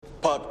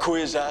Pop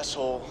quiz,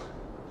 asshole.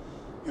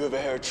 You have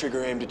a hair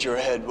trigger aimed at your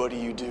head. What do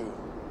you do?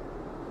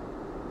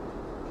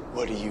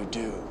 What do you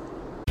do?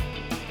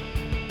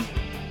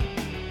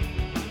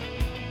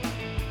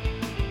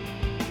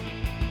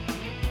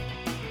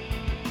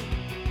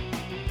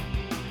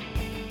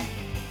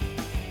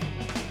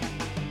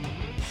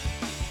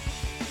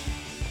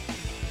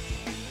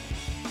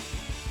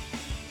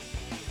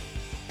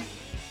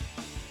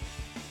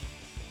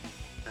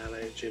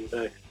 Hello,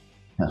 Jimbo.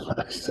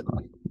 Hello,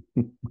 son.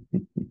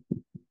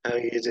 How are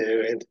you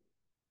doing?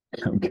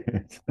 I'm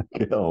good.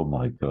 Oh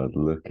my God,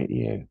 look at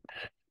you.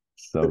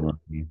 So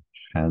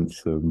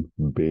handsome,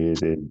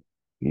 bearded,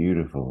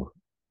 beautiful.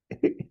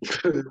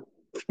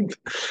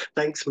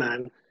 Thanks,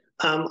 man.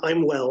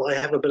 I'm well. I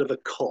have a bit of a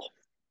cough,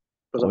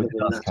 but I other didn't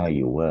than ask how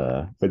you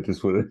were. I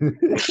just wanted,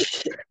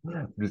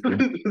 I'm just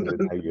interested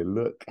in how you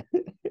look.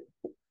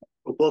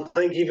 well,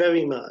 thank you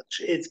very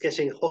much. It's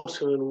getting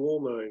hotter and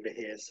warmer over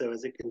here, so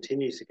as it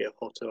continues to get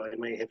hotter, I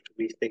may have to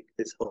rethink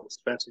this whole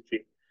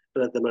strategy.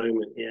 But at the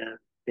moment, yeah,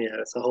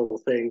 it's a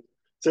whole thing.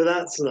 So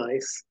that's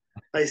nice.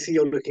 I see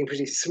you're looking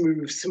pretty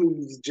smooth,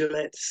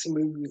 Gillette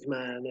smooth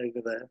man over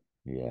there.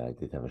 Yeah, I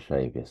did have a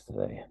shave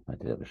yesterday. I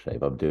did have a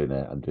shave. I'm doing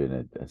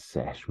a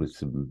sesh with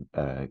some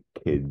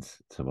kids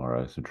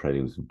tomorrow, some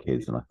training with some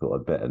kids, and I thought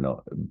I'd better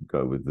not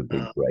go with the big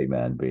Uh, grey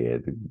man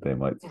beard. They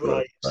might throw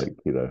right. like,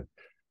 The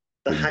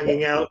things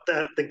hanging at out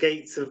at the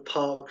gates of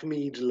Park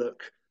Mead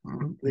look.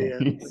 me. The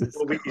Jesus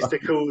what we used to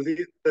Christ. call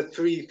the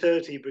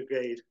 330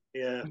 Brigade.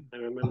 Yeah, I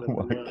remember Oh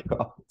them my well.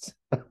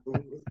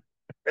 God.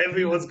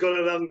 Everyone's got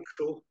an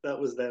uncle. That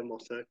was their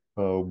motto.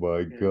 Oh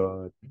my Yeah,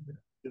 God.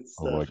 good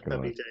Oh my stuff.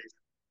 Happy God. days.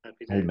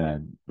 Happy Hey days.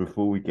 man,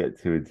 before we get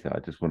too into it, I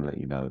just want to let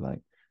you know,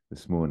 like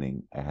this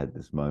morning I had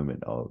this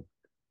moment of,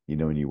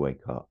 when you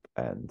wake up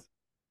and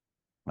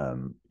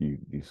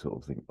you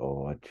sort of think,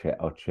 oh,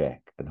 I'll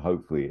check. And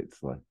hopefully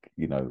it's like,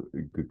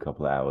 a good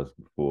couple of hours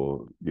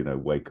before,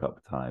 wake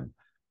up time.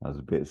 I was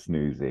a bit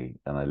snoozy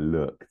and I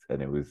looked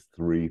and it was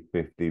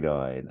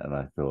 3:59 and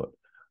I thought,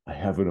 I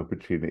have an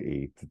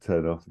opportunity to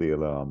turn off the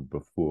alarm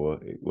before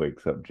it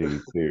wakes up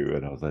G2.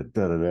 And I was like,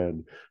 da da da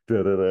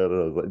da da da.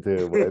 And I was like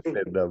doing my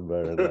PIN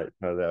number and like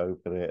trying to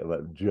open it and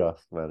like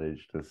just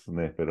managed to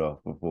sniff it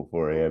off before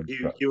 4 a.m.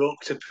 You And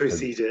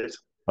octopussy did.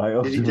 I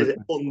You did it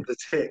ultimately on the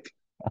tick.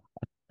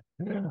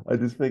 I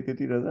just figured,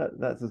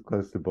 that's as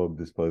close to bomb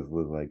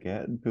disposal as I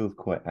get and feels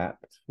quite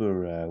apt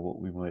for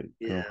what we might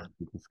go Yeah. on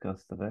to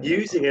discuss today.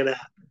 Using an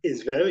app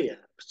is very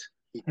apt,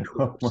 he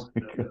Oh caught.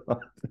 my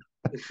God.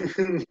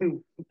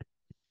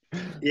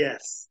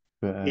 Yes.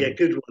 But, Yeah,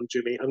 good one,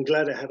 Jimmy. I'm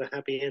glad it had a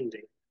happy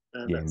ending.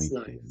 yeah, That's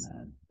me too, nice.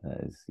 man.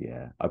 That is,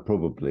 yeah. I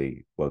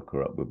probably woke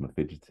her up with my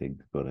fidgeting,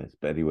 to be honest.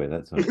 But anyway,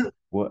 that's okay.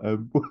 What,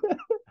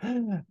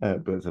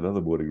 but it's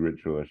another morning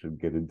ritual I should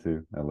get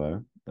into.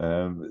 Hello.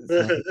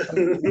 So,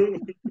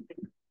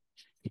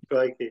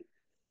 Crikey.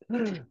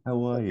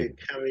 how are Okay, you?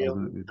 carry How's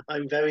on. it-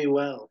 I'm very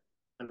well.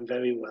 I'm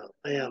very well.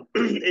 I am.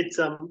 It's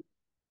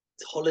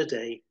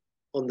holiday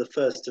on the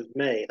 1st of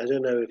May. I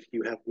don't know if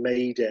you have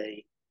May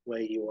Day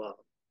where you are,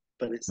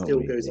 but it Not still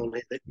goes really. on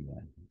here.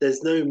 Yeah.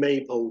 There's no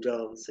maypole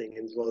dancing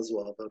in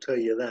Roswell, I'll tell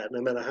you that.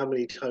 No matter how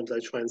many times I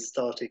try and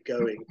start it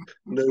going,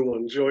 no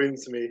one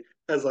joins me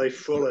as I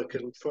frolic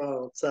and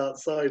prance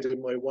outside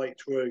in my white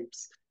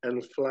robes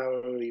and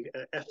flowery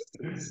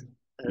essence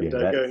and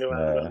Yeah, going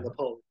around the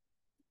pond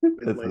with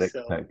that's an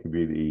myself. expat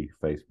community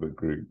Facebook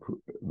group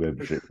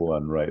membership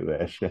one right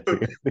there,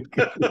 Sheppy.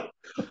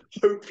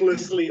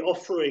 Hopelessly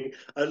offering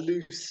a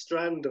loose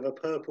strand of a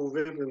purple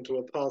ribbon to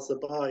a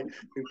passerby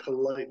who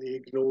politely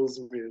ignores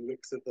me and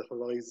looks at the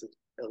horizon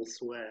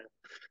elsewhere.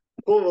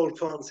 Poor old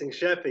prancing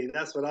Sheppy,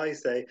 that's what I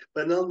say.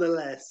 But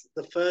nonetheless,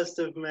 the 1st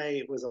of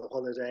May was a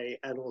holiday,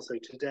 and also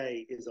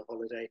today is a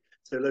holiday.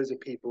 So loads of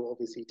people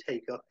obviously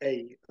take up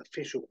a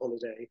official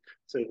holiday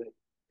so they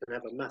can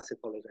have a massive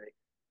holiday.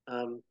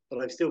 But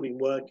I've still been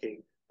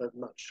working, but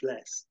much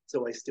less.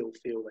 So I still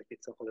feel like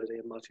it's a holiday,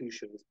 and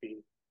Martusha has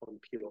been on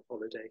pure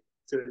holiday.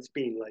 So it's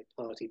been like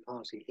party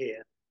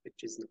here,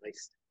 which is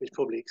nice, which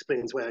probably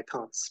explains why I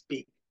can't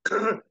speak.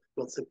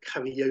 Lots of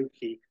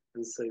karaoke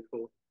and so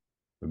forth.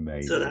 So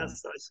Amazing.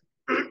 that's nice.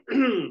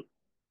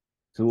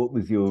 So, what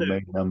was your So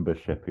main number,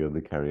 Sheppy, on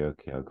the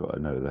karaoke? I've got to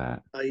know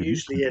that. I Because you can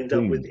usually end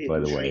up with sing, by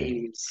In the way,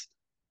 Dreams.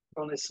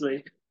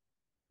 Honestly,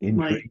 in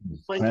my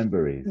dreams, my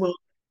cranberries. well,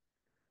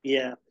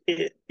 yeah,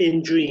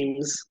 In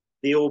Dreams,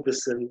 the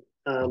Orbison.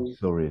 Oh,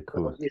 sorry, of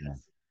Well, course. Yeah.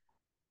 yes,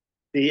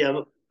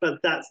 the but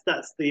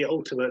that's the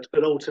ultimate.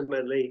 But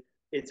ultimately,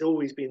 it's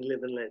always been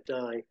Live and Let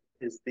Die.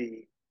 Is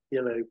the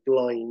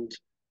blind.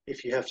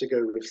 If you have to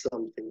go with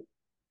something,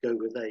 go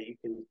with that. You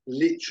can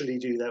literally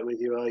do that with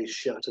your eyes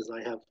shut, as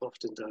I have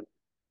often done,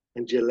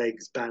 and your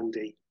legs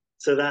bandy.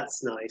 So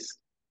that's nice.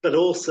 But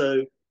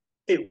also,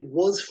 it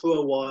was for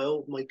a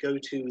while my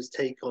go-to was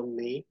Take on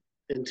Me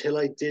until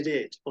I did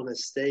it on a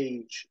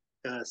stage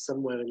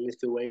somewhere in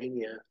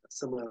Lithuania,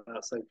 somewhere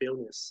outside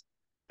Vilnius,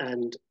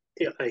 and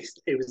it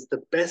was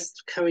the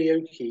best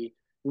karaoke.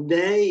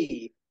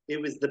 Nay,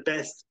 it was the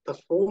best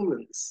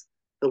performance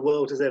the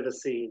world has ever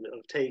seen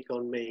of Take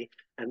On Me.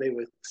 And they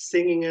were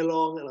singing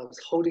along, and I was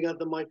holding up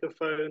the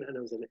microphone, and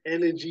there was an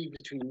energy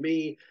between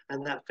me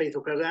and that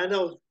faithful crowd. And I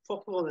was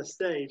proper on the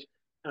stage,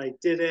 and I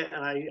did it,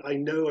 and I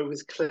know I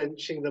was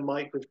clenching the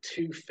mic with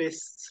two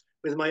fists,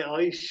 with my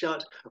eyes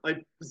shut. I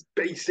was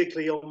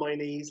basically on my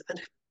knees, and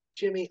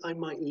Jimmy, I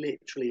might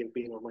literally have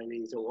been on my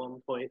knees at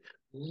one point,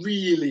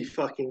 really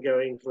fucking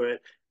going for it.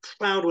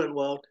 Crowd went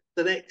wild.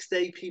 The next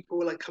day, people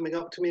were like coming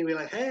up to me and be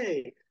like,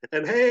 "Hey,"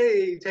 and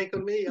 "Hey, Take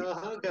On Me,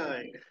 aha,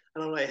 guy,"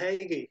 and I'm like,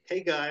 "Hey,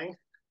 guy."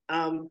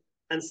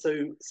 And so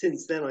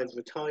since then, I've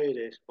retired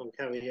it on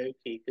karaoke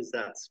because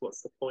that's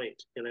what's the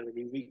point. You know, when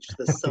you reach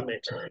the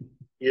summit,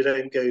 you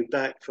don't go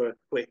back for a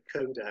quick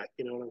Kodak.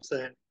 You know what I'm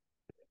saying?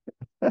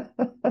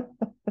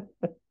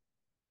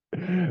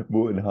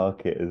 Morton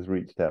Harkett has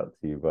reached out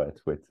to you via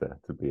Twitter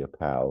to be a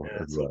pal Yeah,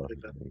 as it's well. like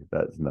that.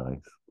 That's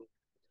nice.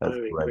 That's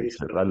Very great.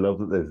 graceful. I love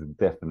that there's a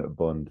definite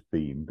Bond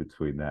theme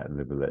between that and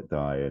Live and Let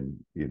Die, and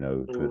the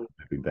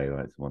Living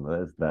Daylights one.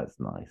 That's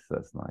nice.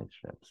 That's nice,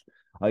 Sheps.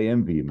 I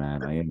envy you,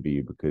 man. I envy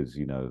you because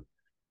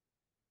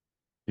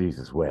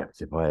Jesus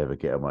wept. If I ever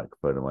get a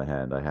microphone in my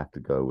hand, I have to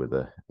go with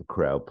a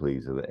crowd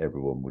pleaser that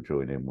everyone will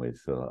join in with.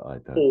 So I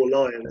don't. Four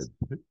lions.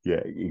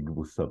 Yeah, it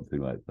was something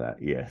like that.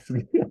 Yes.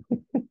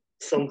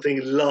 Something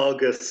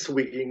lager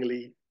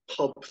swingingly,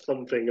 pub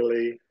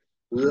thumpingly,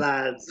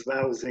 lads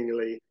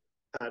rousingly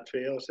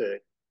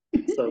patriotic.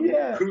 Some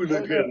Yeah.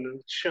 hooligan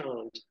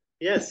chant.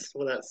 Yes,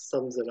 well, that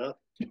sums it up.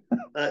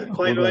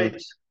 Quite Although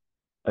right.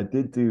 I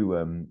did do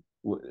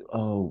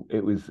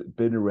it was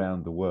Been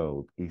Around the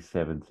World. He's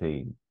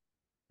 17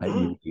 at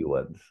uni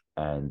once,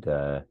 and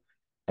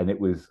it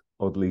was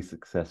oddly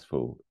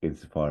successful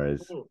insofar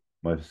as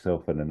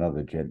myself and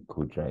another gent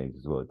called James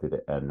as well did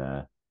it,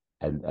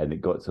 and it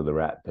got to the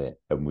rap bit,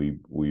 and we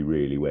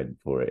really went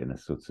for it in a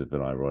sort of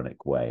an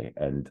ironic way,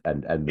 and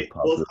the It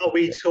pub. was. Are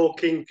we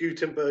talking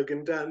Gutenberg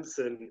and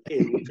Danson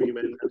in Three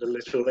Men and a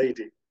Little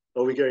Lady?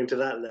 Are we going to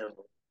that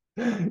level?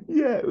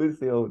 Yeah, it was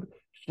the old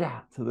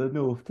shout to the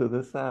north, to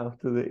the south,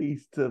 to the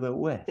east, to the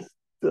west,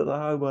 to the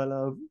home I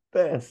love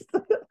best.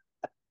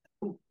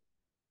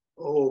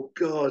 Oh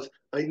God,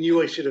 I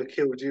knew I should have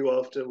killed you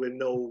after when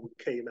Noel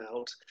came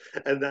out,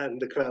 and then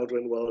the crowd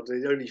went wild.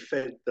 It only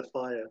fed the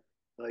fire.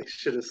 I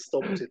should have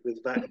stopped it with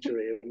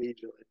Victory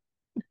immediately.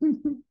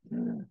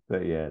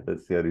 But yeah,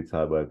 that's the only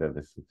time I've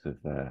ever sort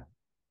of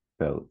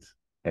felt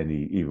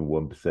any even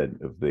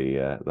 1% of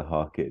the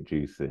Harkett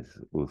juices,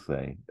 we'll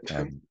say.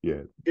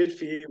 Yeah. Good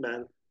for you,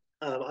 man.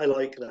 I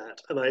like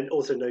that, and I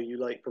also know you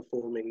like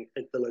performing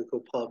at the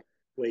local pub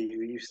where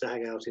you used to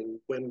hang out in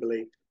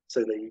Wembley, so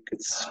that you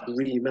could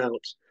scream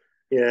out.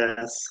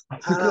 Yes. I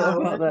forgot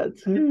about that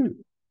too.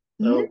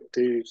 Oh, You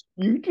dude.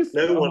 you just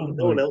No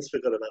one else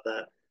forgot about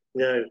that.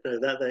 No,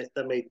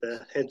 that made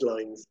the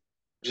headlines.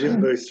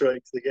 Jimbo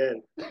strikes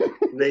again.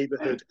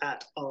 Neighborhood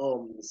at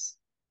arms.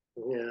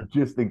 Yeah.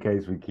 just in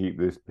case we keep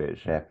this bit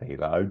shappy,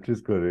 like I'm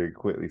just going to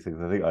quickly say 'cause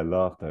I think I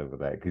laughed over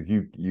that because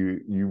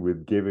you were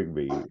giving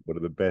me one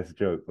of the best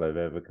jokes I've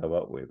ever come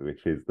up with,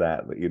 which is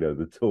that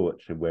the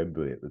torch in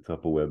Wembley at the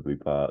top of Wembley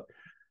Park.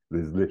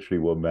 There's literally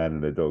one man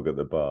and a dog at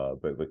the bar,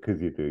 but because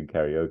you're doing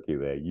karaoke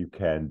there, you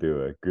can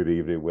do a "Good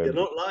Evening You're Wembley"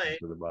 not lying.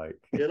 to the mic.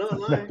 You're not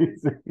lying.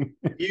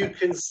 You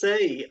can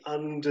say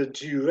under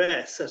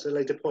duress at a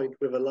later point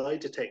with a lie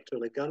detector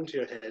and a gun to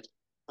your head,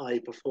 I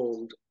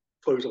performed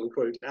quote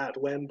unquote at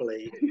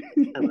Wembley,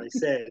 and I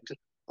said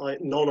I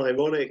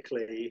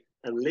non-ironically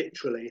and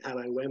literally had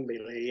I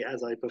Wembley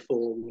as I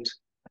performed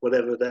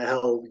whatever the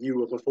hell you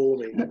were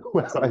performing,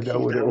 Well, I some know Keith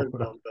what it Allen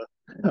was.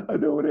 number. I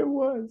know what it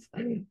was.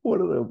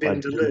 One of them, I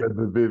do Vindaloo.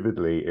 remember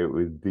vividly. It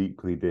was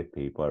 "Deeply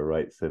Dippy" by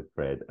Right Said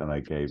Fred, and I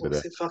gave Of it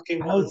a course it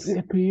fucking "How was.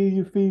 dippy are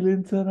you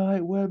feeling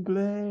tonight,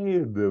 Wembley?"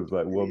 And there was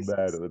like one man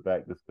Jesus. at the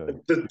back just going,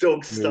 The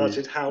dog "Please."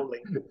 started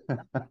howling.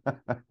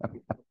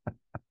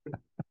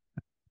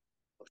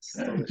 It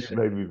Astonishing.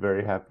 made me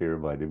very happy,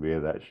 reminding me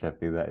of that,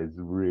 Sheppy. That is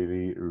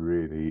really,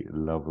 really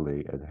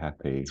lovely and It's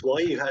happy. why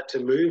you had to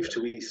move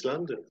to East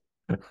London.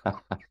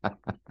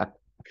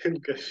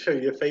 Couldn't go show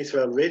your face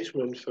around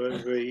Richmond for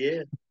over a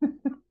year.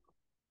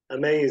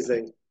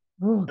 Amazing.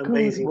 Oh God,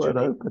 Amazing, what an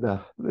Jimmy.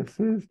 opener! This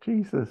is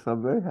Jesus.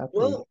 I'm very happy.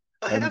 Well,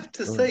 I And have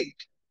to say,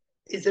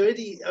 is there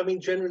any, I mean,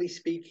 generally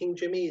speaking,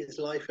 Jimmy, is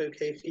life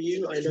okay for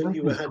you? I know life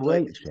you is had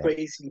like great, Shep.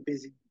 crazy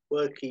busy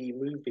worky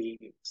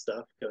movie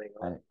stuff going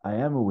on. I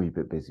am a wee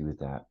bit busy with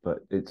that, but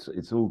it's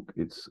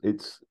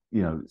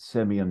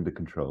semi under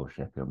control,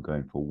 Sheppy. I'm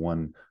going for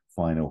one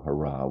final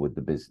hurrah with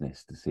the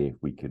business to see if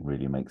we can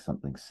really make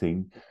something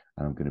sing.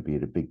 And I'm going to be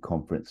at a big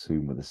conference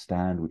soon with a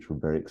stand, which we're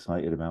very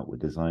excited about. We're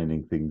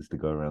designing things to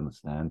go around the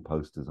stand,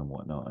 posters and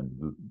whatnot,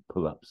 and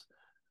pull-ups.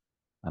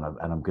 And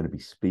I'm going to be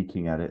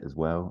speaking at it as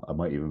well. I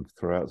might even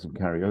throw out some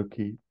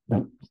karaoke.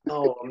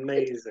 Oh,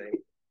 amazing.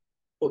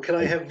 Well, can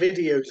I have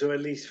videos or at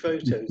least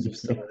photos of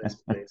some of this,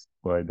 please?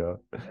 Why not?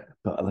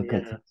 But like I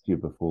Yeah. told you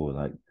before,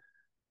 like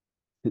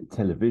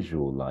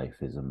televisual life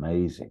is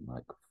amazing.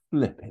 Like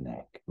flipping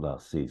heck,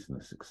 last season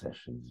of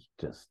Succession is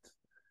just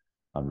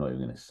I'm not even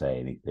going to say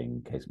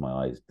anything in case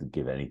my eyes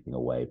give anything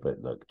away.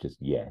 But look, just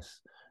yes.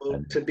 Well,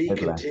 And to be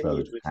Ted Lasso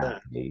continued is with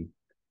that. happy.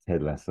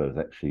 Ted Lasso is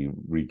actually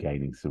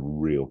regaining some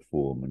real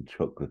form and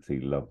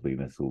chocolatey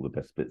loveliness, all the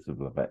best bits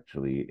of Love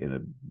Actually in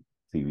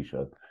a TV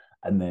show.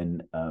 And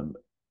then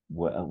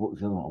what was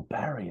the other one? Oh,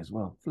 Barry as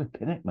well.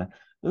 Flipping it, man.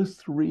 Those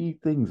three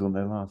things on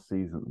their last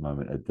season at the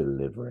moment are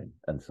delivering.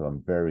 And so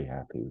I'm very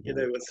happy with You all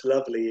know, what's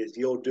lovely is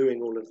you're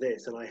doing all of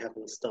this, and I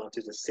haven't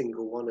started a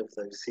single one of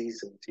those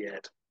seasons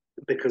yet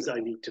because I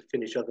need to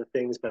finish other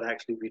things. But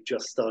actually, we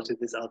just started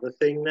this other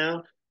thing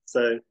now.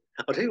 So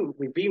I'll tell you,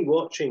 we've been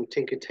watching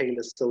Tinker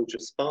Tailor Soldier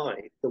Spy,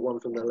 the one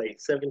from the late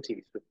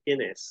 70s with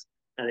Guinness,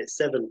 and it's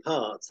 7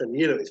 parts. And,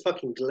 you know, it's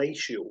fucking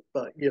glacial,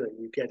 but, you know,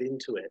 you get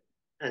into it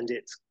and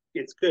it's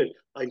good.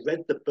 I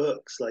read the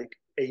books like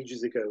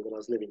ages ago when I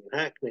was living in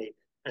Hackney,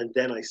 and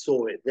then I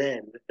saw it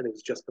then, and it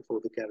was just before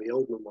the Gary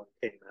Oldman one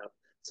came out.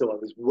 So I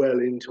was well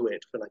into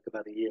it for like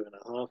about a year and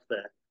a half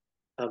there.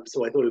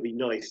 So I thought it'd be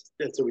nice.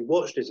 And so we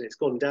watched it, and it's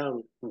gone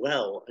down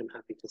well, I'm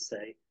happy to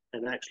say.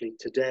 And actually,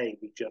 today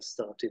we just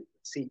started the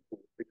sequel,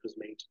 which was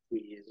made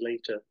 3 years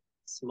later,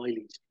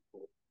 Smiley's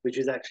People, which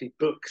is actually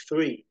book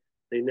 3.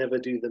 They never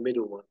do the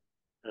middle one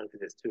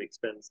because it's too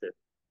expensive.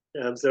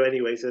 So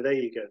anyway, so there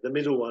you go. The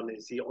middle one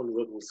is the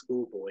Honourable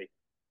Schoolboy,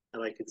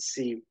 and I could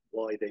see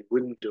why they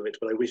wouldn't do it,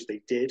 but I wish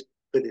they did.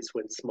 But it's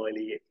when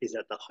Smiley is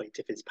at the height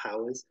of his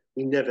powers.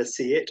 We never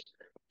see it.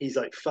 He's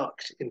like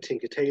fucked in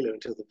Tinker Tailor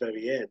until the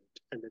very end,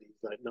 and then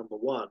he's like number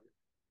 1.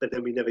 But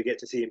then we never get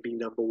to see him be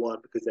number 1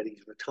 because then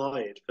he's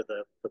retired for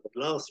the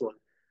last one.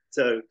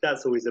 So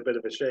that's always a bit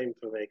of a shame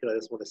for me because I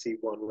just want to see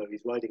one where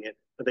he's riding it.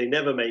 But they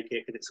never make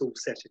it because it's all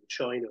set in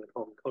China and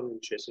Hong Kong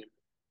and shit. And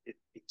it'd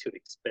be too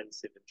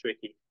expensive and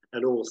tricky.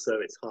 And also,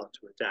 it's hard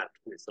to adapt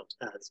when it's not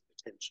as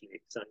potentially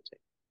exciting.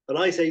 But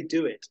I say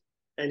do it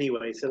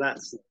anyway.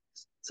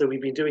 So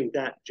we've been doing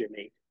that,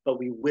 Jimmy. But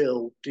we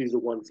will do the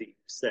ones that you've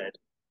said,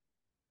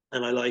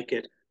 and I like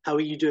it. How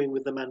are you doing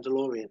with the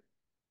Mandalorian?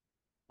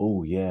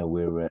 Oh yeah,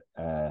 we're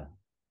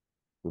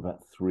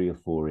about 3 or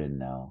 4 in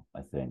now,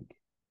 I think.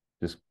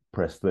 Just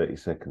press 30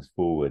 seconds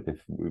forward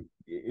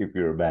if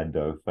you're a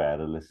Mando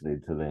fan and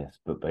listening to this.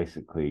 But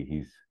basically,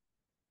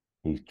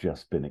 he's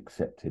just been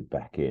accepted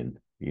back in,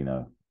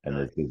 and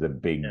Nice. there's a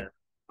big Yeah.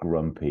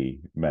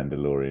 grumpy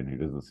Mandalorian who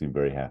doesn't seem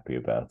very happy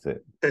about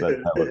it.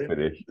 That's how I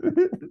finished.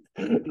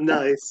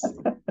 Nice.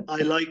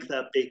 I like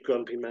that big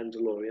grumpy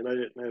Mandalorian. I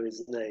don't know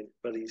his name,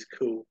 but he's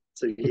cool.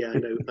 So yeah, I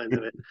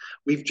know it.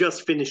 We've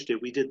just finished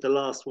it. We did the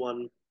last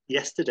one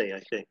yesterday, I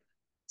think.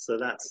 So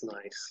that's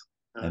nice.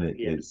 And it's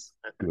Yes.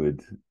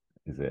 good,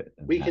 is it?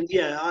 And We can,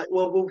 yeah.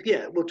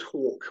 We'll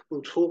talk.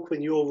 We'll talk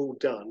when you're all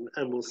done,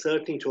 and we'll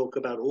certainly talk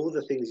about all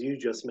the things you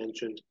just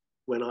mentioned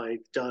when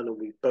I've done and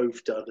we've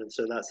both done. And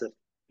so that's a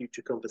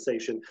future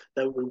conversation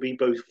that will be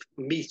both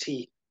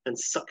meaty and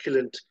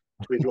succulent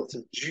with lots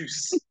of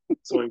juice.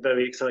 So I'm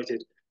very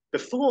excited. I'm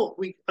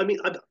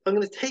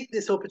going to take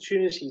this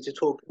opportunity to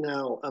talk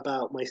now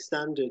about my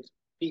standard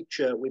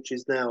feature, which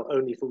is now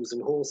Only Fools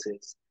and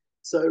Horses.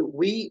 So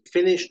we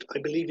finished, I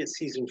believe it's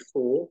season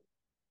 4.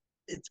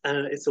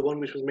 It's the one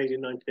which was made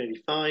in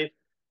 1985,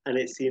 and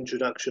it's the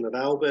introduction of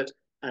Albert,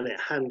 and it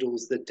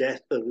handles the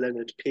death of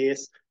Leonard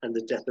Pierce and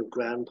the death of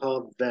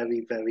Grandpa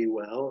very, very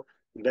well,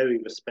 very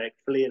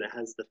respectfully, and it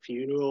has the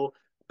funeral,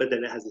 but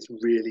then it has this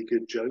really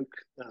good joke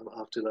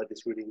after like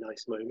this really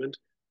nice moment.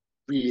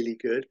 Really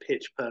good,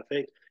 pitch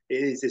perfect.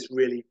 It is this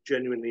really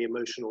genuinely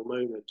emotional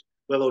moment.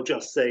 Well, I'll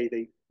just say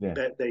yeah.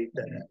 they're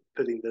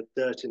putting the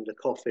dirt in the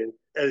coffin.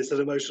 And it's an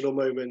emotional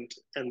moment,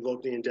 and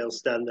Rodney and Dale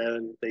stand there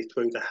and they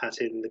throw the hat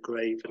in the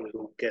grave, and it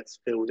all gets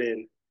filled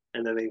in.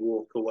 And then they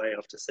walk away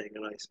after saying a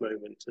nice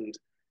moment. And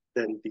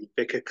then the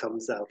vicar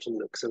comes out and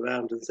looks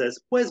around and says,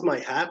 "Where's my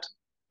hat?"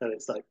 And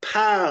it's like,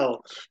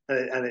 "Pow!"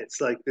 And it's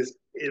like this,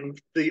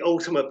 the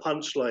ultimate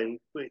punchline,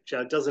 which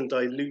doesn't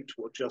dilute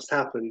what just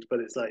happened, but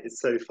it's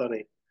so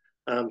funny.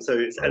 So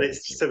there's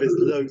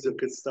loads of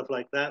good stuff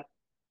like that.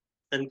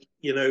 And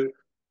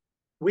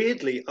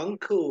weirdly,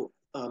 Uncle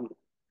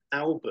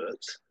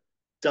Albert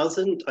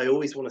doesn't. I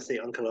always want to say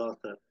Uncle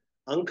Arthur.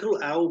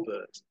 Uncle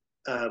Albert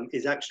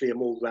is actually a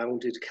more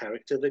rounded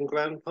character than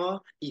Grandpa.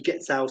 He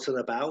gets out and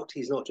about.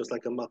 He's not just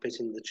like a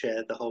muppet in the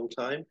chair the whole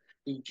time.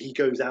 He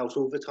goes out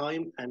all the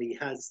time, and he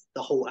has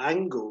the whole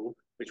angle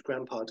which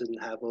Grandpa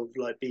didn't have of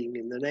like being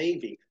in the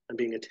Navy and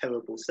being a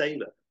terrible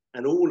sailor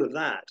and all of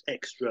that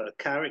extra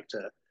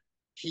character.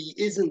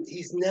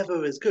 He's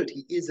never as good.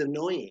 He is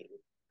annoying,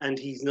 and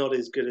he's not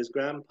as good as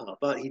Grandpa,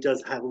 but he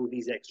does have all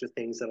these extra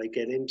things that I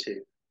get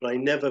into. But I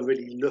never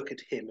really look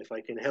at him if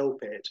I can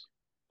help it.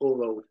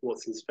 Or old,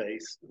 what's his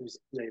face, whose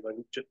name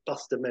I'm just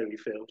Buster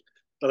Merrifield.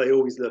 But I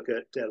always look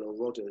at Dell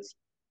Rodders.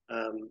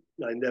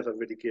 I never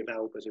really give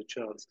Albert a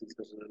chance because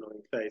he's got an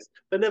annoying face.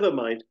 But never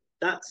mind,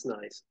 that's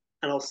nice.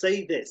 And I'll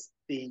say this,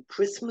 the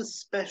Christmas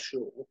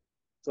special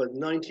for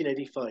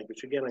 1985,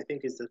 which again I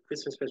think is the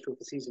Christmas special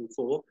for season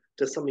 4,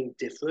 does something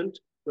different.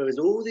 Whereas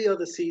all the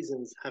other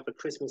seasons have a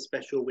Christmas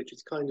special which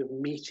is kind of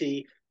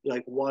meaty,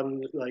 like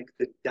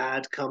the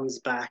dad comes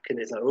back and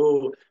it's like,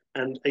 oh,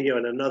 And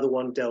and another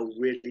one, Del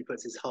really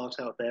puts his heart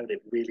out there, and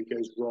it really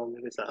goes wrong,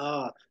 and it's like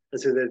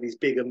and so there are these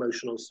big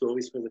emotional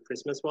stories for the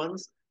Christmas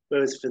ones.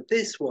 Whereas for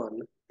this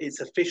one,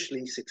 it's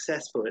officially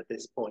successful at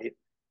this point,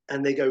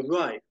 and they go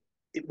right.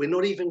 We're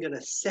not even going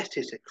to set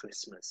it at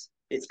Christmas.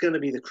 It's going to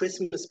be the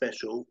Christmas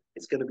special.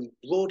 It's going to be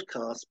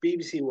broadcast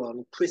BBC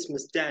One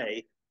Christmas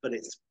Day, but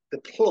it's the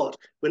plot.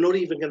 We're not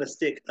even going to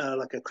stick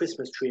like a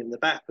Christmas tree in the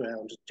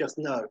background. Just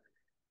no.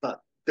 But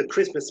the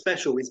Christmas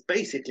special is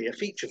basically a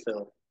feature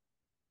film,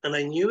 and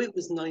I knew it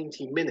was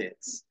 90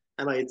 minutes,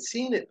 and I had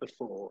seen it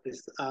before.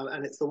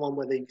 And it's the one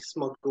where they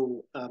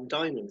smuggle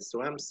diamonds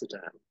to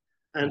Amsterdam,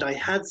 and I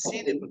had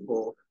seen it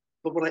before.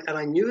 But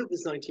I knew it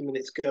was 90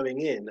 minutes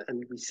going in,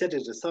 and we set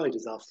it aside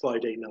as our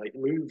Friday night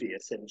movie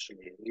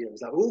essentially. And it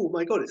was like, oh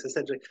my god, it's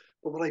essentially.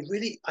 But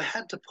I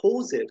had to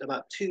pause it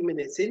about 2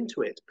 minutes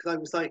into it because I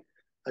was like,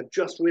 I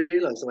just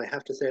realised, and I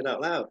have to say it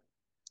out loud,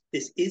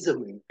 this is a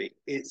movie.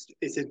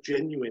 It's a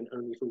genuine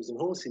Only Fools and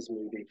Horses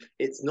movie.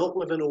 It's not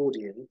with an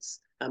audience,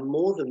 and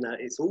more than that,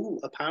 it's all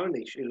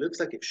apparently it looks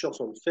like it's shot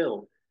on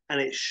film,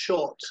 and it's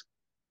shot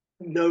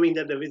knowing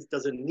that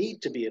doesn't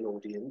need to be an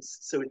audience.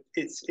 So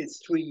it's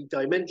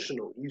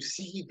 3-dimensional. You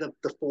see the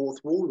fourth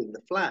wall in the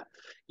flat.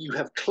 You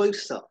have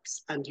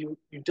close-ups, and you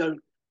don't.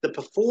 The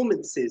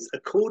performances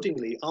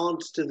accordingly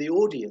aren't to the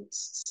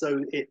audience,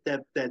 so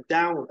they're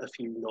down a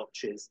few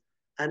notches.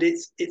 And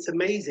it's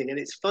amazing, and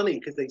it's funny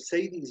because they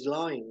say these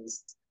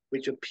lines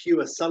which are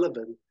pure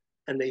Sullivan,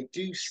 and they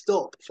do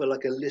stop for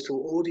like a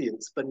little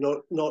audience, but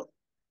not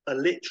a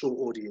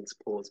literal audience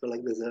pause, but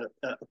like there's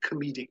a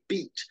comedic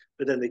beat,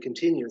 but then they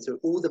continue, and so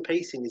all the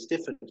pacing is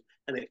different,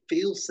 and it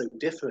feels so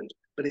different,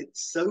 but it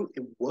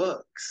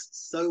works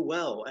so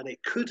well, and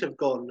it could have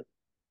gone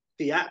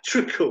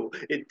theatrical.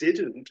 It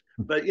didn't,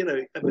 but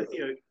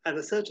at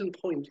a certain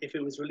point, if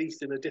it was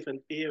released in a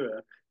different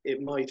era, it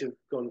might have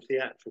gone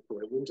theatrical.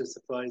 It wouldn't have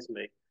surprised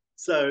me.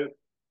 So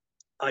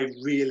I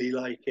really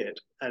like it,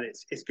 and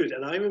it's good.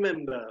 And I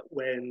remember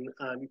when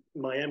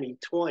Miami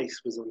Twice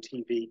was on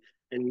TV,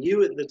 and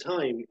you at the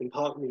time in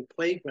Parkmead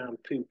Playground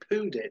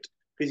poo-pooed it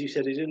because you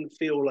said it didn't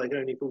feel like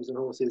Only Fools and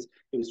Horses.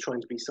 It was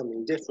trying to be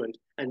something different,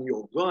 and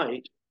you're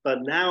right.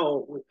 But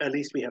now, at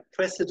least we have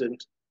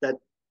precedent that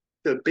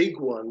the big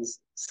ones,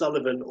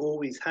 Sullivan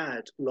always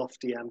had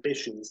lofty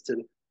ambitions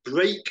to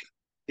break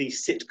the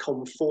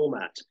sitcom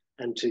format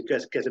and to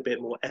get a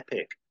bit more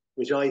epic,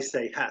 which I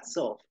say hats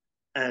off.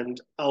 And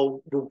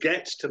we'll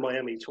get to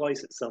Miami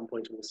Twice at some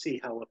point, and we'll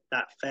see how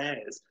that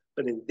fares.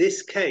 But in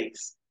this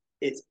case,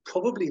 it's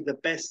probably the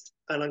best,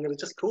 and I'm going to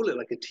just call it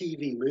like a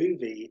TV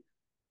movie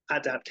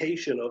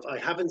adaptation of. I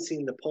haven't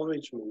seen the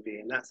Porridge movie,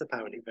 and that's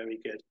apparently very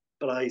good.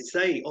 But I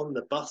say on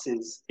the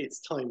buses, its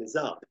time is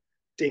up.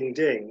 Ding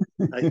ding.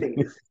 I think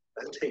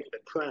I'll take the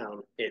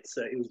crown. It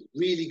was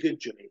really good,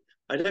 Jimmy.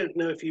 I don't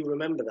know if you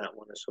remember that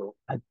one at all.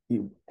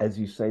 As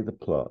you say, the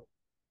plot,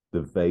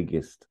 the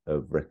vaguest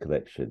of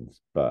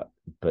recollections, but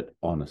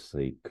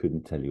honestly,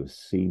 couldn't tell you a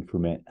scene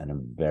from it, and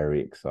I'm very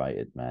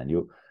excited, man.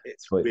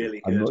 It's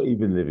really good. I'm not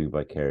even living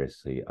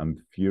vicariously.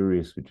 I'm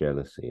furious with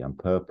jealousy. I'm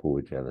purple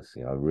with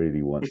jealousy. I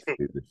really want to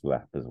do this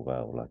lap as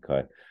well.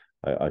 Like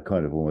I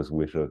kind of almost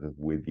wish I was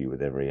with you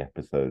with every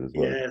episode as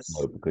well. Yes.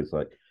 Because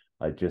like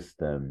I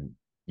just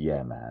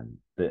yeah, man.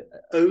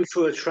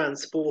 For a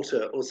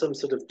transporter or some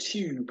sort of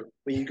tube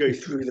where you go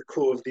through the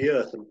core of the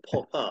earth and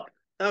pop up.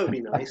 That would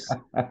be nice.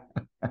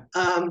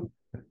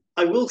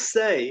 I will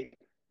say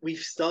we've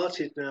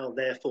started now,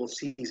 therefore,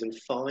 season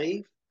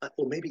 5,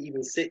 or maybe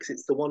even 6.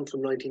 It's the one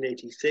from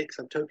 1986.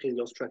 I've totally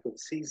lost track of the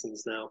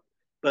seasons now.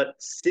 But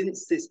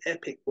since this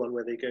epic one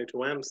where they go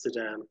to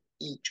Amsterdam,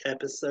 each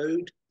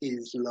episode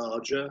is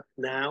larger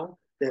now.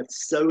 They're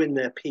so in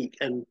their peak,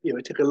 and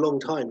it took a long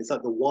time. It's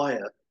like The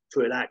Wire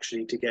for it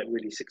actually to get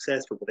really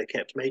successful, but they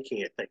kept making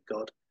it, thank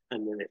God,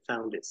 and then it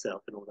found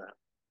itself and all that.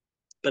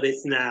 But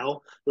it's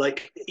now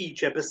like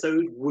each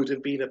episode would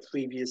have been a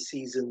previous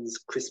season's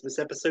Christmas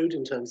episode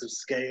in terms of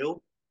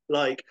scale.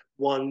 Like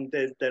one,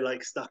 they're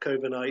like stuck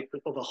overnight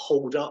of a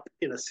hold up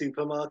in a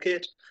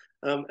supermarket,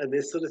 and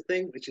this sort of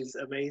thing, which is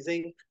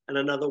amazing. And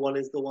another one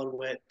is the one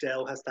where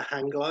Del has to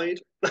hang glide,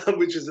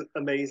 which is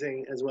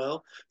amazing as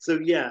well. So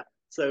yeah,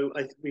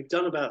 we've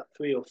done about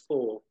 3 or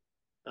 4,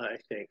 I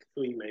think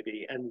 3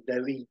 maybe, and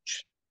they're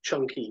each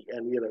chunky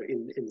and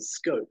in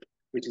scope,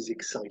 which is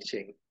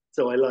exciting.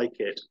 So I like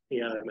it.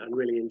 Yeah, I'm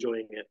really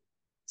enjoying it.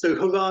 So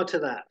hurrah to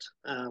that.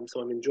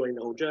 So I'm enjoying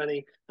the whole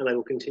journey, and I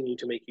will continue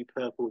to make you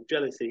purple with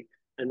jealousy.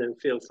 And then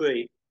feel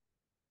free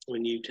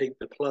when you take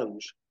the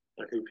plunge.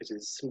 I hope it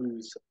is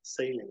smooth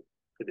sailing,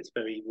 because it's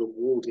very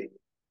rewarding,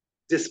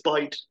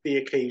 despite the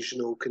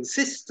occasional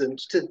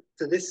consistent to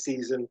this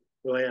season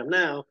where I am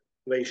now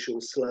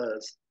racial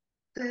slurs,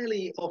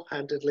 fairly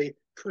offhandedly,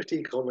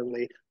 pretty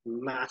commonly.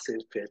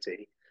 Massive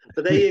pity.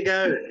 But there you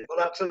go. Well,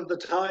 that's at the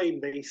time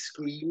they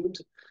screamed.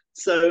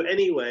 So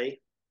anyway,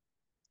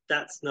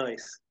 that's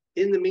nice.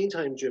 In the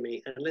meantime,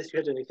 Jimmy, unless you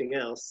had anything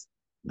else,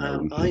 I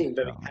am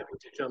very happy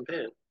to jump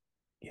in.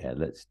 Yeah,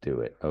 let's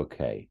do it.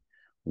 Okay.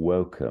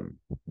 welcome,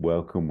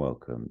 welcome,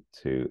 welcome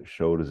to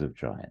Shoulders of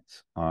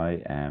Giants.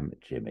 I am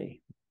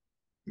Jimmy.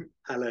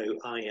 Hello,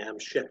 I am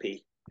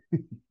Sheppy.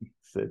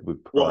 Said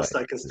with pride. Whilst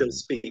I can still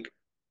speak.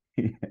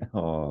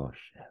 Oh,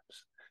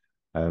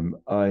 Sheps.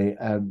 I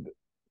am.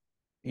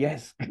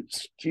 Yes,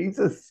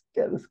 Jesus,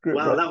 get the script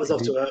Wow, right. that was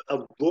off to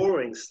a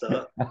roaring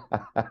start.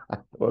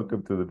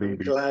 Welcome to the I'm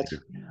BBC. glad.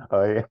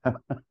 I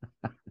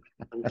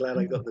I'm glad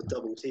I got the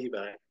double T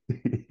back.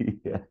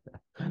 yeah.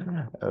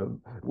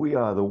 We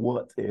are the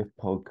What If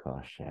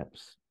podcast,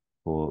 Sheps,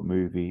 for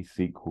movies,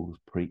 sequels,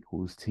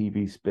 prequels,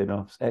 TV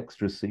spin-offs,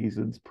 extra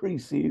seasons,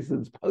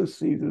 pre-seasons,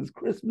 post-seasons,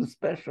 Christmas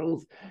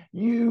specials.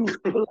 You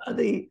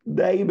bloody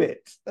name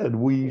it, and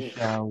we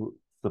shall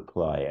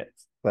supply it.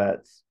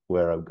 That's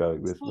where I'm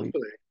going this week.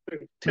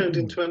 Lovely. Turned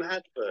into an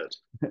advert.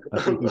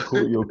 I think you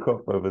caught your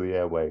cough over the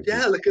airwaves.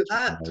 Yeah, look at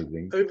that.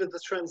 Amazing. Over the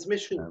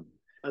transmission.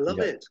 I love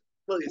it.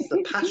 Well, it's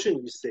the passion,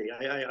 you see.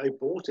 I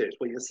bought it.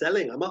 What you're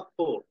selling, I'm up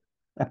for.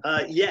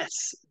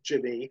 Yes,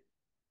 Jimmy.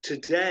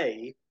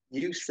 Today,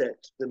 you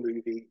set the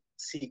movie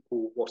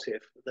sequel, What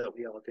If, that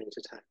we are going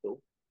to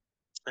tackle.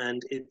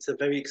 And it's a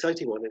very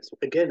exciting one.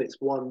 It's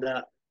one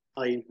that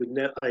I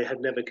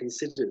had never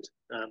considered.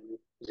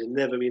 It had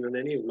never been on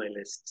any of my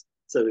lists.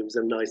 So it was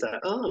a nice,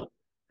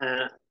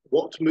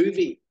 what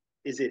movie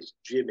is it,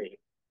 Jimmy?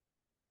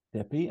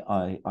 Debbie,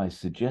 I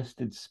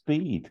suggested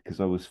Speed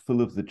because I was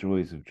full of the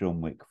joys of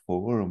John Wick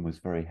 4 and was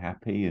very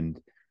happy and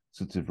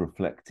sort of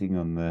reflecting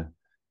on the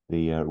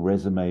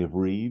resume of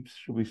Reeves,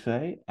 shall we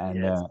say,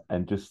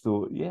 and just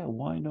thought, yeah,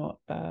 why not?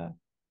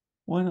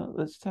 Why not?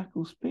 Let's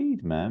tackle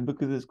Speed, man,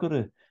 because it's got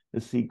a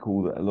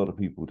sequel that a lot of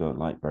people don't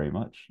like very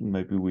much, and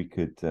maybe we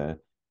could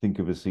think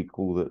of a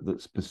sequel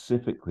that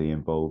specifically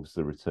involves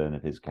the return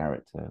of his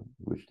character,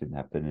 which didn't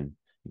happen in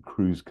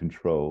Cruise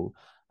Control.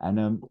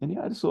 And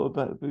yeah, I just thought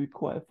about it would be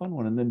quite a fun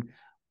one. And then,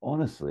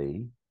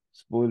 honestly,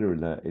 spoiler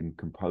alert, in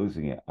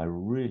composing it, I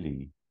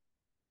really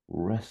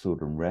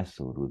wrestled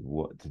with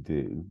what to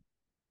do,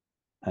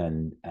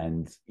 and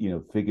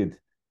figured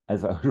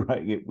as I was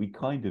writing it, we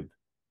kind of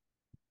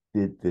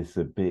did this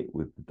a bit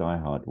with the Die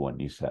Hard one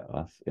you set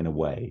us in a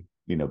way,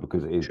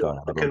 because it is Sure, Die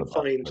a Hard on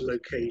confined the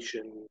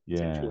location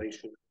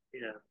situation.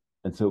 Yeah.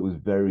 And so it was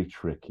very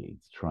tricky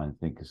to try and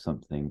think of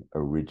something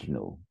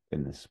original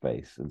in this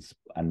space.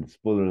 And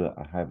spoiler alert,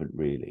 I haven't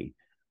really.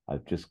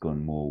 I've just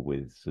gone more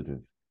with sort of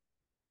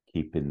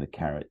keeping the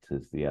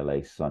characters, the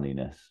LA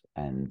sunniness,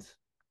 and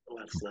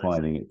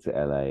confining it to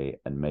LA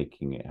and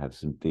making it have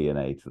some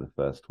DNA to the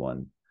first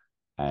one.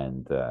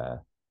 And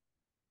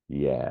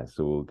yeah,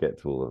 so we'll get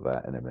to all of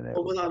that in a minute.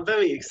 Oh, well, I'm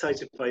very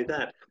excited by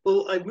that.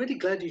 Well, I'm really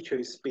glad you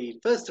chose Speed.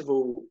 First of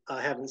all,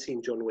 I haven't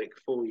seen John Wick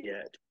 4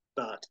 yet,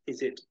 but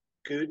is it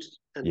good?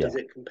 And does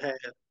it compare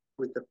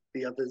with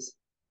the others?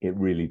 It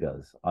really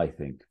does, I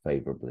think,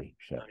 favorably,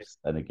 Sheps. Nice.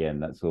 And again,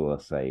 that's all I'll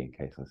say in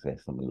case I say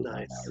something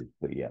nice.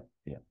 But yeah.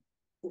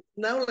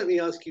 Now let me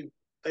ask you,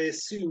 I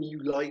assume you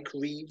like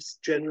Reeves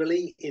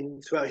generally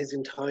throughout his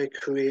entire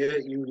career.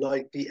 You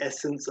like the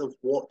essence of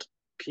what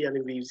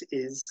Keanu Reeves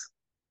is.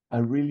 I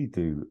really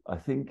do. I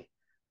think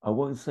I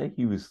won't say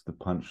he was the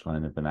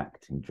punchline of an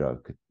acting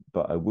joke,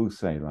 but I will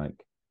say like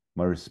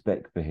my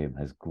respect for him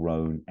has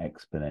grown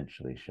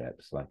exponentially,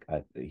 Sheps. Like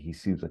he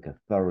seems like a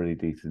thoroughly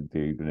decent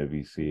dude whenever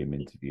you see him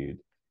interviewed.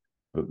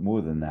 But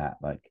more than that,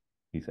 like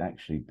he's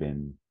actually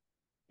been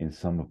in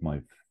some of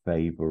my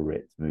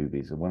favorite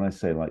movies. And when I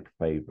say like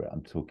favorite,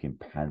 I'm talking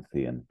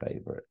pantheon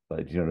favorite.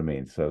 Like, do you know what I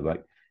mean? So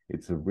like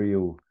it's a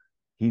real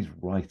he's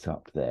right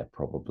up there,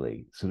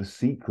 probably. Sort of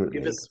secretly.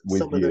 Give us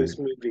some of those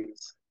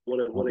movies. What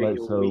are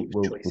your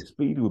choices?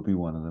 Speed would be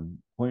one of them.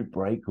 Point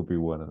Break would be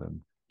one of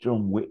them.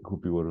 John Wick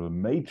would be one of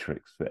them.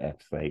 Matrix, for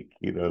F's sake.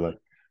 Like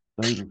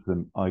those are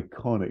some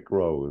iconic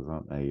roles,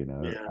 aren't they?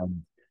 Yeah.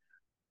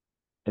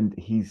 And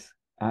he's.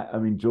 I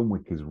mean, John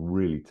Wick has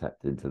really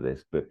tapped into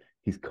this, but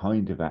he's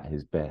kind of at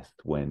his best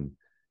when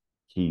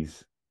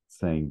he's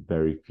saying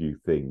very few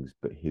things,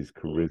 but his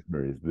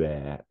charisma is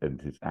there and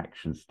his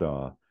action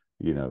star,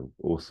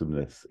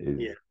 awesomeness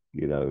is,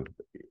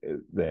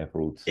 there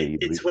for all to see.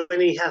 It's when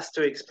he has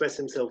to express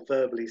himself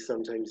verbally,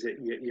 sometimes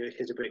you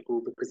hit a brick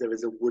wall because there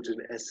is a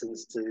wooden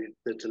essence to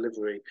the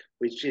delivery,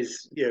 which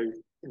is,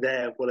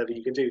 there, whatever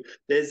you can do.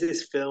 There's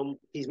this film,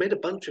 he's made a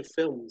bunch of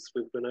films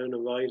with Winona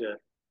Ryder.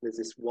 There's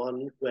this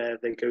one where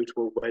they go to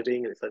a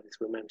wedding and it's like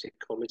this romantic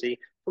comedy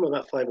from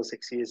about 5 or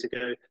 6 years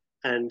ago.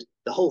 And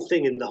the whole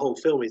thing in the whole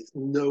film is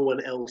no one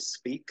else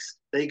speaks.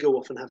 They go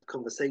off and have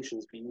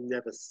conversations, but you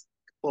never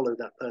follow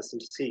that person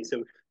to see.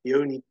 So the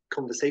only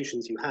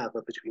conversations you have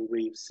are between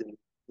Reeves and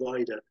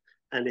Ryder.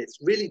 And it's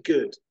really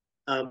good.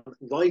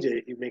 Ryder,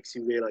 it makes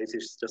you realize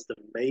is just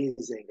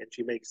amazing. And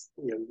she makes,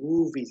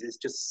 movies, it's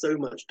just so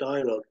much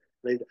dialogue.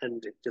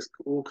 And it just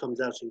all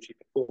comes out and she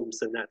performs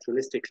so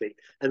naturalistically.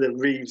 And then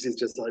Reeves is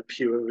just like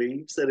pure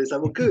Reeves. And it's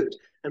like, well, good.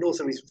 And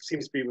also he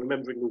seems to be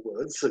remembering the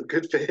words, so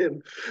good for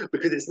him.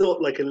 Because it's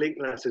not like a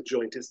Linklater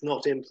joint. It's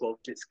not improv.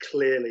 It's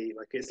clearly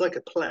it's like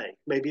a play.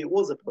 Maybe it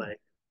was a play.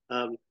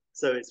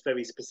 So it's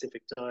very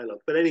specific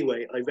dialogue. But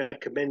anyway, I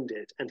recommend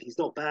it. And he's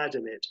not bad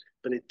in it,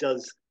 but it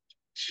does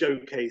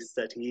showcase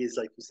that he is,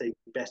 like you say,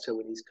 better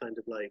when he's kind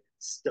of like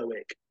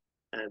stoic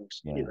and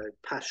Yeah.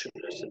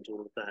 passionate and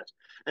all of that.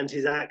 And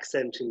his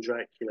accent in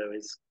Dracula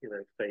is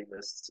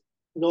famous.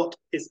 Not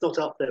It's not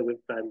up there with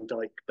Van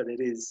Dyke, but it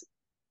is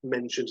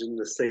mentioned in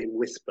the same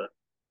whisper.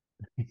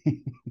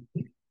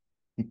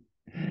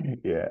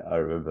 Yeah, I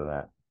remember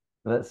that.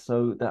 That's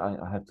so that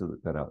I have to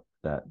look that up.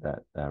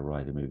 That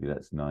Rider movie.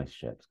 That's nice,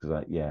 Sheps.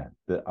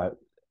 Because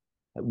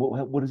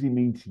what does he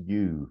mean to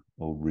you,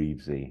 or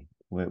Reevesy?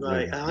 Where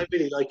Right, and I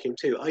really like him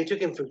too. I took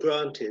him for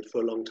granted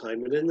for a long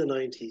time, and in the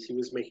 '90s, he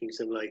was making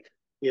some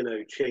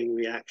chain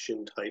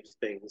reaction type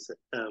things,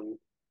 and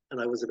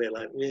I was a bit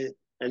like, yeah.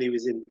 And he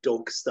was in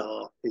Dog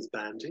Star, his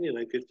band,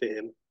 and good for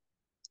him.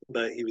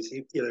 But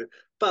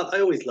but I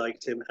always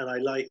liked him, and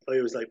I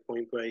always liked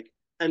Point Break,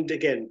 and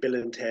again, Bill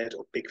and Ted,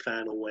 or big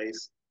fan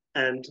always,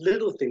 and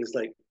little things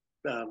like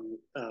um,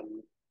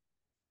 um,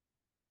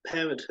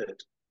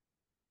 Parenthood,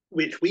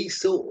 which we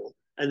saw,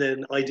 and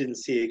then I didn't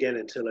see again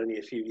until only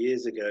a few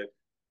years ago.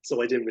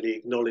 So I didn't really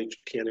acknowledge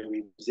Keanu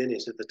Reeves in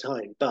it at the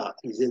time, but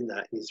he's in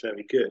that and he's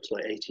very good,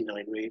 like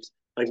 89 Reeves.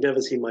 I've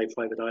never seen My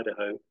Private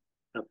Idaho,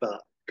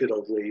 but good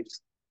old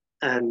Reeves.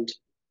 And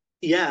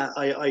yeah,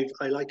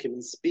 I like him.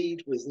 And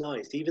Speed was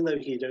nice, even though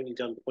he had only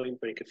done Point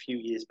Break a few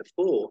years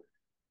before.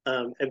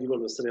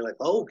 Everyone was suddenly like,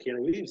 "Oh,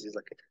 Keanu Reeves is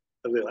like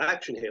a real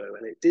action hero,"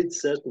 and it did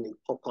certainly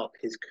pop up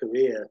his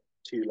career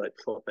to like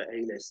proper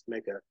A-list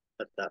mega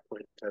at that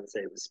point. I would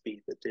say it was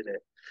Speed that did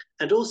it.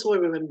 And also, I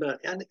remember,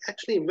 and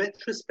actually in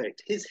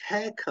retrospect, his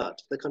haircut,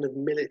 the kind of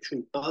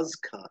military buzz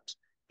cut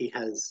he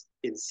has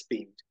in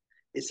Speed,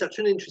 is such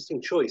an interesting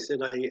choice.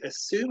 And I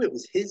assume it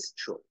was his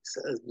choice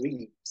as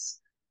Reeves,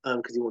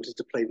 because he wanted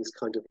to play this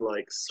kind of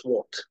like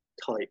SWAT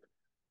type.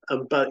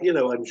 But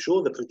I'm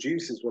sure the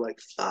producers were like,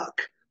 "Fuck,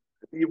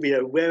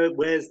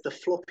 where's the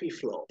floppy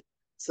flop?"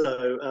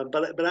 So,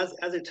 but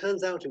as it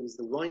turns out, it was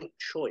the right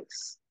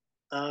choice.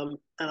 And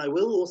I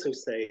will also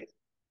say,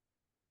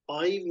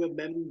 I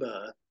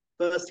remember,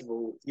 first of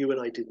all, you and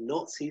I did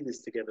not see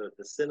this together at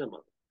the cinema,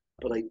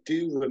 but I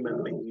do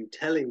remember you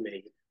telling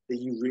me that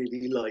you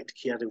really liked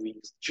Keanu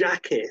Reeves'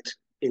 jacket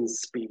in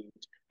Speed,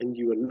 and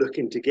you were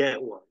looking to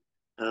get one.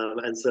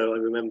 And so I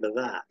remember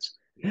that.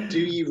 Do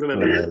you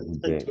remember that?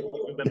 And do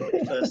you remember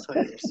the first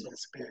time you saw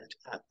Speed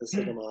at the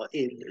cinema?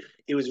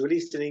 It was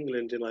released in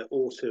England in like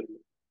autumn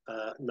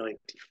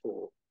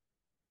 '94.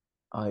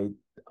 I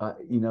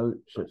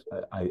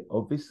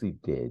obviously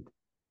did.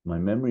 My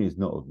memory is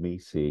not of me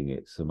seeing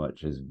it so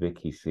much as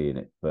Vicky seeing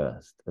it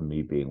first, and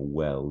me being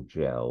well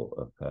gel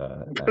of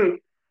her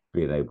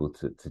being able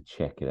to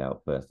check it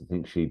out first. I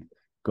think she'd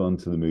gone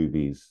to the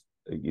movies,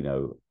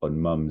 on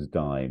Mum's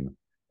dime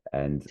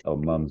and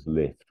on Mum's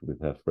lift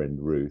with her friend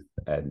Ruth,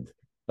 and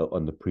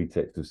on the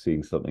pretext of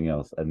seeing something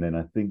else. And then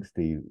I think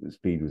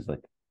Speed was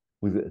like,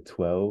 was it a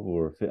 12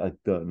 or I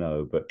don't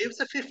know, but It was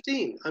a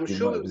 15. I'm it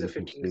sure might it have was been a a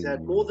 15 because it 15.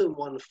 had more than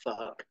one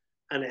fuck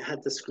and it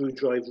had the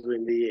screwdriver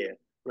in the ear.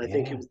 And I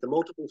think it Yeah. was the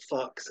multiple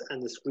fucks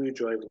and the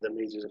screwdriver that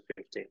made it a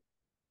 15.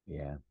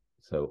 Yeah.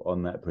 So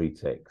on that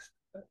pretext,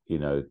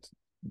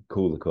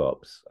 call the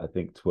cops. I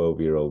think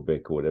 12-year-old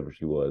Vic or whatever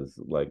she was,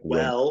 like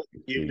went Well, to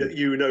you see.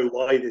 you know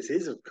why this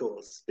is, of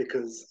course,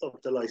 because of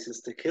the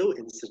license to kill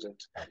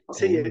incident. Of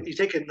So course. you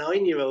take a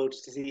 9-year-old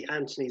to see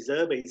Anthony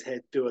Zerbe's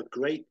head do a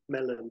great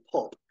melon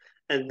pop,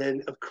 and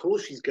then of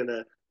course she's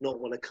gonna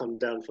not want to come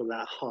down from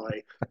that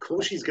high. Of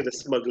course she's gonna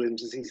smuggle in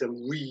to see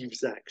some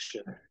Reeves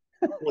action.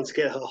 Want to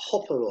get her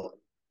hopper on.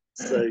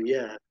 So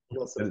yeah, I'm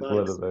not And it's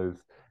one surprised. of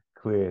those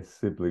clear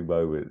sibling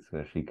moments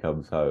where she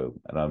comes home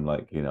and I'm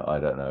like, I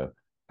don't know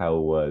how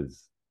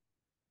was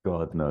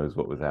God knows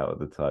what was out at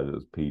the time. It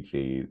was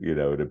PG, and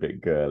a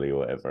bit girly or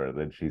whatever. And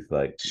then she's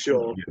like,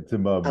 Sure. to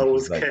Mum, How she's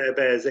was like, Care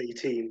Bears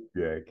 18?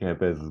 yeah, Care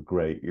Bears was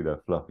great.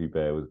 Fluffy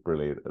Bear was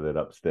brilliant. And then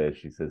upstairs,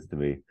 she says to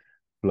me,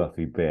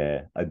 Fluffy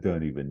Bear, I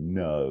don't even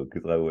know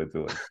because I went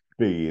to watch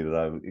Speed and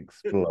I would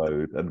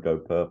explode and go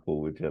purple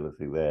with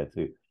jealousy there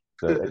too.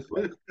 So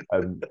anyway,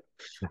 um,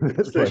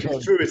 that's So my she mum.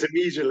 threw it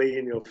immediately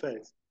in your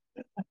face.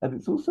 And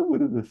it's also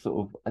one of the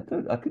sort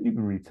of I couldn't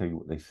even really tell you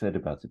what they said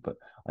about it, but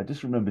I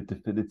just remember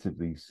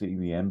definitively seeing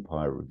the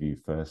Empire review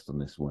first on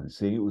this one,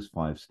 seeing it was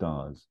 5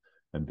 stars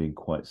and being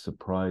quite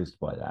surprised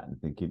by that and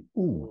thinking,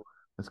 ooh,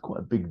 that's quite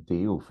a big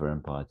deal for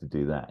Empire to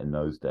do that in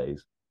those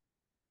days.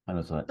 And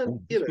I was like, And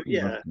oh, this really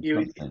yeah, must be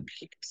something.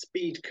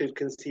 Speed could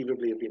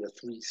conceivably have been a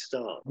 3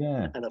 star,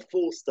 Yeah, and a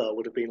 4 star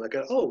would have been like,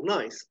 oh,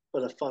 nice,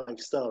 but a 5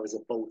 star is a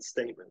bold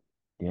statement.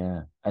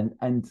 yeah.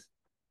 And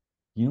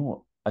you know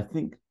what? I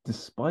think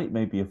despite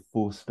maybe a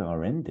 4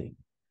 star ending,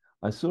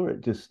 I saw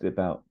it just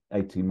about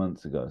 18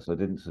 months ago, so I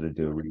didn't sort of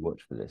do a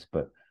rewatch for this,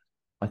 but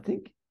I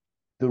think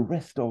the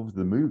rest of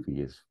the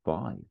movie is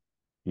fine.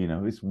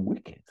 It's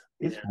wicked.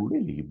 It's Yeah,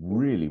 really,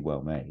 really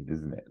well made,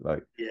 isn't it?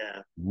 Like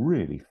yeah,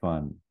 really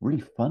fun,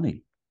 really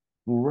funny.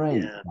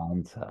 Great yeah,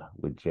 banter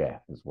with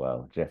Jeff as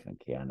well. Jeff and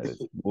Keanu.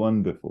 It's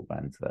wonderful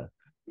banter.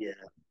 yeah.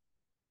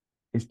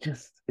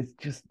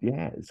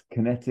 Yeah, it's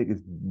kinetic,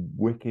 it's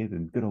wicked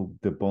and good old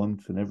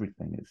DeBont and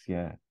everything. It's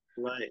yeah.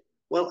 Right.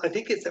 Well, I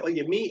think it's, oh,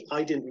 yeah, me,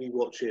 I didn't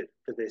rewatch it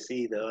for this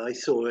either. I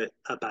saw it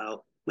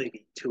about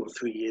maybe 2 or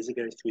 3 years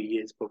ago, 3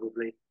 years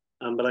probably.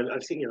 But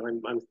I've seen,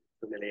 I'm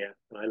familiar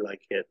and I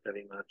like it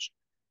very much.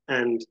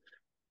 And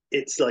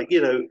it's like,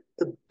 a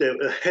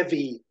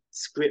heavy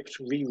script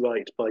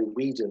rewrite by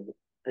Whedon.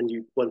 And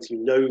once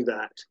you know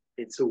that,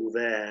 it's all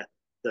there.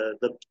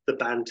 The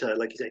banter,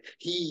 like you say,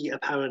 he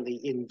apparently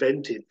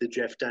invented the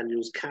Jeff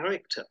Daniels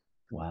character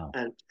Wow.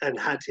 and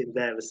had him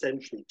there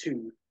essentially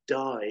to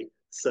die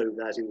so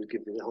that it would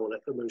give him the whole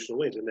emotional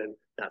weight. And then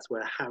that's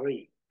where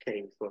Harry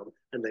came from,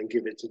 and then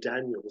give it to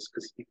Daniels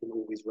because you can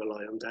always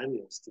rely on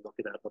Daniels to knock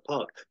it out of the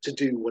park, to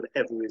do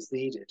whatever is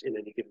needed in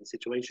any given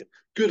situation.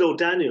 Good old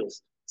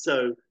Daniels.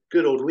 So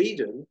good old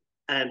Whedon,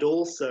 and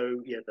also,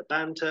 yeah, the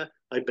banter.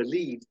 I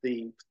believe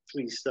the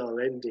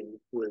 3-star ending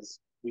was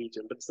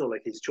Whedon, but it's not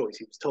like his choice.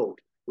 He was told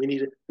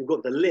we've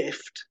got the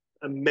lift,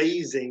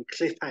 amazing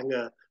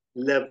cliffhanger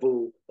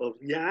level of,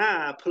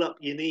 yeah, pull up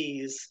your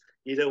knees.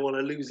 You don't want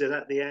to lose it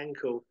at the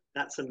ankle.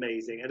 That's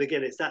amazing. And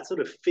again, it's that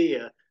sort of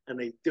fear, and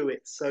they do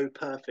it so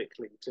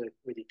perfectly to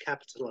really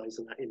capitalize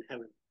on that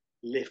inherent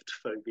lift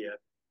phobia.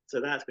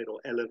 So that's been, or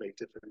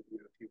elevator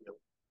phobia, if you will.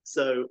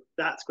 So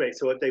that's great.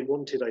 So if they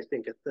wanted, I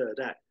think, a third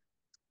act,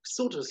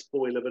 sort of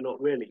spoiler, but not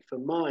really. For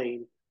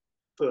mine,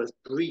 for a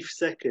brief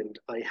second,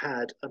 I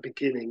had a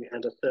beginning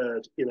and a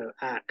third,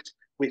 act,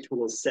 which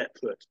was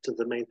separate to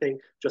the main thing,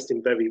 just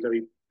in very,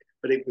 very,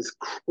 but it was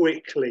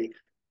quickly,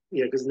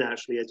 because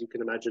naturally, as you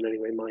can imagine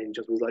anyway, mine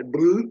just was like,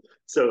 Blue.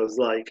 So I was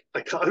like,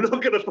 I'm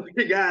not going to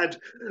fucking add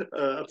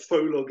a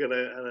prologue and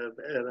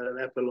an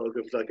epilogue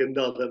of like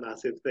another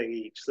massive thing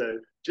each. So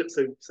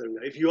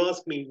if you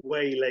ask me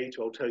way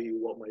later, I'll tell you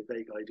what my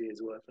vague ideas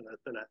were for that.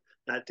 But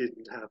that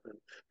didn't happen.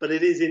 But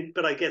it is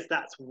but I guess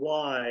that's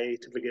why,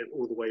 to bring it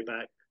all the way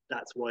back,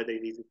 that's why they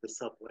needed the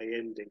subway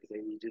ending, because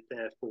they needed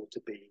therefore to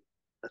be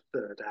a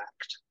third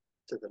act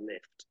to the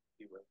lift, if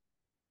you will.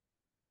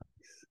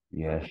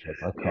 Yeah, Chef,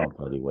 I can't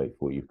bloody wait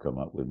for what you've come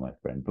up with, my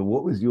friend. But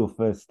what was your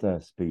first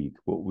Speed?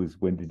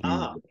 When did you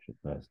Ah, watch it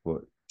first?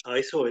 What?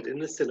 I saw it in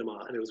the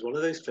cinema, and it was one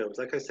of those films.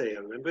 Like I say, I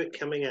remember it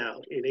coming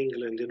out in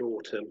England in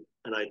autumn,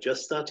 and I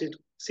just started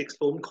sixth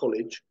form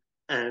college,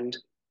 and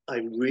I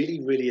really,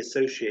 really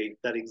associate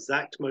that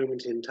exact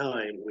moment in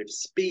time with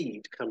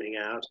Speed coming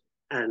out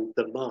and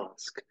The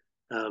Mask,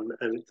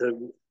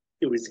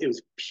 it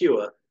was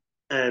pure,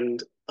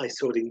 and I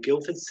saw it in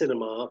Guildford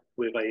Cinema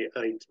with I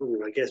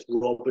guess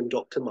Rob and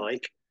Dr.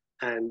 Mike,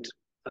 and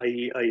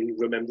I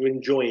remember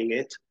enjoying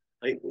it.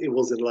 It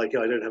wasn't like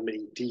I don't have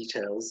many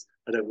details.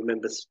 I don't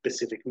remember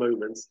specific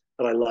moments,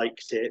 but I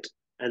liked it.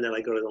 And then I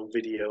got it on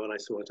video and I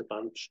saw it a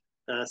bunch.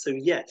 So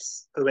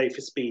yes, hooray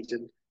for Speed.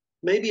 And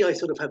maybe I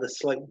sort of had a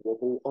slight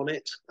wobble on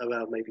it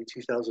around maybe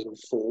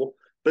 2004,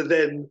 but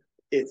then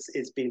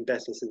it's been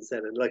better since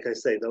then. And like I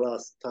say, the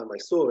last time I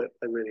saw it,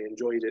 I really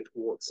enjoyed it,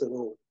 warts and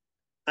all.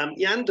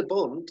 Jan de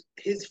Bont,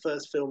 his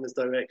first film as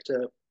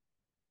director,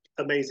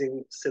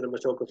 amazing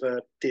cinematographer,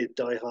 did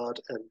Die Hard,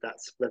 and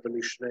that's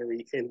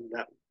revolutionary in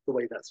that the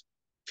way that's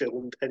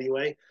filmed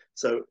anyway.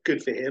 So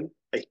good for him.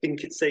 I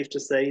think it's safe to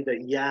say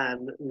that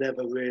Jan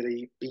never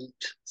really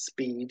beat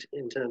Speed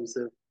in terms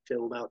of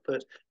film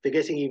output.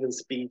 Forgetting even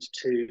Speed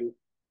 2,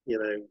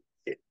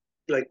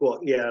 like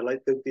what? Yeah,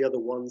 like the other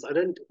ones. I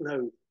don't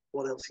know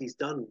what else he's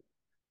done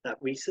that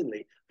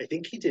recently. I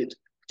think he did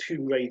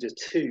Tomb Raider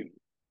 2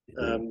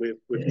 with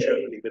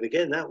Charlie, but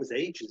again, that was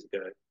ages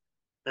ago.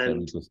 Let me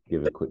And just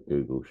give a quick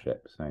Google,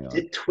 Sheps. Hang he on.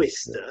 did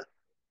Twister,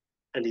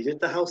 and he did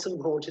The House on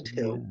Haunted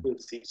Hill Yeah.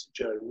 with Zeta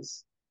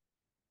Jones,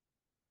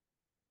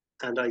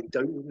 and I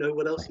don't know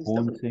what The else he's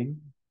done. Haunting.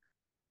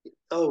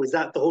 Oh, is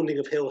that The Haunting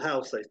of Hill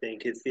House? I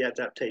think it's the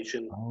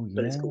adaptation, Oh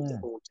but it's called The yeah.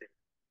 Haunting.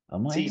 I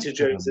might have Zeta to have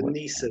Jones and watched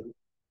that. Neeson.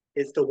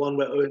 It's the one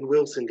where Owen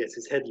Wilson gets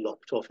his head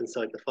lopped off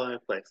inside the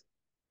fireplace.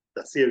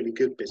 That's the only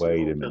good bit of the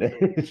Wait a whole minute.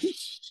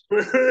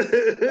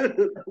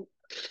 film.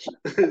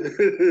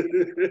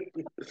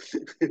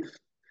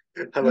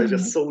 Have I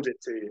just sold it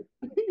to you?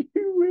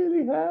 You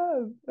really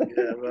have.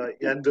 Yeah, right.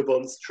 Jan de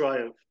Bont's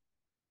triumph.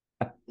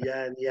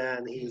 Yan,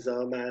 he's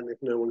our man.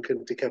 If no one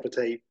can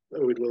decapitate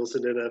Owen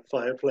Wilson in a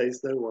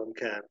fireplace, no one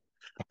can.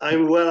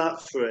 I'm well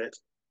up for it.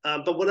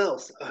 But what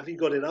else? Have you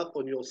got it up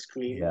on your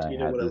screen? Yeah, Do I you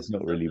know had. what There's else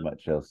not he's done really now?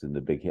 much else in the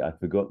big hit. I've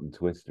forgotten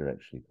Twister,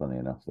 actually, funny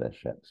enough, there,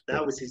 Sheps. But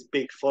That was his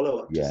big follow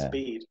up to yeah,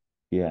 Speed.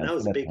 yeah, And and that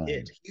was a big Flatline.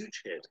 hit,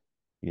 huge hit.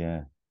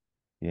 Yeah,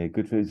 yeah,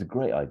 good for it's a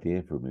great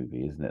idea for a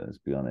movie, isn't it? Let's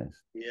be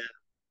honest. Yeah,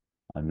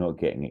 I'm not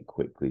getting it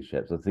quickly,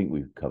 Sheps. I think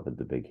we've covered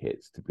the big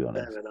hits, to be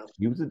honest. fair enough.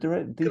 He was a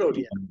direct Good old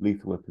DP on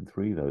Lethal Weapon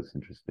 3, though. It's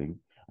interesting.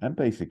 And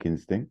Basic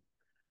Instinct.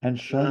 And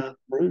Shine yeah.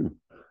 Through.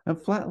 And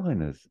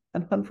Flatliners.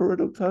 And Hunt for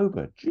Red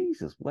October.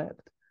 Jesus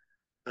wept.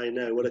 I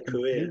know, what a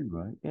career.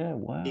 Right? Yeah,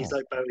 He's wow.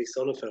 like Barry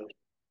Sonnenfeld.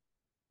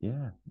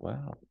 Yeah,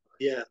 wow.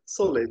 Yeah,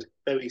 solid,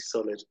 very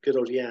solid. Good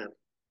old Jan.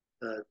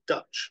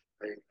 Dutch,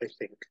 I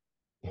think.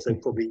 So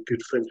probably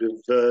good friends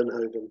with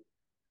Vernhoven,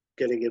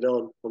 getting it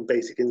on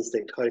Basic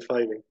Instinct, high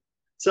fiving.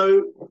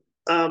 So,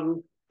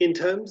 in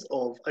terms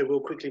of, I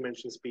will quickly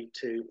mention Speed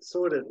 2.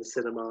 Saw it at the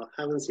cinema,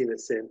 haven't seen it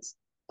since.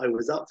 I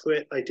was up for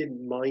it. I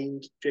didn't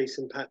mind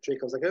Jason Patrick.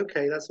 I was like,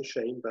 okay, that's a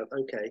shame, but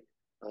okay.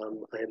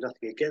 I had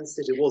nothing against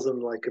it. It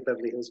wasn't like a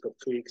Beverly Hills Cop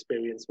 3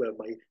 experience where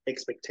my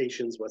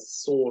expectations were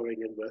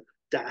soaring and were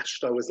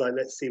dashed. I was like,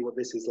 let's see what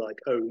this is like.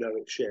 Oh no,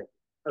 it's shit.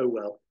 Oh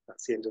well,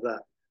 that's the end of that.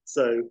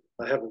 So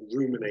I haven't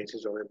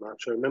ruminated on it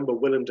much. I remember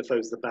Willem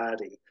Dafoe's the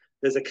baddie.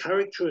 There's a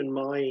character in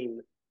mine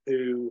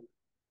who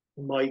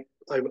might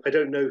I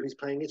don't know who's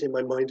playing it. In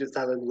my mind, it's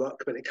Alan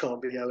Ruck, but it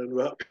can't be Alan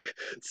Ruck.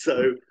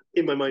 So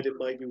in my mind, it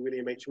might be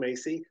William H.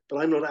 Macy, but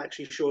I'm not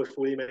actually sure if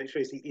William H.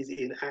 Macy is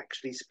in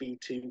actually Speed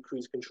 2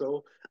 Cruise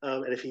Control.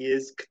 And if he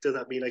is, does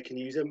that mean I can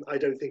use him? I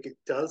don't think it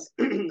does.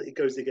 It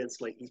goes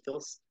against my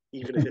ethos,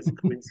 even if it's a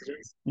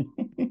coincidence. So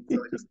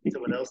I just need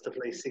someone else to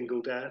play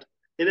single dad.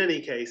 In any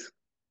case,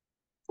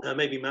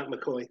 maybe Matt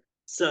McCoy.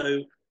 So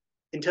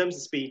in terms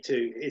of Speed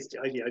 2,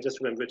 I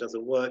just remember it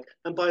doesn't work.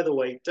 And by the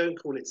way, don't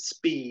call it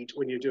speed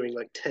when you're doing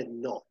like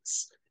 10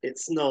 knots.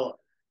 It's not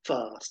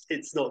fast.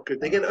 It's not good.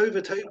 They get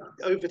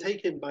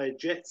overtaken by a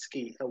jet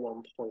ski at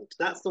one point.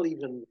 That's not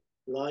even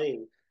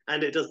lying.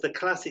 And it does the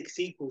classic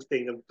sequel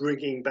thing of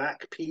bringing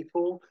back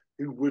people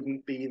who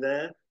wouldn't be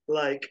there.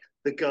 Like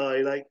the guy,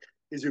 like,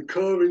 is your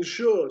car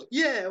insured?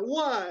 Yeah,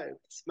 why?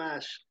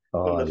 Smash.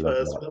 From the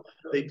first one,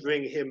 they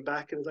bring him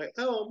back and it's like,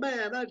 oh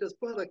man, I just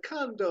bought a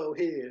condo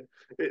here.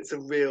 It's a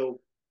real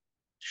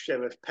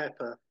Sheriff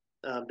Pepper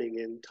being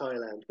in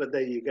Thailand, but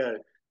there you go.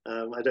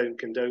 I don't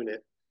condone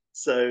it.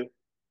 So,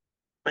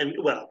 and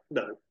well,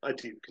 no, I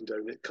do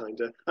condone it,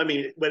 kind of. I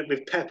mean,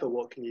 with Pepper,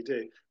 what can you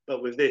do?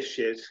 But with this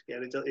shit,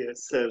 it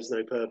serves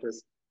no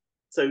purpose.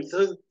 So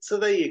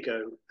there you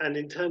go. And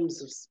in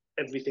terms of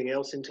everything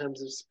else, in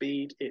terms of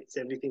speed, it's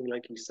everything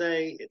like you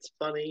say. It's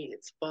funny.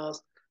 It's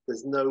fast.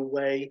 There's no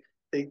way.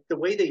 The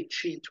way they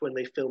cheat when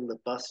they film the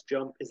bus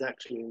jump is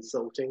actually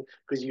insulting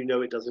because you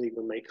know it doesn't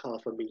even make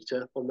half a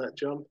meter on that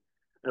jump.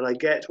 And I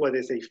get why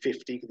they say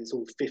 50 because it's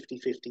all 50,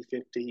 50,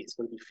 50. It's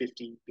going to be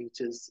 50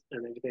 meters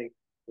and everything,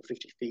 or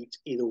 50 feet.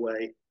 Either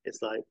way,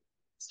 it's like,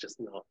 it's just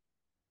not.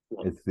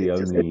 It's the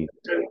only.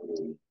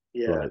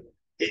 Yeah. Right.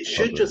 It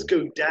should just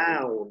go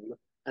down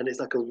and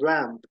it's like a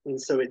ramp.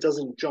 And so it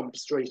doesn't jump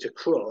straight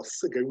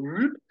across and go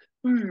whoop,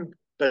 whoop.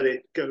 But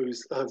it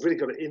goes, I've really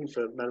got it in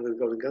for Man with the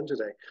Golden Gun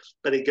today,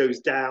 but it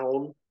goes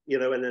down,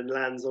 and then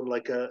lands on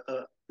like a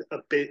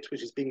bit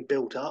which is being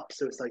built up.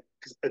 So it's like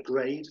a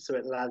grade. So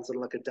it lands on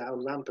like a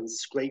down ramp and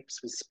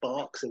scrapes with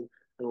sparks and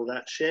all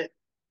that shit.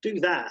 Do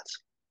that.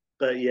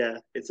 But yeah,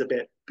 it's a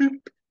bit, boop.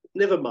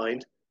 Never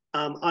mind.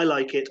 I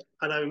like it.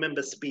 And I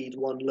remember Speed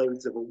won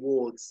loads of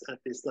awards at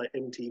this like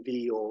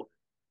MTV or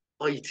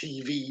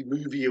ITV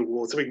Movie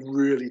Awards, something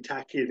really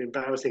tacky and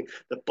embarrassing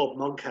that Bob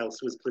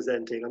Monkhouse was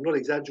presenting. I'm not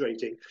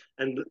exaggerating.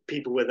 And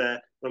people were there.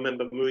 I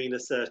remember Marina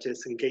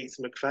Sirtis and Gates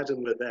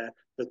McFadden were there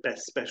for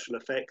Best Special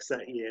Effects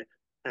that year.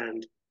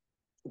 And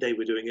they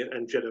were doing it.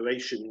 And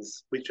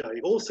Generations, which I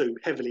also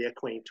heavily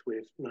acquaint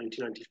with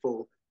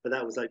 1994, but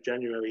that was like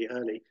January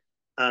early.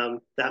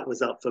 That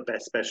was up for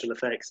Best Special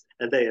Effects,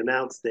 and they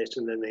announced it,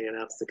 and then they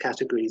announced the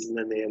categories, and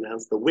then they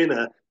announced the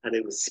winner, and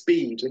it was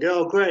Speed. And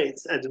go, oh, great!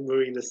 And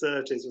Marina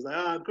Sirtis was like,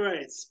 oh,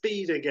 great,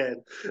 Speed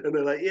again. And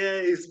they're like,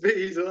 yay,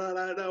 Speed! And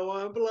I don't know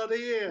why I'm bloody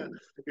here.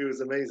 It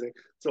was amazing.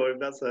 So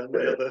that's my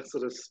other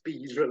sort of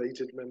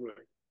Speed-related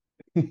memory.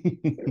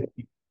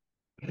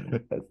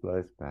 That's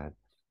nice, man.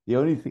 The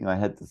only thing I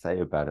had to say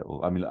about it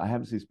all, I mean, I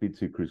haven't seen Speed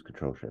 2 Cruise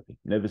Control, Chevy.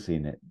 Never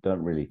seen it.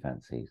 Don't really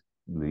fancy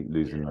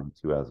losing like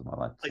 2 hours of my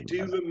life. I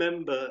do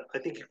remember, I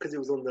think because it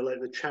was on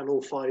the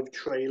Channel 5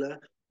 trailer,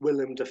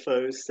 Willem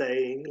Dafoe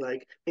saying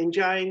like,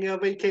 enjoying your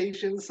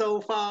vacation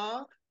so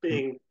far?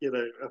 Being,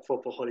 a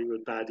proper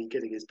Hollywood baddie,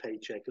 getting his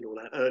paycheck and all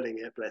that, earning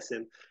it, bless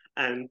him.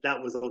 And that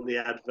was on the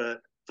advert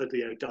for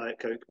the Diet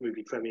Coke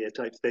movie premiere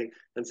type thing.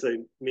 And so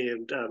me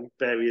and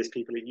various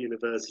people at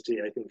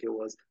university, I think it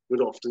was,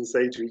 would often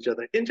say to each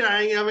other,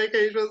 enjoying your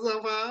vacation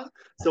so far?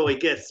 So I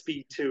guess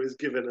Speed 2 has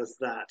given us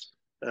that.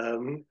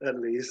 At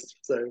least.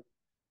 So,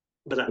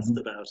 but that's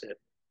about it.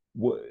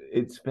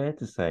 It's fair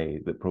to say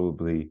that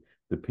probably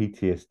the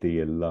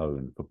PTSD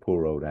alone for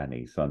poor old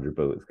Annie, Sandra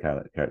Bullock's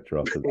character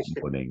after that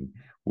morning,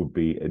 would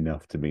be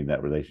enough to mean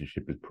that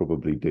relationship is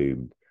probably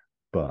doomed.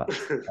 But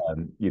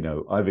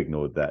I've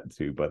ignored that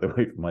too, by the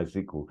way, for my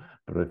sequel.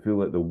 But I feel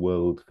like the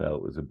world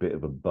felt was a bit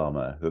of a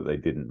bummer that they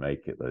didn't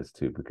make it, those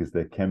two, because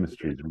their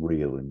chemistry is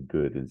real and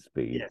good in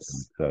Speed. Yes.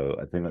 And so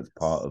I think that's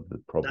part of the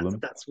problem.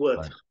 That's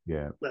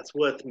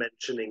worth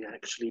mentioning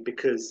actually,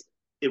 because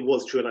it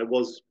was true, and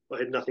I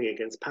had nothing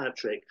against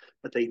Patrick,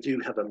 but they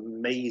do have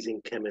amazing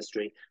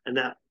chemistry, and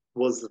that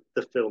was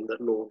the film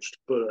that launched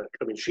Bullock.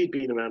 I mean, she'd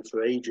been around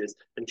for ages,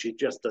 and she'd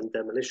just done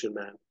Demolition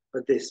Man,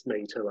 but this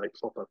made her like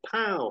proper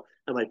pow.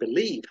 And I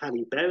believe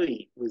Halle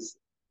Berry was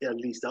at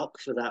least up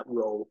for that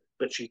role,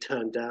 but she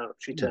turned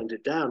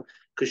it down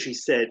because she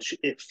said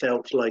it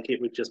felt like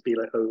it would just be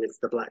like, oh, it's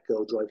the black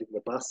girl driving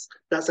the bus.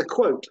 That's a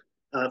quote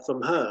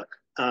from her.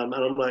 And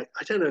I'm like,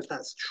 I don't know if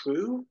that's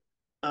true.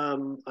 I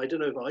don't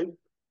know if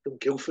from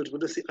Guildford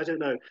would have seen, I don't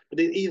know. But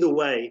either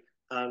way,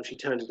 She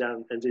turned it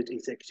down and did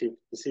Executive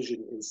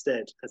Decision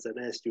instead as an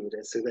air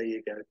stewardess. So there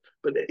you go.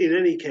 But in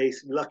any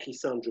case, lucky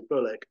Sandra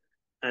Bullock,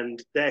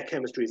 and their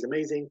chemistry is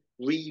amazing.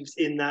 Reeves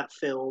in that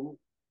film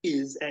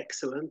is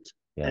excellent,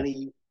 Yeah.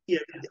 and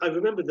I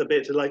remember the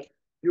bit like,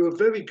 "You're a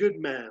very good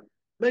man,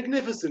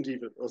 magnificent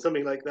even," or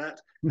something like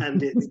that. And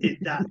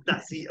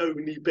that's the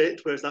only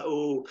bit where it's like,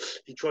 oh,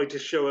 he tried to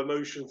show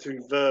emotion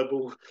through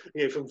verbal,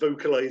 from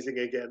vocalizing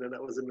again, and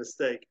that was a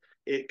mistake.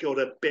 It got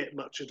a bit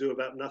Much Ado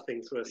About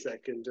Nothing for a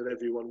second, and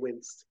everyone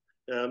winced.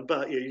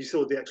 But you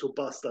saw the actual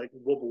bust like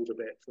wobbled a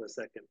bit for a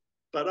second.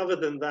 But other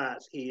than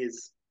that, he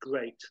is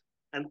great.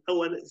 And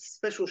a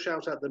special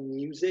shout out: the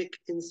music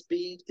in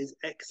Speed is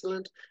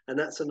excellent, and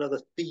that's another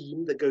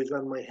theme that goes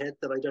around my head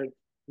that I don't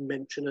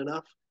mention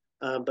enough.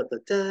 But the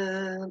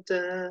da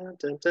da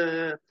da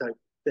da type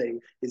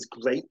thing is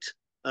great.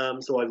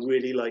 So I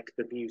really like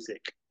the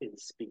music in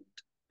Speed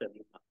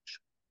very much.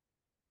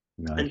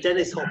 Nice. And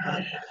Dennis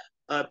Hopper,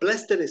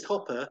 bless Dennis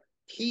Hopper,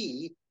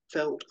 he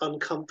felt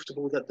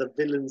uncomfortable that the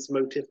villain's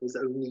motive was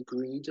only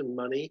greed and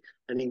money,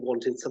 and he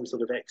wanted some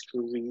sort of extra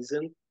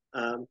reason.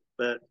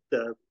 But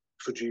the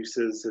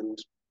producers and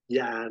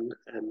Jan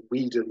and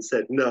Whedon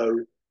said,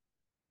 no,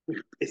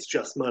 it's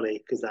just money,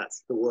 because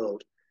that's the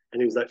world.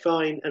 And he was like,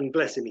 fine, and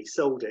bless him, he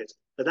sold it.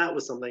 But that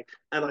was something.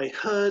 And I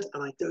heard,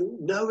 and I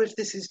don't know if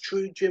this is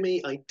true,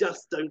 Jimmy, I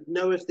just don't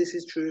know if this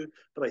is true,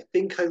 but I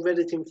think I read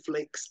it in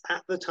Flicks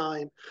at the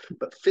time.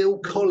 But Phil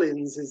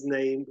Collins'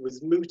 name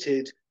was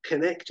mooted,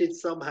 connected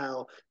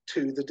somehow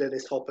to the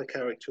Dennis Hopper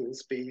character in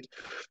Speed,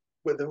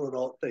 whether or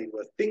not they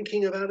were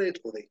thinking about it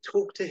or they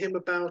talked to him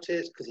about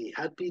it, because he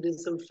had been in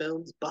some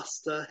films,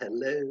 Buster,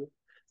 hello.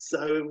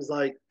 So it was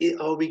like,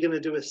 are we going to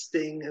do a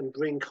sting and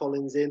bring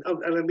Collins in? Oh,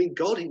 and I mean,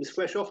 God, he was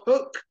fresh off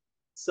Hook.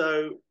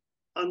 So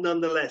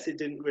nonetheless, it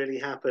didn't really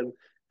happen,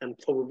 and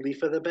probably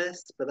for the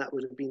best, but that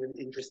would have been an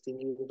interesting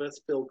universe.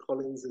 Phil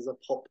Collins is a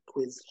pop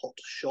quiz hot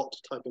shot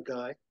type of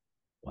guy.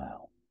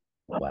 Wow.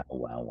 Wow,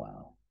 wow,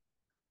 wow.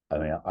 I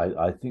mean,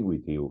 I think we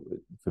deal,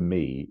 for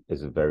me,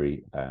 is a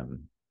very,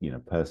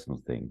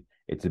 personal thing.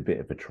 It's a bit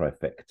of a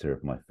trifecta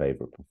of my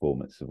favorite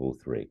performance of all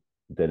three.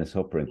 Dennis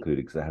Hopper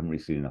included, because I haven't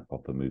really seen enough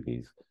Hopper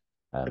movies.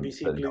 Have you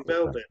seen Blue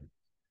Velvet?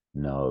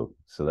 No,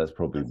 so that's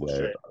probably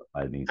where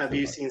I need to. Have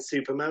you seen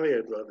Super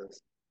Mario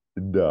Brothers?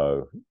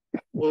 No.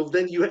 Well,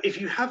 then if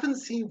you haven't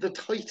seen the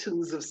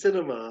Titans of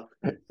cinema,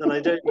 then I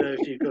don't know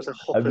if you've got a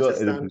Hopper to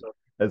stand on.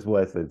 That's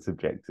why I said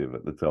subjective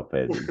at the top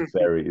end.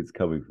 It's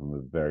coming from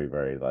a very,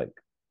 very like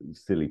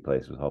silly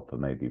place with Hopper,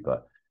 maybe,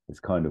 but it's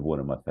kind of one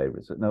of my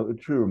favorites. No,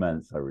 True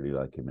Romance, I really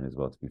like him in as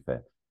well, to be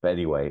fair. But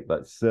anyway,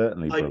 but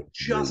certainly. I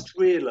just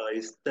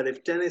realised that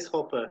if Dennis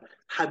Hopper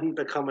hadn't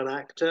become an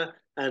actor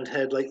and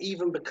had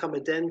even become a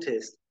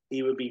dentist,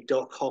 he would be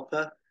Doc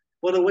Hopper.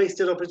 What a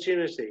wasted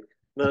opportunity.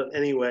 But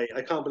anyway,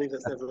 I can't believe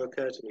that's never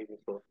occurred to me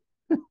before.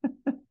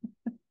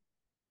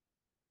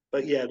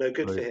 But yeah, no,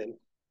 good for him.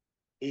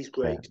 He's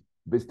great. Yeah.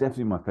 But it's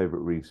definitely my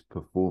favorite Reeves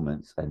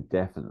performance, and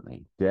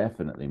definitely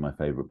my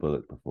favorite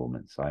Bullock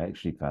performance. I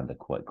actually found her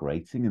quite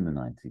grating in the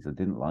 90s. I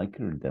didn't like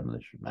her in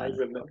Demolition Man.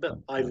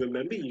 I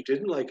remember you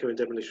didn't like her in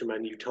Demolition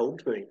Man. You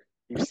told me.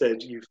 You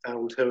said you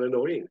found her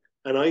annoying.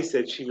 And I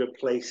said she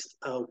replaced,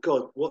 oh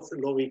God, what's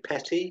Laurie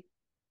Petty?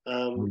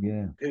 Oh,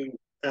 yeah. Who,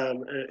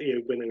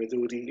 when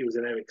it was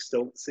an Eric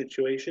Stoltz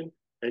situation.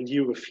 And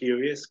you were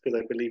furious because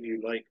I believe you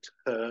liked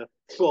her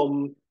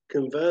from,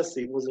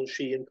 conversely, wasn't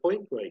she in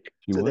Point Break?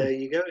 So there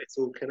you go. It's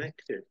all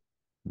connected.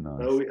 Nice.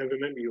 Oh, I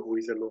remember you're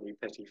always a Laurie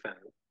Petty fan.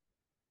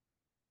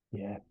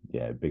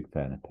 Yeah, big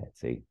fan of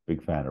Petty,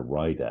 big fan of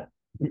Ryder.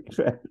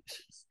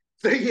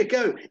 There you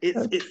go.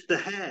 It's the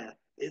hair.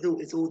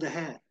 It's all the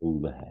hair. All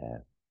the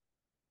hair.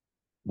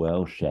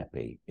 Well,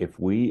 Sheppy, if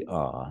we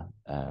are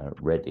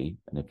ready,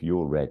 and if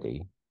you're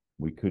ready,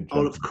 we could.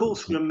 I'll of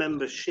course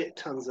remember shit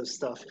tons of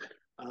stuff.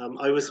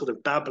 I was sort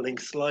of babbling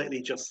slightly,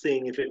 just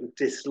seeing if it would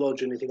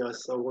dislodge anything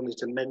else I wanted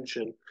to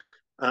mention.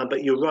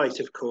 But you're right,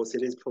 of course,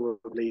 it is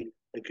probably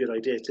a good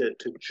idea to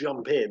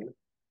jump in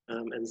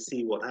and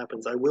see what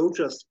happens. I will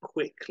just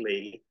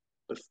quickly,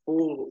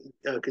 before,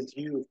 because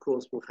you, of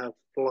course, will have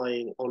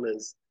flying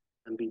honours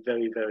and be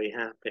very, very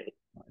happy.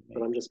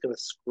 But I'm just going to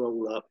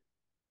scroll up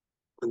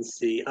and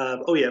see.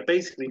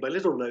 Basically, my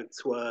little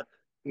notes were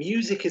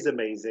music is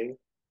amazing.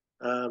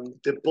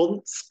 De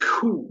Bont's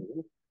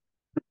cool.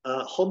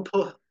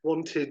 Hopper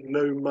wanted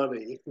no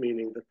money,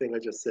 meaning the thing I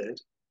just said.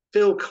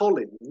 Phil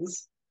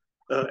Collins,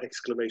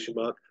 exclamation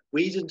mark.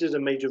 Whedon did a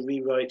major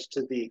rewrite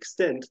to the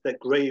extent that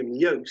Graham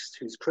Yost,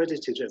 who's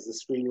credited as the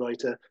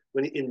screenwriter,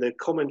 when in the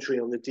commentary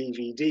on the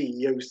DVD,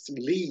 Yost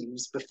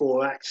leaves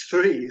before Act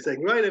 3,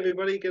 saying, right,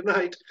 everybody, good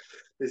night.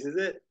 This is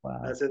it.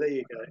 Wow. So there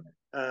you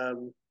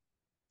go.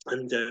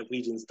 And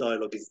Whedon's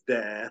dialogue is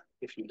there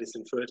if you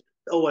listen for it.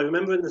 Oh, I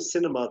remember in the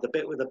cinema, the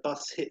bit where the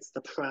bus hits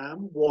the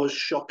pram was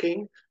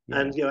shocking. Yeah.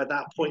 And, at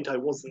that point, I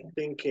wasn't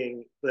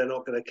thinking they're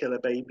not going to kill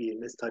a baby in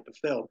this type of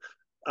film.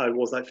 I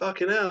was like,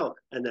 fucking hell.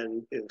 And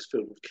then it was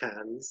filled with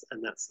cans,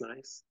 and that's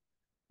nice.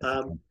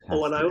 And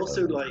I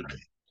also like,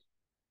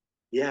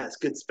 yeah, it's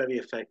good. It's very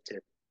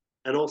effective.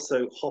 And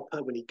also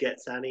Hopper when he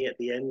gets Annie at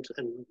the end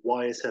and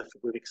wires her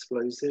with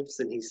explosives,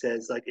 and he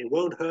says like it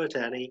won't hurt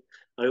Annie.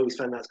 I always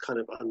find that's kind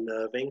of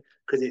unnerving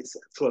because it's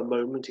for a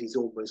moment he's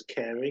almost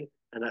caring,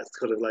 and that's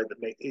kind of like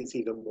that makes it's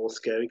even more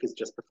scary because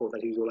just before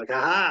that he was all like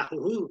aha,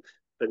 ooh,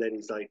 but then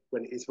he's like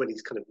when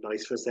he's kind of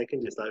nice for a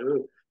second, it's like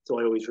ooh. So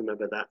I always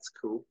remember that's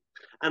cool.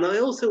 And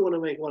I also want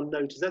to make one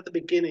note is at the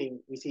beginning,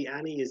 we see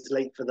Annie is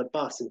late for the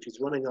bus and she's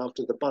running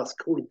after the bus,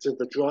 calling to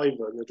the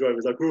driver, and the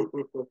driver's like,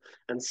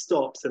 and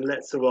stops and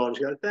lets her on.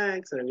 She goes,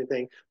 thanks, and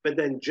everything. But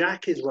then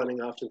Jack is running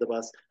after the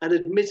bus, and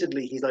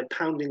admittedly, he's like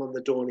pounding on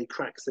the door and he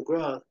cracks the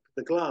glass.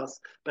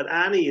 But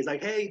Annie is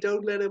like, hey,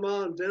 don't let him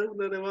on, don't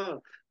let him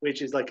on,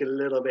 which is like a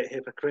little bit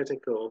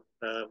hypocritical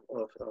of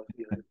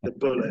the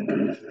bullet.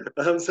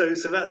 So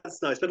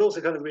that's nice, but also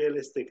kind of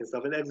realistic and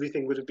stuff. And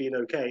everything would have been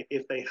okay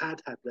if they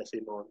had let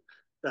him on,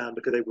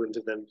 because they wouldn't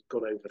have then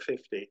gone over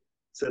 50.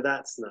 So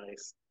that's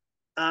nice.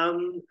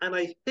 And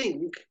I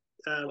think,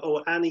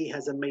 Annie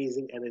has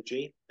amazing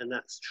energy, and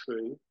that's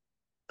true.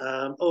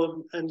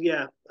 And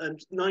yeah,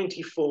 and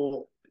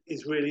 94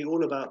 is really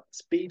all about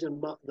speed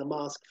and the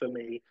mask for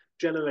me.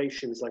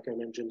 Generations, like I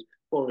mentioned,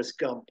 Forrest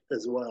Gump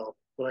as well.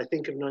 When I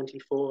think of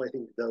 94, I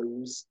think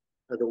those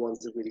are the ones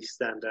that really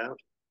stand out.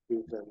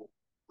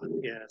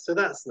 Yeah, so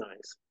that's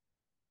nice.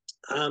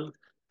 And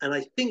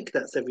I think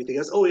that's everything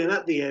else. Oh, and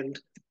at the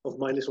end of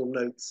my little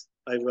notes,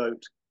 I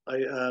wrote,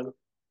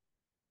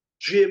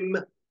 Jim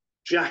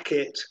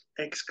jacket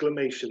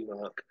exclamation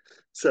mark.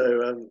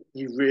 So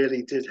you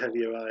really did have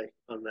your eye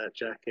on that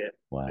jacket,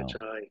 Wow. which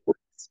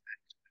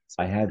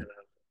I have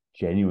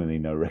genuinely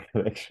no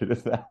recollection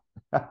of that.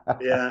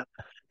 Yeah,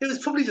 it was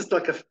probably just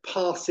like a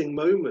passing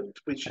moment,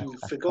 which you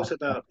forgot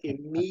about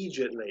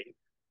immediately,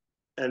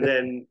 and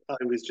then I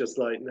was just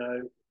like,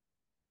 no,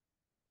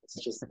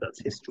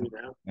 that's history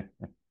now.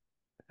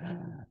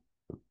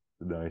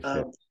 Nice.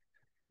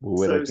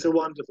 Well, so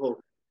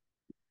wonderful.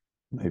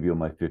 Maybe on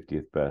my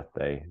 50th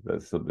birthday,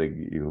 that's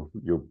something you'll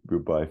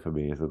buy for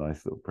me as a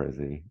nice little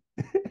prezi.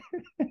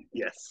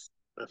 Yes,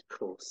 of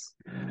course.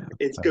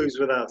 It goes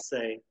without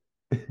saying.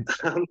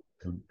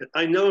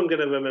 I know I'm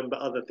going to remember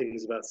other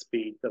things about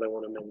Speed that I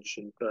want to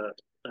mention, but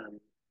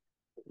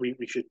we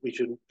should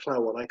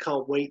plow on. I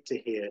can't wait to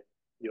hear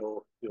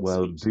your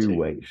well, Speed do too.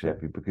 wait,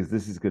 Sheppy, because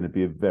this is going to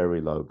be a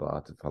very low bar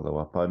to follow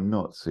up. I'm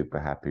not super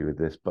happy with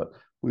this, but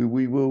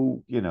we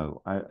will,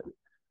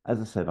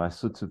 as I said, I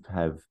sort of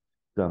have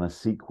done a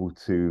sequel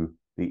to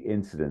the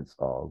incidents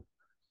of.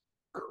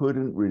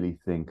 Couldn't really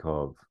think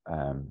of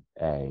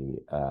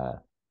a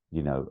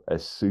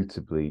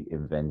suitably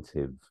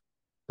inventive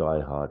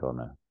Die Hard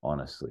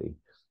honestly.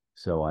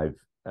 So I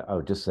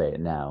would just say it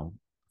now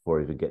before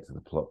I even get to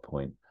the plot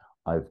point.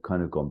 I've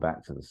kind of gone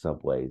back to the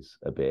subways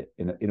a bit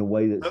in a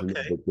way that's a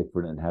little bit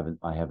different and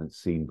I haven't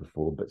seen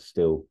before, but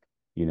still,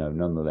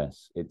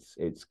 nonetheless,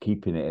 it's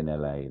keeping it in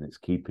LA and it's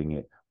keeping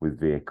it with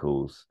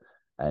vehicles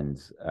and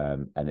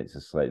it's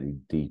a slightly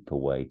deeper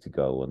way to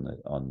go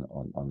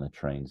on the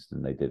trains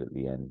than they did at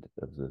the end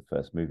of the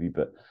first movie.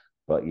 But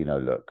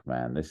look,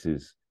 man, this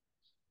is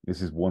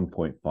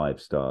 1.5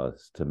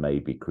 stars to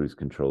maybe Cruise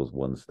Control's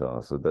 1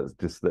 star. So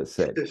let's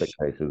set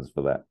expectations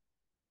for that.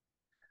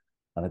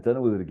 And I don't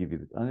know whether to give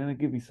you. I'm going to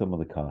give you some of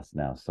the cast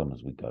now, some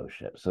as we go,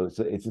 Shep. So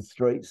it's a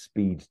straight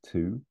Speed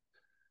 2.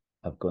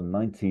 I've gone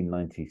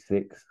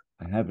 1996.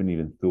 I haven't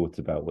even thought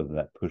about whether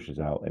that pushes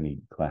out any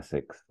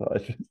classics. I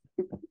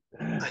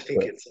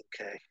think it's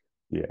okay.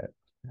 Yeah.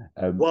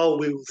 While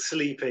we were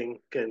sleeping,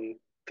 can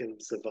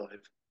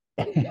survive.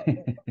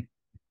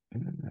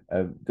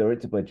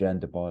 Directed by Jan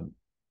de Bont.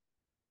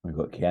 We've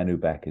got Keanu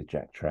back as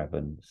Jack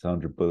Traven,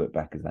 Sandra Bullock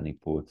back as Annie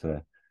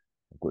Porter.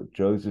 I've got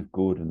Joseph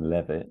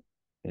Gordon-Levitt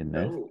in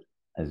this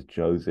as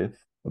Joseph.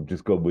 I've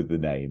just gone with the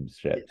names,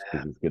 Sheps,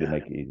 because it's going to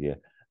make it easier.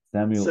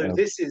 So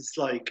this is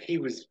like he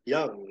was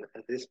young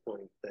at this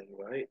point, then,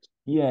 right?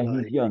 Yeah,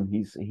 he's young.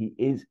 He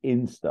is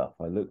in stuff.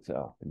 I looked it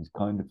up, and he's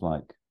kind of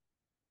like,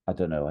 I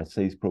don't know. I'd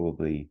say he's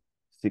probably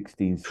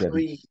 16, 17.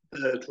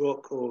 Pre-Third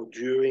Rock or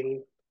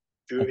during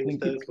I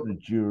think it's the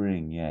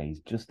during. Yeah, he's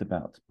just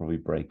about to probably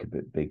break a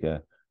bit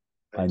bigger.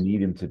 I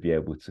need him to be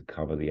able to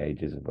cover the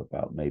ages of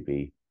about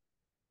maybe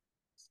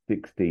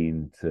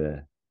 16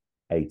 to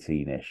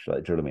 18-ish.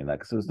 Like, do you know what I mean?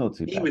 Like, so it's not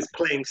too bad. He was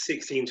playing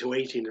 16 to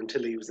 18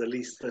 until he was at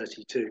least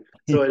 32.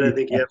 So I don't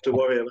think you have to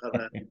worry about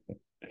that.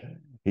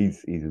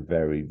 He's a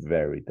very,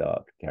 very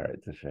dark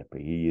character,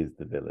 Sheppy. He is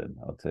the villain.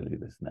 I'll tell you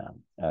this now.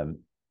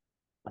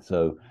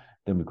 So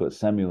then we've got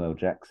Samuel L.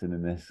 Jackson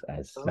in this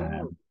as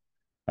Sam.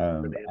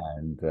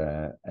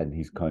 And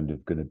he's kind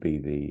of going to be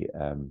the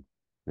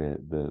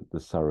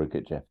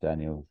surrogate Jeff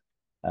Daniels.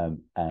 And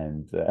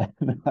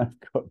I've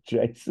got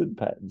Jason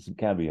Patton, some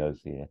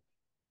cameos here.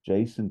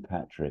 Jason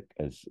Patric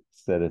as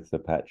Senator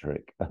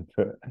Patrick.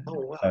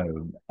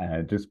 And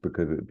just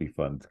because it would be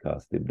fun to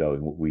cast him,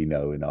 knowing what we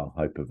know in our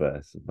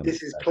hyperverse.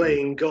 This is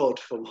playing God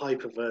from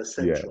Hyperverse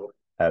Central.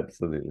 Yeah,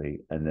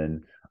 absolutely. And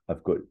then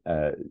I've got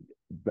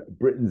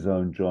Britain's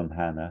own John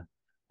Hannah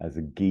as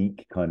a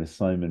geek, kind of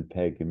Simon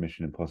Pegg in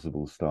Mission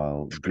Impossible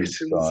style, geek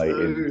Britain's guy in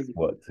the own.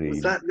 SWAT Was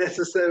team. that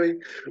necessary?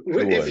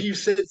 It If was. you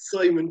said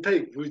Simon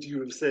Pegg, would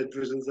you have said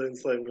Britain's own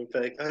Simon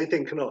Pegg? I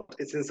think not.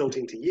 It's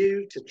insulting to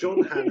you, to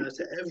John Hannah,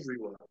 to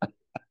everyone.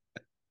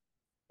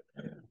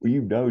 Well,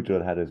 you know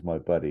John Hannah's my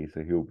buddy,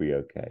 so he'll be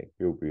okay.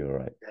 He'll be all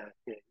right. Yeah,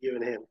 yeah, you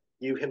and him.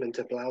 You, him, and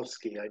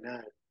Toblowski, I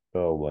know.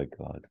 Oh my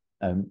God.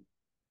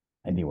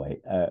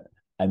 Anyway,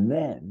 and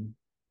then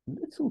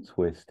little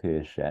twist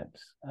here,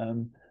 Sheps.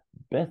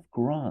 Beth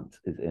Grant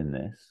is in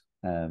this.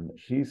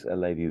 She's a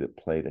lady that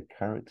played a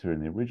character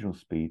in the original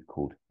Speed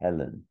called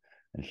Helen,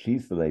 and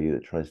she's the lady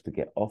that tries to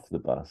get off the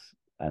bus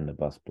and the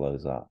bus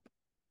blows up.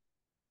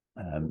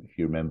 If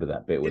you remember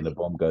that bit when the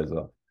bomb goes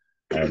off,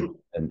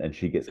 and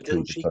she gets But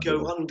killed. doesn't she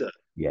go under?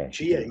 Yeah,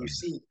 Yeah, you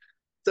see.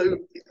 So,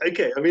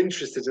 okay, I'm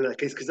interested in that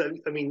case because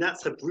I mean,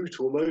 that's a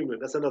brutal moment.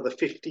 That's another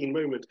 15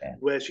 moment Yeah.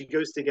 where she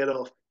goes to get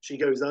off, she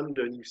goes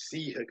under, and you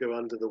see her go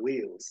under the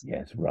wheels, Yeah,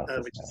 it's rough.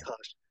 which is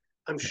harsh.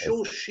 I'm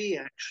sure she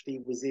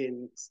actually was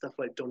in stuff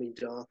like Donnie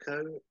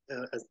Darko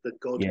as the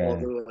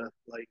godmother.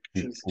 Like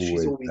she's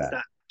always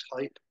that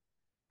type.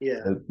 Yeah.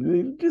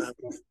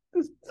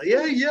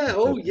 Yeah.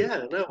 Oh,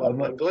 yeah. No,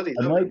 I'm bloody.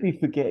 I might be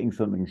forgetting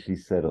something she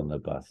said on the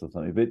bus or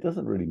something, but it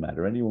doesn't really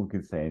matter. Anyone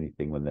can say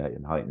anything when they're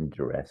in heightened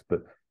duress.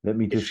 But let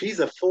me just. If she's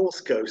a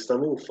force ghost,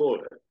 I'm all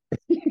for it.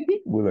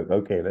 Well, look,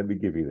 okay. Let me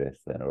give you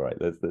this then. All right,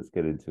 let's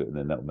get into it, and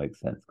then that'll make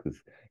sense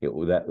because it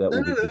will that will.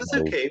 No, it's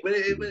okay.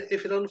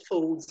 If it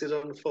unfolds, it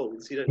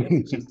unfolds. You don't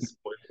need to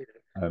spoil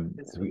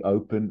it. So we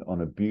open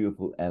on a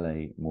beautiful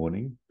LA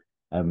morning,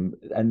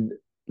 and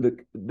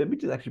look, let me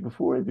just actually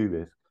before I do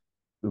this.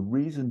 The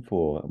reason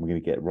for, and we're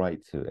going to get right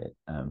to it,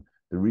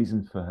 the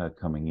reason for her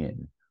coming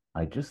in,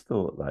 I just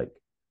thought like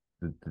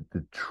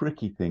the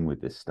tricky thing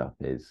with this stuff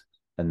is,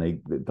 and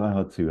Die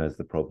Hard 2 has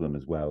the problem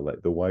as well,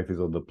 like the wife is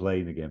on the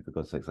plane again, for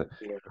God's sake. Like,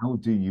 how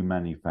do you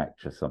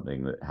manufacture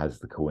something that has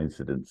the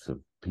coincidence of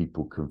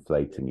people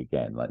conflating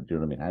again? Like, do you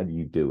know what I mean? How do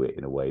you do it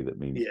in a way that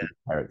means the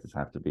characters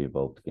have to be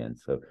involved again?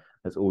 So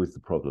that's always the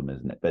problem,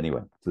 isn't it? But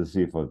anyway, so let's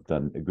see if I've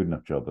done a good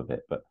enough job of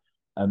it. But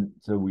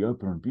so we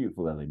open on a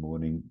beautiful LA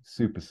morning,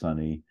 super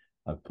sunny.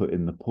 I've put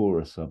in the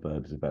poorer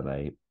suburbs of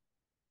LA.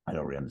 I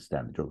don't really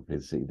understand the geography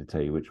of the city to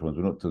tell you which ones.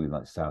 We're not talking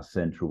like South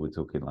Central. We're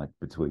talking like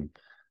between.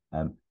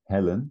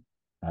 Helen,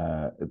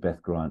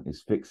 Beth Grant,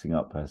 is fixing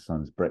up her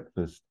son's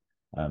breakfast.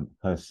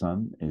 Her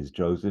son is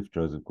Joseph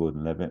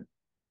Gordon-Levitt.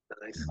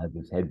 Nice. Has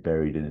his head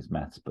buried in his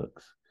maths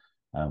books.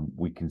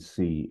 We can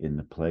see in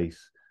the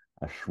place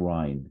a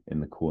shrine in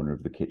the corner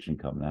of the kitchen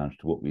come lounge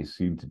to what we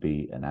assume to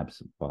be an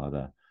absent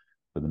father.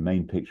 For the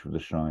main picture of the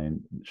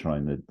shrine,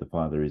 the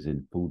father is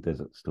in full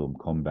Desert Storm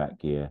combat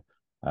gear.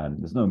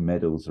 There's no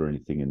medals or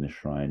anything in the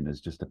shrine.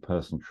 There's just a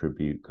personal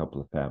tribute, couple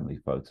of family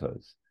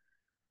photos.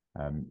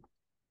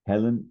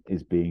 Helen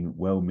is being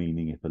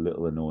well-meaning, if a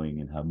little annoying,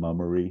 in her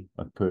mummery.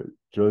 I put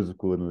Joseph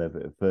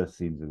Gordon-Levitt at first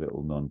seems a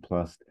little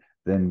nonplussed,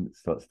 then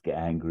starts to get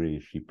angry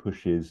as she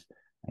pushes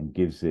and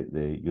gives it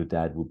your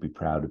dad would be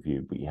proud of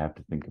you, but you have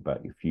to think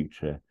about your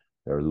future.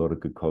 There are a lot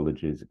of good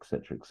colleges,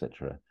 etc.,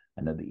 etc.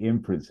 And at the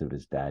imprints of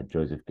his dad,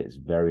 Joseph gets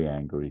very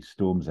angry,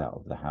 storms out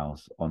of the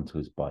house onto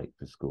his bike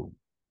to school.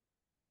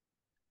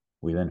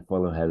 We then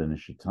follow Helen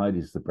as she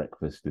tidies the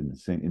breakfast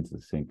into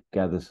the sink,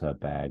 gathers her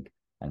bag,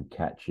 and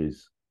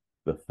catches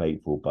the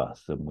fateful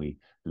bus. And we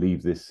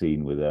leave this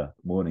scene with a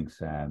morning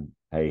Sam,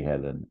 hey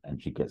Helen, and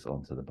she gets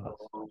onto the bus.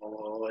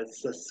 Oh,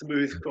 it's a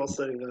smooth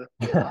crossover.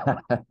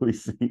 We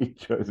see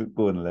Joseph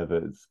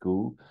Gordon-Levitt at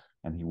school,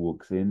 and he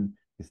walks in.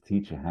 His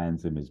teacher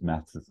hands him his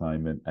maths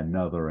assignment,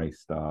 another A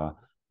star.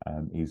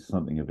 He's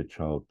something of a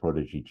child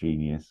prodigy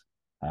genius,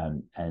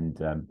 and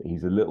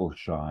he's a little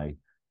shy.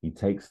 He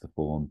takes the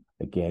form.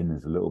 Again,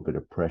 there's a little bit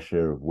of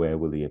pressure of where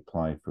will he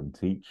apply from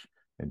teach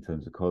in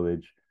terms of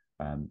college.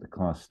 The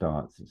class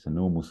starts. It's a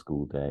normal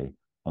school day.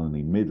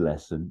 Only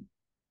mid-lesson,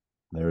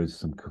 there is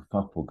some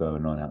kerfuffle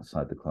going on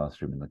outside the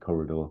classroom in the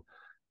corridor.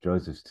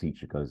 Joseph's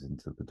teacher goes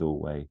into the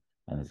doorway,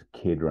 and there's a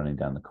kid running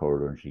down the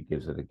corridor, and she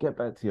gives her a get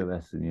back to your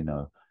lesson, you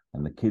know.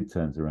 And the kid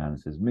turns around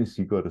and says, Miss,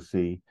 you got to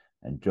see.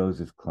 And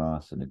Joseph's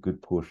class and a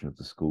good portion of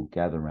the school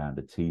gather around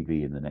a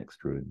TV in the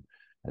next room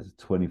as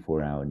a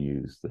 24-hour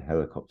news. The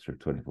helicopter of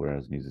 24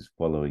 Hours News is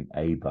following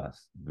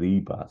the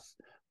bus,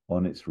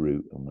 on its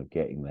route, and we're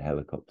getting the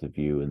helicopter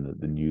view and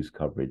the news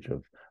coverage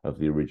of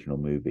the original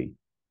movie.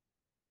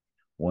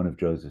 One of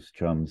Joseph's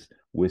chums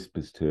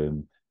whispers to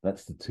him,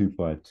 that's the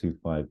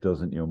 2525.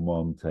 Doesn't your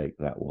mom take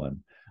that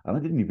one? And I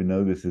didn't even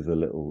know this is a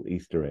little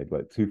Easter egg.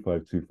 Like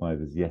 2525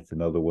 is yet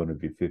another one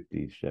of your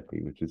 50s,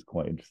 Sheppy, which is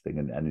quite interesting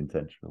and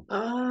intentional.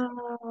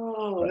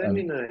 Oh,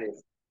 very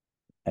nice.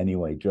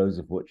 Anyway,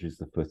 Joseph watches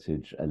the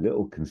footage, a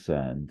little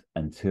concerned,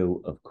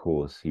 until, of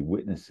course, he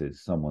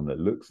witnesses someone that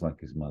looks like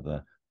his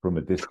mother from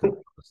a distance,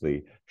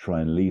 obviously, try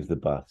and leave the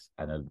bus,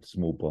 and a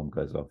small bomb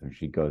goes off and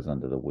she goes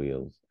under the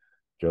wheels.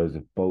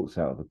 Joseph bolts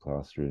out of the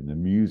classroom. The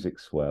music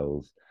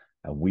swells.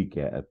 and we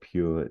get a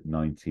pure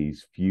 90s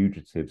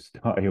fugitive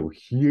style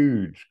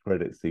huge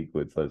credit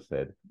sequence. I've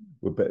said,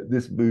 but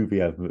this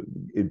movie I've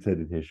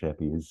intended here,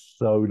 Sheppy, is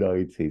so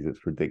 90s,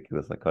 it's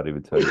ridiculous. I can't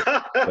even tell you.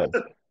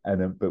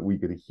 But we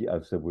get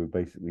I've said we're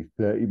basically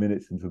 30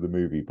 minutes into the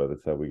movie by the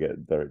time we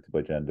get directed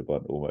by Jan de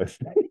Bont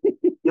almost.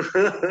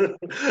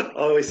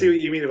 Oh, I see what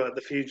you mean about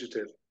the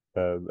fugitive.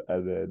 And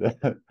then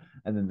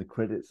and then the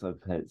credits I've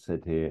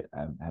said here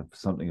have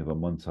something of a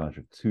montage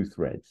of two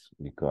threads.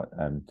 We've got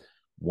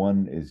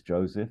one is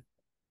Joseph,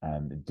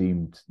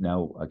 deemed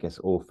now, I guess,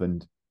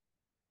 orphaned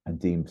and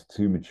deemed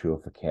too mature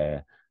for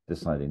care,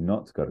 deciding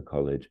not to go to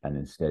college and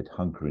instead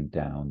hunkering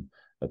down,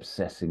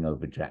 obsessing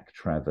over Jack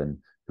Traven,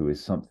 who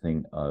is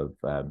something of,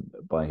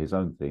 by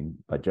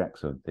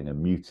Jack's own thing, a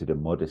muted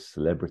and modest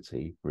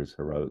celebrity for his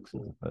heroics in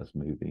the first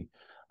movie.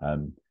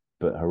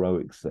 But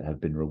heroics that have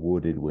been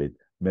rewarded with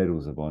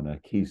medals of honor,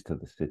 keys to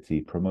the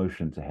city,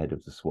 promotion to head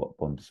of the SWAT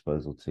bomb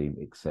disposal team,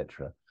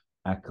 etc.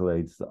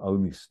 Accolades that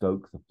only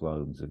stoke the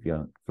flames of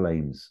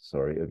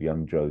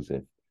young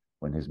Joseph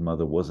when his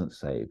mother wasn't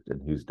saved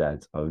and whose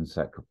dad's own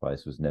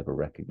sacrifice was never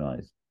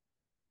recognized.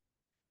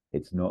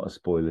 It's not a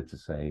spoiler to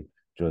say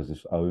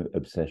Joseph's own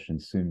obsession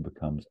soon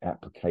becomes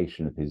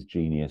application of his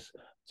genius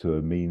to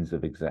a means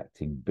of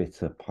exacting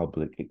bitter,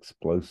 public,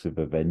 explosive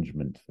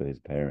avengement for his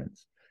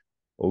parents.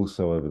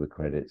 Also, over the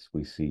credits,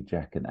 we see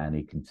Jack and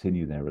Annie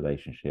continue their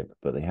relationship,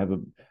 but they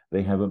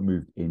haven't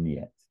moved in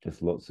yet.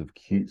 Just lots of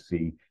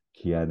cutesy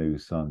Keanu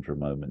Sandra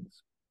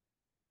moments.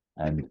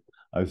 And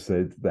I've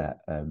said that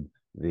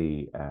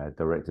the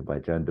directed by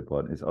Jan de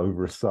Bont is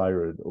over a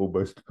siren,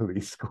 almost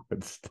Police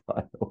Squad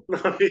style.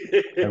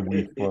 And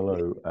we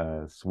follow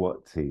a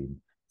SWAT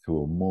team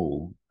to a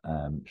mall,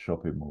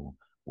 shopping mall,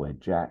 where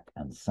Jack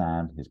and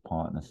Sam, his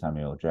partner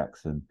Samuel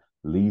Jackson,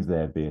 leave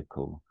their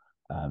vehicle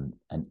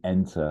and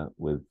enter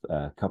with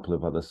a couple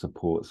of other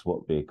support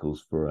SWAT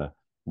vehicles for a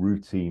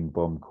routine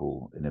bomb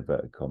call, in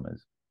inverted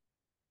commas.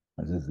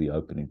 This is the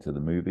opening to the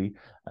movie,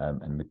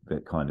 and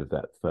the kind of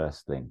that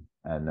first thing,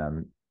 and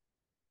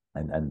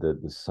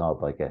the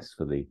sub, I guess,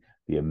 for the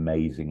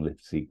amazing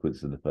lift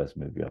sequence in the first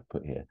movie I've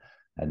put here.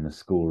 And the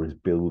score is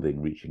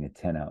building, reaching a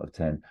 10 out of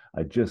 10.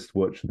 I just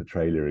watched the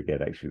trailer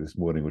again, actually, this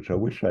morning, which I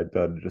wish I'd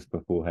done just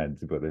beforehand,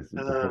 to be honest,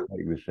 before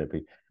making this,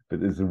 Sheppy. But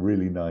there's a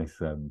really nice,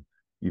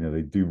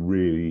 they do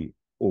really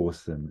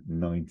awesome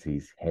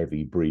 90s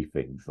heavy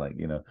briefings, like,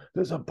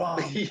 there's a bomb,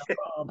 a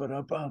bomb, and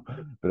a bomb.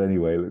 But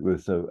anyway,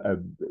 so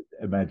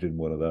imagine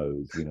one of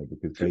those,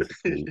 because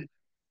basically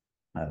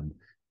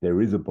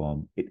there is a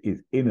bomb. It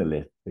is in a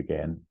lift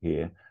again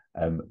here,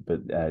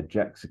 but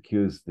Jack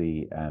secures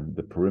the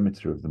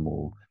perimeter of the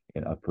mall.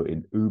 And I put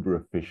in uber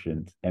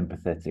efficient,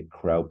 empathetic,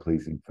 crowd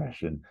pleasing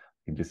fashion.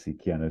 You can just see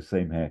Keanu,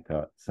 same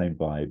haircut, same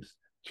vibes,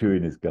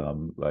 chewing his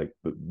gum, like,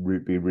 but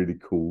being really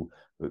cool,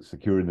 but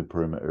securing the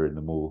perimeter in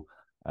the mall.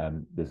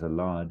 There's a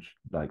large,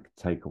 like,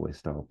 takeaway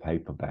style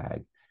paper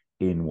bag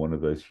in one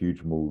of those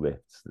huge mall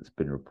lifts that's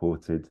been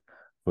reported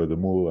for the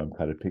mall. I'm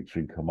kind of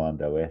picturing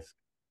Commando-esque.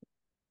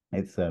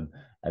 It's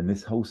and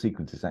this whole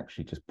sequence is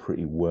actually just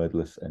pretty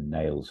wordless and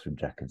nails from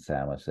Jack and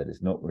Sam. I've said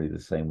it's not really the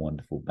same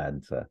wonderful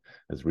banter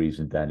as Reeves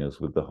and Daniels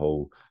with the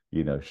whole,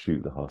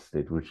 shoot the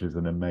hostage, which is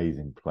an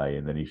amazing play,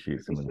 and then he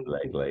shoots him in the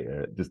leg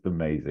later. Just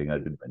amazing. I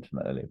didn't mention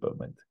that earlier, but I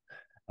meant.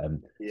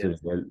 So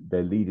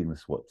they're leading the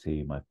SWAT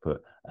team. I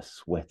put a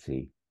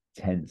sweaty,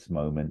 tense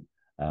moment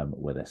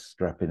where they're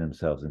strapping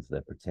themselves into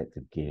their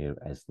protective gear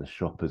as the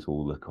shoppers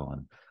all look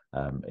on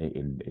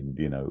in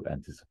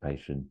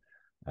anticipation.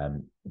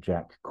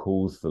 Jack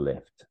calls the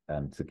lift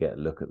to get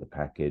a look at the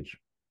package,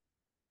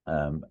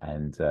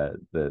 and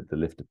the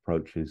lift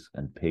approaches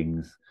and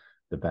pings.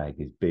 The bag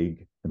is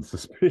big and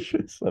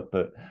suspicious.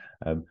 But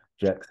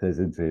Jack says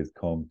into his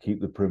comm, "Keep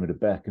the perimeter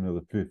back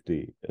another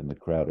 50," and the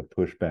crowd are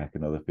pushed back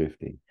another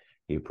 50.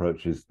 He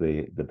approaches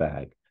the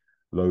bag.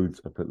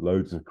 I put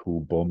loads of cool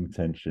bomb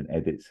tension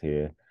edits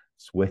here.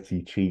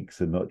 Sweaty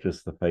cheeks and not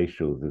just the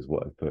facials is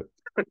what I put.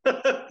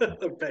 I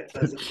bet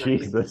that's exactly.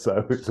 Jesus,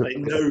 I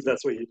know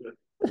that's what you do.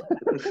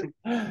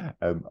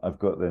 I've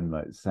got them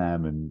like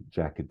Sam and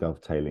Jack are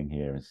dovetailing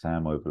here, and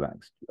Sam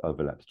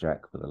overlaps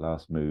Jack for the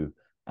last move,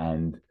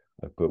 and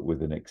I put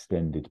with an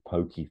extended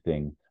pokey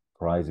thing,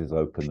 prizes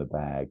open the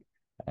bag,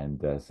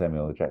 and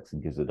Samuel L.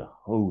 Jackson gives it a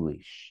holy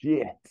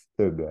shit,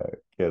 and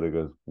Keanu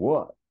goes,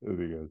 "What?" And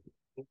he goes,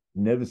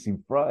 "Never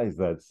seen fries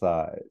that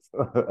size."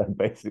 And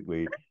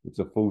basically it's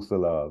a false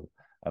alarm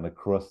and a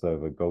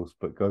crossover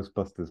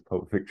Ghostbusters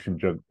Pulp Fiction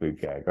junk food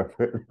gag.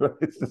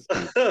 It's just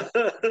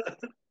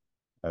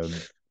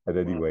and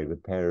anyway, the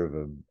pair of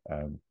them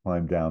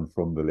climb down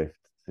from the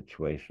lift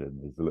situation.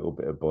 There's a little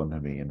bit of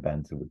bonhomie and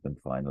banter with them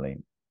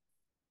finally.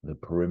 The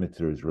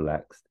perimeter is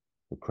relaxed.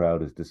 The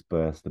crowd is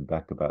dispersed and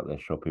back about their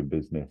shopping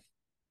business.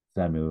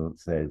 Samuel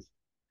says,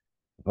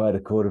 "If I had a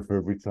quarter for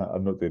every time,"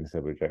 I'm not doing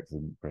Samuel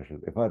Jackson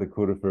impressions. "If I had a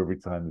quarter for every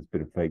time there's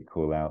been a fake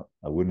call out,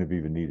 I wouldn't have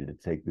even needed to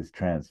take this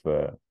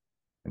transfer."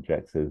 And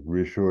Jack says,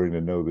 "Reassuring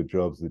to know the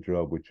job's the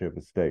job, whichever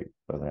state."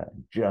 But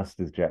just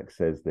as Jack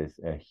says this,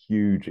 a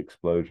huge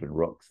explosion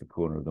rocks the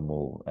corner of the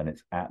mall, and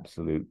it's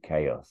absolute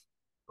chaos.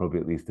 probably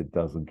at least a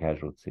dozen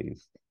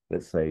casualties.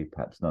 Let's say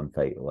perhaps none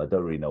fatal. I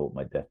don't really know what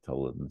my death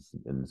toll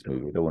in this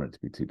movie. I don't want it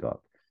to be too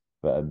dark,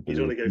 but You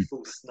don't want to go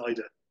full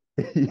Snyder.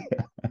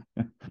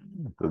 yeah.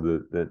 So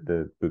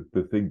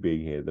the thing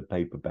being here, the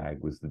paper bag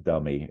was the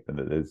dummy, and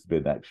that there's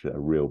been actually a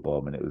real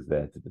bomb, and it was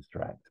there to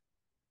distract.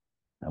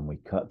 And we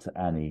cut to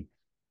Annie.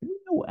 Do you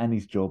know what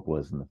Annie's job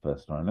was in the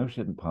first one? I know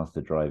she hadn't passed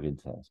the drive-in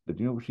test, but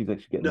do you know what she's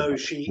actually getting? No,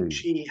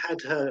 she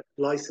had her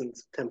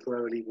license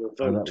temporarily Oh,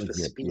 that revoked for was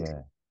it. speeding.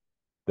 Yeah,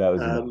 that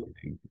was another Um,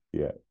 thing.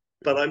 Yeah,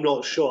 but I'm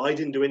not sure. I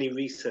didn't do any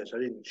research. I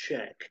didn't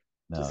check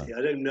to no. see.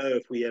 I don't know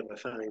if we ever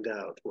find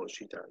out what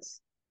she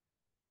does.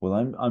 Well,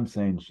 I'm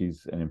saying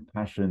she's an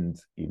impassioned,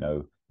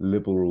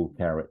 liberal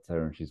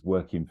character, and she's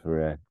working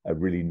for a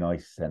really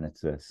nice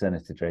senator,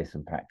 Senator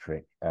Jason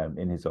Patrick,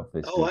 in his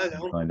office, Oh, doing hang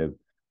some on. kind of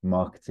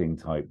marketing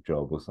type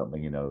job or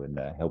something, and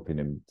helping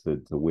him to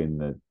win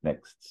the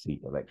next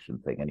seat election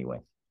thing.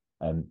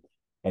 Um,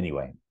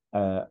 anyway,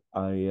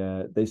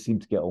 I they seem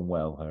to get on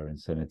well, her and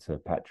Senator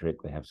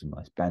Patrick. They have some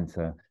nice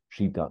banter.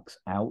 She ducks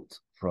out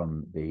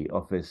from the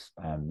office.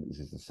 This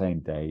is the same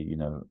day,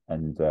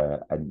 and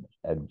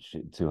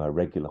to her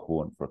regular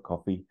haunt for a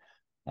coffee,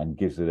 and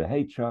gives it a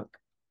hey Chuck,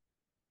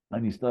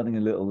 only starting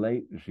a little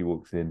late. She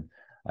walks in,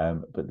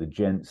 but the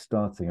gent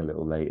starting a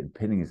little late and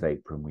pinning his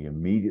apron, we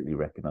immediately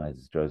recognize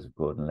as Joseph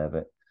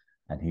Gordon-Levitt,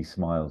 and he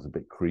smiles a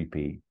bit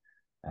creepy,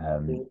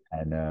 and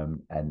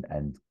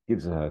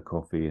gives her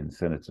coffee, and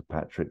Senator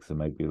Patrick's and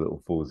maybe a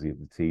little Fawsey of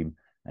the team,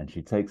 and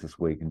she takes a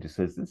swig and just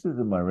says, "This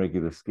isn't my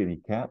regular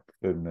skinny cap."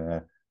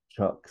 And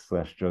Chuck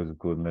 / Joseph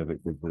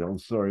Gordon-Levitt gives it, "Oh,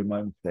 sorry,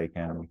 my mistake,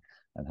 Annie,"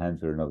 and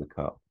hands her another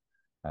cup.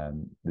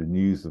 The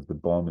news of the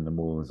bomb in the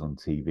mall is on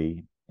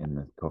TV in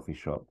the coffee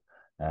shop,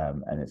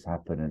 and it's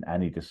happened. And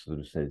Annie just sort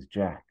of says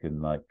Jack,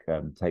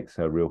 and takes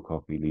her real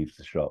coffee, leaves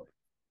the shop.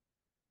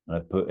 And I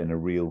put in a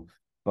real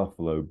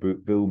Buffalo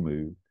Bill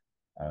move.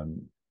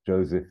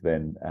 Joseph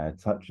then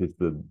touches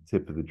the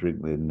tip of the drink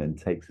lid and then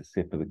takes a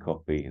sip of the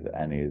coffee that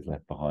Annie has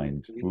left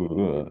behind.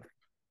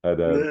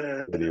 And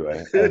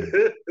anyway,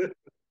 and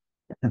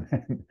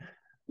then,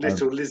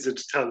 Little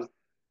lizard tongue.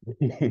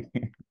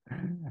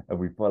 and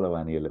we follow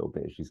Annie a little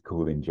bit. She's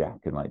calling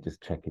Jack and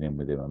just checking in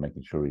with him and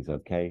making sure he's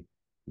okay.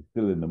 He's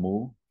still in the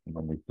mall, and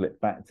then we flip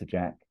back to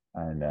Jack,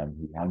 and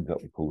he hangs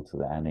up the call to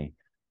the Annie.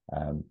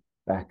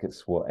 Back at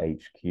SWAT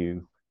HQ,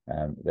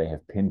 they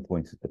have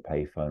pinpointed the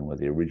payphone where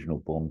the original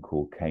bomb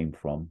call came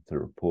from to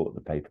report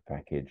the paper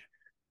package.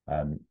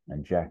 And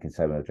Jack and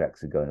Samuel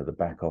Jackson go into the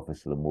back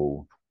office of the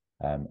mall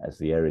as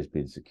the area has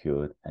been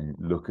secured, and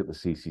look at the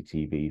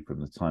CCTV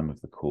from the time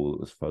of the call that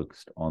was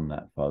focused on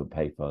that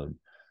payphone.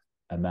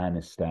 A man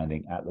is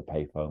standing at the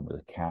payphone with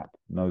a cap,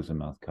 nose and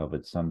mouth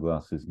covered,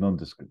 sunglasses,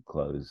 nondescript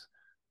clothes.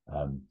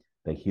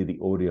 They hear the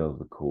audio of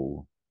the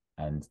call,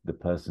 and the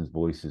person's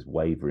voice is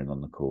wavering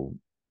on the call.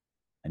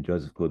 And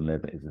Joseph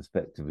Gordon-Levitt is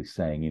effectively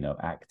saying,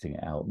 acting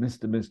it out,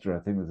 Mister, I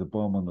think there's a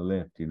bomb on the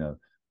lift,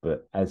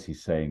 But as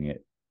he's saying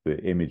it, the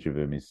image of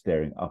him is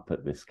staring up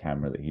at this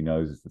camera that he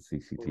knows is the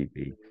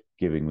CCTV,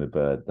 giving the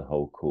bird the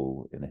whole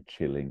call in a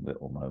chilling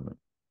little moment.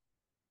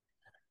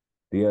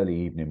 The early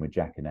evening with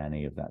Jack and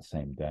Annie of that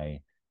same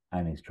day,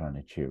 Annie's trying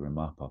to cheer him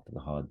up after the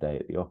hard day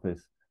at the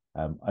office.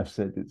 I've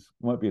said it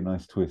might be a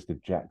nice twist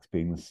if Jack's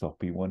being the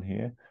soppy one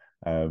here,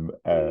 and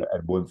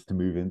wants to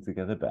move in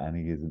together, but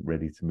Annie isn't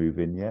ready to move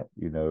in yet.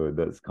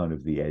 That's kind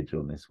of the edge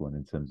on this one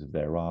in terms of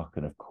their arc.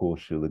 And of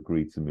course, she'll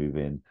agree to move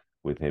in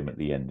with him at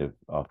the end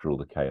after all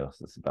the chaos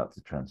that's about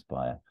to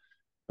transpire.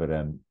 But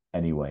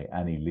anyway,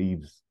 Annie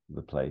leaves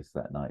the place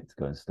that night to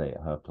go and stay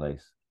at her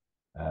place.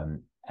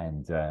 And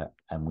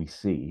we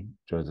see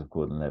Joseph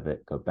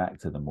Gordon-Levitt go back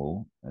to the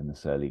mall in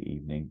this early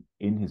evening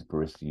in his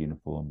barista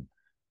uniform,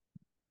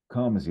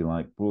 calm as you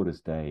like, broad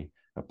as day,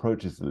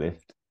 approaches the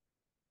lift.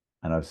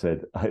 And I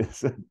said,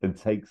 and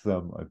take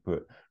some, I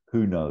put,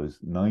 who knows,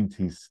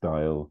 90s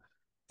style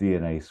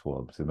DNA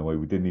swabs in the way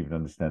we didn't even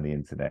understand the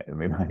internet in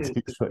the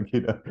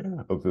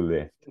 90s, of the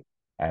lift.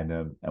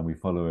 And we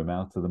follow him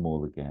out of the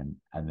mall again,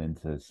 and then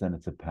to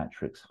Senator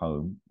Patrick's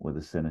home, where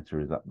the senator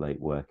is up late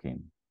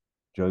working.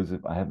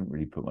 Joseph, I haven't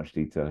really put much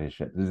detail here,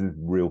 Shep. This is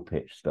real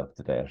pitch stuff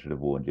today. I should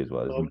have warned you as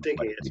well. I'm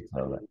digging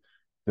it.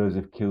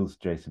 Joseph kills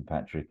Jason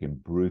Patrick in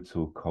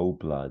brutal cold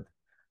blood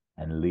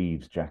and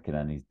leaves Jack and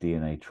Annie's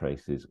DNA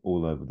traces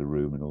all over the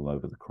room and all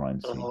over the crime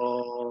scene.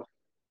 Oh,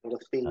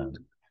 what a fiend.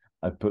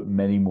 I've put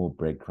many more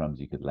breadcrumbs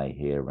you could lay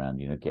here around,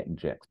 getting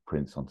Jack's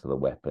prints onto the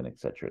weapon,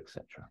 etc.,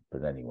 etc.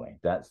 But anyway,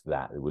 that's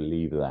that. We'll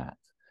leave that.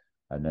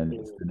 And then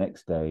it's the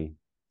next day,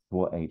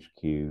 SWAT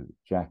HQ,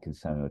 Jack and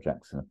Samuel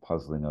Jackson are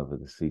puzzling over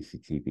the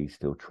CCTV,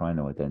 still trying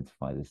to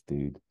identify this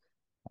dude.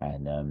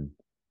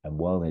 And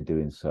while they're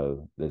doing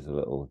so, there's a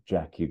little,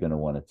 Jack, you're going to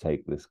want to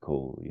take this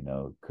call,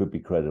 could be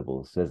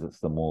credible, says it's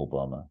the mall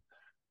bomber.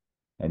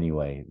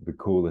 Anyway, the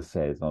caller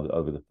says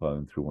over the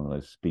phone through one of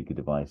those speaker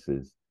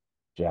devices,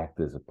 Jack,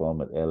 there's a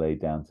bomb at LA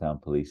downtown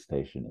police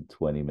station in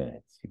 20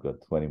 minutes. You've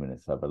got 20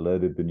 minutes. I've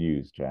alerted the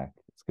news, Jack.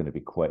 It's going to be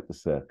quite the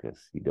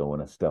circus. You don't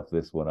want to stuff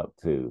this one up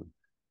too.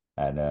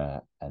 And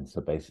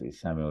so basically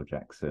Samuel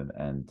Jackson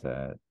and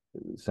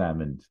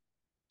Sam and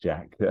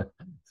Jack,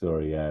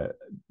 sorry,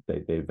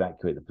 they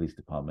evacuate the police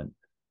department,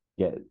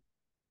 get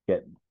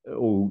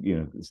all,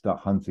 start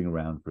hunting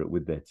around for it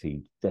with their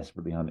team,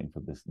 desperately hunting for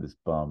this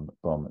bomb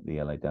at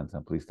the LA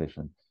downtown police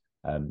station.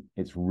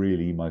 It's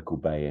really Michael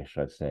Bay-ish,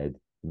 I've said,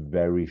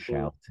 very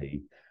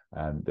shouty.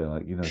 They're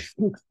like,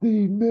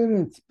 16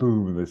 minutes,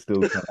 boom, and they're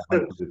still trying to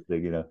hunt for this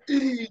thing,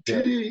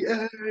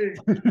 ETA.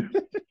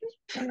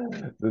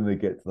 Then they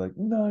get to like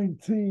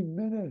 19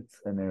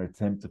 minutes, and their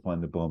attempt to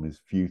find the bomb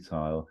is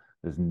futile.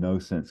 There's no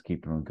sense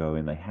keeping on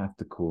going. They have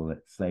to call it,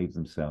 save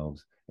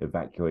themselves,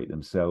 evacuate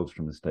themselves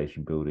from the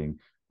station building,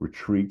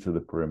 retreat to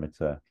the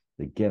perimeter.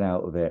 They get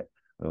out of it.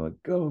 They're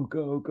like, go,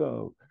 go,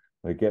 go.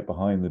 They get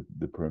behind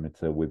the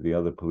perimeter with the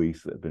other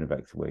police that have been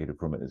evacuated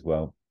from it as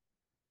well.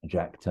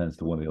 Jack turns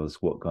to one of the other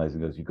SWAT guys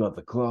and goes, "You got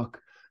the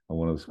clock?" And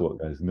one of the SWAT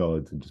guys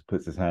nods and just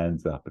puts his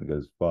hands up and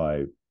goes,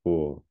 5,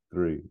 4,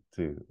 3,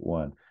 2,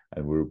 1.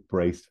 And we're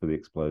braced for the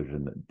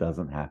explosion that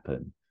doesn't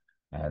happen.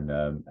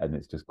 And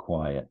it's just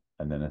quiet.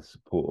 And then a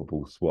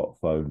supportable SWAT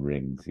phone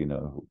rings.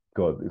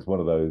 God, it's one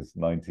of those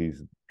 90s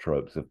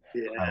tropes of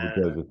how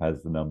Joseph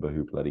has the number,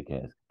 who bloody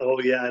cares? Oh,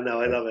 yeah, I know.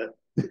 I love it.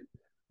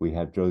 We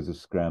have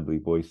Joseph's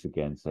scrambly voice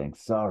again saying,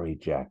 "Sorry,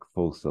 Jack,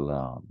 false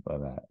alarm,"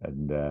 like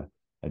that.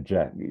 And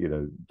Jack,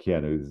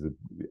 Keanu's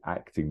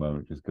acting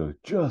moment just goes,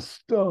 "Just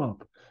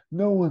stop.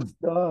 No one's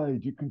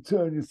died. You can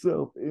turn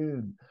yourself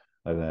in."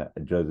 And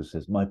Joseph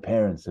says, "My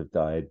parents have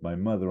died. My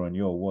mother on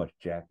your watch,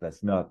 Jack.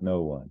 That's not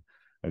no one."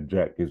 And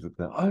Jack gives it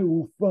the, "I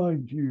will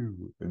find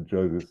you." And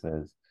Joseph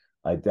says,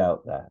 "I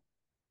doubt that.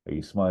 Are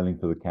you smiling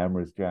for the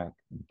cameras, Jack?"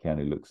 And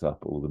Keanu looks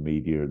up at all the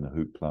media and the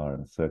hoopla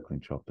and the circling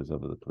choppers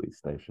over the police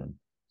station.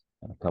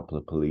 And a couple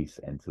of police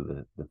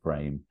enter the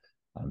frame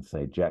and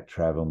say, "Jack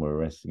Traven, we're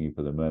arresting you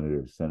for the murder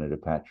of Senator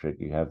Patrick.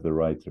 You have the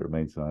right to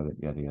remain silent,"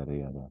 yada, yada,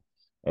 yada.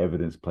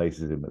 Evidence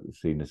places him at the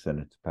scene of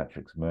Senator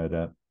Patrick's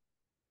murder.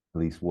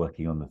 Police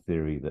working on the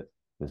theory that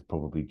there's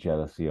probably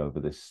jealousy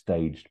over this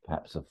staged,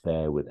 perhaps,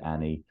 affair with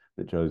Annie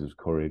that Joseph's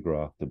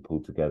choreographed and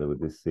pulled together with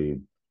this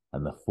scene,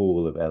 and the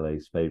fall of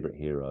LA's favorite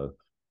hero.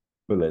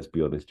 But let's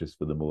be honest, just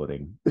for the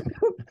morning.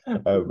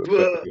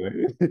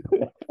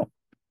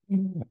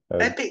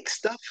 Epic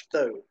stuff,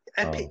 though.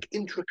 Epic,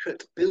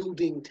 intricate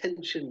building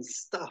tension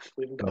stuff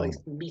with nice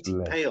meaty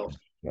payoff.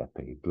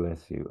 Happy,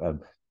 bless you.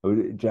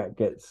 Jack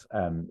gets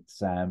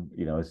Sam,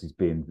 as he's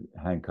being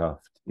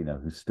handcuffed,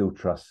 who still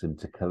trusts him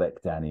to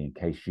collect Annie in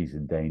case she's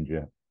in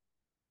danger.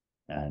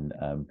 And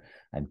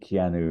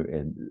Keanu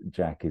and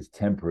Jack is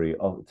temporarily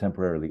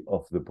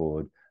off the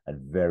board and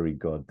very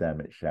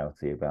goddamn it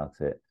shouty about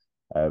it.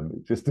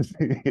 Just as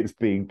it's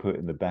being put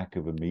in the back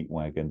of a meat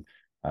wagon.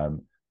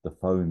 The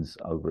phones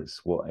over at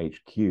SWAT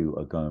HQ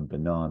are going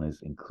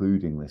bananas,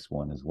 including this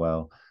one as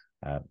well.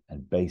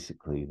 And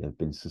basically, there have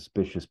been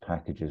suspicious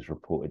packages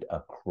reported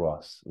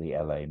across the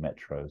LA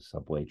Metro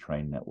subway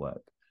train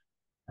network.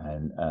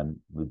 And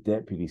the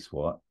deputy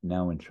SWAT,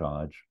 now in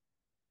charge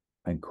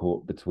and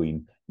caught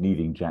between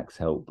needing Jack's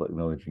help but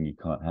acknowledging you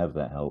can't have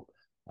that help.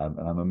 And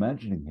I'm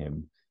imagining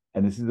him,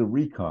 and this is a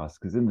recast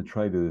because in the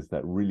trailer there's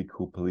that really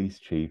cool police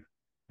chief.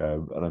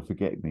 And I'm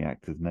forgetting the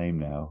actor's name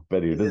now.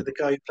 But is it the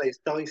guy who plays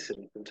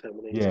Dyson from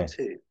Terminator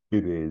 2?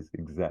 It is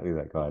exactly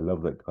that guy. I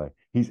love that guy.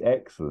 He's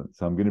excellent.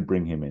 So I'm going to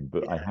bring him in.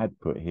 But I had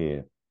put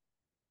here,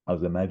 I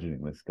was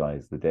imagining this guy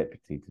as the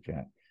deputy to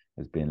Jack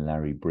as being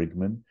Larry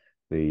Brigman.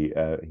 He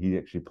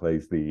actually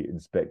plays the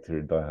inspector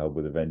in Die Hard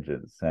with a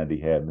Vengeance, sandy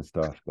hair,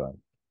 moustache guy.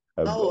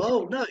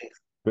 Nice.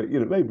 But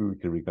maybe we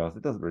could recast.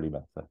 It doesn't really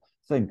matter.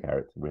 Same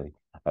character, really.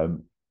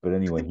 But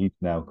anyway, he's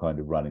now kind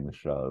of running the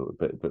show,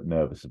 a bit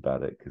nervous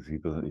about it because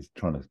he's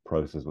trying to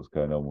process what's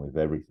going on with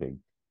everything.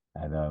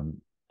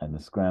 And the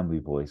scrambly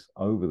voice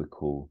over the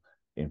call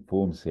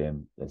informs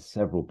him there's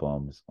several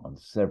bombs on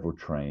several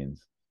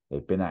trains.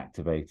 They've been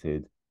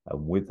activated,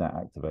 and with that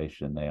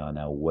activation, they are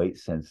now weight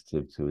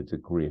sensitive to a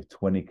degree of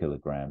 20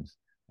 kilograms,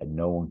 and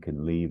no one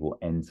can leave or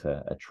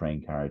enter a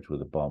train carriage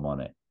with a bomb on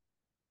it.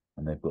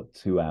 And they've got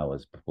 2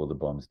 hours before the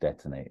bomb's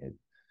detonated.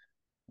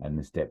 And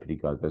this deputy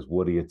guy goes,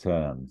 "What are your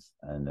terms?"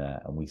 And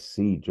we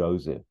see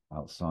Joseph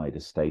outside a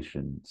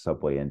station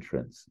subway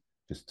entrance,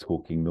 just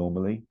talking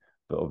normally,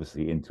 but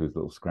obviously into his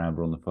little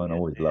scrambler on the phone. I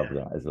always love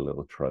that as a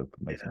little trope.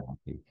 It makes me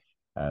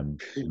happy.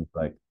 He's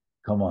like,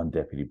 "Come on,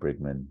 Deputy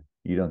Brigman.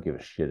 You don't give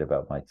a shit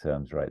about my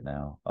terms right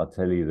now. I'll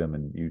tell you them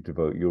and you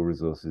devote your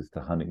resources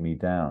to hunting me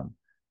down.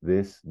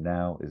 This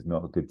now is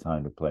not a good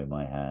time to play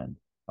my hand.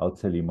 I'll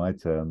tell you my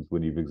terms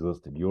when you've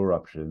exhausted your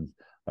options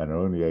and are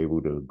only able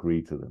to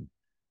agree to them.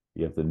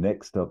 You have the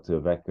next stop to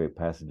evacuate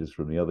passengers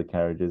from the other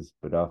carriages,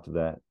 but after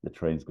that, the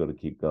train's got to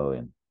keep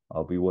going.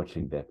 I'll be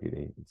watching,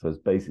 Deputy." So it's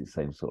basically the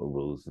same sort of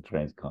rules. The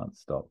trains can't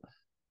stop.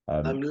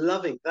 I'm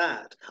loving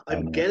that.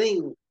 I'm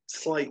getting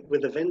slight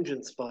With a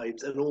Vengeance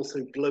vibes and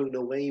also Blown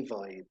Away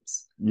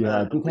vibes.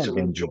 Yeah, which I'm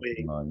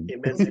enjoying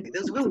immensely.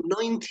 There's a real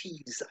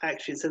 90s,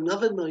 actually. It's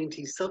another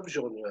 90s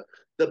subgenre,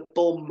 the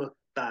bomb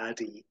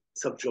baddie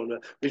subgenre,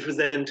 which was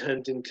then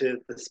turned into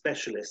the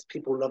specialist.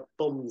 People love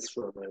bombs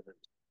for a moment.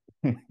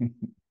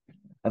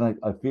 And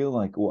I feel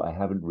like what I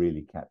haven't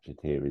really captured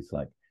here is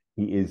like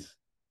he is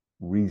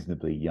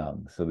reasonably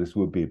young, so this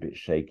would be a bit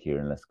shakier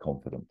and less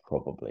confident,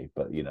 probably.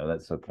 But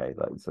that's okay.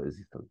 Like so,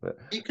 but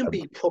You can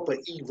be proper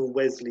evil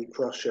Wesley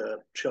Crusher,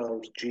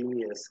 child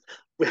genius.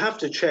 We have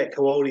to check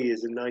how old he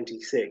is in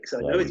 '96. I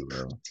yeah, know we it's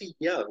will. pretty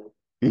young.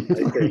 I I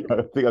think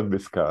think I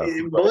miscast.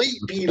 it might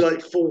be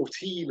like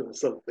 14 or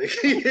something.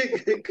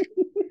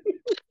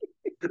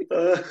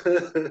 Um,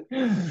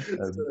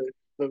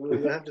 But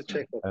we'll have to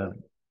check on that.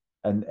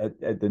 and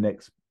at the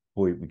next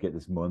point, we get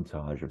this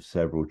montage of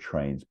several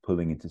trains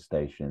pulling into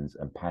stations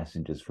and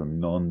passengers from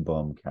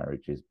non-bomb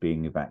carriages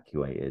being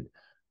evacuated,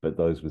 but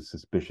those with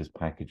suspicious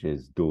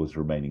packages, doors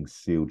remaining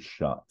sealed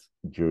shut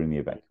during the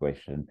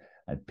evacuation,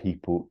 and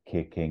people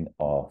kicking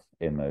off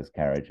in those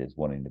carriages,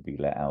 wanting to be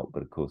let out,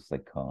 but of course they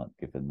can't,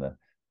 given the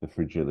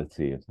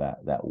fragility of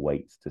that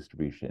weight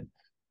distribution.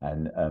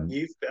 And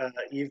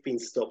you've been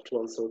stopped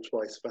once or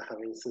twice for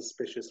having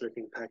suspicious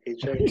looking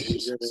package, haven't you,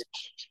 Jimmy?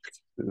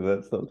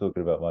 let's stop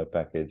talking about my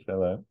package.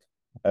 Hello.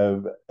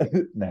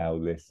 Now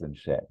listen,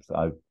 Sheps,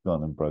 I've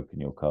gone and broken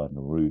your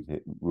cardinal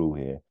rule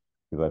here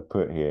because I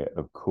put here,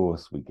 of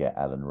course, we get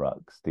Alan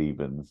Ruck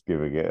Stevens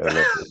giving it a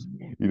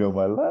look.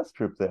 My last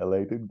trip to LA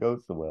didn't go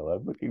so well.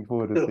 I'm looking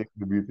forward to seeing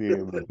the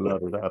museum and blah,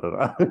 blah, blah,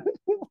 blah.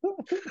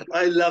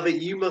 I love it.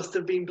 You must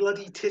have been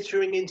bloody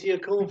tittering into your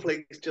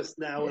cornflakes just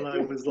now when I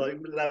was like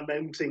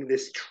lamenting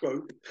this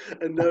trope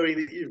and knowing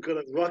that you've got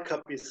a ruck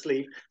up your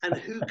sleeve. And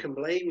who can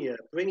blame you?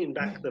 Bringing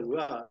back the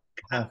ruck.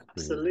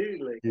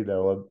 Absolutely.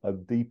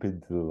 I'm deep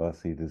into the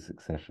last season of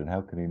Succession.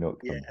 How can he not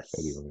come back Yes.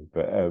 anyway?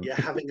 But You're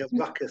having a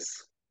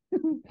ruckus.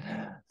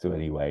 So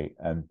anyway,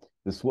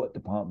 the SWAT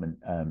department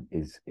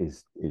is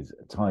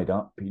tied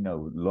up.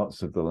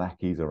 Lots of the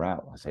lackeys are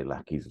out. I say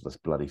lackeys of this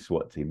bloody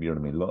SWAT team. You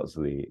know what I mean? Lots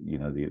of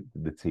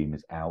the team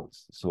is out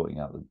sorting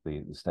out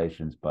the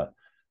stations, but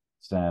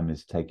Sam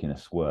is taking a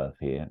swerve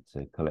here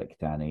to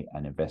collect Annie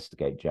and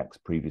investigate Jack's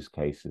previous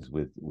cases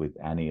with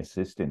Annie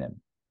assisting him.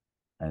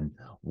 And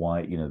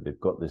why, they've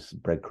got this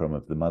breadcrumb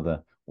of the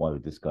mother. Why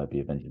would this guy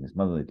be avenging his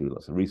mother? They do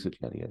lots of research,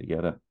 yada yada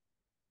yada.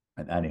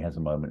 And Annie has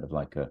a moment of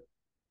like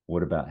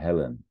what about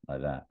Helen,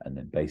 like that? And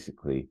then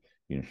basically,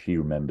 she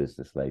remembers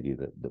this lady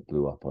that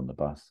blew up on the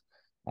bus,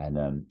 and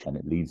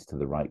it leads to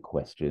the right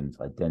questions,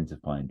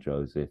 identifying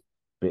Joseph,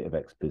 bit of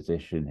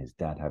exposition, his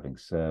dad having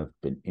served,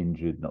 been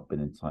injured, not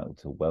been entitled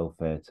to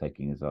welfare,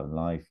 taking his own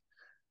life.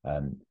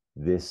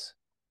 This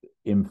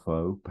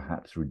info,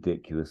 perhaps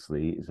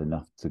ridiculously, is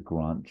enough to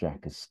grant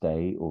Jack a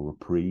stay or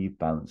reprieve,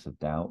 balance of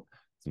doubt,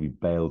 to be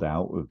bailed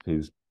out of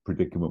his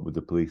predicament with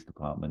the police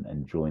department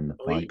and join the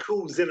fight. He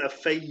calls in a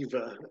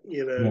favor,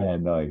 Yeah,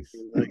 nice.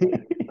 Like,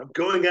 I'm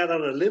going out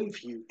on a limb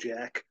for you,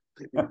 Jack.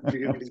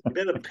 You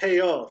better pay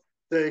off.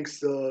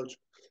 Thanks, Sarge.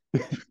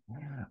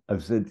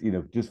 I've said,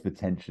 just for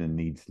tension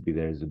needs to be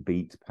there as a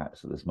beat.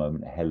 Perhaps at this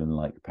moment,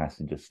 Helen-like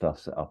passenger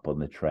stuffs it up on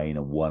the train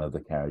and one of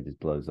the carriages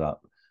blows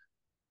up.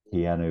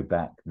 Keanu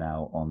back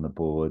now on the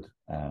board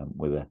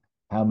with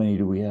how many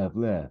do we have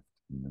left?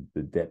 And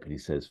the deputy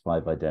says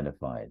 5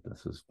 identified.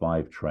 This is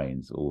 5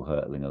 trains all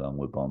hurtling along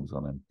with bombs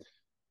on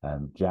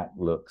them. Jack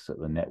looks at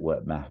the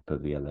network map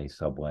of the LA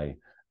subway,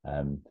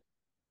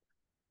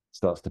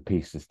 starts to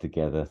piece this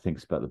together,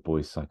 thinks about the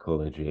boy's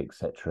psychology,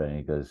 etc. And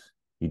he goes,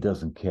 he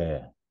doesn't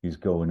care. He's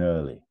going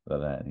early,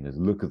 like that. And he goes,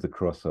 look at the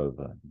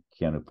crossover.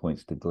 Keanu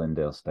points to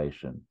Glendale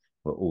Station,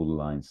 where all the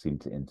lines seem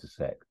to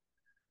intersect.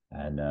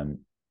 And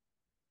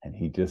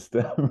he just,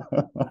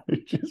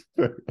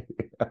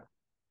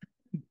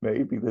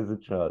 maybe there's a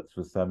chance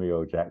for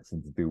Samuel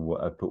Jackson to do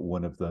what I put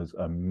one of those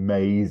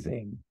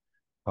amazing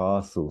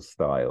Castle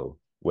style,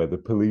 where the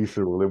police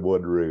are all in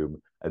one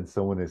room and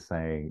someone is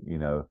saying,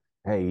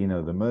 hey,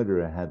 the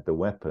murderer had the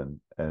weapon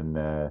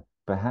and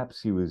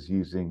perhaps he was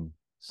using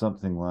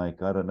something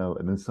like, I don't know,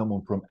 and then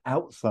someone from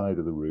outside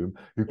of the room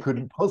who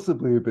couldn't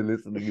possibly have been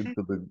listening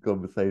into the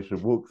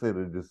conversation walks in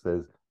and just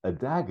says, a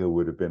dagger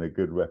would have been a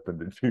good weapon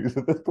to choose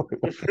at this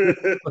point.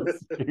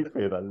 That's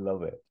stupid. I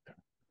love it.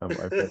 I'm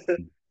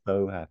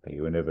so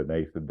happy whenever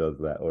Nathan does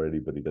that or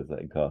anybody does that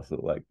in Castle.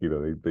 Like,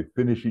 they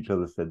finish each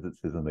other's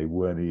sentences and they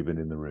weren't even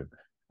in the room.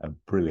 And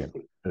brilliant.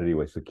 But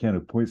anyway, so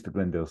Keanu points to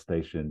Glendale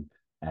Station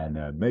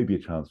and maybe a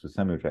chance for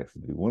Samuel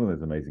Jackson to do one of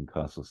those amazing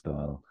Castle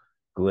style.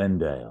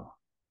 Glendale.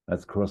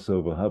 That's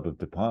crossover hub of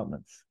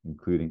departments,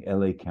 including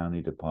LA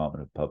County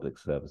Department of Public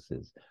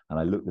Services. And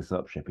I looked this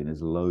up, Shipping.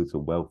 There's loads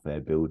of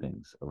welfare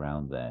buildings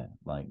around there,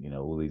 like,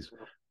 all these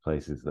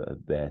places that are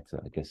there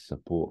to, I guess,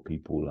 support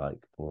people like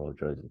poor old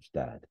Joseph's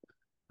dad.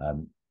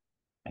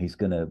 He's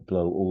going to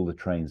blow all the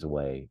trains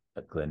away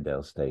at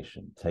Glendale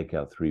Station, take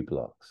out 3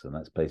 blocks. And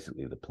that's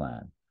basically the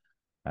plan.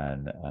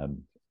 And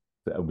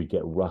we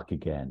get Ruck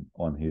again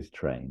on his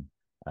train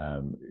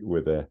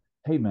with a,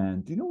 hey man,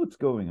 do you know what's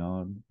going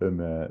on? And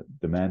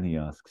the man he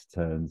asks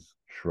turns,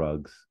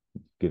 shrugs,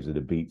 gives it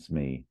a beats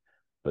me,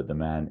 but the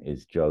man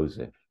is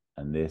Joseph,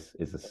 and this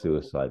is a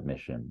suicide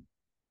mission.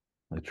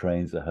 The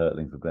trains are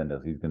hurtling for Glendale.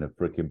 He's going to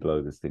freaking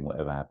blow this thing,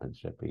 whatever happens,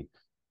 Sheppy,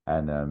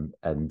 and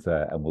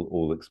we'll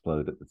all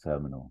explode at the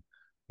terminal.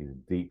 He's a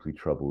deeply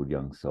troubled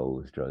young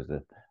soul, is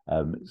Joseph.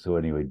 So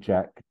anyway,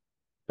 Jack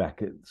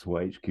back at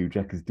SWAT HQ,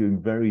 Jack is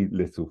doing very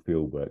little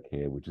field work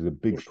here, which is a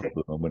big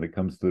problem. And when it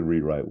comes to the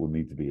rewrite, will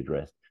need to be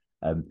addressed.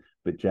 Um,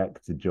 but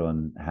Jack to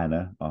John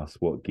Hannah, our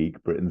SWAT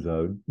geek, Britain's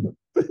own.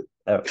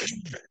 uh,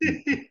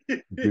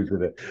 gives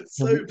it a,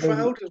 So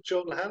proud of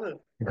John Hannah.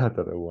 I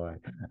don't know why.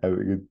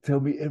 Tell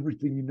me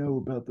everything you know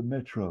about the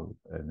metro.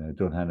 And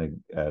John Hannah,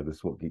 the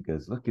SWAT geek,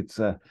 goes, look, it's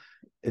a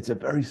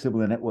very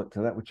similar network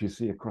to that which you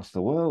see across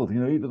the world. You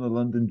know, even the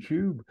London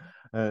Tube,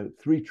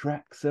 3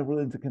 tracks, several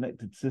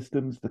interconnected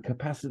systems, the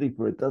capacity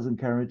for a dozen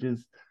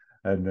carriages.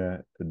 And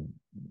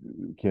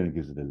Keanu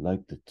gives it a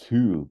like the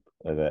tube.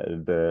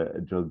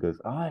 And John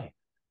goes, aye,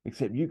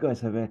 except you guys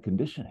have air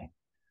conditioning.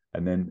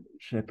 And then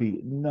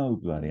Sheppy, no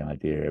bloody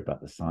idea about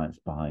the science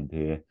behind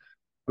here.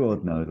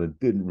 God knows, I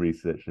didn't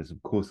research this.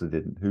 Of course I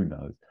didn't. Who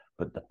knows?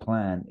 But the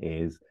plan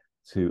is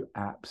to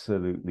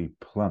absolutely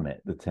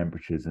plummet the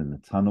temperatures in the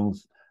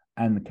tunnels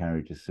and the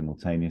carriages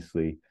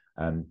simultaneously.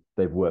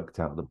 They've worked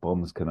out that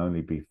bombs can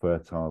only be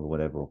fertile or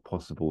whatever or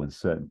possible in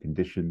certain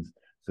conditions.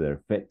 So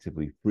they're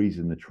effectively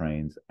freezing the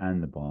trains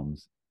and the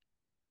bombs.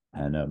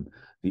 And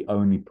the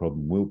only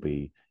problem will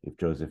be if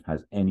Joseph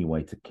has any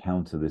way to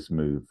counter this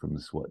move from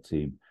the SWAT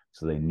team.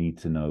 So they need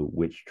to know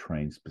which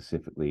train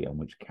specifically and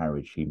which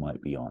carriage he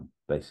might be on,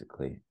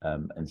 basically.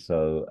 And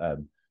so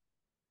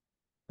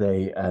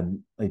they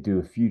do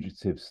a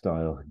fugitive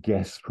style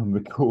guess from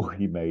the call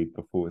he made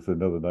before. It's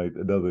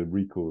another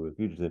recall of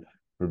fugitive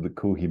from the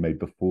call he made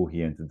before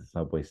he entered the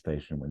subway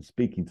station when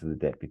speaking to the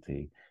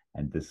deputy,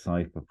 and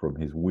decipher from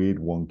his weird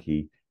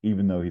wonky,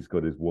 even though he's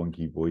got his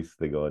wonky voice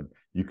thing on,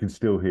 you can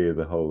still hear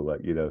the whole, like,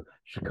 you know,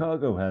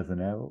 Chicago has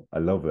an L. I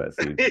love that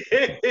scene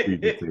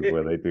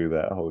where they do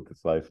that whole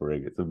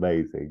deciphering. It's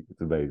amazing.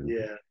 It's amazing.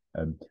 Yeah.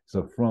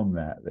 So from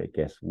that, they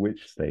guess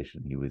which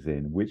station he was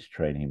in, which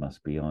train he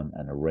must be on,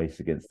 and a race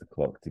against the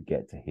clock to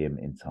get to him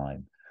in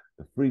time.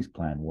 The freeze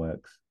plan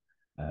works.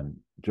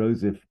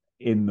 Joseph,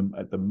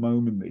 at the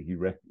moment that he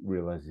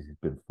realizes he's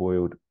been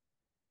foiled,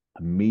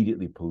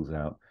 immediately pulls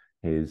out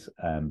his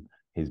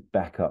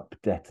backup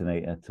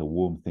detonator to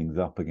warm things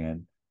up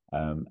again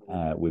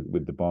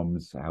with the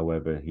bombs.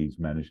 However, he's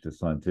managed to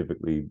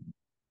scientifically,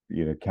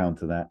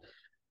 counter that.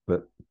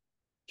 But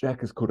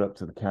Jack has caught up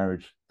to the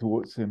carriage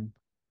towards him.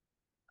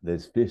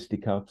 There's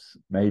fisticuffs.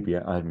 Maybe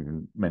I haven't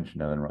even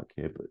mentioned Alan Ruck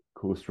here, but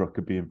Korstruck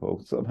could be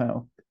involved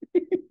somehow.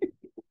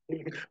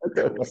 I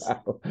don't know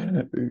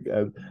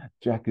how.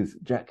 Jack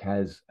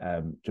has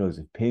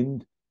Joseph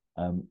pinned.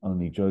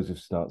 Only Joseph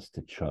starts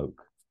to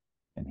choke,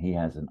 and he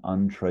has an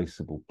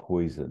untraceable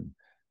poison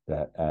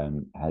that's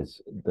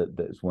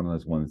one of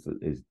those ones that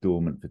is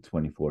dormant for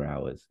 24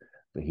 hours.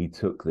 But he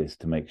took this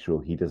to make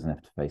sure he doesn't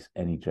have to face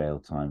any jail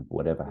time for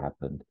whatever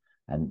happened,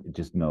 and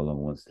just no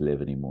longer wants to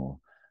live anymore.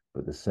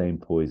 But the same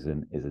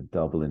poison is a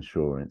double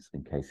insurance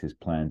in case his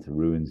plan to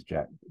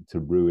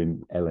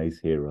ruin LA's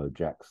hero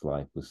Jack's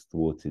life was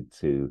thwarted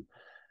too.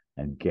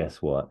 And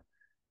guess what?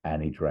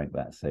 Annie drank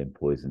that same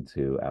poison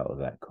too out of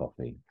that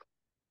coffee.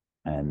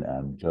 And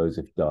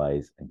Joseph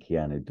dies, and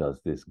Keanu does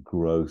this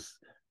gross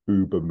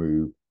Uber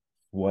move,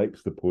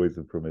 wipes the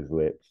poison from his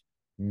lips,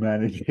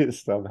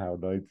 manages somehow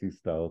 90s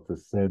style to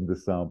send the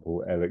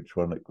sample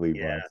electronically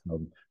by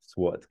some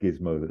SWAT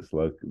gizmo that's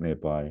local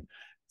nearby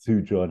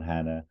to John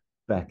Hannah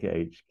back at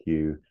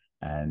HQ,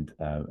 and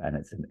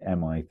it's an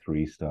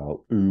MI3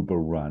 style Uber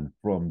run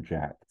from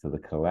Jack to the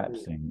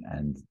collapsing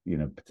and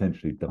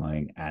potentially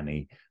dying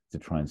Annie to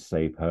try and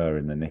save her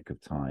in the nick of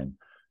time.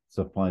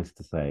 Suffice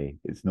to say,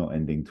 it's not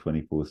ending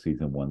 24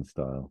 season 1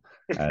 style.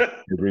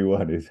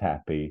 Everyone is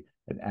happy,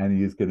 and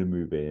Annie is going to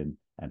move in,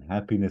 and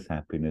happiness,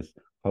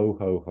 ho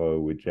ho ho,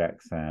 with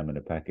Jack, Sam, and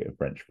a packet of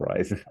French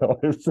fries.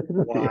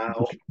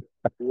 Wow,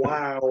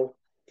 wow,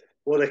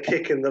 what a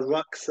kick in the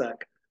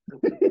rucksack!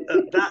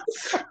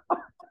 That's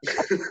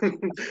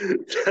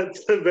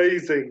that's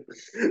amazing.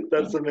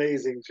 That's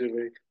amazing,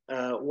 Jimmy.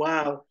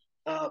 Wow,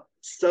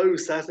 so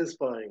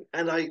satisfying,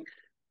 and I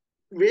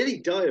really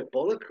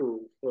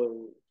diabolical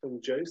from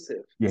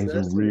Joseph. Yeah, he's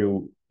a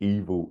real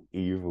evil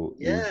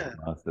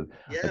bastard.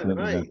 Yeah, I don't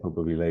right. think I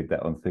probably laid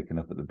that on thick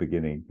enough at the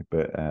beginning,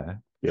 but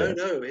yeah.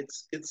 No,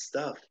 it's good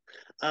stuff.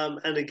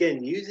 And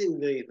again, using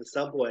the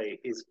subway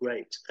is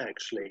great.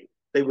 Actually,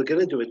 they were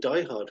going to do a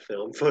Die Hard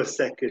film for a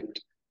second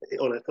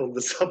on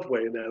the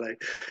subway in LA.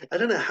 I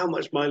don't know how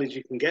much mileage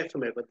you can get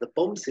from it, but the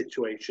bomb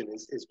situation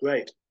is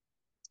great,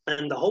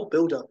 and the whole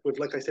build up with,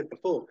 like I said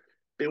before,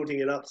 building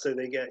it up so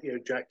they get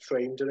Jack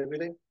framed and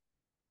everything.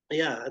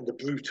 Yeah, and the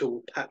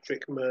brutal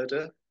Patrick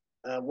murder.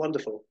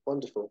 Wonderful.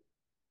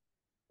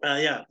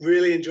 Yeah,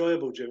 really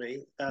enjoyable,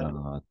 Jimmy.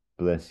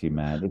 Bless you,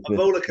 man. It's a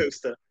roller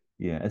coaster.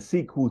 Yeah, a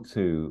sequel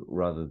to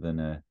rather than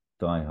a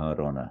Die Hard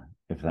honor,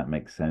 if that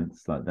makes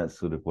sense. Like that's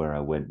sort of where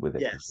I went with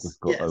it. Yes.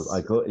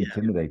 I got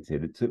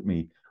intimidated. It took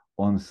me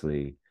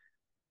honestly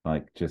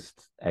like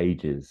just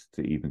ages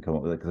to even come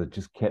up with it because I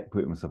just kept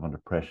putting myself under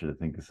pressure to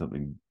think of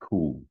something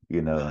cool, Right.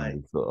 And I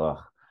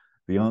thought,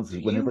 The answers,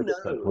 Do whenever you I get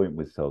to that know? point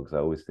with songs, I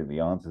always think the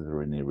answers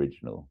are in the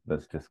original.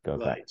 Let's just go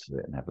back Right. to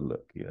it and have a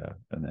look,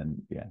 and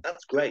then yeah.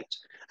 That's great.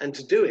 And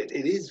to do it,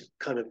 it is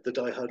kind of the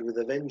Die Hard with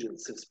a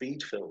Vengeance of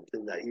speed films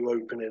in that you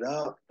open it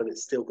up, but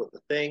it's still got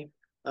the thing.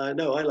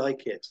 No, I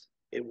like it.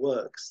 It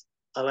works.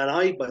 And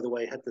I, by the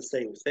way, had the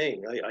same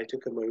thing. I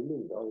took a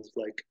moment. I was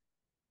like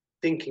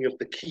thinking of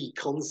the key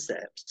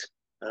concept.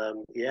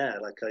 Yeah,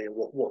 like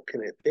what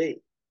can it be?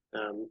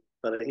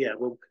 But yeah,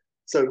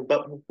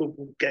 but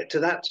we'll get to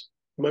that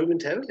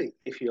momentarily,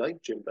 if you like,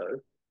 Jimbo.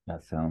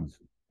 That sounds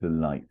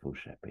delightful,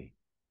 Sheppy.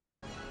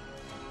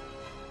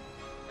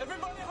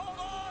 Everybody hold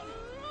on!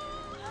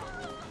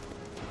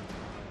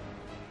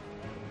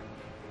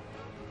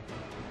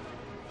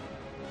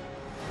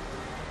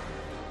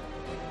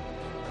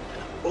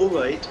 All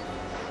right.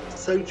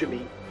 So,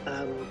 Jimmy,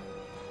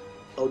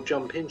 I'll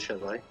jump in,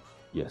 shall I?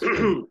 Yes,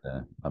 please,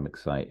 I'm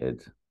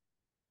excited.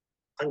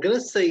 I'm going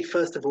to say,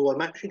 first of all, I'm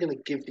actually going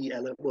to give the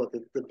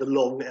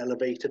long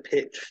elevator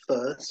pitch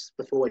first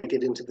before I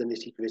get into the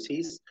nitty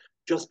gritties,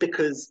 just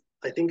because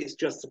I think it's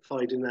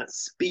justified in that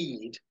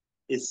speed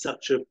is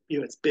such a,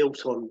 it's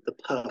built on the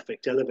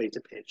perfect elevator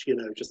pitch,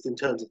 just in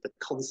terms of the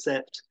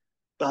concept.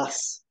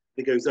 Bus,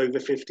 if it goes over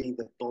 50,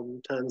 the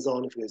bomb turns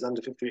on. If it goes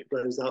under 50, it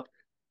blows up.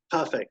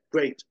 Perfect,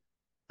 great.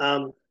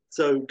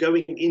 So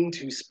going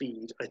into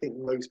Speed, I think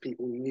most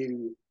people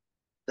knew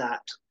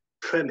that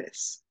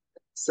premise.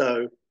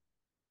 So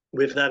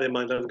with that in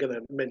mind, I'm going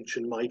to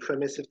mention my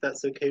premise, if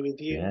that's okay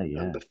with you,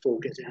 Yeah. before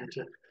getting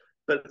into.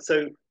 But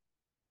so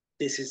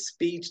this is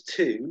Speed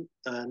 2,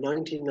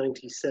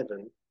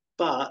 1997.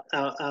 But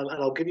and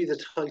I'll give you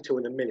the title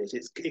in a minute.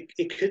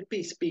 It could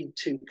be Speed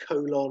 2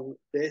 colon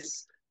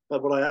this,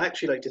 but what I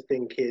actually like to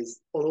think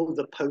is on all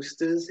the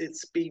posters,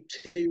 it's Speed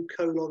 2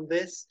 colon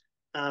this.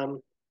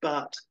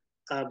 But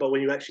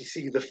when you actually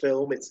see the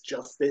film, it's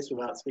just this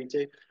without Speed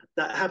 2.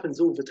 That happens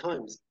all the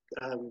time.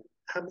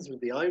 Happens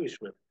with The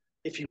Irishman.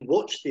 If you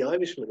watch The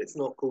Irishman, it's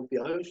not called The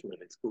Irishman.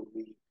 It's called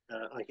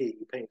I Hear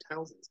You Paint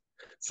Houses.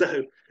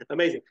 So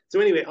amazing. So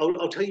anyway,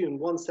 I'll tell you in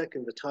 1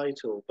 second the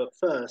title. But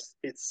first,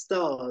 it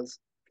stars.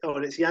 Oh,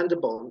 and it's Jan de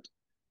Bont,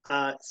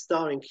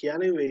 starring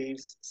Keanu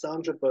Reeves,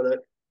 Sandra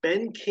Bullock,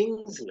 Ben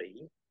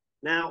Kingsley.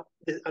 Now,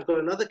 I've got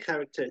another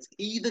character. It's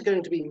either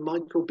going to be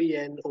Michael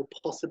Biehn or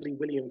possibly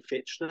William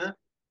Fichtner.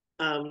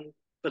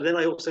 But then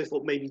I also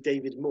thought maybe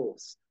David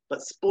Morse.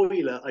 But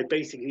spoiler, I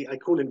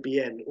call him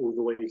Biehn all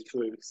the way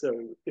through. So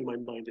in my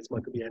mind, it's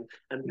Michael Biehn.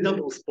 And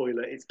double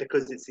spoiler, it's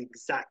because it's the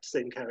exact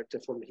same character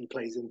from he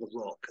plays in The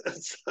Rock.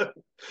 So,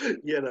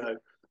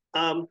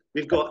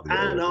 we've got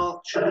Anne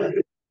Archer.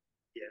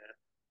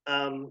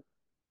 Yeah.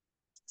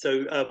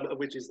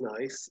 Which is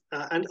nice.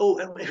 And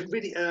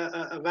really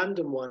a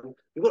random one.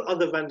 We've got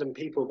other random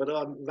people, but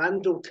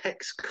Randall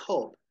Tex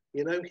Cobb,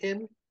 you know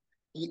him?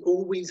 He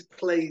always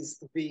plays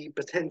the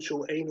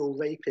potential anal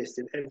rapist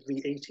in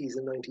every 80s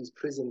and 90s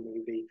prison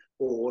movie,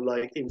 or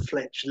like in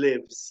Fletch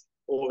Lives,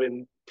 or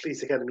in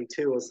Police Academy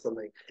 2 or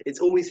something. It's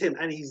always him,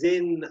 and he's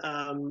in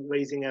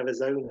Raising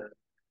Arizona.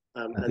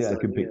 I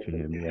can picture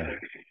him, yeah.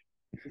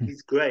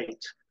 He's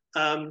great.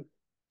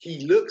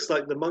 He looks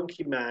like the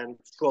Monkey Man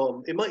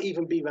from, it might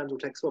even be Randall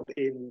Tex Cobb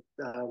in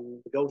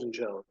The Golden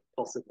Child,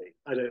 possibly.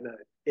 I don't know.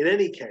 In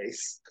any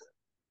case,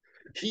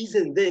 he's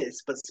in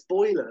this, but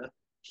spoiler,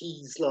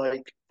 he's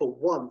like, for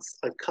once,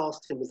 I've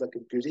cast him as like a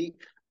goodie.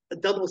 A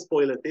double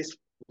spoiler, this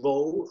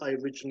role, I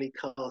originally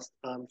cast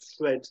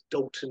Fred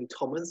Dalton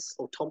Thomas,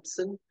 or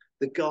Thompson,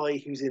 the guy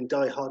who's in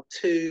Die Hard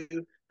 2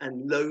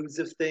 and loads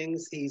of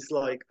things. He's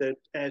like the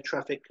air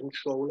traffic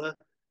controller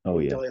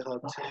in Die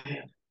Hard 2,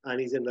 and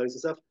he's in loads of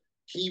stuff.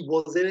 He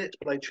was in it,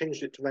 but I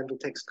changed it to Randall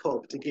Tex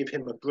Cobb to give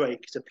him a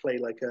break to play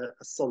like a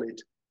solid,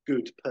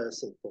 good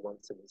person for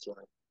once in his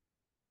life.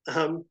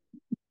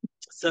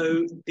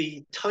 So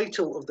the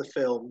title of the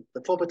film,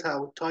 the proper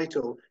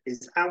title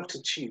is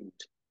Altitude,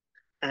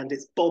 and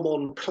it's Bomb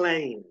on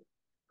Plane.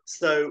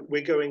 So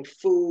we're going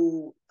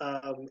full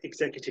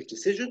executive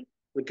decision.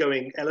 We're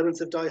going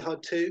elements of Die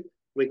Hard 2.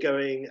 We're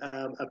going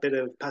a bit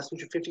of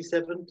Passenger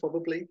 57,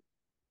 probably.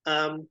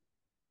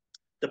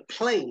 The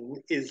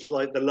plane is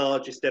like the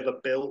largest ever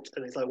built,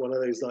 and it's like one of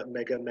those like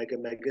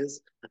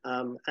megas.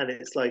 And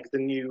it's like the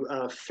new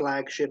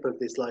flagship of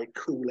this like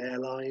cool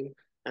airline.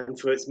 And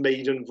for its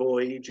maiden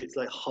voyage, it's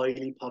like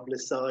highly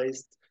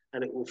publicized,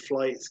 and it will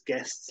fly its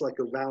guests like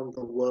around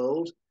the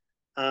world.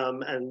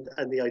 And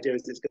the idea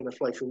is it's going to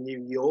fly from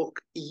New York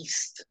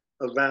east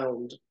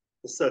around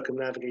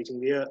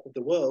circumnavigating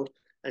the world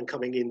and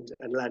coming in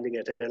and landing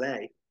at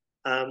LA.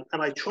 And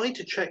I tried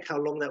to check how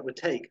long that would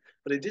take,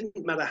 but it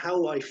didn't matter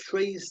how I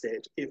phrased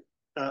it. It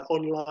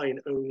online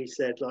only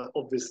said, like,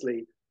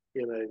 obviously,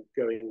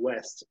 going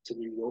west to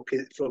New York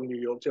from New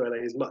York to LA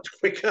is much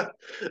quicker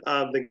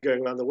than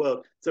going around the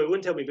world. So it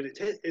wouldn't tell me, but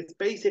it's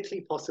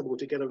basically possible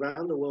to get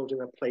around the world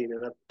in a plane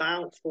in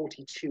about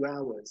 42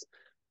 hours.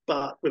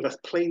 But with a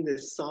plane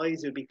this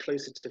size, it would be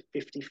closer to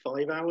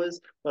 55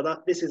 hours.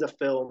 But this is a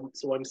film,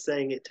 so I'm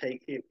saying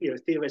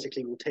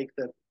theoretically will take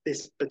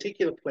this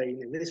particular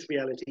plane in this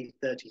reality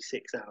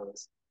 36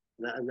 hours.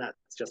 And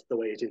that's just the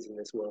way it is in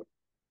this world.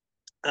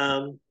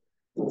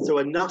 So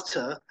a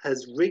nutter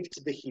has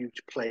rigged the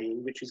huge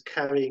plane, which is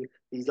carrying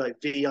these like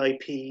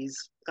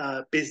VIPs,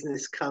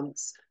 business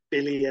cunts,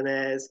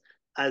 billionaires,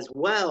 as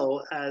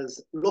well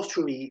as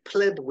lottery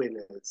pleb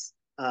winners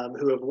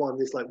who have won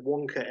this like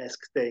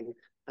Wonka-esque thing.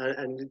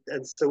 And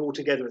so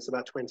altogether it's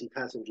about 20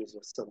 passengers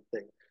or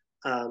something.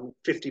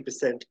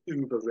 50%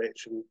 uber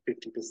rich and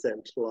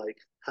 50% like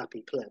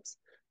happy plebs.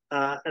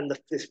 And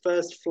this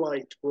first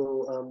flight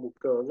will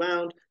go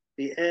around.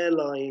 The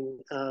airline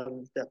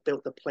that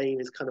built the plane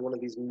is kind of one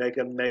of these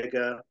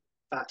mega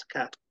fat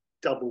cat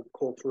double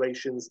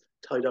corporations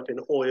tied up in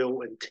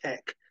oil and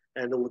tech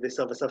and all this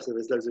other stuff. So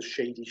there's loads of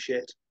shady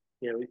shit,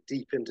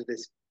 deep into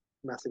this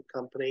massive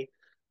company.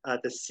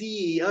 The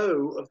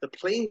CEO of the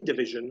plane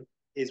division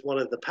is one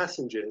of the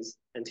passengers,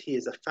 and he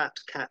is a fat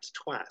cat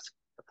twat,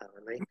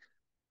 apparently.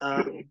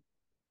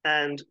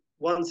 And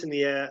once in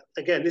the air,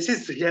 again, this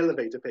is the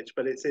elevator pitch,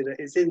 but it's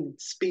in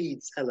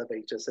Speed's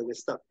elevator, so we're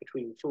stuck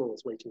between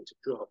floors waiting to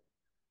drop.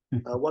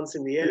 Once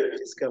in the air, we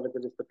discovered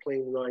that if the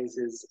plane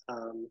rises,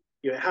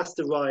 it has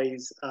to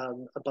rise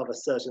above a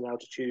certain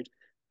altitude,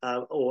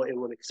 or it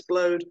will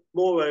explode.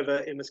 Moreover,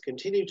 it must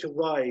continue to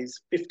rise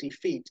 50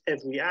 feet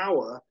every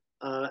hour,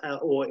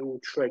 or it will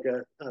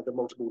trigger the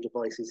multiple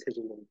devices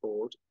hidden on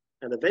board.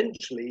 And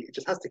eventually, it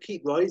just has to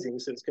keep rising,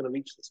 so it's going to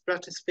reach the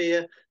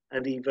stratosphere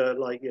and either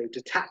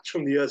detach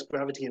from the Earth's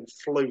gravity and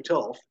float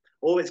off,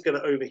 or it's going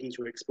to overheat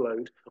or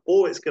explode,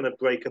 or it's going to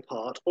break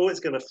apart, or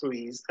it's going to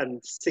freeze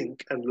and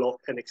sink and lock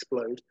and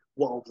explode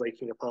while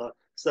breaking apart.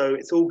 So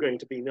it's all going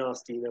to be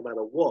nasty no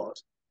matter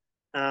what.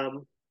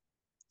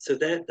 So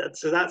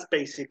that's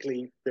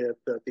basically the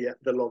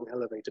long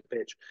elevator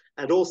pitch.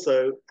 And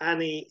also,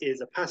 Annie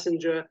is a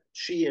passenger.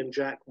 She and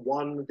Jack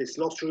won this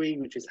lottery,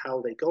 which is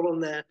how they got on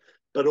there.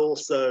 But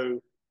also,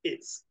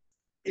 it's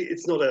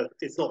not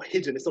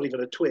hidden. It's not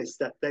even a twist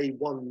that they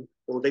won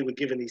or they were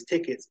given these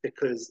tickets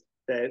because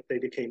they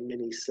became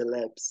mini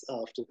celebs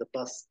after the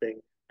bus thing,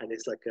 and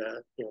it's like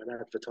an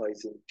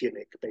advertising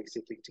gimmick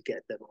basically to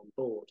get them on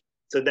board.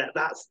 So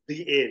that's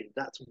the in.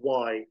 That's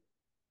why.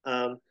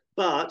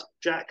 But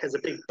Jack has a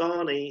big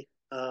Barney,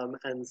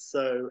 and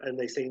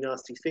they say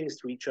nasty things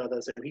to each other,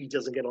 so he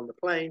doesn't get on the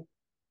plane.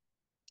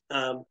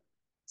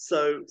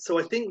 So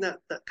I think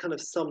that kind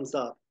of sums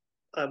up,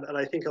 and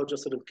I think I'll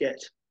just sort of get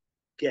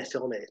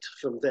on it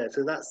from there.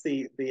 So that's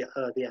the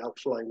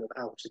outline of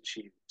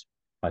Altitude.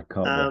 I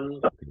can't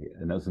wait.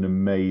 And that was an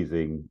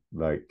amazing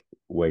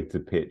way to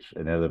pitch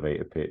an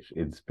elevator pitch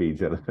in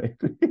Speed's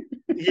elevator.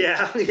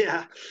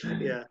 yeah.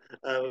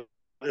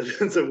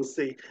 So we'll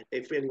see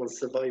if anyone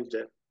survived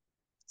it.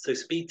 So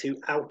Speed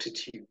 2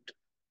 Altitude.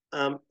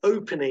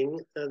 Opening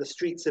the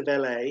streets of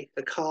LA,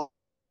 a car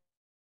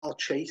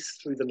chase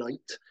through the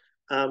night.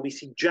 We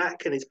see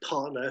Jack and his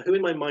partner, who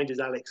in my mind is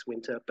Alex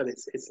Winter, but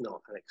it's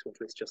not Alex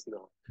Winter, it's just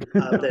not.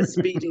 They're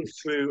speeding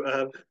through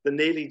the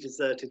nearly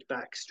deserted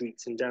back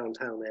streets in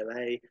downtown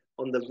LA.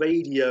 On the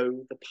radio,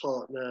 the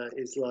partner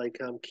is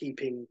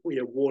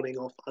warning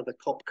off other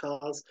cop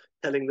cars,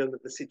 telling them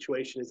that the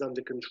situation is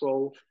under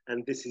control,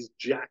 and this is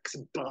Jack's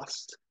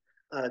bust.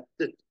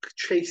 The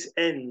chase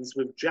ends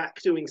with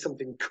Jack doing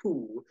something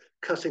cool,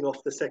 cutting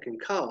off the second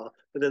car,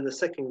 but then the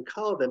second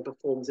car then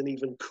performs an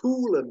even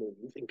cooler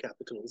move, in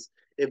capitals,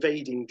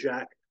 evading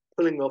Jack,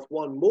 pulling off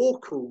one more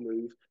cool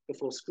move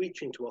before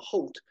screeching to a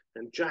halt,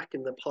 and Jack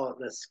and the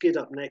partner skid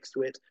up next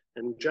to it,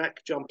 and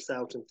Jack jumps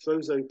out and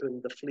throws open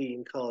the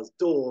fleeing car's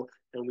door,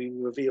 and we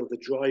reveal the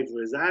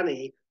driver is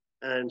Annie,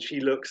 and she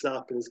looks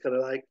up and is kind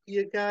of like,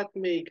 "You got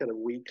me," kind of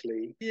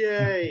weakly,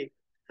 "Yay."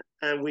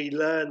 And we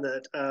learn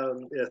that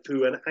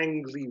through an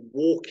angry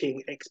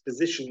walking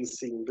exposition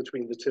scene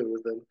between the two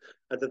of them,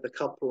 that the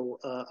couple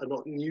are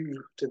not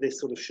new to this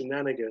sort of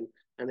shenanigan.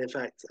 And in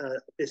fact,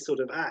 this sort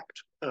of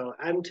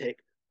antic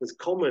was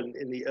common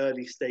in the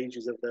early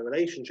stages of their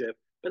relationship.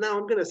 But now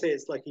I'm going to say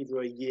it's like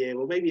either a year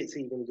or maybe it's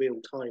even real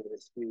time and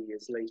it's 3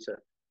 years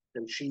later.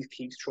 And she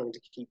keeps trying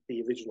to keep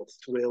the original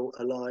thrill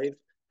alive.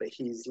 But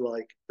he's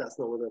like, that's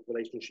not what a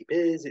relationship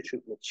is. It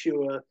should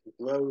mature and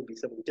grow and be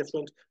something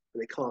different.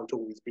 But it can't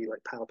always be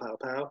like pow, pow,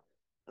 pow.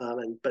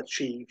 But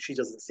she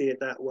doesn't see it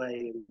that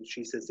way. And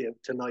she says,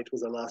 tonight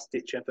was a last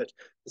ditch effort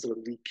to sort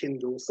of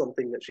rekindle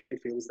something that she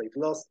feels they've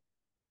lost.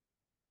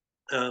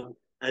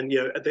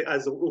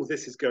 As all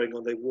this is going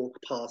on, they walk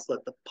past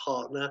like the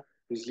partner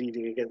who's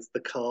leaning against the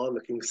car,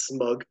 looking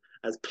smug,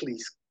 as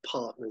police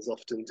partners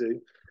often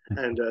do.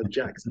 And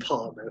Jack's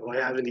partner, who I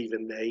haven't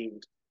even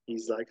named,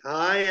 he's like,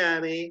 "Hi,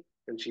 Annie,"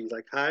 and she's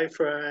like, "Hi,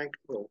 Frank,"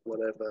 or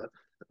whatever.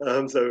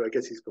 So I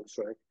guess he's called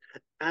Frank.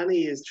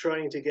 Annie is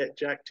trying to get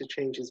Jack to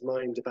change his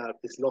mind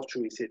about this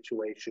lottery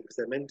situation because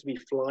they're meant to be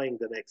flying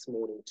the next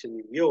morning to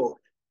New York,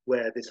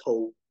 where this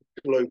whole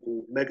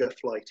global mega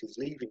flight is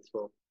leaving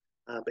from.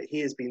 But he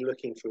has been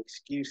looking for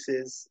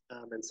excuses,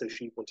 and so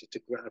she wanted to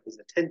grab his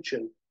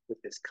attention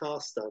with this car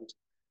stunt.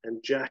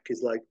 And Jack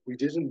is like, "We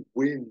didn't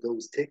win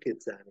those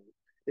tickets, Annie.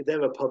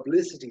 They're a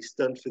publicity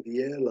stunt for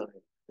the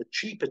airline, a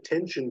cheap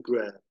attention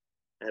grab."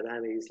 And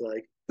Annie's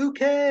like, "Who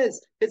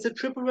cares? It's a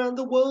trip around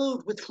the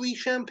world with free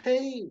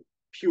champagne."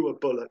 pure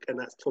Bullock, and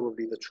that's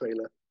probably the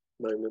trailer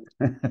moment.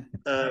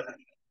 Um,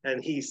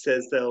 and he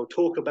says they'll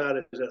talk about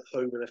it at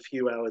home in a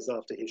few hours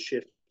after his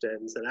shift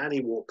ends. And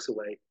Annie walks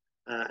away.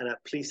 And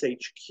at police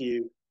HQ,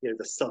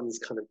 the sun's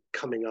kind of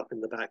coming up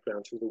in the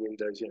background through the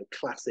windows,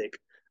 classic.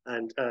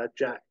 And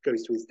Jack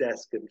goes to his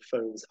desk and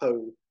phones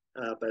home,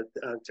 but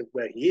to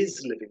where he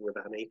is living with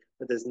Annie,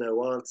 but there's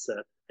no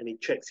answer. And he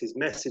checks his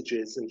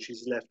messages, and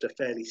she's left a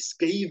fairly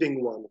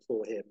scathing one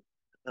for him.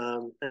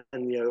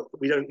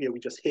 We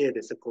just hear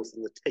this, of course,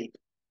 in the tape.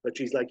 But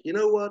she's like, you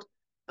know what?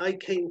 I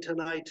came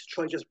tonight to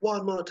try just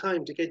one more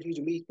time to get you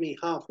to meet me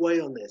halfway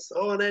on this,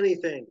 or on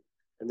anything.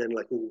 And then,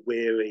 like, all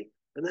weary.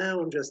 And now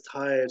I'm just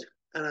tired,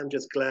 and I'm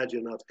just glad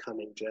you're not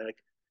coming, Jack.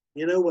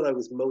 You know what I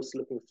was most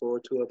looking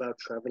forward to about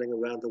traveling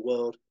around the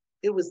world?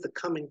 It was the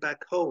coming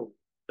back home.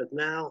 But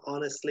now,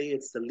 honestly,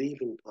 it's the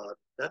leaving part.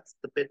 That's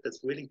the bit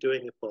that's really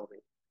doing it for me.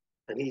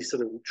 And he's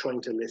sort of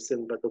trying to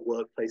listen, but the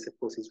workplace, of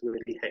course, is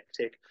really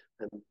hectic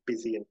and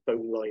busy, and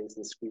phone lines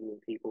and screaming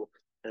people.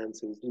 And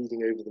so he's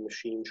leaning over the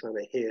machine trying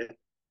to hear.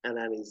 And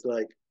Annie's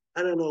like,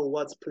 I don't know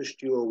what's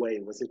pushed you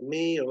away. Was it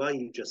me, or are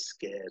you just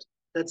scared?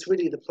 That's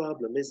really the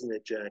problem, isn't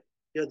it, Jack?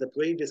 You're the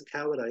bravest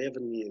coward I ever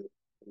knew.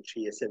 And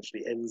she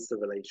essentially ends the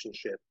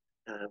relationship,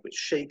 which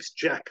shakes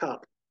Jack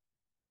up.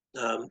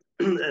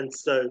 And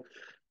so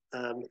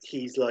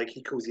he's like,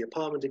 he calls the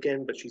apartment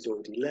again, but she's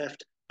already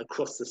left.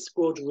 Across the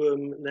squad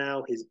room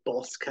now, his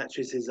boss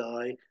catches his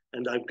eye,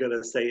 and I'm going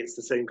to say it's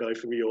the same guy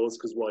from yours,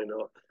 because why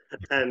not?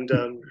 And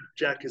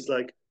Jack is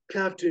like,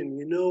 Captain,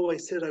 I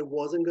said I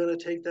wasn't going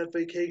to take that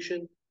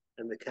vacation.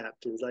 And the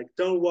captain's like,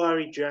 don't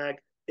worry,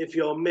 Jack. If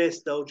you're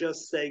missed, they'll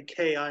just say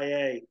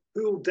KIA.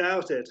 Who'll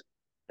doubt it?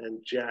 And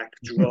Jack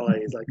dry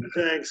is like,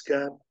 thanks,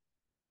 Cap.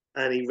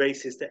 And he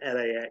races to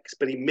LAX,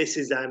 but he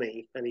misses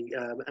Annie,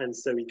 and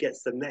so he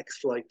gets the next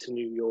flight to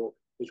New York,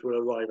 which will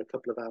arrive a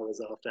couple of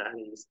hours after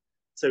Annie's.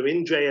 So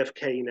in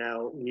JFK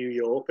now, New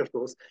York, of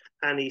course,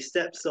 Annie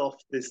steps off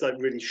this like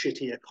really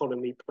shitty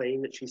economy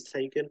plane that she's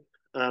taken,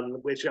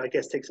 which I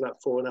guess takes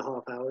about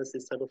 4.5 hours,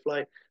 this type of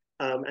flight.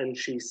 And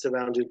she's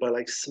surrounded by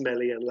like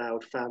smelly and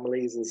loud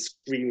families and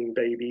screaming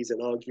babies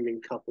and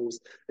arguing couples,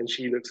 and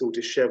she looks all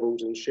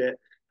disheveled and shit,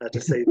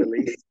 to say the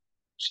least.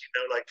 She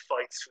like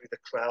fights through the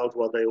crowd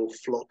while they all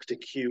flock to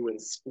queue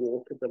and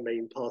squawk at the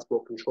main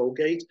passport control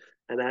gate.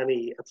 And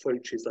Annie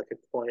approaches like a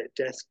quiet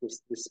desk with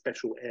this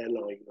special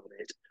airline on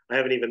it. I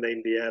haven't even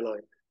named the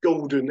airline.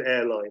 Golden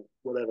Airline,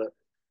 whatever.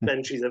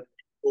 Then she's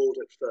bored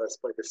at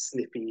first by the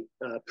snippy,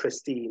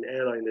 pristine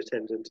airline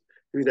attendant,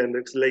 who then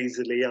looks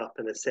lazily up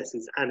and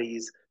assesses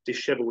Annie's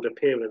disheveled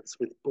appearance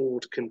with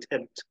bored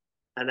contempt.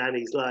 And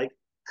Annie's like,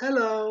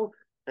 hello,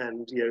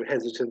 and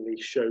hesitantly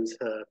shows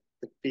her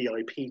the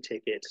VIP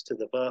ticket to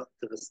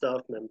the staff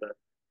member.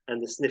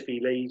 And the sniffy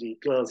lady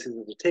glances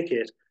at the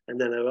ticket, and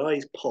then her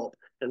eyes pop,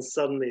 and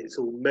suddenly it's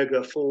all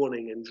mega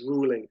fawning and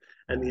drooling,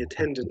 and the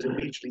attendant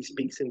immediately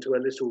speaks into a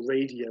little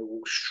radio,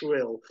 all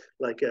shrill,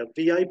 like a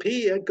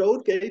VIP at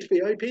Goldgate,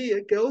 VIP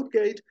at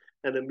Goldgate,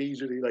 and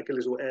immediately like a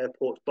little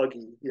airport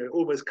buggy,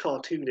 almost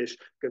cartoonish,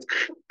 goes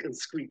and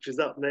screeches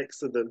up next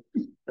to them,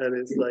 and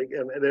it's like,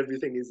 and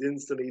everything is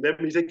instantly, let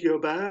me take your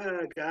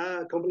bag,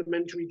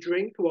 complimentary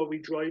drink while we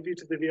drive you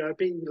to the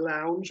VIP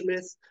lounge,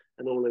 miss,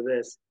 and all of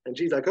this. And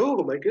she's like,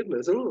 oh my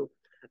goodness, oh.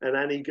 And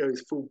Annie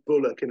goes full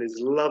Bullock and is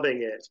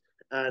loving it.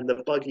 And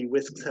the buggy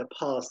whisks her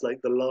past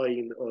like the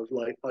line of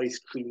like ice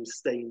cream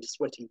stained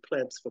sweaty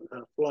plebs from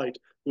her flight,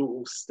 who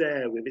all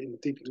stare with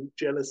indignant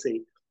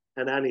jealousy.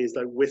 And Annie is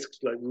like whisked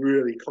like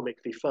really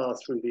comically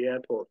fast through the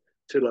airport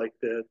to like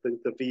the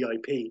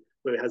VIP,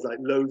 where it has like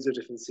loads of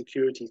different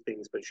security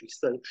things, but she's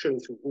shown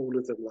through all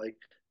of them like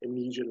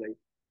immediately.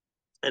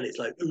 And it's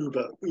like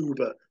Uber,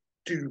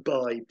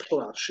 Dubai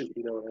plush, if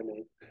you know what I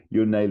mean.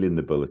 You're nailing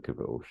the Bullock of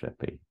it all,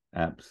 Sheppy.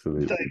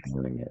 Absolutely Thanks.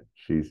 nailing it.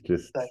 She's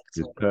just Thanks.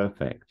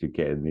 perfect. You're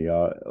getting the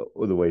art,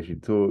 all the way she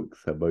talks,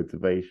 her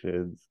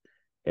motivations,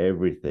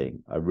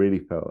 everything. I really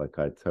felt like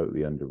I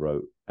totally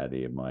underwrote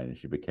Addie in mine, and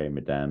she became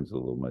a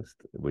damsel almost,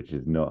 which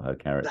is not her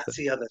character. That's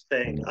the other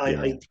thing. I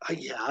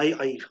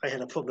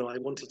had a problem I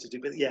wanted to do,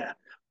 but yeah,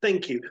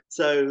 thank you.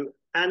 So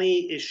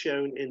Annie is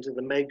shown into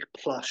the Meg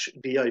Plush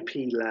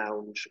VIP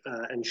lounge,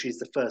 and she's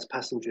the first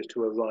passenger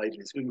to arrive.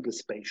 It's uber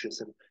spacious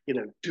and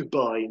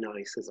Dubai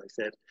nice, as I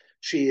said.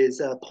 She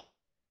is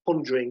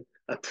pondering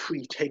a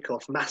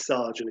pre-takeoff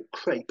massage and a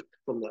crepe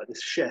from like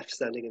this chef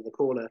standing in the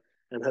corner,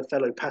 and her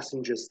fellow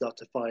passengers start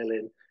to file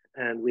in,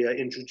 and we are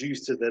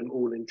introduced to them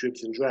all in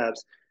dribs and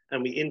drabs.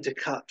 And we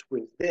intercut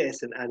with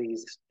this and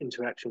Annie's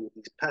interaction with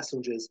these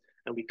passengers,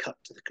 and we cut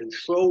to the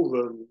control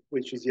room,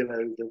 which is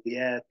the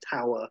air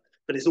tower,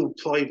 but it's all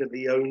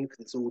privately owned because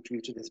it's all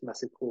due to this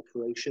massive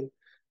corporation.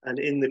 And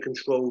in the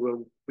control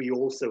room, we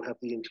also have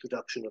the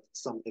introduction of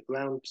some of the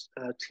ground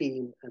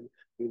team, and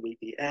we meet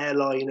the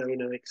airline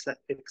owner,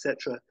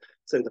 etc.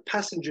 So the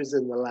passengers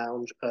in the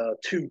lounge are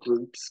two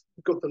groups.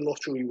 We've got the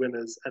lottery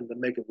winners and the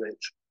mega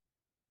rich.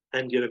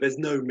 And there's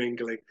no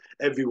mingling.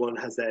 Everyone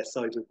has their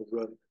side of the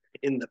room.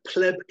 In the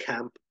pleb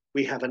camp,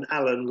 we have an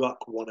Alan Ruck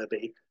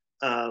wannabe,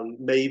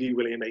 maybe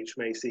William H.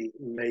 Macy,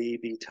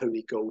 maybe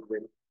Tony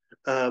Goldwyn.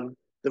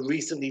 The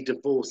recently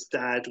divorced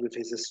dad with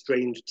his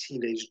estranged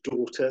teenage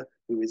daughter,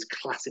 who is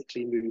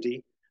classically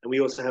moody. And we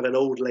also have an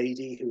old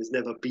lady who has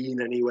never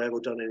been anywhere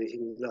or done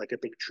anything like a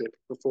big trip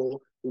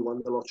before, who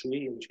won the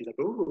lottery. And she's like,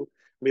 oh,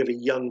 we have a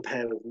young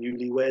pair of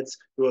newlyweds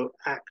who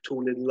act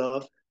all in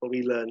love, but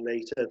we learn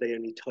later they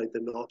only tied the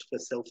knot for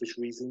selfish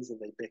reasons and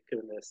they bicker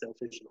and they're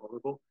selfish and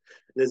horrible.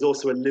 There's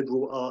also a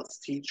liberal arts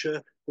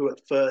teacher who at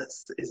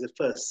first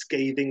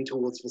scathing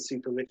towards the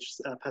super rich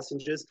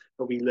passengers,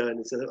 but we learn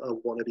is a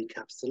wannabe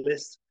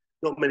capitalist.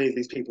 Not many of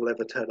these people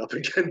ever turn up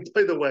again,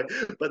 by the way,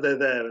 but they're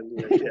there and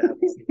shit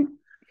happens.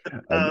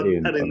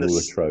 And in all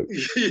the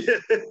tropes. Yeah,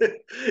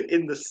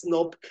 in the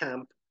snob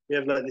camp, we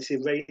have like this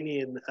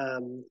Iranian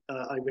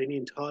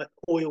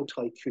oil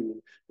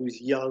tycoon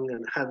who's young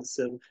and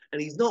handsome,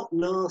 and he's not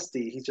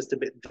nasty. He's just a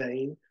bit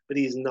vain, but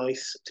he's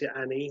nice to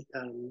Annie.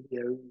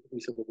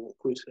 He's sort of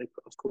awkward,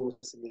 of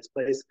course, in this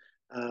place,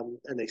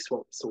 and they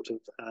swap sort of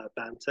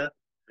banter.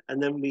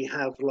 And then we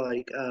have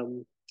like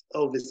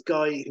this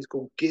guy who's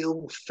called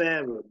Gil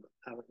Fairham,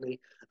 apparently,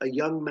 a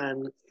young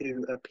man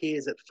who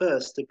appears at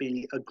first to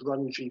be a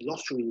grungy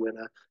lottery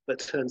winner, but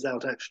turns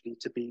out actually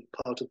to be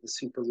part of the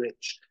super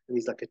rich, and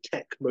he's like a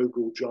tech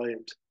mogul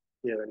giant,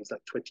 and he's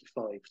like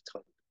 25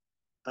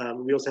 type.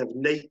 We also have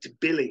Nate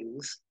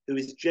Billings, who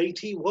is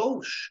JT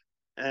Walsh,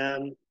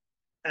 and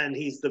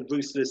he's the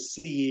ruthless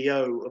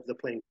CEO of the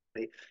plane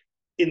company.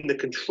 In the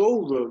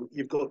control room,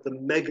 you've got the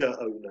mega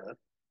owner,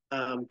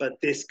 but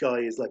this guy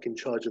is like in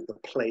charge of the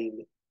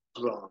plane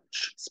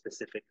branch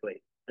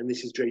specifically. And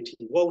this is JT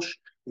Walsh.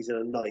 He's in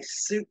a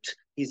nice suit.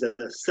 He's a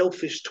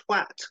selfish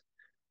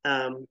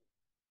twat.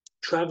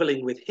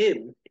 Traveling with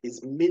him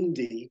is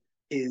Mindy,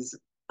 his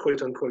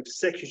quote unquote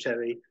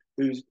secretary,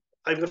 who's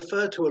I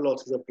refer to a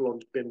lot as a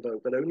blonde bimbo,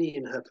 but only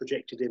in her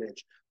projected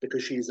image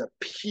because she's a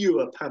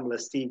pure Pamela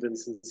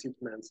Stevens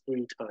Superman's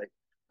 3 type.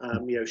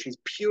 She's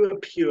pure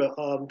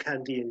arm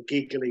candy and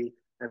giggly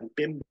and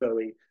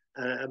bimbo-y.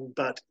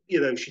 But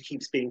she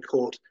keeps being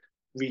caught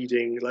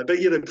reading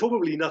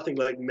probably nothing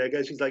like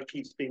Mega. She's like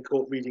keeps being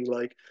caught reading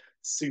like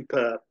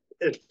super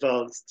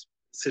advanced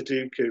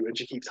Sudoku, and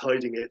she keeps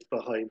hiding it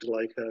behind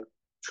like a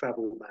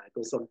travel mag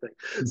or something.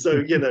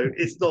 So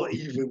it's not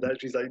even that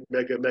she's like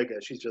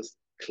mega. She's just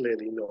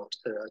clearly not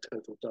a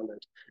total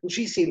dullard, and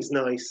she seems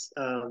nice.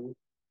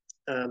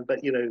 But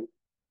yeah.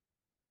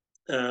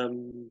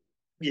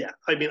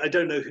 I mean, I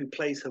don't know who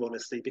plays her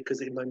honestly,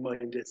 because in my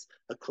mind it's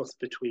a cross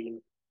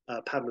between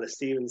Pamela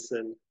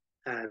Stevenson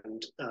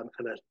and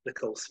Anna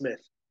Nicole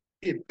Smith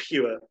in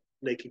pure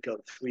Naked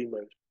Gun 3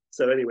 mode.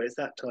 So anyway, it's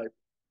that type.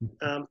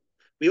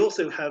 We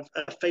also have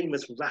a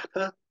famous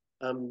rapper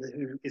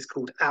who is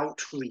called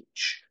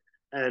Outreach,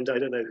 and I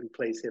don't know who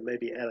plays him,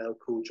 maybe LL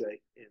Cool J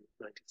in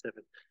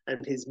 '97.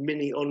 And his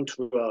mini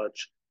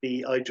entourage,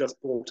 the I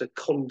just bought a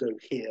condo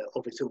here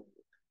of it all,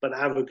 but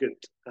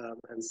arrogant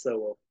and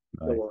so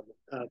on. Nice. So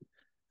on.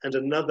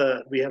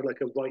 And we have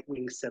like a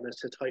right-wing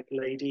senator type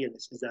lady, and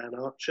this is Anne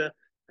Archer,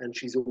 and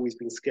she's always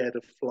been scared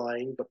of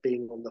flying, but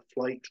being on the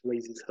flight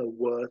raises her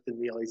worth in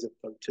the eyes of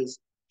voters.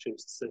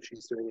 So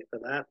she's doing it for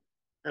that.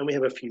 And we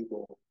have a few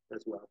more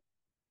as well.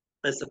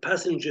 As the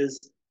passengers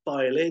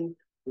file in,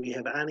 we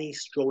have Annie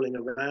strolling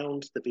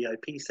around the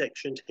VIP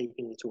section,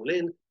 taking it all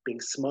in,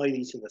 being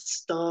smiley to the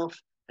staff,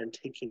 and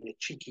taking a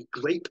cheeky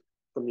grape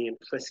from the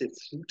impressive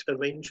fruit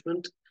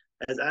arrangement.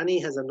 As Annie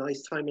has a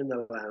nice time in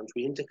the lounge,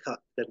 we intercut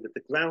then with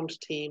the ground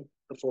team,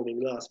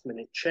 performing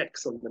last-minute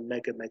checks on the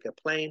mega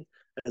plane,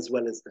 as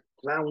well as the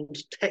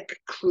ground tech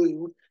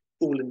crew,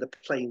 all in the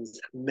plane's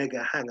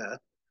mega hangar.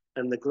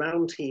 And the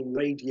ground team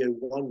Radio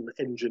 1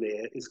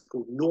 engineer is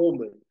called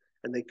Norman,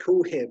 and they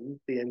call him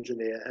the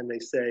engineer, and they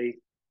say,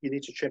 you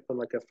need to check on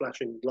like a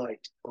flashing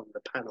light on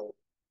the panel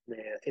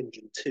near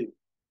engine 2.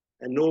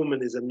 And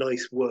Norman is a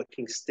nice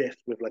working stiff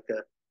with like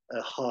a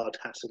hard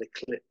hat and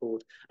a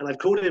clipboard. And I've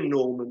called him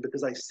Norman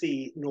because I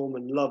see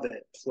Norman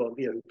Lovett from,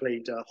 who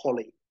played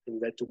Holly in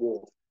Red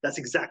Dwarf. That's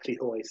exactly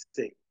who I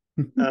see.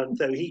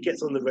 So he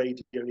gets on the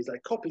radio and he's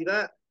like, copy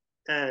that.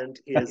 And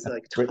he has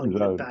like tiny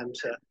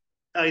banter.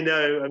 I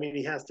know, I mean,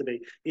 he has to be.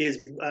 He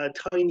has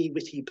tiny,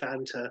 witty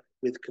banter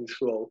with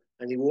Control.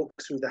 And he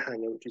walks through the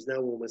hangar, which is now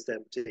almost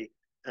empty,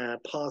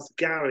 past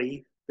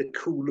Gary, the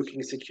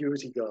cool-looking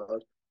security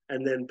guard,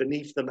 and then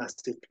beneath the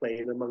massive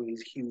plane, among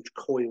these huge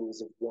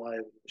coils of wire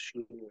and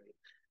machinery.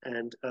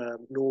 And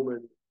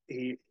Norman,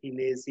 he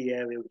nears the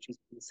area which he's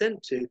been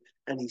sent to,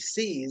 and he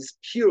sees,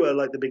 pure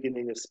like the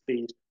beginning of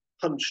Speed,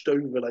 hunched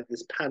over like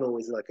this panel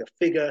is like a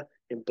figure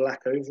in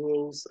black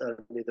overalls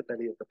near the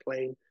belly of the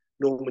plane.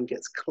 Norman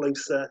gets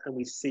closer, and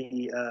we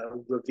see a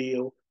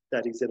reveal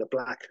that he's in a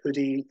black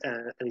hoodie,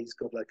 and he's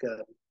got like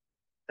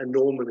and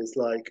Norman is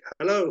like,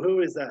 hello, who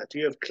is that? Do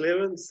you have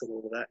clearance? And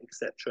all of that,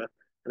 etc.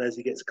 And as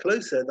he gets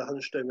closer, the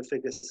hunched over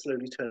figure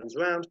slowly turns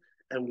around,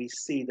 and we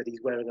see that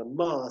he's wearing a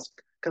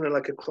mask, kind of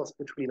like a cross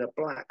between a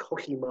black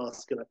hockey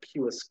mask and a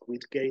pure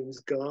Squid Games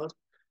guard.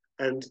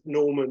 And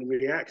Norman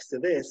reacts to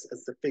this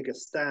as the figure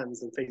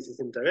stands and faces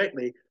him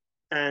directly,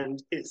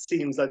 And it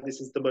seems like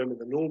this is the moment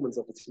that Norman's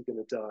obviously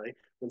going to die.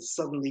 When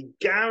suddenly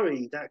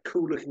Gary, that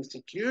cool looking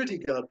security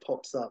guard,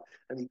 pops up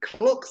and he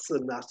clocks the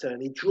Nutter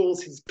and he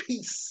draws his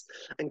piece.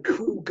 And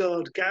cool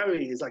guard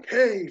Gary is like,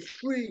 hey,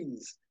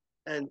 freeze.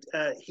 And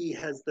he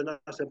has the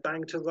Nutter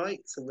bang to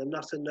rights, and the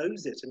Nutter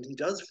knows it, and he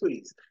does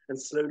freeze and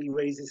slowly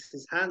raises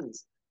his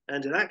hands.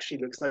 And it actually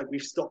looks like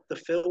we've stopped the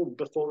film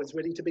before it's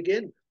ready to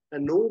begin.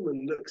 And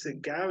Norman looks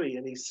at Gary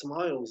and he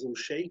smiles all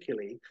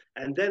shakily.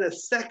 And then a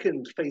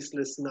second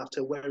faceless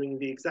Nutter wearing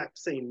the exact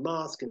same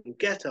mask and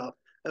get-up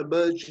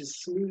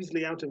emerges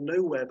smoothly out of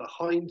nowhere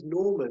behind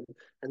Norman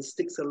and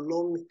sticks a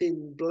long,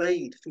 thin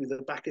blade through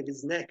the back of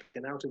his neck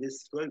and out of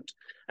his throat.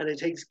 And it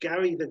takes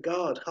Gary the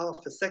guard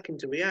half a second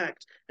to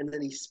react, and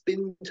then he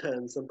spin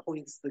turns and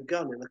points the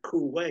gun in a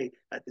cool way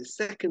at the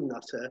second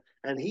Nutter,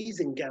 and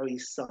he's in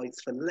Gary's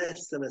sights for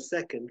less than a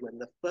second when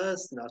the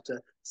first Nutter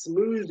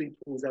smoothly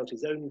pulls out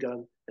his own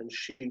gun and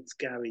shoots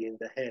Gary in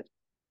the head.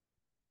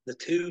 The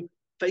two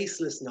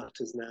faceless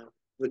Nutters now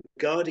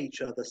regard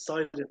each other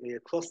silently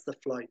across the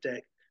flight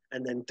deck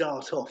and then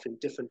dart off in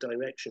different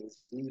directions,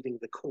 leaving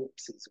the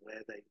corpses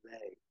where they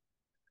lay.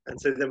 And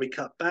so then we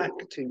cut back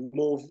to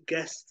more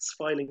guests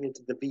filing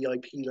into the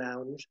VIP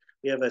lounge.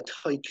 We have a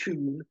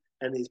tycoon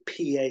and his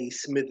PA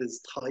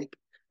Smithers type.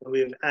 And we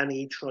have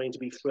Annie trying to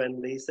be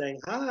friendly, saying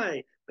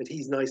hi, but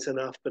he's nice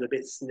enough, but a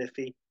bit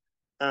sniffy.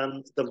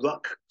 The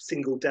Ruck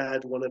single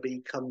dad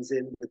wannabe comes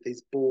in with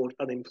his bored,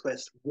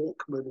 unimpressed,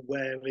 Walkman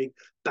wearing,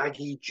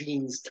 baggy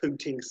jeans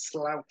toting,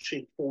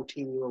 slouching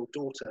 14-year-old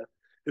daughter,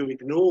 who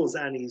ignores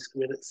Annie's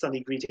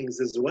sunny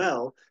greetings as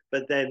well,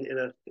 but then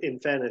in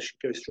fairness,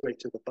 she goes straight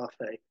to the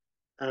buffet.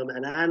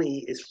 And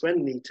Annie is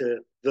friendly to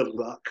the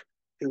Ruck,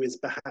 who is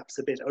perhaps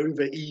a bit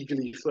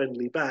over-eagerly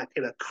friendly back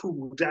in a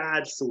cool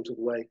dad sort of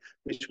way,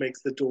 which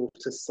makes the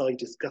daughter sigh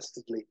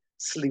disgustedly,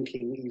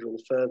 slinking even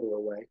further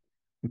away.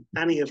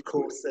 Annie, of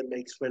course, then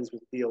makes friends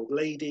with the old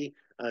lady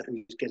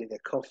who's getting a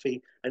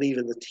coffee, and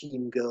even the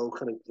teen girl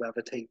kind of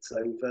gravitates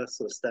over,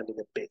 sort of standing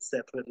a bit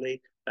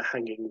separately,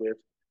 hanging with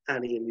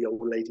Annie and the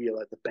old lady are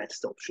like the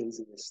best options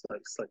in this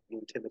like slightly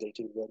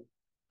intimidating room.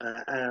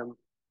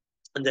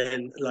 And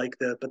then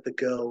but the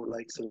girl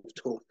like sort of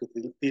talks with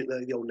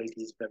the old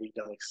lady is very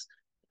nice,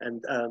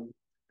 and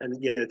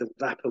you know the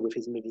rapper with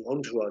his mini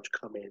entourage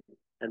come in,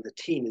 and the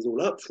teen is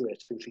all up for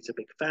it, and she's a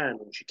big fan,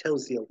 and she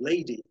tells the old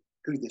lady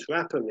who this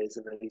rapper is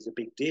and that he's a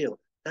big deal.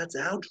 That's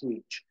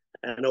outreach.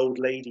 And old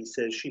lady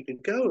says she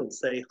could go and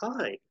say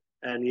hi.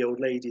 And the old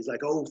lady's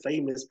like, oh,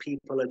 famous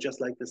people are just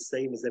like the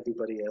same as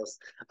everybody else.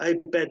 I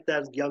bet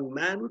that young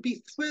man would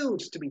be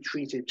thrilled to be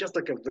treated just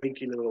like a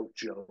regular old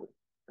Joe.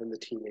 And the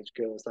teenage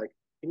girl's like,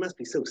 you must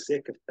be so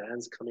sick of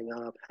fans coming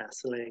up,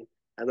 hassling.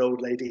 And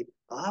old lady,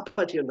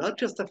 but you're not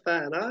just a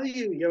fan, are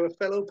you? You're a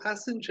fellow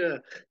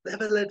passenger.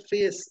 Never let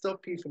fear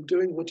stop you from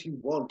doing what you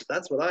want.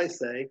 That's what I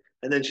say.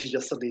 And then she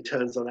just suddenly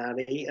turns on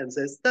Annie and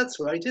says, that's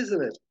right,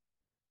 isn't it?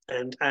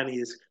 And Annie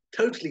is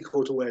totally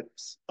caught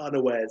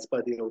unawares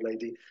by the old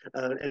lady.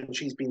 And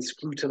she's been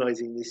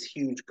scrutinizing this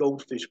huge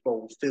goldfish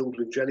bowl filled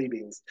with jelly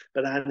beans.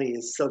 But Annie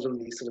is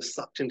suddenly sort of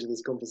sucked into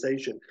this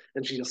conversation.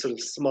 And she just sort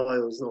of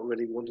smiles, not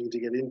really wanting to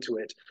get into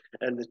it.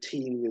 And the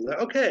teen is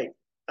like, okay,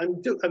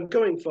 I'm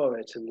going for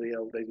it. And the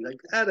old lady like,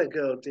 atta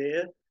girl,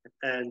 dear.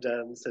 And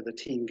so the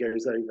teen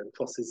goes over and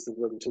crosses the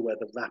room to where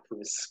the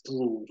rapper is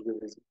sprawled with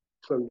his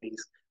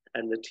cronies.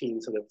 And the teen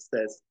sort of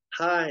says,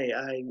 hi,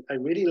 I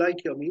really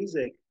like your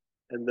music.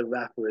 And the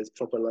rapper is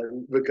proper like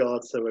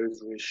regards her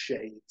over his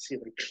shades, you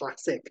know,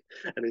 classic,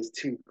 and is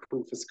too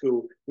cool for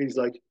school. And he's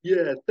like,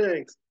 yeah,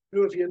 thanks.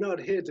 No, if you're not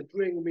here to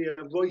bring me a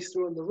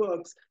Royster on the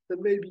rocks,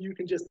 then maybe you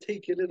can just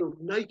take your little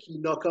Nike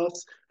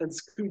knockoffs and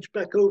scooch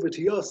back over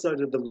to your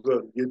side of the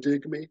room. You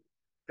dig me?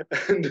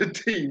 And the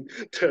teen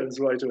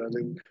turns right around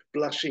and,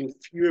 blushing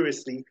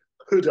furiously,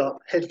 hood up,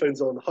 headphones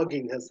on,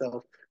 hugging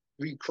herself,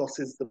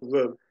 recrosses the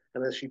room.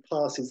 And as she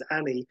passes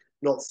Annie,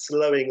 not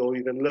slowing or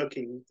even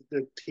looking,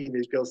 the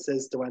teenage girl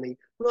says to Annie,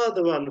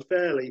 rather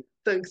unfairly,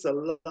 thanks a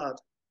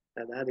lot.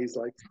 And Annie's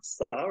like,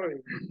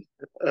 sorry.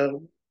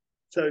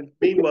 So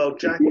meanwhile,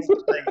 Jack is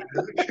playing.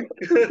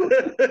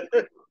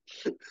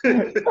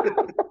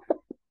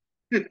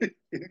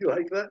 You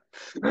like that?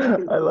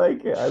 I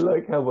like it. I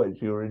like how much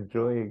you're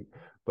enjoying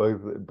both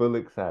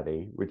Bullock's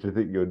Annie, which I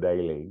think you're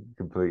nailing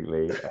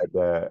completely,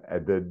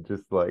 and then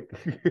just like,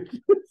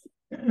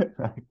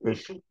 like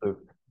this sort of,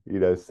 you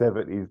know,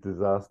 70s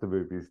disaster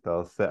movie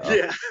style setup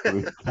Yeah.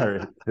 with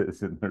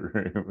characters in the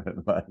room,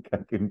 and like I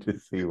can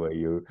just see where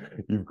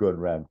you've gone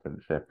rampant,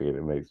 Sheppy, and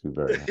it makes me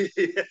very happy.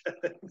 Yeah.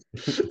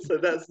 So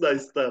that's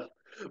nice stuff.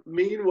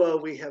 Meanwhile,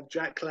 we have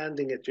Jack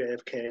landing at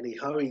JFK and he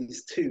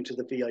hurries to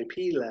the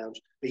VIP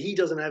lounge, but he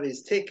doesn't have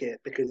his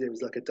ticket because it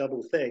was like a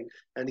double thing,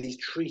 and he's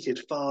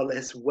treated far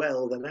less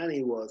well than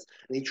Annie was.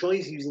 And he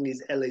tries using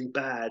his LA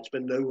badge,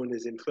 but no one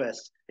is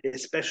impressed,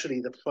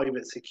 especially the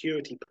private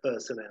security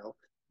personnel,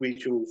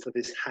 which are all for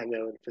this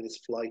hangar and for this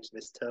flight and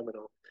this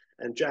terminal.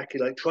 And Jack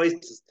like tries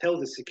to tell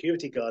the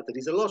security guard that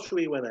he's a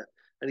lottery winner.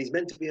 and he's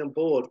meant to be on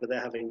board, but they're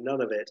having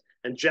none of it.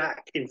 And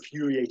Jack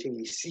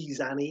infuriatingly sees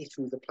Annie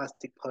through the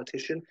plastic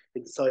partition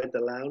inside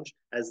the lounge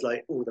as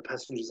like all the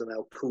passengers are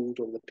now cooled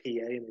on the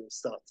PA and he'll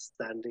start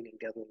standing and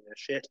gathering their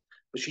shit.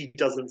 But she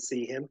doesn't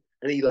see him,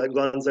 and he like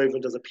runs over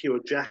and does a pure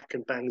Jack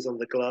and bangs on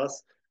the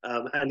glass.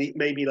 And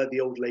maybe like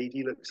the old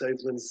lady looks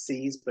over and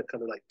sees, but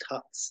kind of like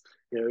tuts,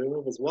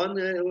 there's one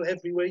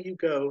everywhere you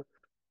go.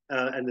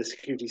 And the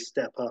security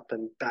step up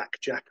and back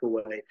Jack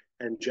away,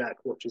 and Jack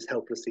watches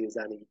helplessly as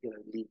Annie,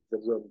 leave the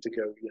room to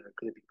go, going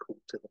to be called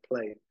to the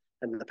plane,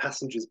 and the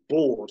passengers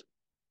board.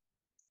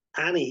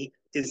 Annie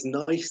is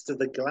nice to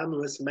the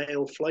glamorous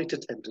male flight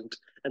attendant,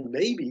 and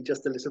maybe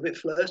just a little bit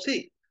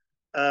flirty.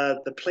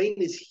 The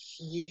plane is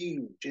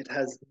huge. It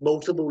has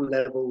multiple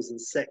levels and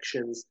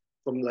sections,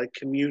 from like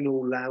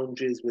communal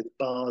lounges with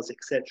bars,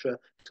 etc.,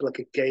 to like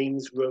a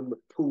games room with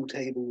pool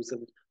tables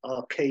and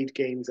arcade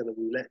games and a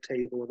roulette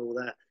table and all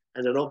that,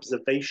 and an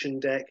observation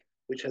deck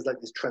which has like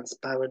this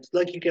transparent,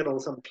 like you get on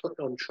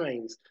on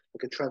trains,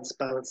 like a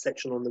transparent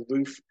section on the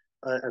roof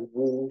and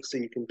wall, so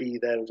you can be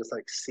there and just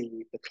like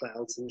see the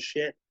clouds and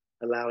shit,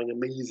 allowing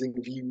amazing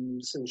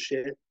views and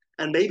shit,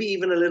 and maybe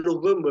even a little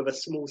room with a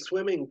small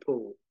swimming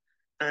pool.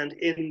 And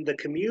in the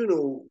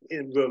communal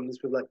rooms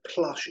with like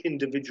plush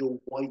individual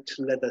white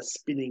leather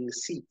spinning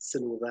seats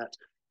and all that,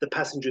 the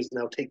passengers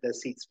now take their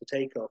seats for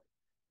takeoff.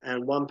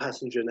 And one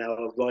passenger now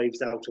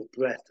arrives out of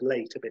breath,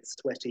 late, a bit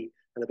sweaty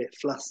and a bit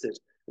flustered.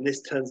 And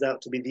this turns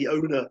out to be the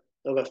owner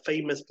of a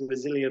famous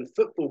Brazilian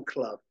football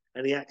club.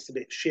 And he acts a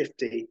bit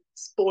shifty.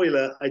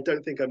 Spoiler, I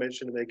don't think I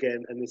mentioned him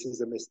again, and this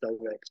is a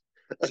misdirect.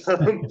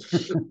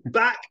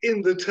 Back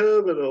in the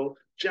terminal,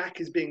 Jack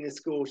is being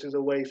escorted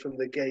away from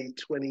the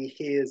gate when he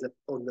hears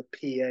on the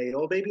PA,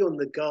 or maybe on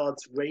the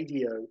guard's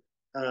radio,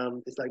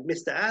 it's like,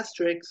 Mr.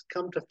 Asterix,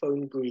 come to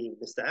phone green.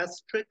 Mr.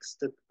 Asterix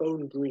to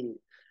phone green.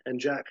 And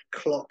Jack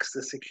clocks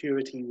the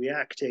security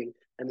reacting,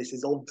 and this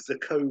is obviously the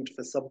code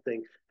for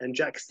something. And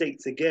Jack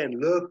states again,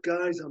 look,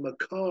 guys, I'm a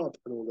cop,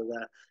 and all of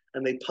that.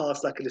 And they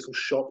pass like a little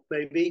shop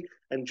maybe,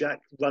 and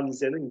Jack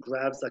runs in and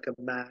grabs like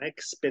a mag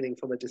spinning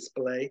from a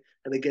display,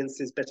 and against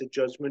his better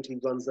judgment he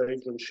runs over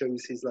and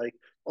shows his, like,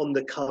 on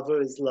the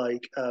cover is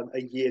like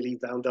a yearly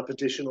roundup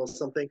edition or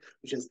something,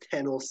 which has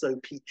 10 or so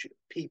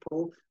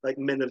people, like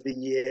men of the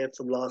year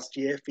from last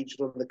year,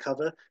 featured on the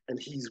cover, and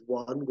he's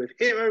one with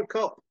Hero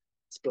Cop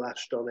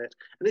splashed on it.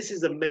 And this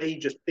is a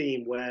major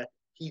theme where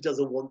he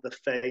doesn't want the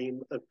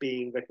fame of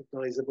being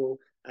recognizable,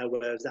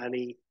 whereas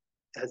Annie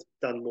has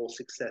done more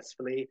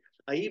successfully.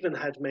 I even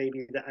had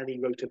maybe that Annie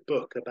wrote a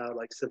book about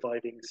like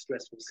surviving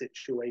stressful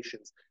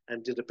situations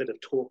and did a bit of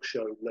talk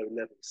show, low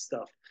level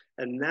stuff.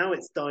 And now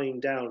it's dying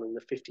down and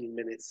the 15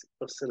 minutes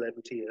of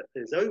celebrity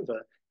is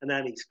over. And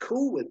Annie's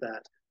cool with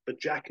that. But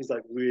Jack is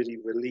like really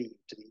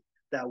relieved.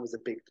 That was a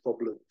big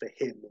problem for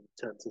him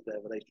in terms of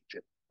their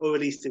relationship. Or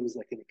at least it was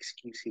like an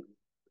excuse he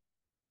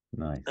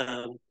Nice.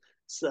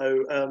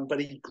 But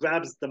he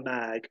grabs the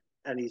mag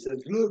and he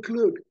says, look,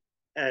 look.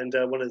 And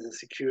one of the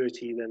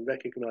security then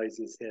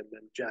recognizes him,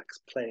 and Jack's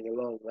playing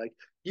along like,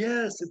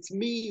 yes, it's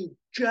me,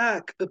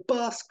 Jack, the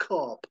bus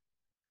cop.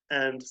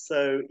 And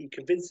so he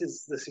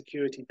convinces the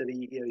security that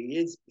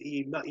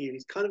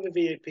he's kind of a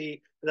VIP. And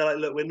they're like,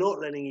 look, we're not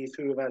letting you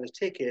through without a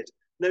ticket.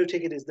 No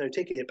ticket is no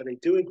ticket, but they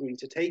do agree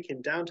to take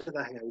him down to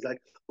the hangar. He's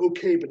like,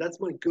 okay, but that's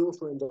my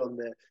girlfriend on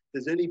there. If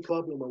there's any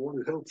problem, I want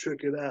to help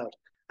check it out.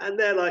 And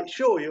they're like,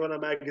 sure, you want a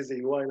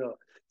magazine, why not?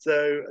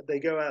 So they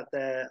go out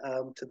there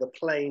to the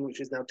plane,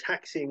 which is now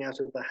taxiing out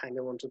of the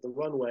hangar onto the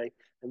runway,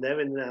 and they're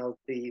in now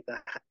the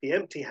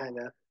empty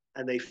hangar,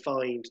 and they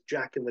find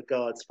Jack and the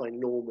guards find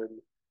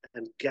Norman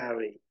and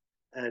Gary,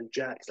 and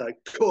Jack's like,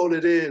 call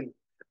it in,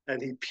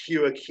 and he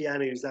pure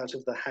Keanu's out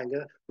of the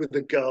hangar with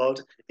the guard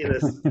in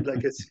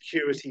like a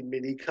security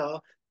mini car,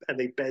 and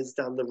they bez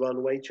down the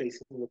runway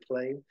chasing the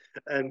plane.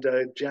 And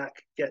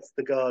Jack gets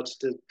the guard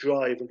to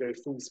drive and go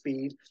full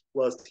speed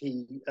whilst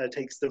he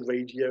takes the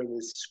radio and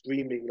is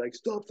screaming like,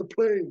 stop the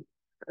plane.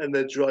 And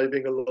they're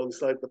driving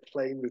alongside the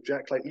plane with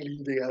Jack like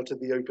leaning out of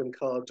the open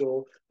car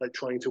door, like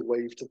trying to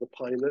wave to the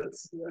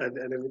pilots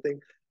and everything.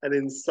 And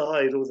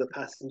inside, all the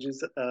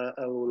passengers are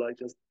all like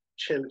just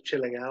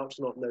chilling out,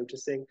 not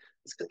noticing,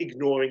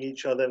 ignoring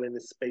each other in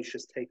this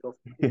spacious takeoff,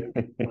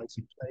 nice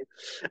plane.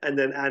 And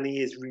then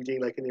Annie is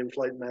reading like an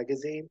in-flight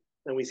magazine,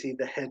 and we see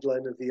the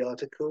headline of the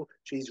article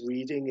she's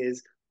reading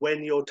is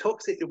when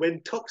toxic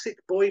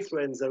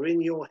boyfriends are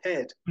in your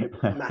head,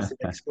 massive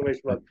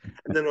exclamation mark.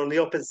 And then on the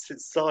opposite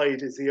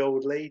side is the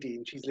old lady,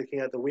 and she's looking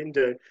out the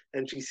window,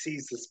 and she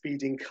sees the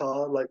speeding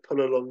car like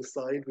pull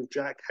alongside with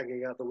Jack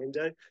hanging out the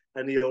window,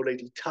 and the old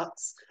lady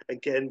tuts,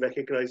 again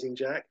recognizing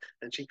Jack,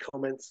 and she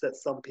comments that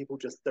some people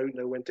just don't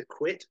know when to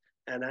quit.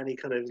 And Annie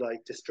kind of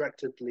like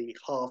distractedly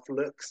half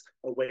looks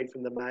away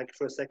from the mag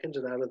for a second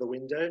and out of the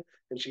window,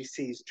 and she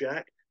sees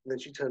Jack, And then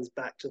she turns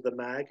back to the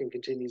mag and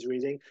continues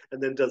reading,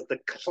 and then does the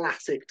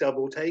classic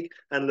double take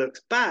and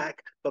looks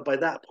back. But by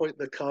that point,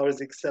 the car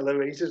has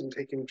accelerated and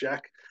taken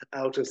Jack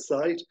out of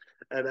sight.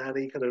 And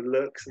Annie kind of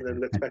looks and then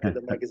looks back at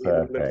the magazine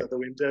and looks out the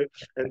window,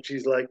 and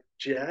she's like,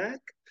 Jack?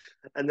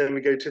 And then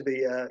we go to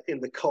the in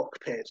the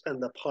cockpit,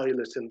 and the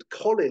pilot and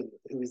Colin,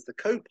 who is the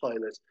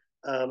co-pilot,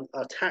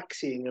 are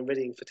taxiing and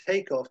readying for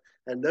takeoff,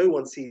 and no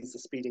one sees the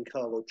speeding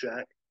car or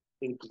Jack.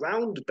 In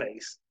ground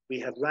base, we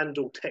have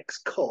Randall Tex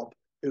Cobb,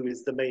 who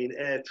is the main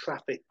air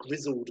traffic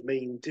grizzled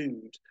main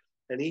dude,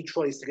 and he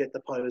tries to get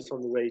the pilots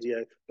on the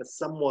radio, but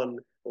someone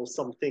or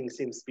something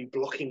seems to be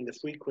blocking the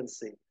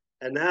frequency.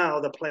 And now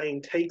the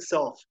plane takes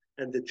off,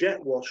 and the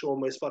jet wash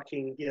almost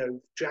fucking,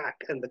 Jack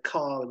and the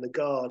car and the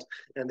guard,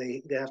 and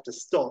they have to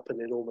stop,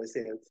 and it almost,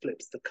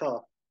 flips the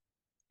car.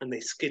 And they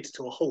skid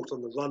to a halt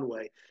on the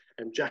runway,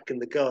 and Jack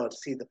and the guard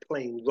see the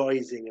plane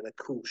rising in a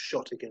cool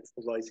shot against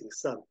the rising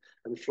sun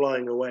and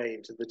flying away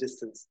into the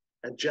distance.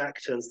 And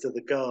Jack turns to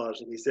the guard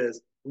and he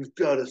says, "We've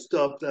got to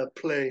stop that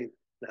plane."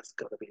 That's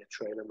got to be a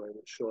trailer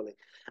moment, surely.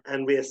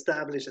 And we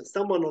establish that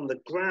someone on the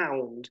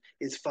ground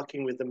is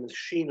fucking with the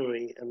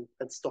machinery and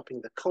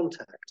stopping the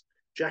contact.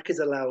 Jack is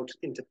allowed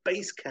into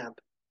base camp,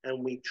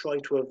 and we try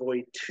to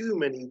avoid too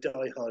many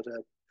die-harder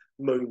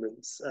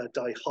moments. But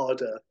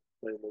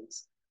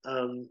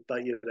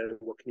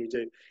what can you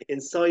do?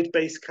 Inside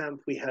base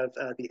camp, we have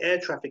the air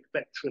traffic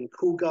veteran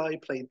cool guy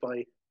played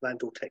by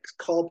Randall Tex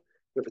Cobb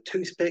with a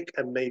toothpick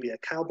and maybe a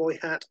cowboy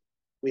hat.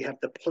 We have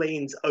the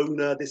plane's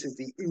owner. This is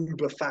the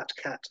uber fat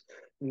cat,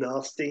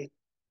 Nasty,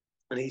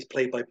 and he's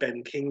played by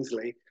Ben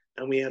Kingsley.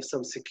 And we have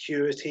some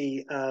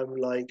security,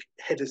 like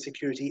head of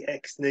security,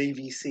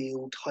 ex-Navy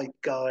SEAL type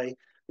guy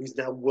who's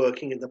now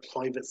working in the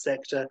private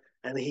sector.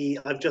 And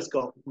I've just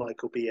got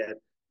Michael Biehn.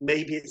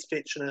 Maybe it's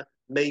Fitchner,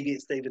 maybe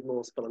it's David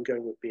Morse, but I'm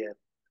going with Biehn.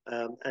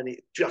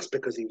 Just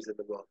because he was in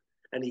the role.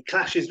 And he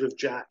clashes with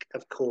Jack,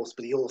 of course,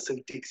 but he also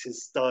digs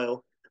his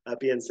style.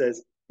 Biehn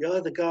says,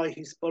 "You're the guy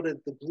who spotted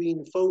the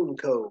green phone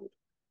code.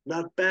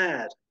 Not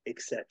bad,"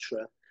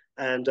 etc.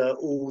 And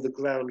all the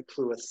ground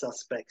crew are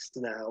suspects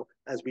now,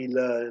 as we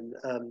learn,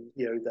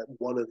 that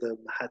one of them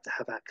had to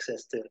have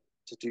access to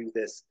do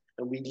this.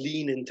 And we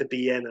lean into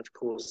Biehn, of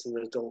course, and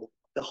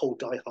the whole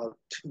Die Hard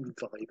 2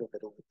 vibe of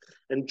it all.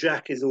 And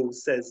Jack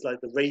says like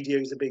the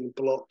radios are being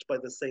blocked by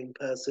the same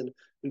person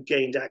who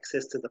gained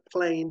access to the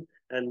plane,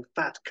 and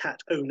Fat Cat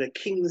owner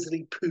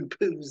Kingsley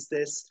poo-poos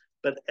this,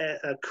 but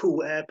a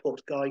cool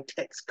airport guy,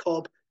 Tex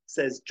Cobb,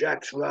 says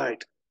Jack's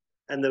right.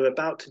 And they're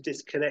about to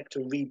disconnect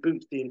and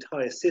reboot the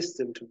entire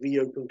system to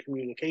reopen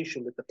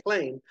communication with the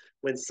plane,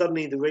 when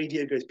suddenly the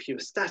radio goes pure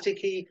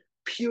staticky,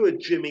 pure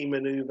Jimmy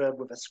maneuver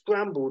with a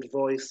scrambled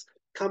voice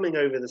coming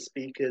over the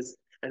speakers,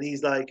 and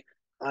he's like,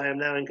 "I am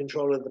now in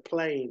control of the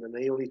plane, and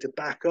they all need to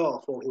back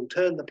off, or he'll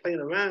turn the plane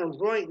around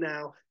right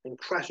now and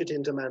crash it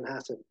into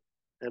Manhattan."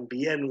 And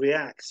Biehn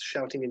reacts,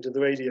 shouting into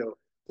the radio,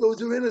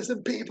 "Those are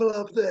innocent people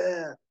up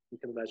there." You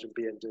can imagine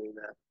Biehn doing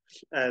that.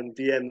 And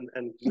Biehn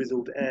and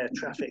grizzled air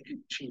traffic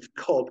chief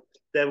Cobb,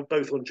 they're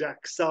both on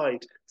Jack's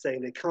side,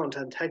 saying they can't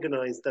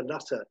antagonize the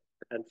nutter.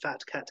 And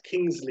Fat Cat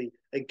Kingsley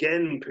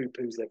again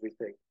poo-poos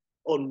everything.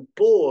 On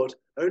board,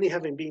 only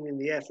having been in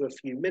the air for a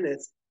few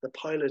minutes, the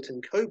pilot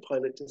and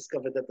co-pilot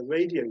discover that the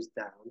radio's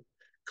down.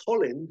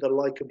 Colin, the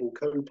likable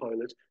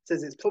co-pilot,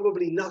 says it's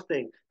probably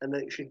nothing and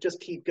that it should just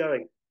keep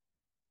going.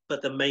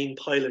 But the main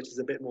pilot is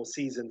a bit more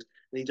seasoned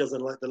and he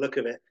doesn't like the look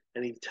of it,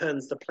 and he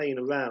turns the plane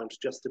around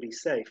just to be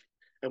safe.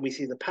 And we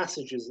see the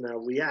passengers now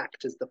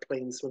react as the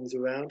plane swings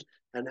around,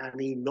 and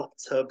Annie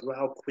knots her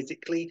brow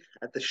quizzically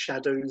at the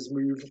shadows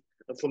move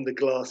from the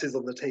glasses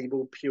on the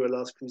table, pure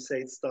Last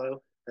Crusade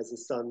style, as the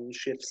sun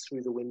shifts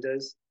through the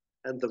windows.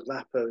 And the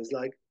rapper is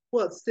like,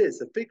 "What's this,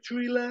 a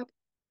victory lap?"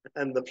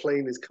 And the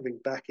plane is coming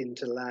back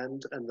into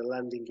land, and the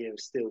landing gear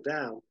is still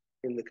down.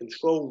 In the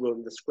control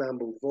room, the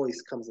scrambled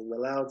voice comes on the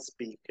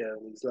loudspeaker,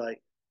 and he's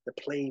like, "The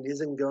plane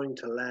isn't going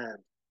to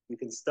land. You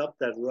can stop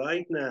that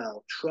right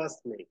now.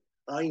 Trust me.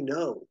 I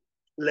know.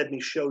 Let me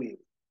show you."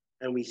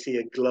 And we see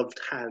a gloved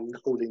hand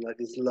holding like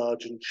this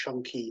large and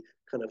chunky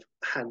kind of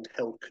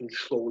handheld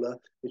controller,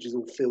 which is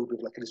all filled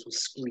with like a little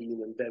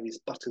screen and various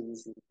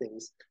buttons and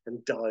things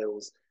and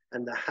dials.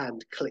 And the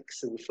hand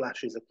clicks and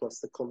flashes across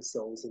the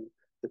consoles and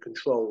the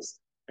controls.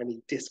 And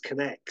he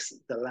disconnects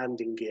the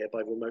landing gear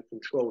by remote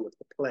control of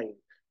the plane.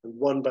 And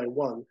one by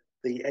one,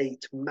 the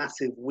 8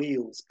 massive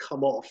wheels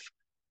come off,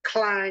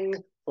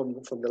 clang,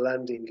 from the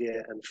landing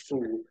gear and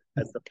fall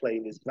as the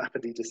plane is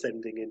rapidly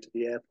descending into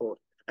the airport.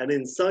 And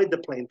inside the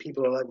plane,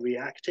 people are like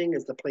reacting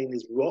as the plane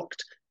is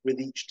rocked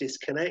with each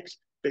disconnect,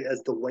 but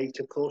as the weight,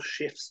 of course,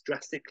 shifts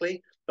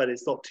drastically, but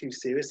it's not too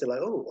serious. They're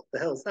like, "Oh, what the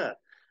hell's that?"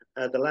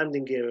 The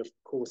landing gear, of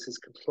course, is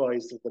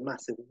comprised of the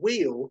massive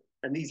wheel,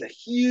 and these are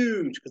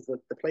huge because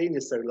the plane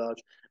is so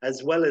large,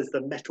 as well as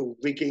the metal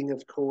rigging,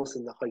 of course,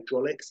 and the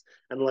hydraulics.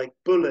 And like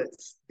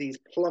bullets, these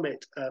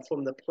plummet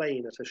from the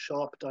plane at a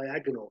sharp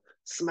diagonal,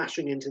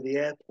 smashing into the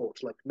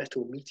airport like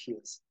metal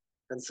meteors.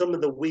 And some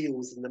of the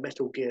wheels and the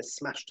metal gear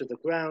smash to the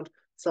ground.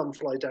 Some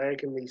fly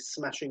diagonally,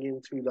 smashing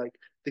in through like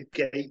the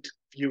gate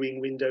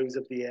viewing windows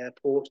of the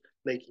airport,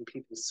 making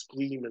people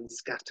scream and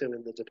scatter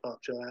in the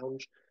departure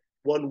lounge.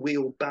 One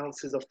wheel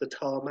bounces off the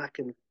tarmac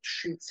and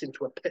shoots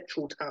into a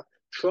petrol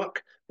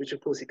truck, which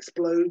of course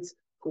explodes,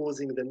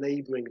 causing the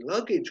neighboring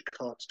luggage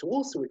cart to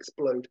also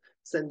explode,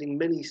 sending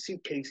many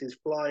suitcases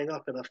flying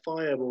up in a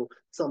fireball,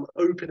 some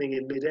opening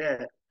in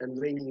midair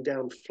and raining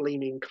down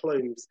flaming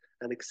clothes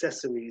and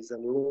accessories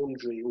and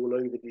laundry all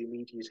over the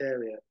immediate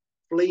area.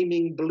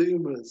 Flaming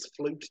bloomers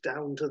float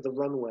down to the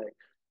runway.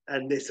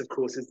 And this, of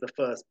course, is the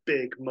first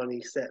big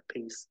money set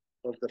piece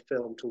of the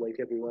film to wake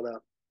everyone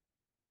up.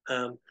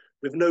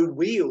 With no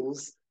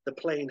wheels, the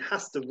plane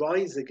has to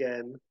rise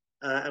again,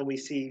 and we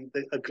see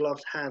a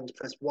gloved hand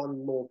press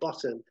one more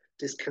button,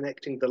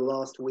 disconnecting the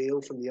last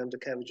wheel from the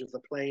undercarriage of the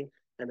plane,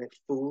 and it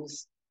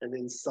falls. And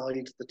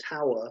inside the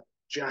tower,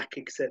 Jack,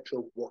 etc.,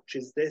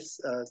 watches this,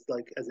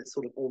 like as it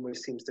sort of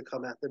almost seems to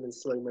come at them in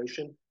slow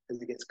motion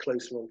as it gets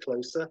closer and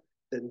closer.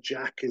 Then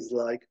Jack is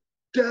like,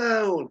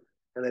 down!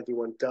 And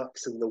everyone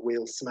ducks, and the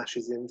wheel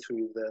smashes in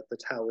through the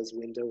tower's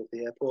window of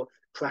the airport,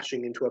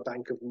 crashing into a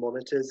bank of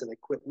monitors and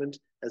equipment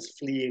as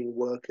fleeing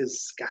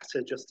workers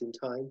scatter just in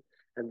time.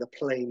 And the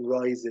plane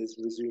rises,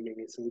 resuming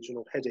its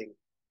original heading,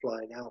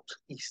 flying out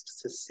east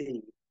to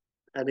sea.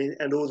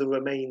 And all the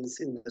remains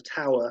in the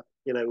tower,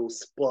 you know,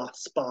 all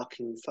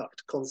sparking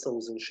fucked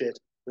consoles and shit.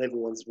 And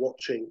everyone's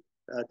watching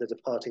the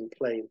departing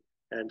plane.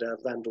 And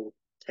Randall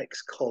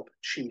Tex Cobb,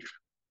 chief,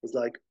 is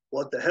like,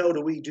 what the hell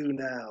do we do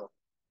now?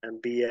 And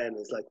BN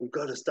is like, we've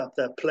got to stop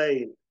that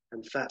plane.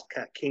 And Fat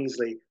Cat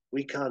Kingsley,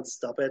 we can't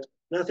stop it.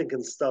 Nothing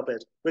can stop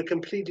it. We're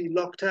completely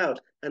locked out,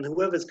 and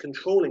whoever's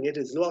controlling it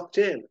is locked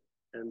in.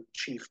 And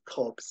Chief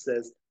Cobb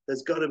says,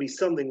 there's got to be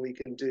something we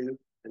can do.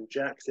 And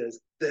Jack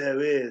says, there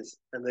is.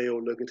 And they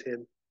all look at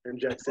him. And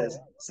Jack says,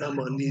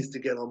 someone needs to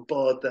get on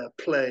board that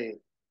plane.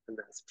 And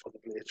that's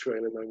probably a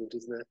trailer moment,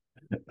 isn't it?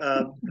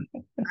 Annie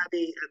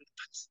and the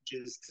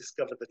passengers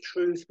discover the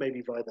truth,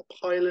 maybe via the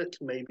pilot.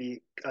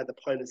 Maybe the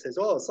pilot says,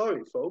 oh,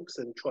 sorry, folks,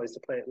 and tries to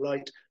play it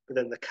light. But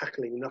then the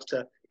cackling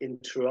nutter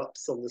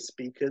interrupts on the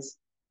speakers.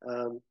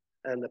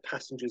 And the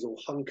passengers all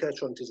hunker,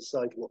 trying to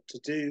decide what to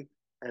do,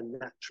 and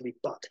naturally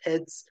butt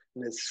heads.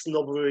 And there's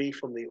snobbery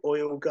from the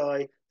oil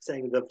guy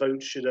saying the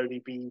vote should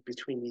only be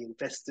between the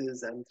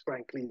investors and,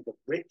 frankly, the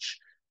rich.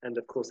 And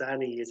of course,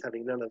 Annie is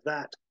having none of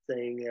that,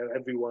 saying, you know,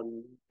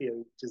 everyone, you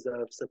know,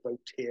 deserves a vote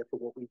here for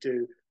what we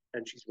do.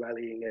 And she's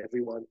rallying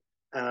everyone.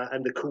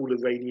 And the cool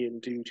Iranian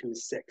dude who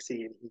is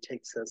sexy, and he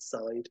takes her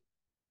side.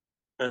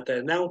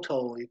 They're now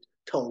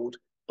told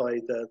by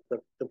the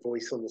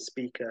voice on the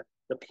speaker,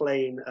 the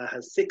plane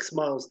has 6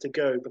 miles to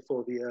go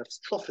before the Earth's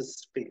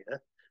troposphere,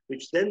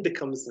 which then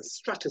becomes the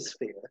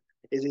stratosphere.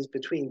 It is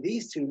between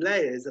these two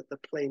layers that the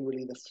plane will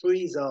either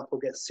freeze up or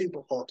get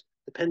super hot,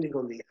 depending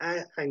on the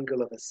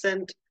angle of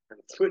ascent and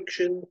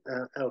friction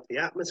of the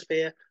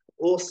atmosphere.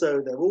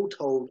 Also, they're all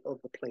told of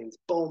the plane's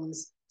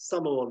bombs.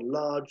 Some are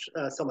large,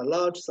 some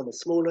are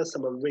smaller,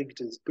 some are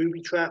rigged as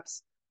booby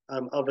traps.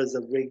 Others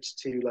are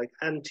rigged to like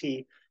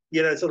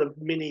sort of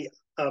mini,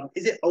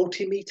 is it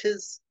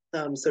altimeters?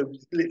 So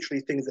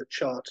literally things that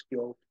chart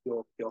your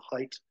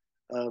height.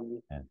 I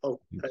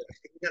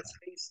think that's how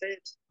you say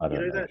it. I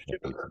don't know that,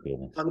 Sheppy, to be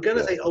honest. I'm going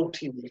to say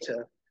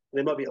altimeter.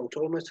 There might be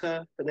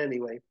altimeter, but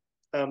anyway,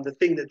 the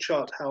thing that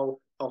chart how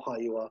high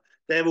you are.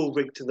 They're all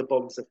rigged to the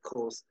bombs, of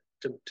course,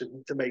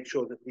 to make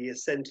sure that the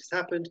ascent has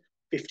happened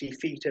 50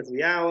 feet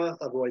every hour,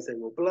 otherwise they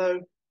will blow.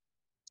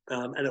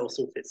 And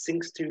also, if it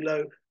sinks too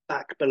low,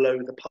 back below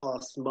the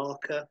past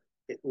marker,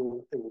 it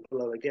will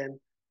blow again.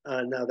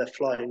 Now they're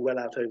flying well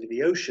out over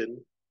the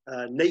ocean.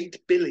 Nate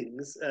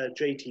Billings,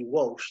 JT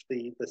Walsh,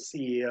 the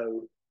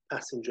CEO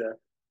passenger,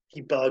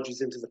 he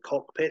barges into the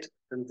cockpit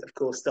and, of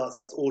course, starts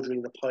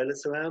ordering the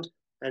pilots around.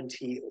 And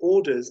he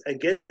orders,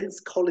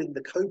 against Colin,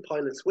 the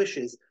co-pilot's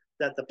wishes,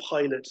 that the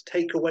pilot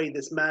take away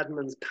this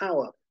madman's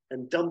power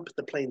and dump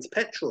the plane's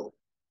petrol.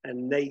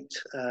 And Nate,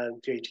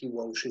 JT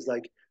Walsh, is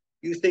like,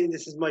 you think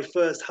this is my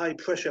first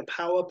high-pressure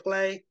power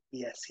play?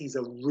 Yes, he's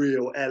a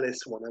real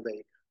Ellis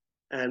wannabe.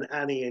 And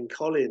Annie and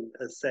Colin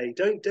say,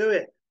 don't do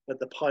it. But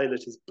the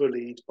pilot is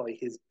bullied by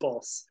his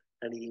boss,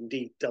 and he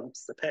indeed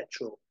dumps the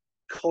petrol.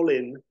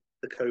 Colin,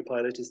 the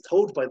co-pilot, is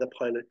told by the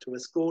pilot to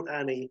escort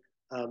Annie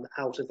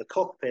out of the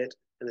cockpit,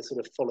 and is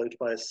sort of followed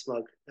by a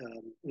smug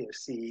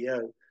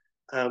CEO.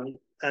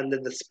 And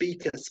then the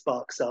speaker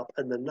sparks up,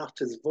 and the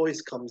nutter's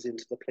voice comes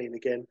into the plane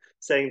again,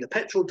 saying the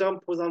petrol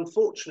dump was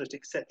unfortunate,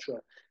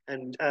 etc.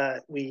 And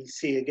we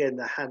see again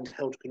the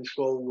handheld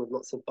control with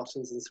lots of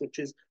buttons and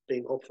switches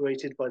being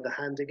operated by the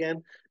hand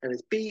again. And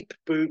it's beep,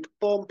 boop,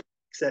 bomp,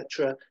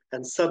 etc.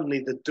 And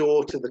suddenly the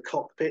door to the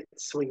cockpit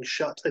swings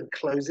shut and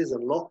closes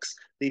and locks,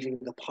 leaving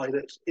the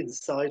pilot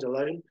inside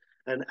alone.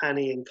 And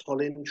Annie and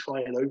Colin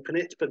try and open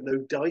it, but no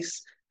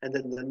dice. And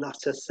then the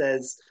nutter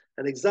says,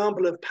 an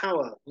example of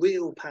power,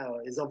 real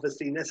power, is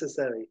obviously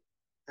necessary.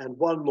 And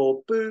one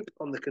more boop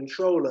on the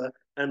controller,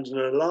 and an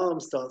alarm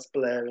starts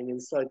blaring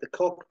inside the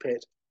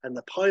cockpit, and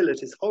the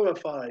pilot is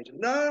horrified.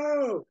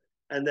 No!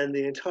 And then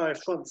the entire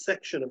front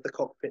section of the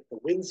cockpit, the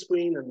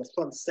windscreen and the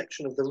front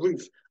section of the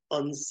roof,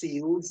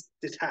 unseals,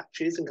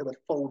 detaches, and kind of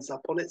folds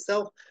up on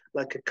itself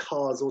like a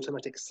car's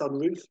automatic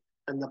sunroof.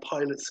 And the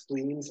pilot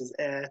screams as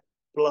air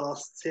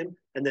blasts him,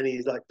 and then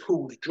he's like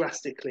pulled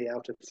drastically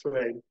out of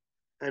frame.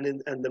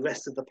 And the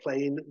rest of the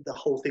plane, the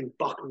whole thing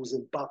buckles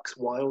and bucks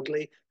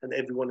wildly, and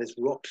everyone is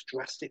rocked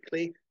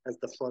drastically as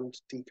the front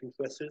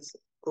decompresses,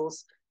 of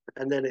course.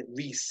 And then it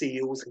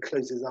reseals and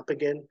closes up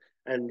again,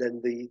 and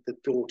then the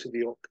door to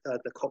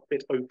the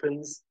cockpit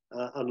opens,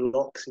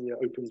 unlocks, and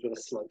opens with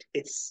a slight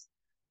hiss.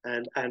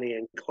 And Annie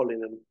and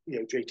Colin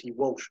and JT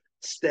Walsh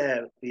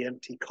stare at the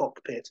empty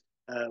cockpit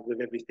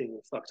with everything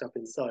fucked up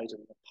inside,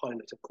 and the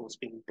pilot, of course,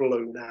 being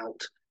blown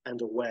out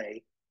and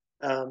away.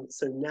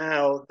 So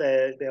now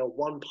they are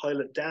one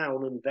pilot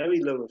down and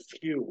very low of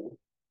fuel.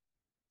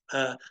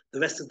 The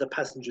rest of the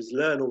passengers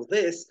learn all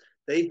this.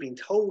 They've been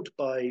told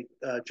by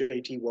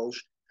JT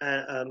Walsh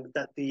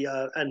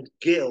that and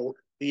Gil,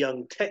 the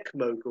young tech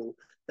mogul,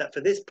 that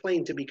for this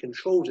plane to be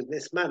controlled in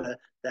this manner,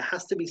 there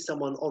has to be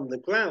someone on the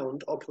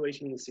ground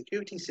operating the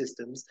security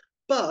systems,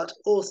 but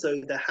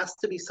also there has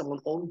to be someone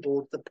on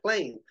board the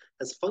plane,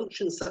 as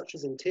functions such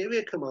as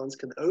interior commands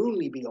can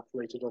only be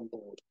operated on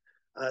board.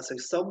 So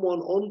someone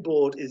on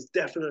board is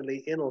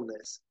definitely in on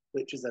this,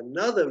 which is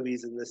another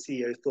reason the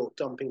CEO thought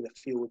dumping the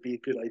fuel would be a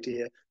good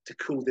idea to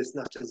cool this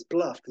nutter's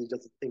bluff, because he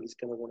doesn't think he's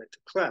going to want it to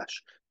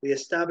crash. We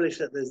established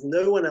that there's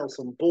no one else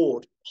on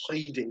board,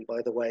 hiding,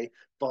 by the way,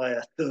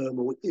 via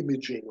thermal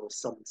imaging or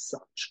some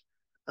such.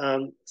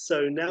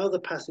 So now the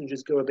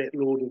passengers go a bit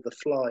Lord of the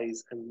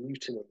Flies and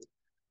mutiny.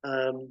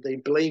 They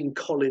blame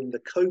Colin, the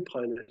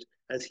co-pilot,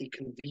 as he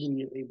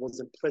conveniently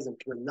wasn't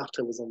present when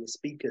Nutter was on the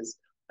speakers,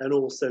 and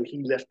also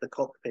he left the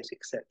cockpit,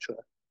 etc.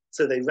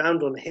 So they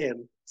round on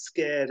him,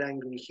 scared,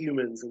 angry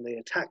humans, and they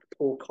attack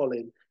poor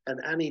Colin.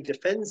 And Annie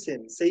defends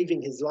him,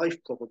 saving his life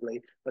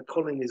probably, but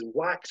Colin is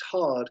whacked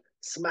hard,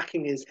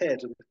 smacking his head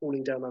and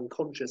falling down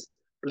unconscious,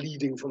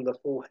 bleeding from the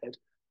forehead.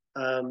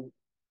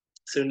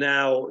 So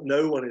now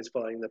no one is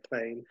flying the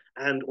plane,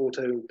 and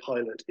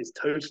autopilot is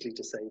totally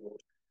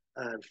disabled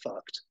and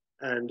fucked.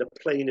 And the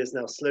plane is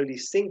now slowly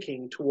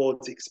sinking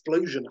towards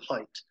explosion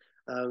height.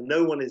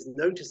 No one is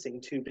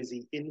noticing, too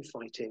busy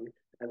infighting.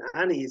 And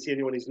Annie is the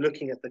only one who's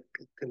looking at the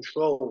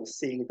controls,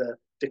 seeing the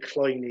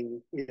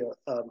declining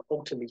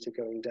altimeter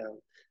going down.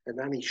 And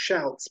Annie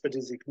shouts, but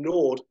is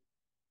ignored,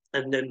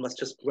 and then must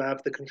just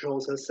grab the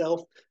controls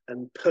herself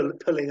and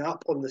pulling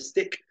up on the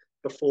stick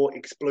before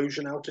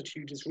explosion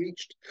altitude is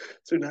reached.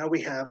 So now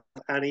we have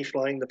Annie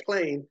flying the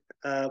plane,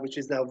 which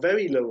is now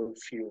very low on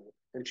fuel.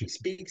 And she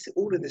speaks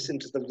all of this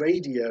into the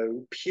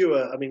radio,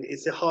 pure. I mean,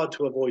 it's hard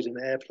to avoid an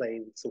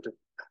airplane sort of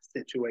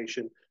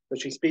situation, but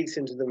she speaks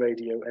into the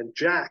radio, and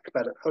Jack,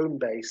 back at home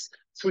base,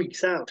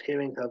 freaks out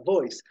hearing her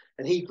voice,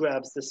 and he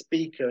grabs the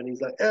speaker and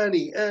he's like,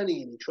 Ernie,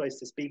 Ernie, and he tries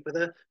to speak with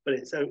her, but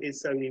it's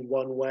only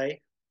one way.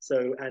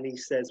 So Annie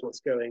says what's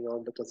going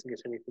on, but doesn't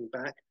get anything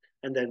back.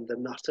 And then the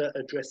Nutter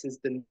addresses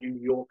the New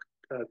York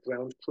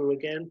ground crew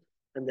again,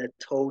 and they're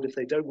told if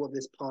they don't want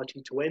this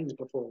party to end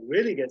before it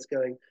really gets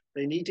going,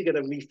 they need to get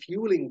a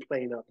refueling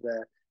plane up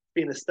there. It's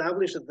been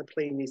established that the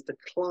plane needs to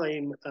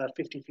climb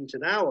 50 feet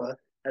an hour.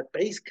 At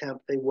base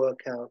camp, they work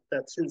out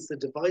that since the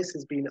device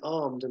has been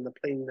armed and the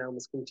plane now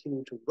must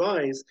continue to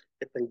rise,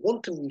 if they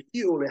want to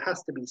refuel, it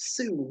has to be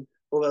soon,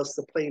 or else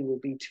the plane will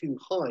be too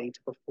high to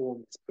perform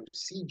this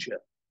procedure.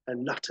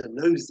 And Nutter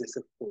knows this,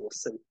 of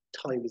course, so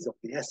time is of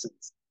the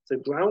essence. So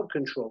ground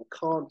control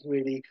can't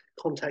really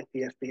contact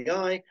the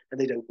FBI, and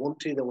they don't want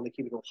to. They want to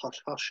keep it all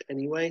hush-hush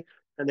anyway,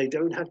 and they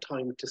don't have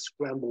time to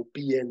scramble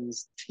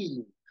BN's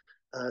team.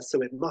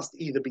 So it must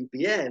either be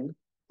BN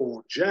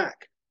or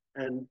Jack.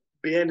 And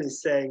BN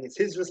is saying it's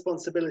his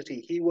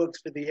responsibility. He works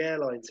for the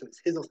airline, so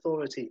it's his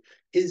authority,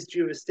 his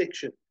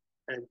jurisdiction.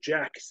 And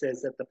Jack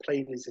says that the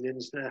plane is in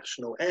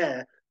international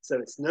air, so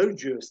it's no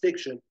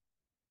jurisdiction.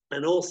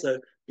 And also,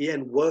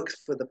 BN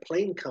works for the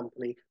plane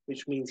company,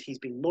 which means he's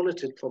been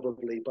monitored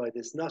probably by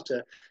this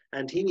Nutter,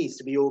 and he needs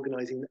to be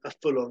organizing a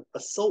full-on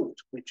assault,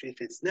 which if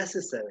it's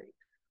necessary.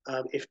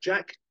 If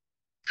Jack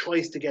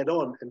tries to get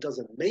on and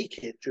doesn't make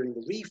it during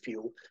the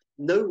refuel,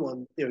 no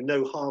one,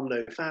 no harm,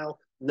 no foul,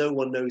 no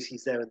one knows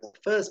he's there in the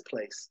first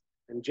place.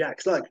 And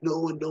Jack's like, no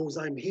one knows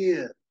I'm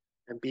here.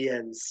 And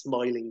BN's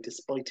smiling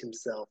despite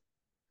himself.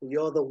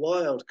 You're the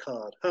wild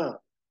card, huh?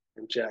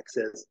 And Jack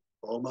says,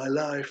 all my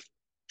life.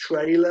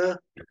 Trailer.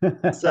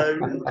 So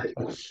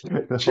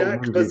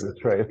Jack must.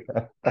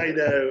 I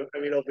know. I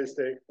mean,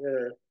 obviously.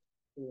 Yeah.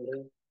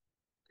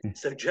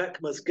 So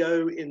Jack must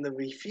go in the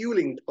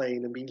refueling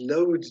plane and be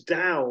lowered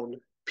down,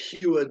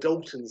 pure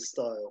Dalton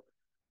style.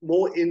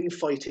 More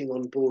infighting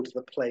on board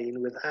the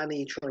plane, with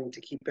Annie trying to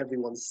keep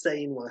everyone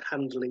sane while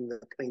handling the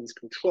plane's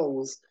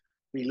controls.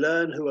 We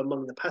learn who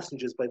among the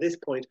passengers by this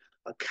point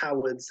are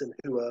cowards and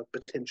who are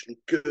potentially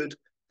good.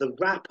 The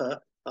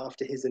rapper,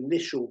 after his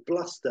initial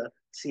bluster,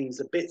 seems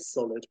a bit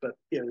solid, but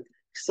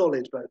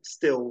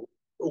still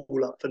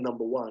all up for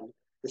number one.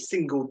 The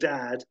single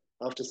dad,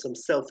 after some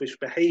selfish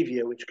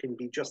behavior, which can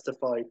be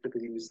justified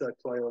because he was a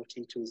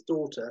priority to his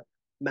daughter,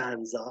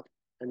 mans up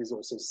and is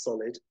also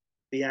solid.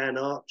 The Anne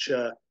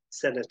Archer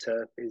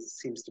senator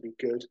seems to be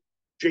good.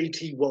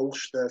 JT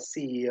Walsh, the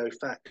CEO,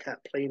 Fat Cat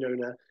plane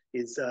owner,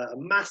 is a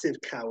massive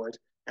coward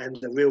and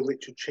the real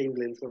Richard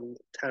Chamberlain from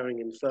Towering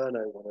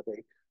Inferno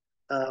wannabe.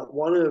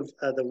 One of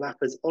the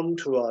rapper's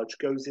entourage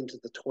goes into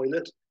the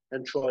toilet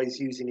and tries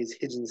using his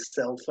hidden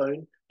cell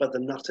phone, but the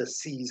nutter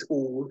sees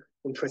all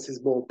and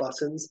presses more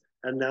buttons,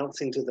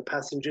 announcing to the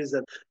passengers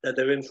that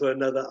they're in for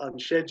another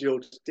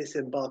unscheduled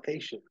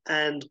disembarkation.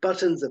 And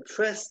buttons are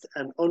pressed,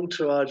 and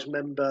entourage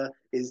member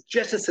is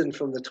jettisoned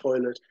from the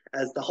toilet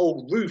as the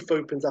whole roof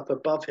opens up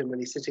above him when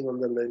he's sitting on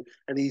the loo,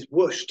 and he's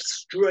whooshed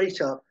straight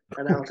up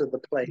and out of the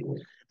plane.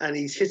 And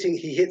he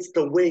hits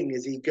the wing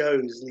as he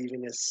goes,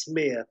 leaving a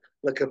smear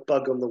like a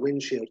bug on the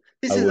windshield.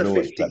 This is a 50.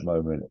 Watch that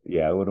moment.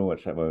 Yeah, I want to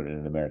watch that moment in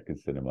an American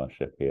cinema,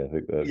 Sheppy. I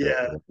think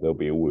there'll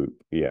be a whoop.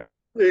 Yeah.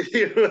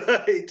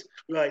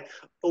 Right.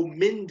 Oh,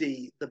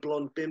 Mindy, the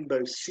blonde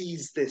bimbo,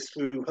 sees this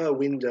through her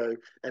window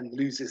and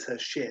loses her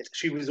shit.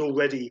 She was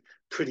already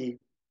pretty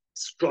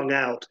strung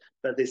out,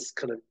 but this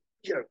kind of,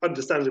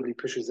 understandably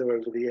pushes her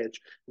over the edge.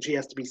 And she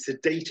has to be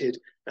sedated,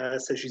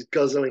 so she's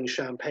guzzling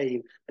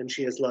champagne, and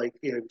she has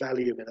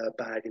Valium in her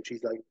bag, and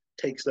she's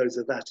takes loads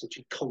of that, and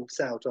she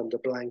conks out under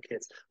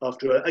blankets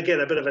after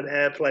again a bit of an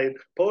airplane.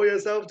 Pull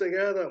yourself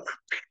together.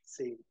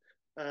 Scene.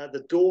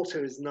 The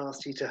daughter is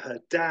nasty to her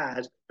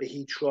dad, but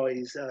he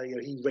tries,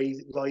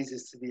 he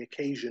rises to the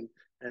occasion,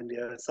 and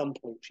at some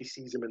point she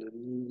sees him in a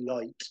new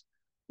light.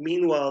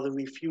 Meanwhile, the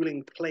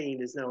refueling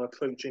plane is now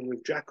approaching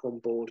with Jack on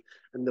board,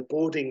 and the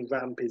boarding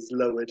ramp is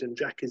lowered, and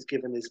Jack is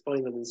given his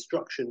final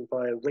instruction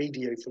via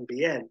radio from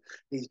BN.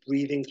 He's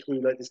breathing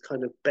through this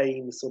kind of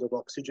Bane sort of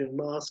oxygen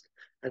mask,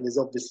 and is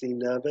obviously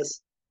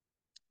nervous.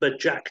 But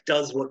Jack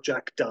does what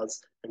Jack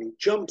does, and he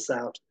jumps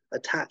out,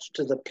 attached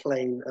to the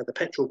plane, the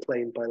petrol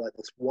plane, by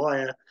this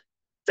wire,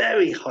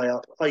 very high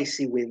up,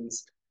 icy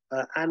winds.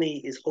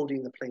 Annie is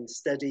holding the plane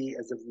steady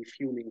as the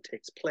refueling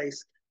takes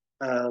place.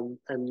 And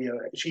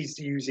she's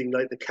using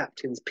the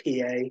captain's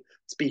PA,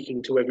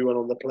 speaking to everyone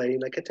on the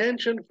plane,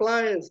 attention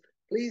flyers,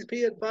 please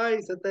be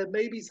advised that there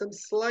may be some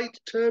slight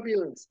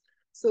turbulence.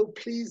 So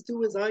please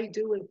do as I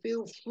do and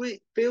feel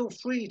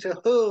free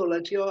to hurl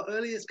at your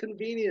earliest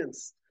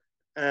convenience.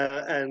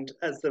 And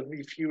as the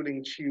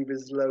refueling tube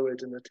is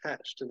lowered and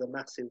attached to the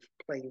massive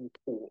plane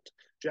port,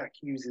 Jack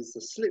uses the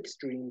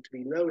slipstream to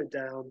be lowered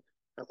down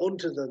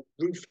onto the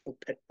roof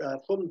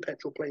from the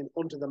petrol plane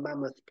onto the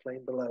mammoth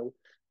plane below.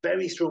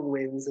 Very strong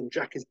winds, and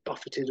Jack is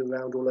buffeted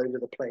around all over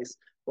the place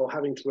while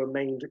having to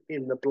remain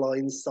in the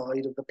blind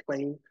side of the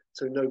plane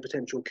so no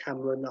potential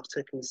camera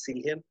nutter can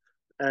see him.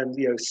 And,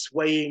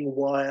 swaying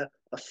wire,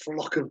 a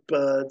flock of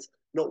birds,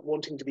 not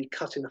wanting to be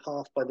cut in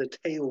half by the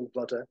tail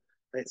rudder.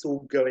 It's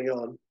all going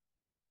on.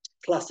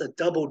 Plus a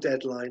double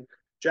deadline.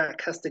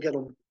 Jack has to get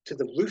on to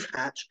the roof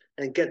hatch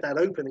and get that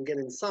open and get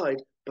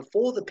inside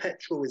before the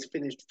petrol is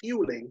finished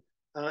fueling.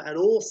 And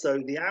also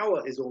the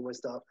hour is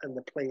almost up and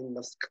the plane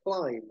must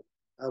climb,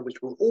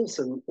 which will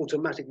also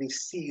automatically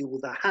seal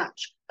the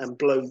hatch and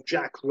blow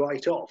Jack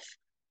right off.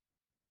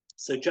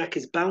 So Jack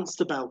is bounced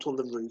about on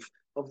the roof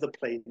of the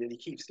plane and he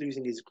keeps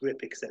losing his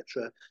grip,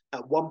 etc.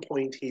 At one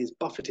point, he is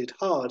buffeted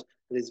hard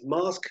and his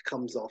mask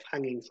comes off,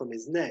 hanging from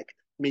his neck,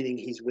 meaning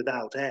he's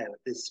without air at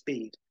this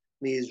speed.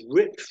 And he is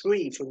ripped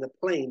free from the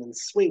plane and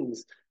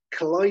swings,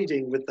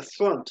 colliding with the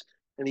front,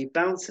 and he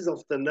bounces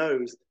off the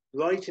nose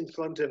right in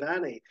front of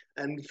Annie.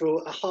 And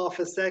for a half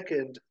a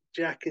second,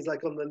 Jack is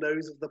on the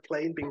nose of the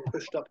plane being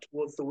pushed up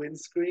towards the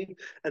windscreen,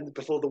 and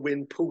before the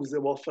wind pulls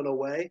him off and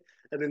away.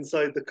 And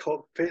inside the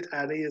cockpit,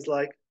 Annie is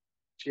like,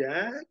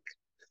 Jack?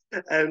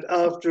 And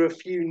after a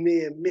few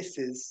near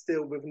misses,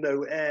 still with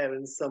no air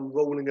and some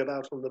rolling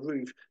about on the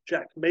roof,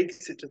 Jack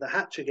makes it to the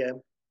hatch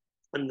again,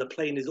 and the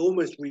plane is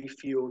almost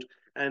refueled,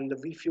 and the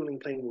refueling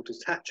plane will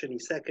detach any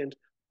second.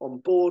 On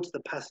board,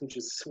 the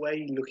passengers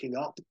sway, looking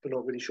up, but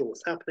not really sure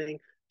what's happening.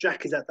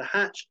 Jack is at the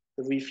hatch.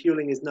 The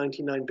refueling is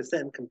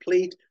 99%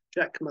 complete.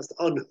 Jack must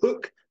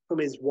unhook from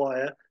his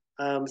wire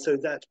so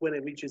that when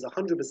it reaches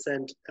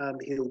 100%,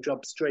 he'll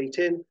jump straight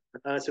in.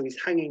 So he's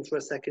hanging for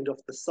a second off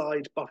the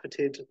side,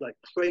 buffeted like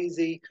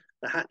crazy.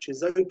 The hatch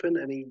is open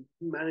and he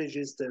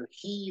manages to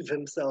heave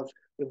himself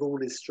with all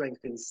his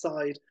strength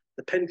inside.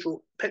 The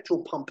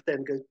petrol pump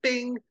then goes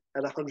bing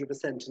at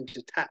 100% and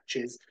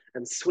detaches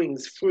and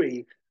swings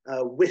free,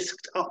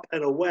 whisked up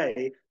and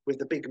away with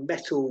the big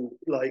metal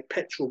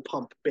petrol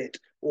pump bit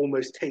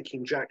almost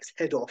taking Jack's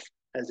head off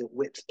as it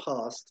whips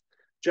past.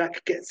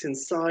 Jack gets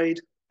inside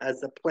as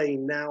the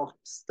plane now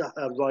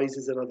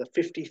rises another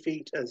 50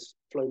 feet as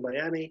flown by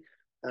Annie,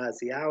 as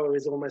the hour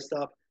is almost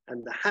up,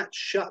 and the hatch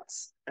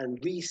shuts and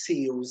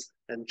reseals,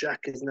 and Jack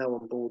is now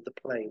on board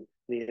the plane.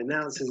 And he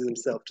announces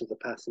himself to the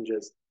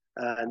passengers,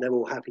 and they're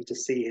all happy to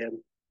see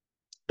him,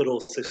 but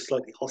also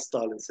slightly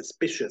hostile and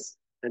suspicious.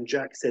 And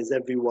Jack says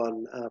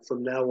everyone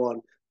from now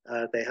on,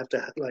 they have to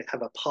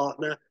have a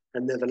partner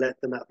and never let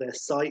them out their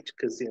sight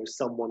because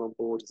someone on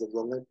board is a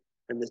wrong one.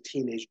 And the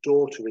teenage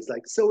daughter is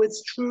like, so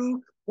it's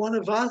true, one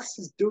of us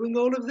is doing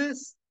all of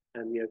this?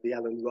 And the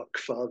Alan Ruck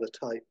father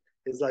type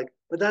is like,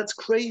 but that's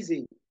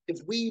crazy. If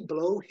we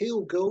blow,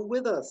 he'll go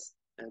with us.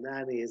 And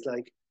Annie is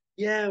like,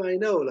 yeah, I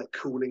know, like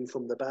cooling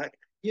from the back.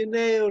 You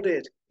nailed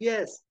it.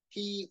 Yes,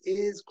 he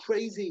is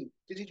crazy.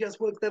 Did you just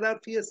work that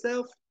out for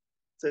yourself?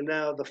 So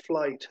now the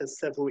flight has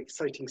several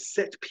exciting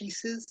set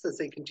pieces as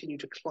they continue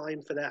to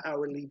climb for their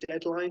hourly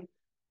deadline.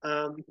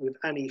 With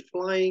Annie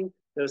flying,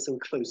 there are some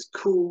close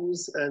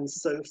calls and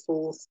so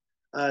forth.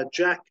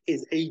 Jack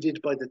is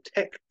aided by the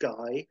tech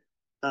guy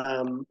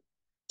um,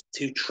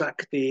 to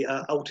track the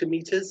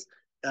altimeters,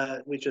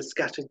 which are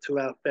scattered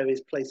throughout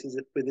various places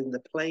within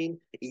the plane,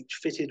 each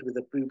fitted with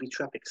a booby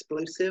trap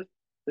explosive.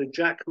 So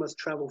Jack must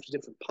travel to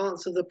different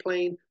parts of the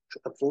plane,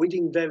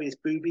 avoiding various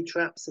booby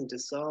traps and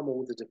disarm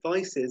all the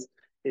devices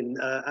in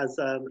as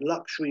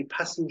luxury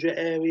passenger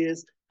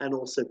areas and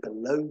also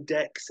below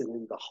decks and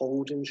in the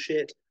hold and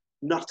shit.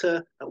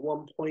 Nutter at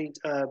one point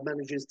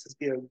manages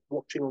to,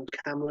 watching on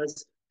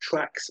cameras,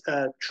 traps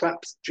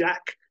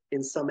Jack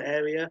in some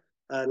area,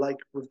 like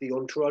with the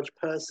entourage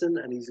person,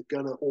 and he's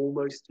gonna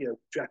almost,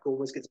 Jack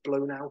almost gets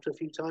blown out a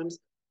few times.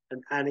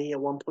 And Annie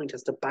at one point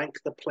has to bank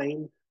the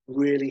plane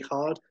really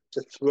hard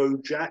to throw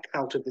Jack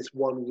out of this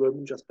one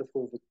room just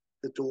before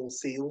the door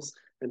seals,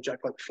 and Jack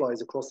like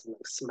flies across and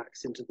like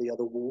smacks into the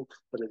other wall,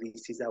 but at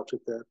least he's out of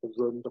the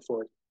room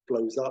before it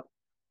blows up.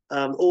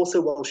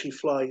 Also, while she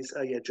flies,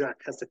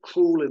 Jack has to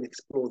crawl and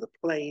explore the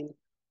plane.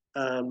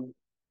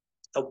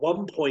 At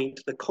one point,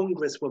 the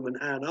Congresswoman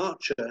Anne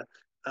Archer,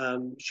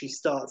 she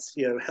starts,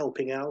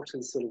 helping out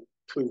and sort of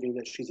proving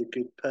that she's a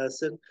good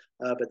person,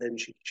 but then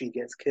she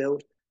gets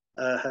killed.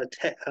 Her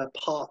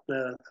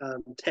partner,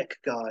 tech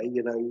guy,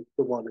 the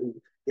one who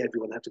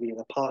everyone had to be in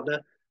a partner,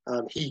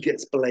 he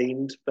gets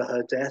blamed for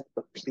her death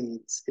but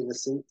pleads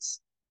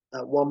innocence.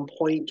 At one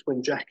point,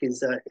 when Jack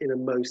is in a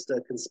most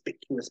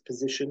conspicuous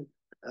position,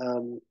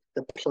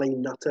 the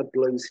plane nutter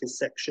blows his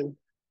section,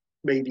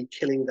 maybe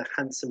killing the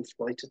handsome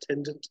flight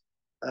attendant.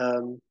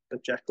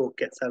 But Jack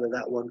gets out of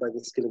that one by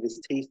the skin of his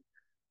teeth.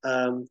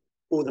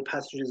 All the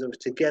passengers are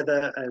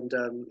together, and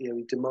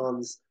he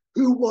demands,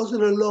 "Who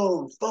wasn't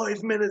alone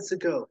 5 minutes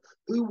ago?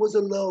 Who was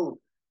alone?"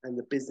 And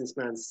the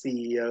businessman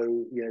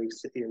CEO,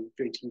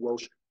 JT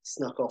Walsh,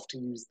 snuck off to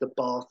use the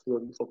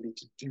bathroom, probably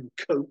to do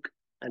coke,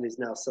 and is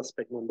now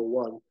suspect number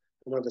one.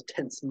 Another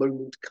tense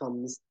moment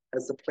comes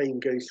as the plane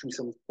goes through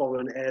some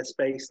foreign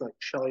airspace like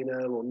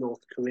China or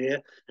North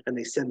Korea, and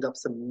they send up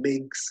some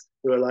MiGs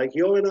who are like,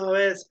 "You're in our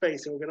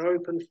airspace and we're going to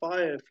open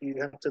fire if you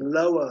have to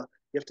lower,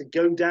 you have to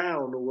go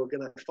down or we're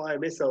going to fire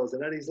missiles."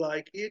 And then he's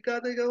like, "You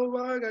got to go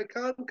wrong, I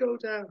can't go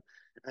down."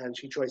 And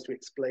she tries to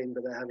explain,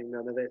 but they're having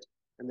none of it.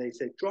 And they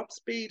say, "Drop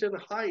speed and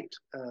height."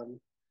 So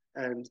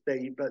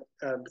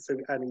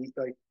Annie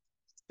like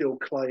still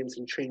climbs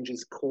and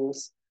changes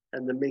course,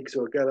 and the MiGs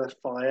are gonna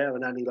fire,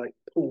 and Annie like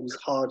pulls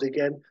hard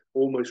again,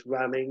 almost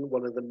ramming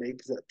one of the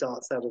MiGs that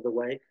darts out of the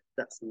way.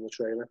 That's in the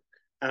trailer.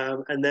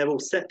 And they're all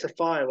set to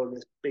fire on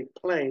this big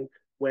plane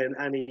when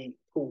Annie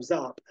pulls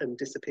up and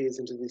disappears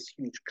into this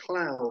huge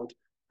cloud,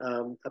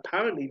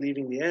 apparently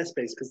leaving the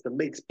airspace because the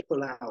MiGs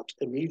pull out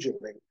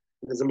immediately.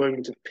 There's a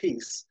moment of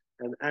peace,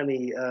 and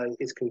Annie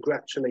is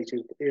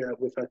congratulated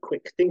with her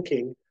quick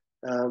thinking,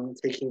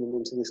 taking them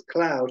into this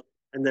cloud.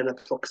 And then a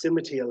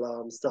proximity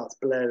alarm starts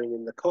blaring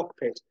in the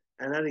cockpit.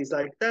 And Annie's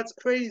like, "That's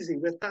crazy.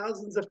 We're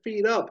thousands of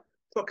feet up.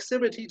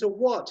 Proximity to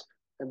what?"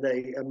 And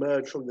they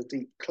emerge from the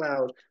deep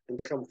cloud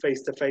and come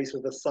face to face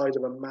with the side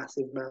of a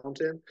massive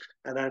mountain.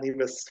 And Annie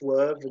must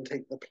swerve and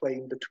take the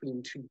plane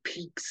between two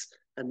peaks,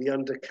 and the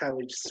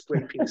undercarriage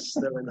scraping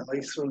snow and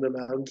ice from the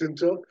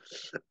mountaintop.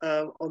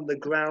 On the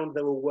ground,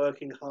 they were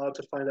working hard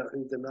to find out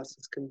who the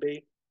Nutters can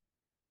be.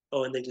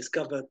 Oh, and they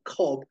discover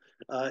Cobb,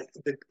 the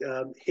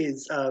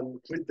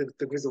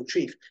Grizzled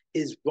Chief.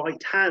 His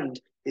right hand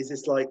is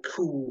this like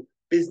cool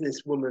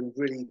businesswoman,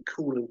 really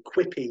cool and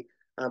quippy,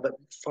 but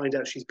find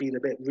out she's been a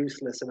bit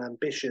ruthless and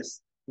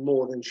ambitious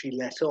more than she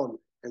let on,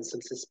 and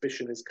some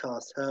suspicion is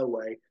cast her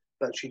way.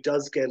 But she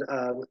does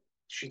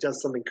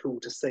something cool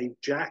to save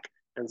Jack,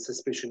 and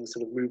suspicion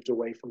sort of moved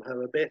away from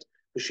her a bit,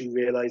 because she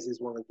realizes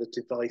one of the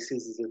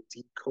devices is a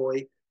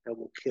decoy and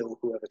will kill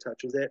whoever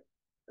touches it.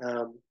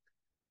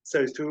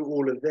 So through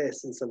all of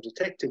this and some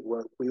detective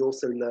work, we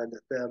also learn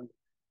that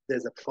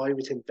there's a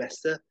private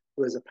investor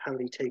who has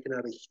apparently taken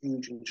out a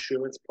huge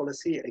insurance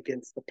policy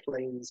against the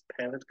plane's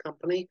parent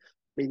company,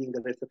 meaning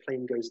that if the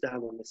plane goes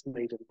down on this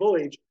maiden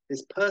voyage,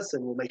 this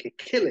person will make a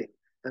killing.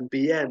 And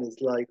BN is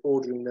like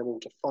ordering them all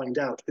to find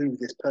out who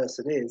this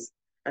person is.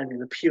 And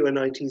in a pure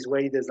 90s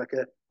way, there's like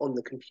on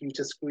the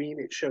computer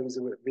screen, it shows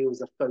and reveals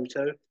a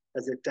photo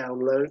as it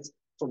downloads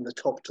from the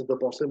top to the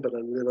bottom, but a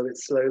little bit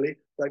slowly.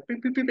 Like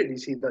beep, beep, beep, and you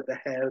see like the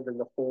hair and then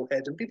the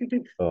forehead and beep, beep,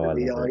 beep, and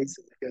the eyes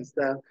goes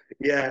down.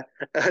 Yeah,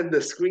 and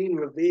the screen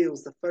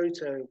reveals the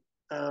photo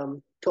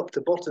top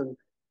to bottom,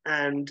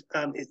 and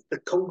it's the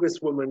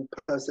Congresswoman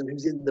person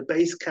who's in the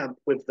base camp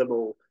with them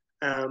all.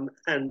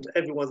 And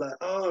everyone's like,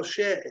 "Oh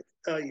shit,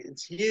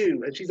 it's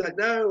you!" And she's like,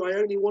 "No, I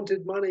only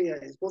wanted money.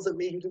 It wasn't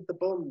me who did the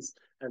bombs."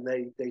 And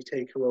they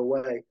take her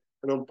away.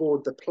 And on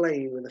board the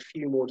plane, with a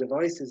few more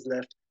devices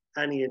left,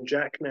 Annie and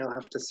Jack now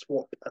have to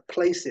swap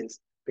places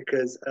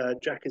because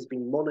Jack has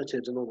been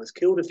monitored and almost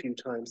killed a few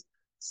times.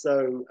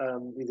 So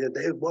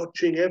they're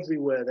watching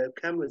everywhere. There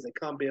are cameras. They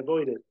can't be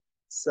avoided.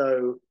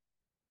 So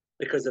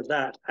because of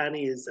that,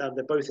 Annie is,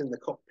 they're both in the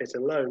cockpit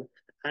alone.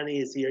 Annie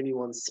is the only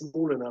one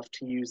small enough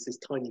to use this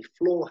tiny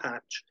floor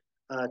hatch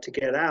to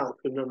get out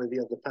with none of the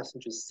other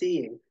passengers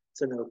seeing.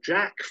 So now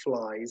Jack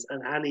flies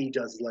and Annie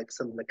does like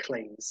some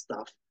McClane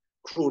stuff,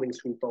 crawling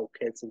through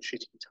bulkheads and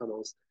shitty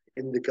tunnels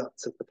in the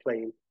guts of the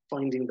plane,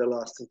 finding the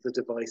last of the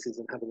devices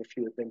and having a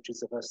few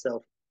adventures of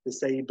herself,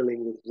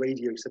 disabling with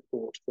radio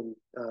support from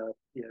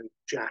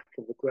Jack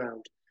on the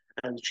ground.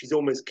 And she's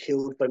almost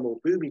killed by more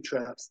booby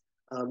traps,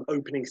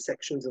 opening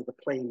sections of the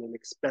plane and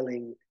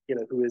expelling,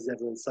 who is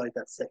ever inside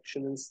that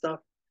section and stuff.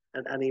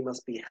 And Annie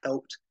must be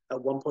helped.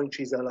 At one point,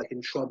 she's like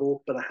in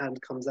trouble, but a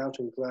hand comes out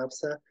and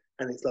grabs her,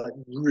 and it's like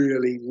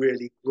really,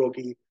 really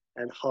groggy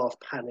and half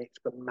panicked,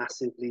 but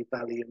massively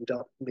valiant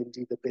up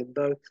Mindy the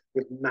bimbo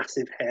with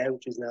massive hair,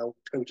 which is now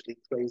totally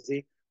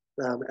crazy.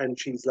 And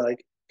she's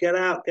like, get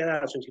out, get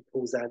out. And she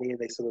pulls Annie, and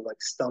they sort of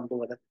like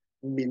stumble.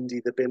 And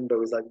Mindy the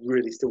bimbo is like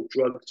really still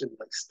drugged and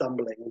like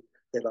stumbling. And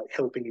they're like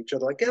helping each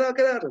other, like, get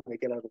out, and they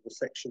get out of the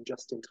section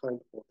just in time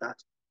before that,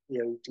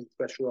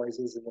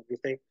 depressurizes and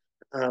everything.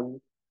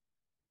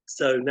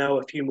 So now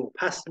a few more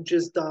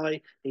passengers die,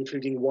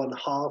 including one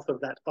half of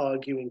that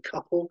arguing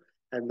couple.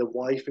 And the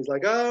wife is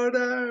like, oh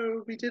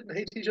no, we didn't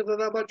hate each other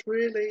that much,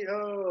 really.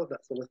 Oh,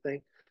 that sort of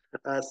thing.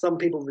 Some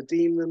people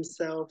redeem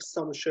themselves.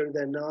 Some show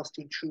their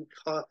nasty true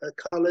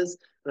colors.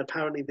 And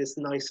apparently this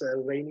nice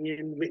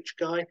Iranian rich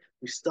guy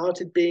who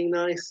started being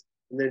nice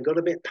and then got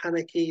a bit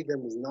panicky,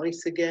 then was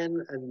nice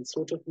again and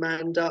sort of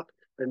manned up.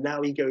 And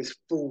now he goes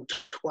full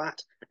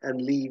twat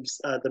and leaves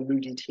the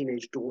moody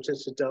teenage daughter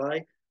to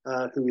die.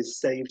 Who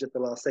is saved at the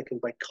last second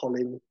by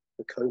Colin,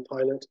 the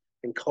co-pilot.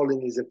 And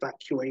Colin is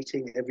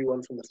evacuating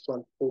everyone from the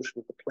front portion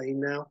of the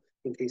plane now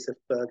in case of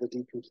further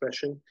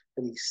decompression.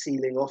 And he's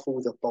sealing off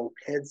all the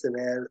bulkheads and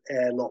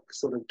airlock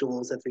sort of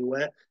doors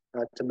everywhere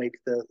to make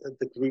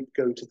the group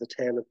go to the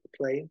tail of the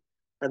plane.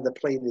 And the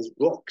plane is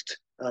rocked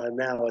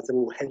now as they're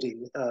all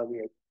heading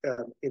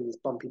in this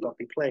bumpy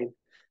plane.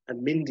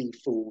 And Mindy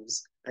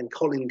falls, and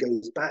Colin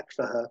goes back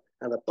for her,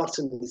 and a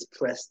button is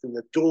pressed, and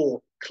the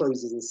door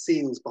closes and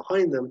seals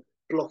behind them,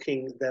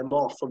 blocking them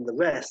off from the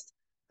rest.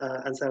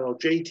 And so now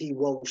J.T.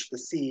 Walsh, the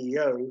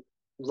CEO,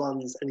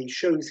 runs, and he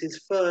shows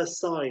his first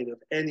sign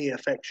of any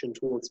affection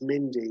towards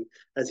Mindy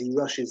as he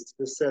rushes to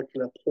the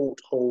circular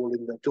porthole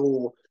in the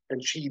door,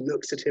 and she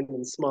looks at him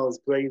and smiles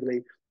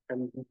bravely.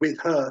 And with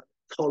her,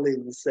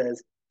 Colin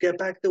says, "Get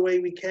back the way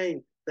we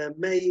came. There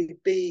may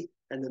be..."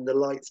 And then the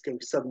lights go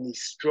suddenly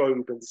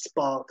strobe and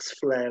sparks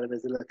flare, and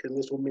there's like a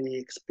little mini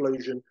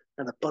explosion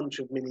and a bunch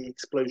of mini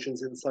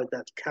explosions inside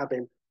that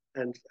cabin.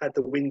 And at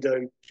the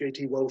window,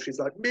 J.T. Walsh is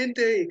like,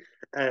 "Mindy!"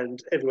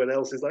 And everyone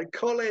else is like,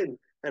 "Colin!"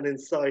 And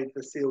inside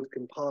the sealed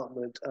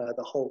compartment,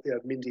 the whole,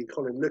 Mindy and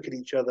Colin look at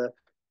each other,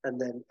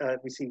 and then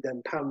we see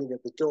them pounding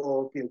at the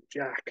door,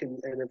 Jack and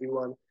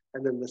everyone.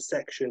 And then the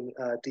section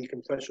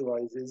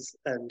decompressurizes,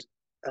 and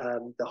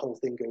the whole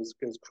thing goes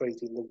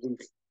crazy, and the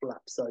roof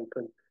flaps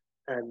open.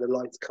 And the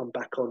lights come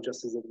back on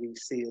just as it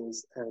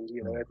reseals, and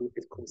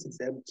of course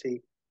it's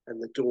empty,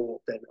 and the door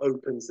then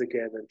opens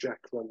again, and Jack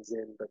runs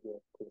in, but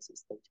of course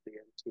it's totally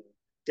empty,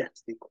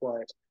 deathly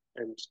quiet.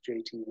 And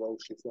J.T.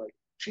 Walsh is like,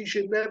 "She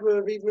should never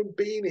have even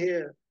been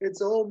here.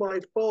 It's all my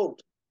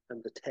fault."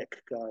 And the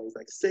tech guy is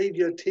like, "Save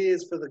your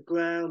tears for the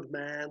ground,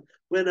 man.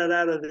 We're not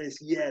out of this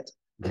yet."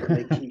 And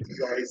they keep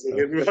rising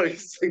and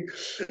rising,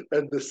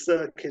 and the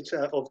circuit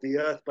of the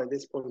Earth by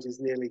this point is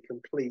nearly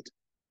complete.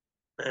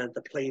 And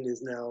the plane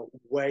is now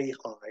way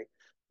high.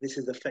 This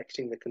is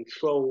affecting the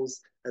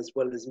controls as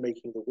well as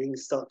making the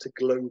wings start to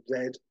glow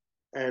red.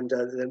 And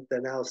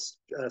they're now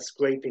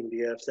scraping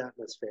the Earth's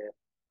atmosphere.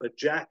 But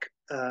Jack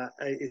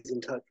is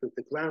in touch with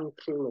the ground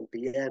crew and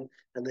BN,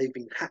 and they've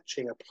been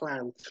hatching a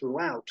plan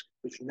throughout,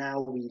 which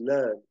now we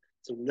learn.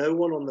 So no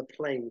one on the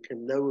plane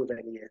can know of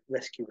any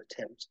rescue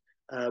attempt.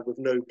 With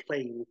no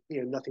plane,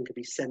 nothing can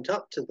be sent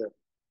up to them.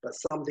 But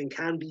something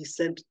can be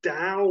sent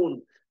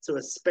down. So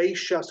a space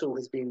shuttle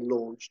has been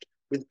launched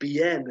with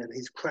BN and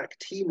his crack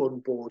team on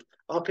board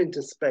up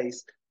into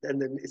space, and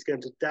then it's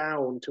going to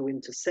down to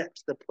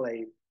intercept the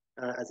plane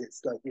as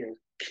it's like,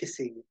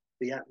 kissing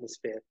the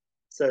atmosphere.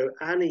 So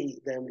Annie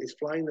then is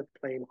flying the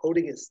plane,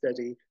 holding it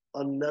steady,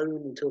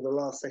 unknown until the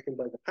last second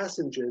by the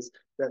passengers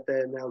that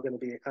they're now going to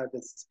be,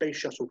 the space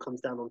shuttle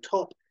comes down on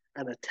top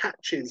and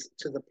attaches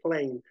to the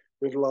plane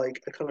with like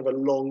a kind of a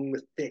long,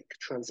 thick,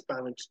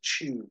 transparent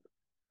tube,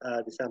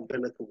 this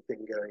umbilical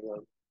thing going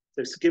on.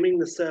 So skimming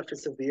the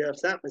surface of the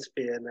Earth's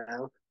atmosphere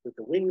now, with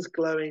the wings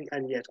glowing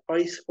and yet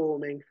ice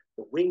forming,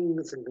 the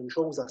wings and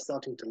controls are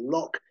starting to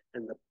lock,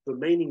 and the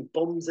remaining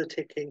bombs are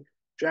ticking.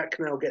 Jack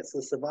now gets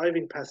the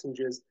surviving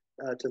passengers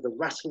to the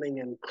rattling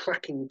and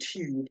cracking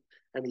tube,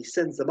 and he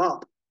sends them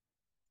up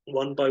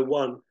one by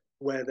one,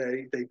 where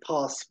they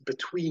pass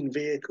between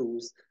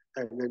vehicles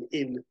and then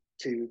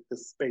into the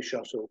space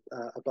shuttle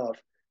above,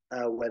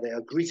 where they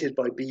are greeted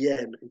by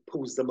BN, who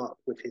pulls them up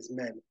with his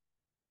men.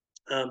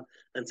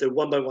 And so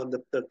one by one,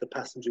 the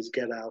passengers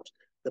get out.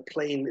 The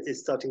plane is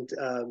starting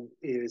to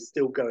is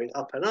still going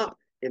up and up.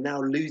 It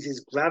now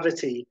loses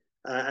gravity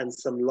and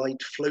some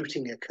light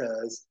floating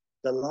occurs.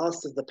 The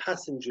last of the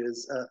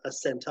passengers are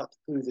sent up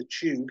through the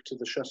tube to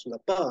the shuttle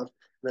above,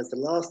 and as the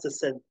last are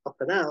sent up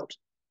and out,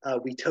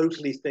 we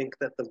totally think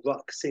that the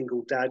Ruck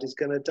single dad is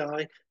going to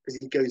die because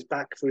he goes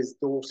back for his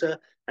daughter,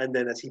 and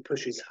then as he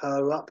pushes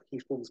her up, he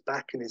falls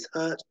back and is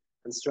hurt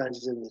and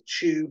stranded in the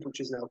tube, which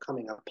is now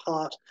coming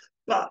apart.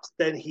 But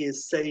then he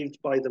is saved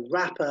by the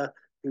rapper,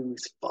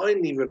 who's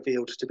finally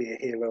revealed to be a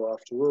hero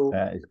after all.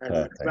 That is and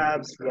he perfect.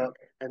 grabs Ruck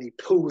and he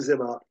pulls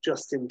him up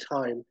just in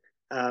time.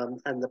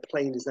 And the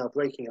plane is now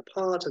breaking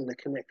apart, and the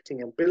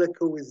connecting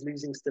umbilical is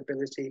losing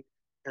stability.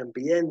 And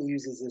Bien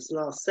uses this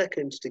last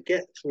second to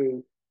get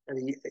through, and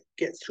he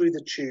gets through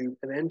the tube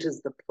and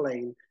enters the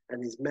plane,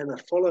 and his men are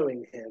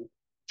following him.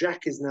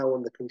 Jack is now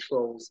on the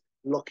controls,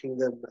 locking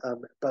them,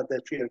 but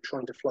they're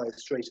trying to fly as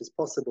straight as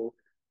possible.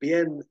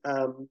 Bien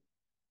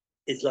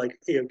is like,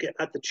 get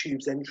at the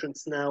tube's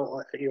entrance now,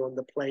 on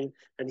the plane,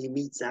 and he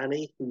meets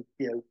Annie, who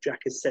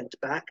Jack has sent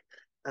back.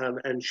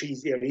 And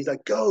she's, he's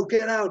like, go,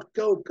 get out,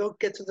 go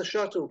get to the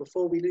shuttle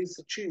before we lose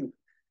the tube.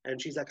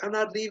 And she's like, I'm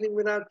not leaving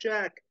without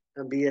Jack.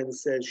 And Bien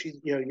says,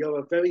 you're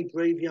a very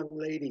brave young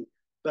lady,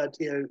 but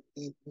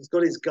he's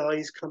got his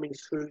guys coming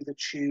through the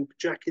tube.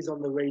 Jack is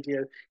on the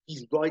radio.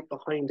 He's right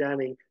behind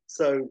Annie.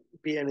 So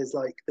Bien is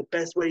like, the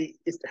best way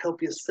is to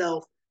help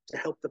yourself, to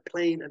help the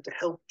plane, and to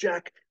help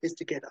Jack is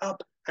to get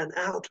up and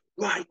out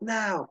right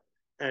now.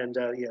 And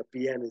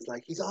Bien is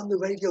like, he's on the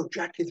radio.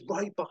 Jack is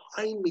right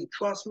behind me.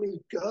 Trust me,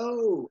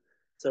 go.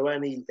 So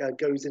Annie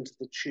goes into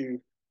the tube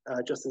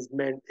just as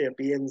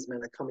Bien's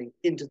men are coming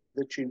into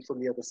the tube from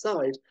the other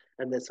side,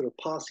 and they're sort of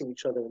passing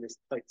each other in this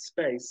tight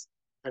space.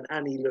 And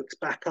Annie looks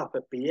back up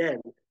at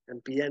Bien,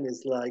 and Bien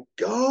is like,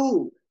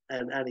 go.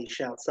 And Annie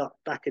shouts up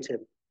back at him,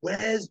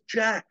 where's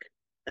Jack?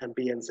 And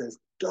Bien says,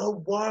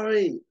 don't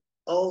worry,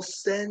 I'll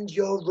send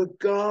your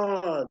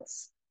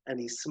regards. And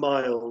he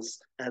smiles,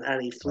 and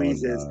Annie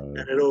freezes, Oh,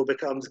 no. and it all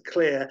becomes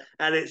clear.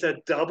 And it's a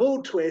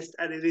double twist,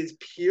 and it is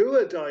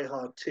pure Die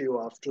Hard 2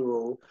 after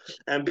all.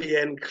 And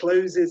Bien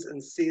closes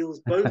and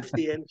seals both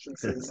the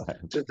entrances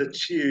to the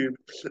tube,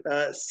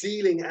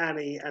 sealing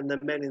Annie and the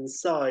men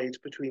inside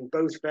between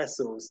both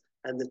vessels,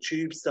 and the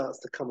tube starts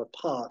to come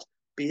apart.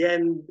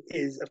 Bien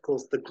is, of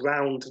course, the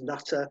ground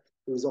nutter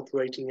who is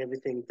operating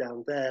everything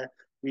down there.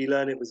 We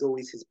learn it was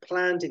always his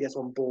plan to get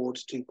on board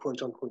to,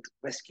 quote unquote,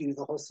 rescue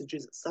the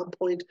hostages at some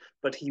point,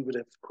 but he would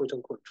have, quote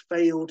unquote,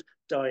 failed,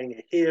 dying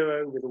a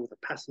hero with all the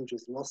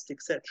passengers lost,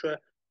 etc.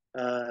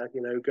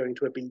 Going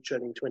to a beach,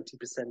 earning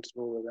 20% and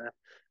all of that.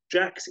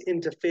 Jack's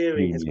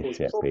interfering has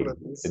caused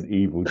problems. An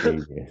evil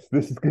genius.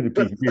 This is going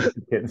to be used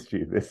against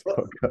you, this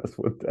podcast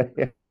one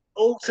day.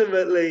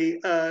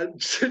 Ultimately,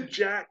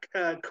 Jack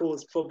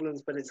caused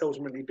problems, but it's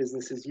ultimately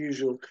business as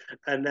usual.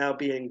 And now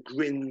Bien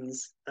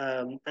grins,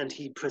 and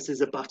he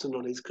presses a button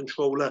on his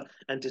controller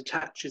and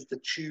detaches the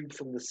tube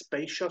from the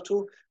space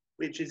shuttle,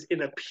 which is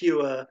in a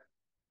pure,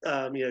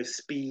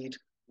 speed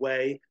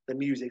way. The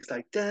music's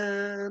like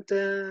da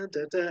da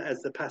da da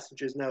as the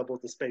passengers now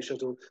aboard the space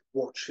shuttle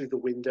watch through the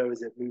window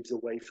as it moves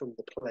away from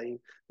the plane,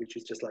 which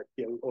is just like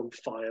on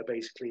fire,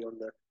 basically on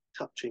the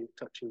touching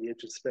the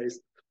edge of space.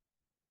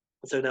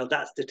 So now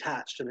that's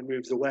detached and it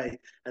moves away,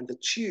 and the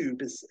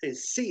tube is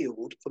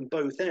sealed from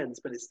both ends,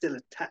 but it's still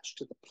attached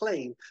to the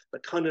plane.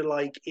 But kind of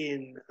like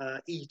in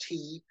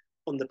E.T.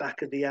 on the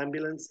back of the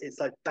ambulance, it's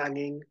like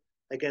banging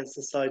against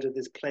the side of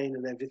this plane,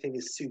 and everything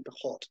is super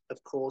hot, of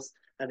course,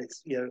 and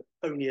it's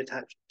only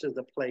attached to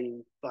the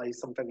plane by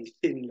some very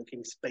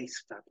thin-looking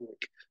space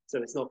fabric,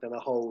 so it's not going to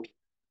hold.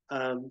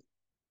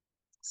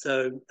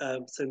 So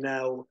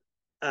now.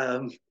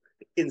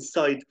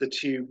 Inside the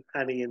tube,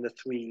 Annie and the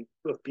three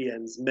of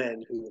Bien's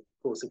men, who of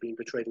course have been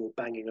betrayed, are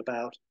banging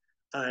about.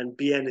 And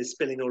Bien is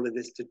spilling all of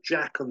this to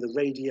Jack on the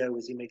radio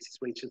as he makes his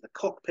way to the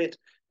cockpit.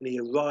 And he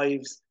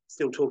arrives,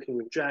 still talking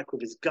with Jack,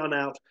 with his gun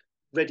out,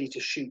 ready to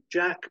shoot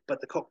Jack,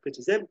 but the cockpit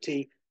is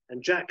empty.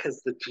 And Jack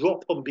has the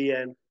drop on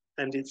Bien,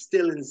 and it's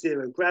still in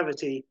zero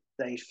gravity.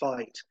 They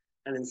fight.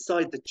 And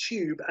inside the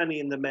tube,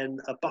 Annie and the men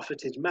are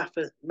buffeted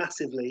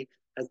massively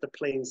as the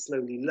plane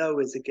slowly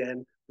lowers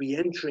again,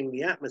 re-entering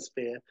the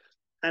atmosphere.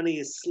 Annie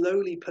is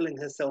slowly pulling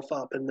herself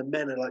up, and the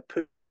men are like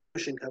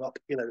pushing her up,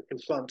 in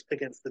front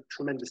against the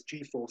tremendous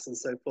G-force and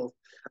so forth,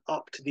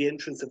 up to the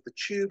entrance of the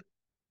tube.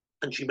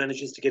 And she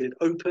manages to get it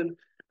open.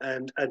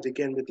 And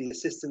again, with the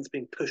assistants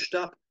being pushed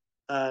up,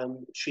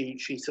 she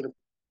sort of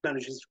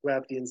manages to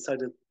grab the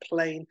inside of the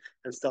plane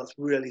and starts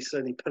really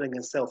slowly pulling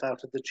herself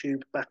out of the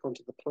tube back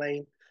onto the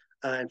plane.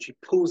 And she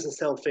pulls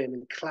herself in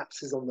and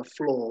collapses on the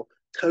floor,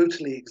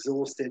 totally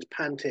exhausted,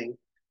 panting.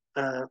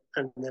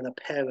 And then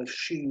a pair of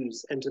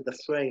shoes enter the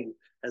frame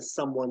as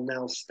someone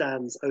now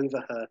stands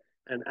over her,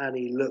 and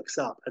Annie looks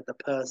up at the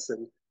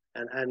person,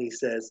 and Annie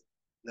says,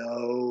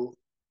 "No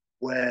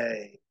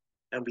way."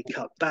 And we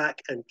cut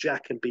back, and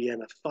Jack and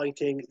Bien are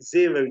fighting,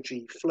 zero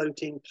G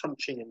floating,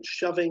 punching and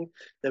shoving.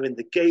 They're in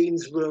the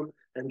games room,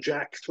 and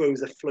Jack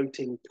throws a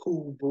floating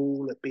pool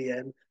ball at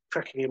Bien,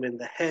 cracking him in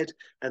the head,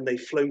 and they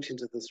float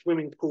into the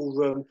swimming pool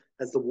room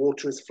as the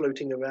water is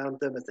floating around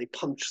them, as they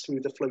punch through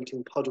the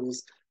floating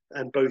puddles,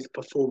 and both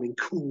performing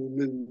cool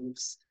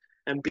moves.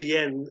 And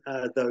Bien,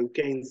 though,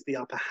 gains the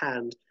upper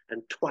hand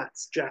and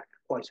twats Jack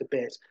quite a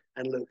bit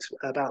and looks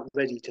about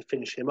ready to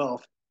finish him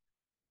off.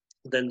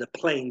 Then the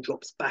plane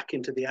drops back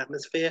into the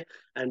atmosphere,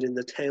 and in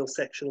the tail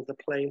section of the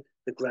plane,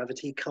 the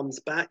gravity comes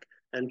back,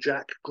 and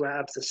Jack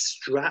grabs a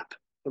strap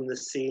from the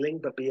ceiling,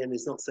 but Bien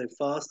is not so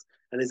fast,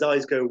 and his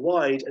eyes go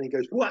wide, and he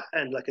goes, "What?"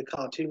 And like a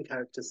cartoon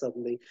character,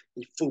 suddenly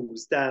he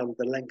falls down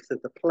the length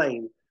of the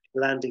plane,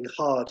 landing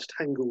hard,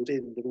 tangled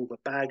in with all the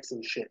bags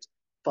and shit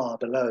far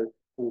below,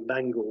 all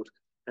mangled.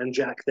 And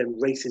Jack then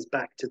races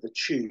back to the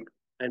tube,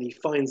 and he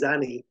finds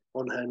Annie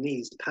on her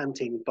knees,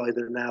 panting by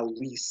the now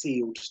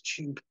resealed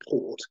tube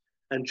port.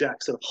 And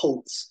Jack sort of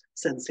halts,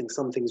 sensing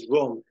something's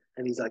wrong.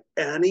 And he's like,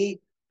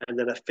 "Annie?" And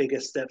then a figure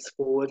steps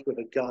forward with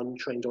a gun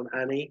trained on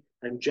Annie.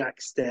 And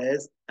Jack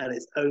stares, and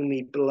it's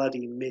only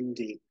bloody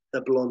Mindy,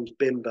 the blonde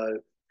bimbo.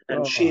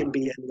 And she and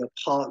Bien were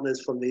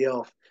partners from the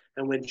off.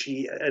 And when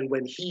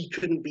he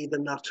couldn't be the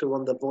nutter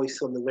on the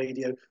voice on the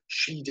radio,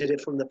 she did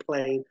it from the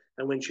plane.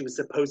 And when she was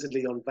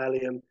supposedly on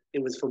Valium,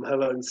 it was from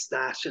her own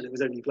stash, and it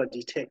was only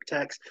bloody Tic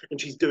Tacs. And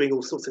she's doing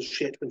all sorts of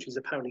shit when she's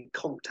apparently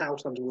conked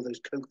out under all those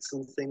coats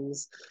and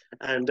things.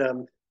 And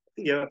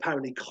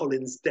apparently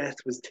Colin's death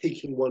was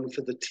taking one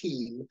for the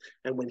team.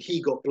 And when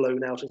he got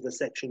blown out of the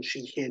section,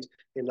 she hid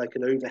in like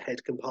an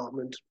overhead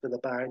compartment for the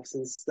bags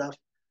and stuff.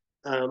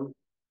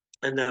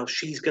 And now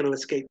she's going to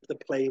escape the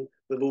plane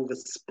with all the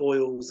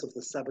spoils of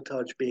the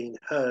sabotage being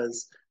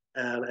hers.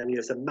 And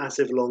it's a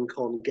massive long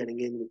con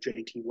getting in with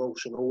JT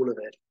Walsh and all of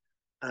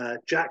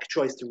it. Jack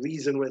tries to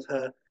reason with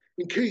her.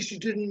 "In case you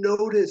didn't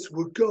notice,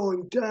 we're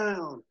going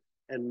down."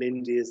 And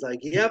Mindy is like,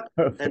 "Yep,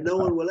 and no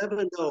one will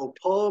ever know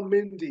poor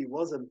Mindy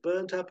wasn't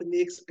burnt up in the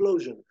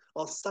explosion,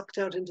 or sucked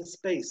out into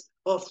space,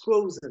 or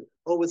frozen,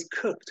 or was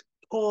cooked.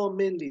 Poor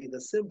Mindy,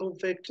 the simple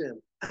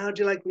victim. How'd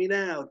you like me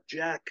now,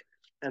 Jack?"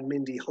 And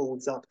Mindy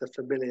holds up the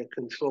familiar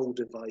control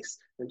device,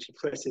 and she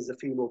presses a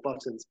few more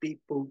buttons.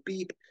 Beep, boop,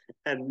 beep.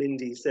 And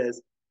Mindy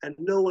says, "And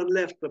no one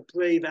left but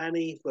brave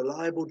Annie,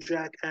 reliable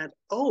Jack, and,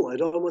 oh,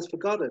 I'd almost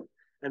forgotten."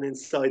 And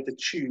inside the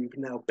tube,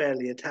 now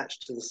barely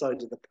attached to the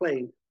side of the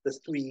plane, the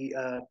three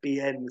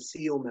BN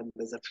SEAL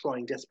members are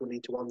trying desperately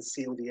to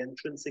unseal the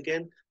entrance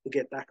again to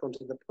get back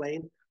onto the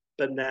plane.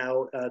 But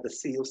now the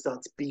SEAL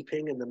starts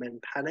beeping and the men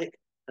panic.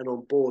 And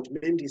on board,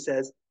 Mindy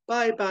says,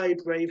 "Bye bye,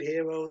 brave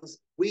heroes.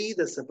 We,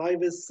 the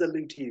survivors,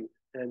 salute you."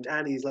 And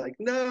Annie's like,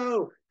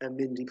 "No!" And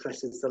Mindy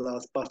presses the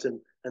last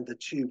button, and the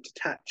tube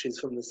detaches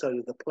from the side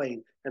of the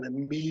plane and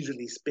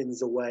immediately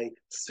spins away,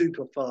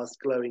 super fast,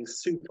 glowing,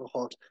 super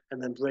hot,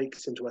 and then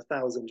breaks into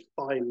 1,000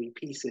 fiery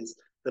pieces,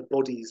 the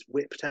bodies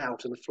whipped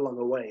out and flung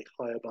away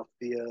high above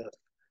the earth.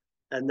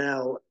 And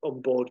now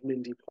on board,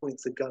 Mindy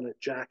points a gun at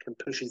Jack and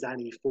pushes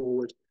Annie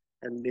forward.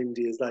 And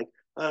Mindy is like,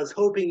 "I was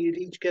hoping you'd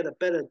each get a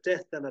better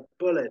death than a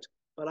bullet,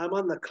 but I'm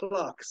on the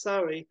clock,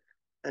 sorry."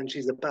 And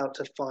she's about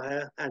to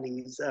fire.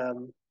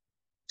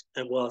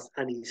 And whilst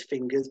Annie's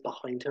fingers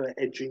behind her are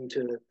edging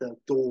to the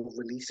door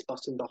release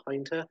button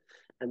behind her,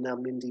 and now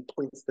Mindy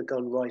points the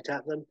gun right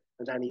at them,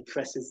 and Annie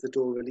presses the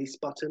door release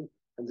button,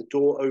 and the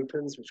door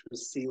opens, which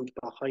was sealed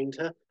behind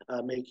her,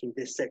 making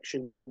this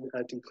section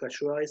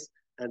depressurize.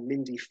 And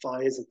Mindy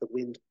fires as the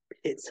wind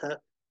hits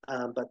her,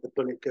 but the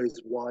bullet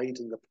goes wide,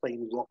 and the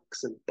plane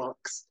rocks and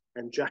bucks,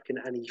 and Jack and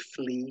Annie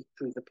flee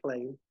through the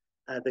plane.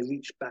 They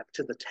reach back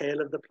to the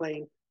tail of the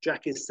plane.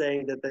 Jack is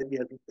saying that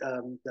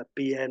that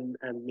BN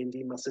and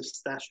Mindy must have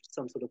stashed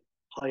some sort of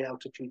high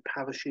altitude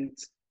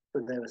parachutes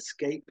for their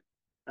escape.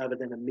 But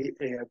then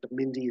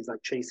Mindy is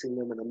like chasing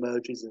them and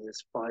emerges and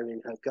is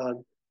firing her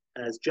gun.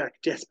 As Jack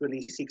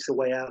desperately seeks a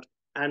way out,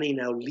 Annie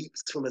now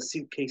leaps from a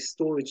suitcase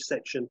storage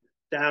section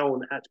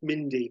down at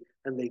Mindy,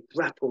 and they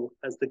grapple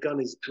as the gun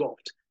is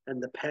dropped,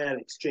 and the pair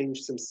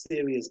exchange some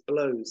serious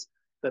blows.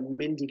 But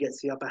Mindy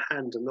gets the upper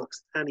hand and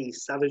knocks Annie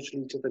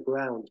savagely to the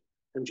ground,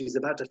 and she's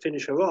about to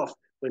finish her off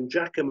when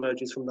Jack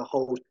emerges from the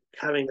hold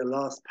carrying a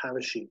last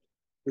parachute.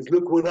 He's,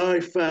 "Look what I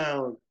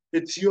found.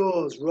 It's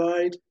yours,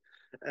 right?"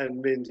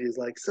 And Mindy is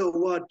like, "So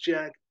what,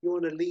 Jack? You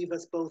want to leave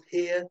us both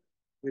here?"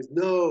 He goes,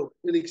 "No,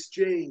 in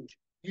exchange,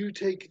 you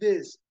take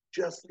this.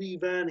 Just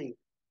leave Annie."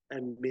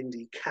 And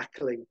Mindy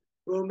cackling,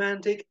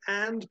 "Romantic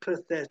and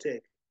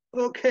pathetic.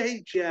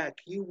 Okay, Jack,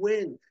 you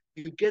win.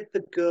 You get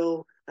the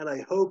girl, and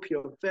I hope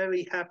you're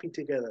very happy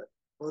together.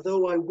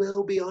 Although I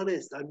will be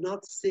honest, I'm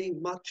not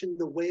seeing much in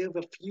the way of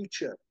a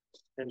future."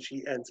 And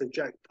so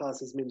Jack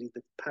passes Mindy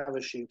the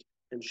parachute,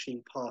 and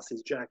she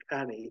passes Jack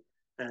Annie,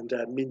 and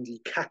Mindy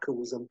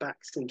cackles and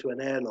backs into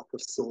an airlock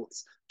of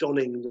sorts,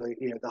 donning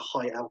the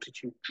high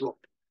altitude drop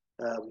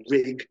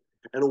rig.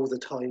 And all the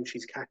time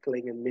she's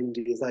cackling, and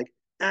Mindy is like,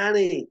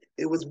 "Annie,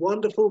 it was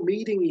wonderful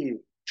meeting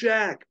you.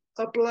 Jack,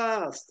 a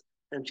blast."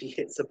 And she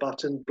hits a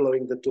button,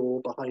 blowing the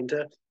door behind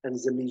her, and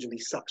is immediately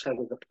sucked out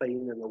of the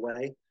plane and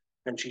away.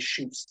 And she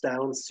shoots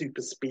down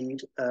super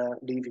speed,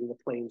 leaving the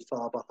plane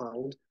far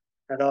behind.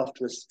 And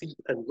after a steep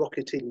and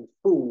rocketing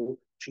fall,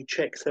 she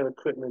checks her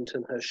equipment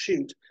and her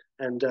chute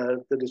and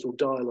the little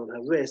dial on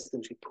her wrist,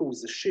 and she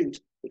pulls the chute,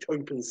 which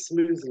opens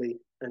smoothly,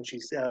 and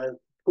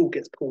pool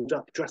gets pulled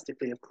up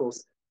drastically, of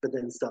course, but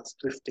then starts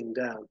drifting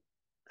down.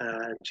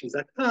 And she's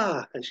like,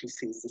 ah, and she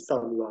sees the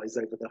sun rise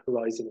over the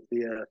horizon of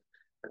the earth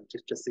and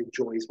just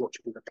enjoys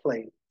watching the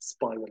plane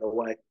spiral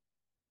away.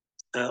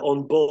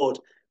 On board,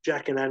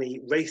 Jack and Annie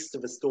race to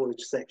the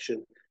storage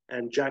section,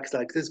 and Jack's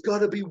like, there's got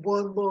to be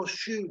one more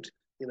chute,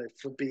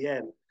 for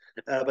BN.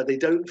 But they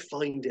don't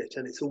find it,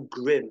 and it's all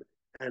grim.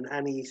 And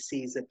Annie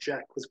sees that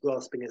Jack was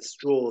grasping at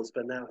straws,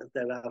 but now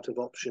they're out of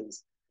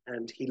options.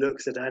 And he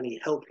looks at Annie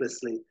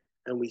helplessly,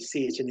 and we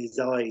see it in his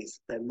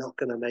eyes. They're not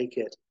going to make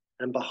it.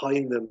 And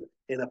behind them,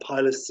 in a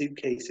pile of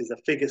suitcases, a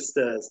figure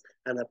stirs,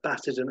 and a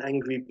battered and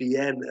angry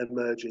BN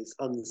emerges,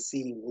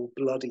 unseen, all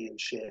bloody and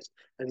shit.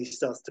 And he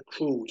starts to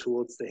crawl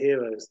towards the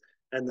heroes.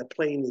 And the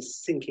plane is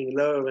sinking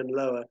lower and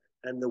lower,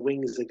 and the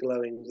wings are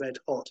glowing red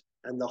hot,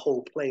 and the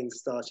whole plane's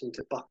starting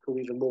to buckle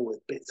even more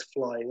with bits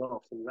flying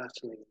off and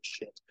rattling and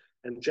shit.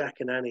 And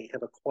Jack and Annie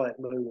have a quiet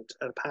moment,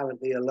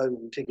 apparently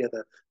alone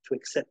together, to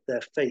accept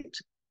their fate.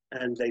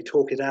 And they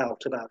talk it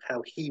out about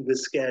how he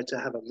was scared to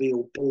have a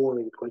real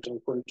boring, quote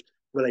unquote,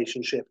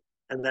 relationship.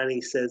 And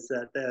Annie says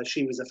that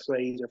she was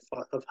afraid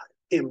of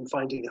him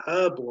finding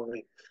her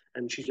boring,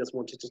 and she just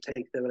wanted to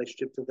take their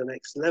relationship to the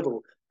next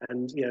level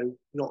and,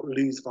 not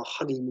lose the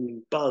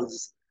honeymoon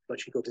buzz. But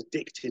she got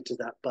addicted to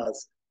that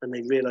buzz, and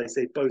they realized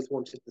they both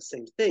wanted the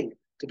same thing,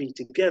 to be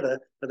together,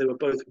 but they were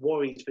both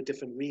worried for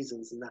different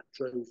reasons, and that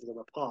drove them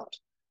apart.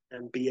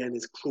 And BN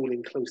is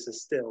crawling closer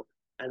still,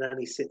 and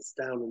Annie sits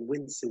down and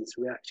winces,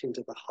 reacting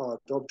to the hard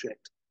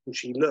object. And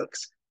she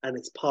looks, and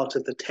it's part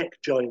of the tech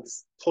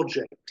giant's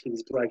project he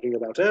was bragging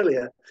about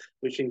earlier,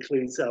 which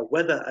includes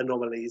weather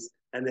anomalies,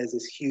 and there's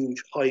this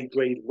huge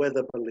high-grade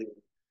weather balloon.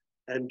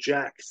 And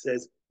Jack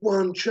says,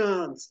 one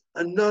chance,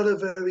 and not a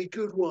very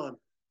good one.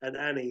 And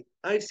Annie,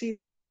 I've seen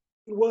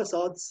worse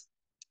odds.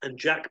 And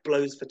Jack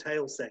blows for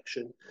tail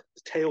section.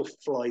 The tail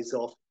flies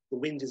off. The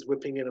wind is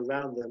whipping in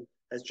around them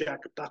as Jack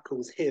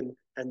buckles him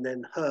and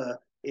then her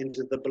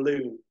into the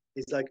balloon.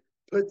 He's like,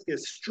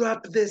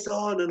 strap this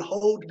on and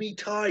hold me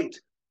tight.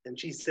 And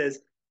she says,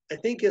 I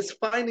think you're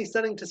finally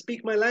starting to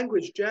speak my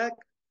language, Jack.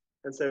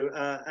 And so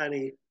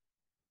Annie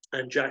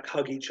and Jack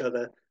hug each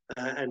other.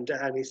 And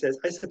Annie says,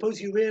 I suppose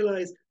you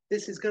realize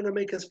this is going to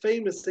make us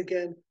famous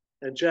again.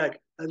 And Jack,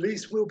 at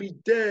least we'll be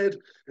dead.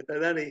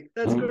 And Annie,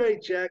 that's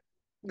great, Jack.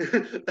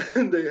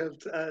 And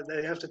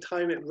they have to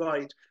time it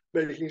right,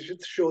 making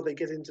sure they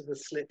get into the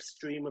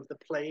slipstream of the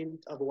plane,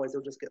 otherwise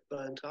they'll just get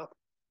burnt up.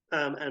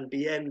 And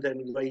BN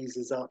then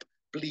raises up,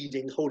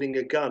 bleeding, holding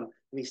a gun,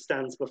 and he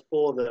stands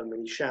before them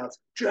and he shouts,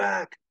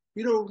 Jack,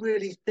 you don't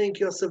really think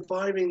you're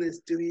surviving this,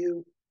 do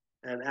you?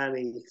 And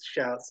Annie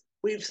shouts,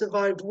 we've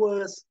survived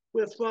worse,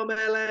 we're from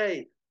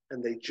LA.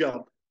 And they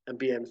jump, and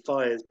BN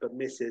fires but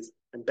misses,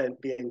 and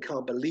BN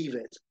can't believe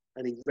it,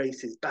 and he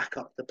races back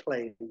up the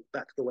plane,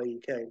 back the way he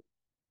came.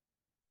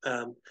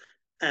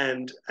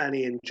 And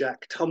Annie and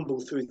Jack tumble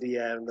through the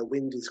air, and the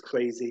wind is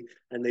crazy,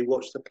 and they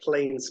watch the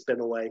plane spin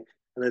away.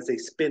 And as they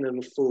spin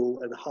and fall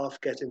and half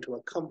get into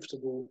a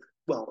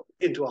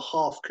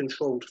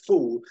half-controlled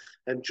fall,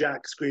 and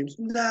Jack screams,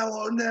 now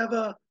or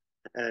never.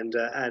 And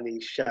Annie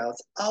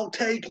shouts, I'll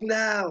take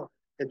now.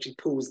 And she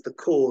pulls the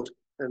cord,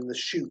 and the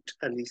chute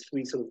and these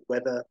three sort of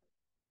weather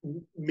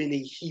mini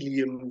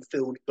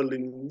helium-filled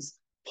balloons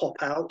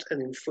pop out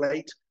and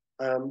inflate,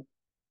 and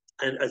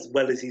as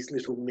well as these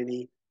little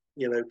mini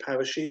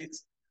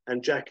parachutes,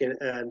 and Jack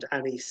and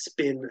Annie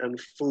spin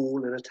and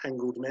fall in a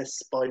tangled mess,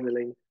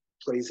 spiraling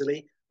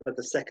crazily. But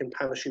the second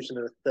parachute and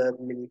a third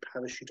mini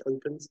parachute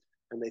opens,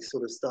 and they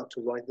sort of start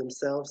to right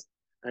themselves,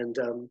 and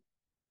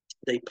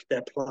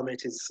their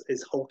plummet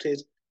is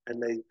halted,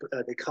 and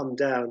they come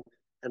down,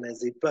 and as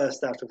they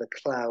burst out of the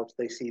cloud,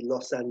 they see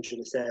Los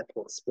Angeles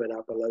Airport spread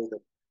out below them,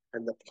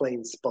 and the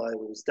plane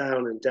spirals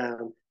down and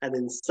down, and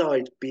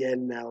inside,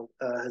 BN now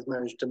has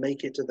managed to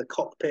make it to the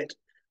cockpit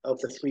of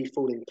the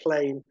free-falling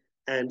plane,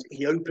 and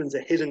he opens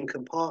a hidden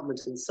compartment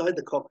inside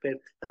the cockpit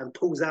and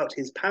pulls out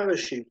his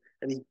parachute,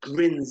 and he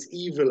grins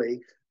evilly.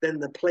 Then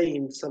the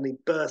plane suddenly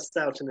bursts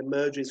out and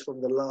emerges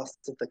from the last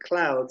of the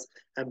clouds,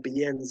 and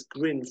BN's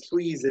grin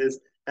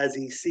freezes as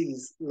he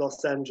sees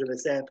Los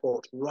Angeles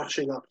Airport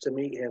rushing up to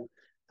meet him,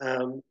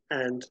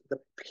 and the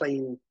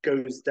plane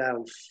goes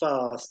down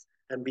fast,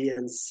 and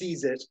BN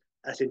sees it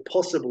at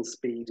impossible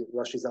speed. It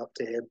rushes up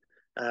to him.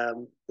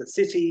 The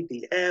city,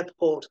 the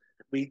airport.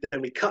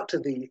 Then we cut to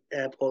the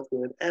airport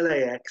with an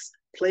LAX.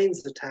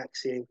 Planes are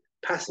taxiing.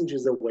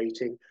 Passengers are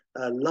waiting.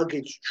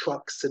 Luggage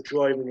trucks are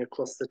driving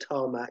across the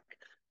tarmac.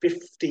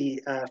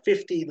 50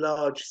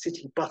 large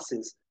city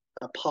buses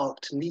are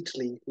parked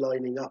neatly,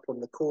 lining up on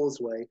the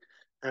causeway.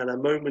 And a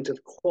moment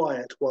of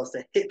quiet whilst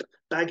a hip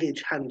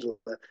baggage handler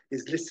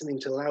is listening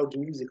to loud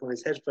music on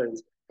his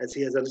headphones as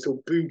he has a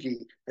little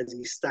boogie as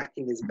he's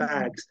stacking his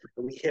bags,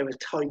 and we hear a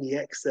tiny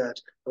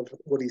excerpt of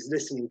what he's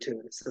listening to,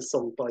 and it's a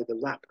song by the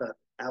rapper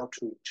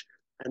Outreach.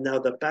 And now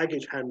the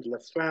baggage handler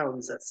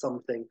frowns at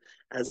something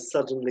as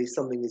suddenly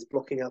something is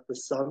blocking out the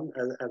sun,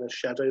 and a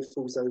shadow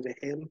falls over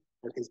him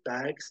and his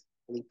bags.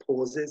 And he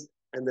pauses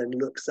and then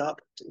looks up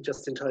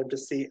just in time to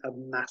see a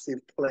massive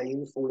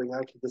plane falling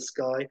out of the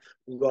sky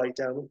right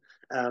down,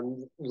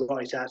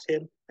 right at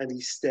him. And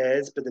he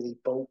stares, but then he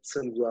bolts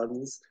and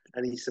runs,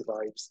 and he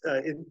survives.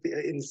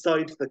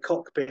 Inside the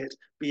cockpit,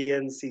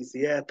 BN sees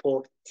the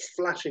airport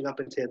flashing up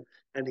at him,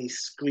 and he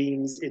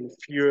screams in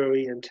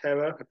fury and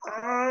terror.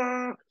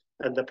 Ah!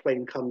 And the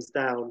plane comes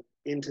down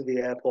into the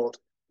airport,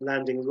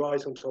 landing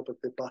right on top of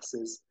the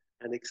buses,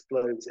 and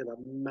explodes in a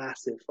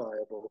massive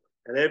fireball.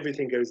 And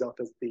everything goes up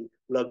as the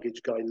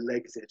luggage guy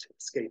legs it,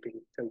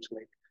 escaping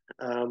totally.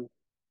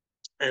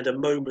 And a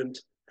moment,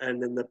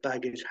 and then the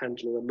baggage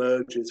handler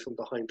emerges from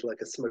behind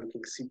like a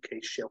smoking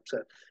suitcase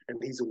shelter,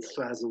 and he's all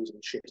frazzled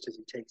and shit as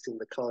he takes in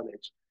the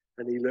carnage.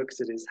 And he looks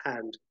at his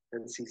hand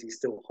and sees he's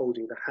still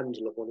holding the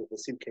handle of one of the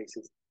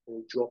suitcases, and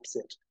he drops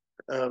it,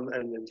 and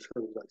then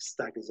sort of like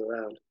staggers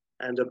around.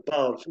 And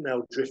above,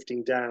 now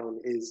drifting down,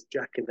 is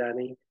Jack and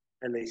Annie,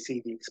 and they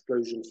see the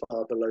explosion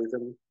far below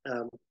them.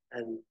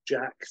 And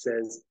Jack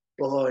says,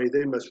 "Boy,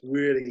 they must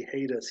really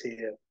hate us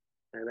here."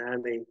 And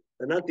Annie,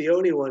 "They're not the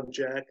only one,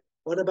 Jack.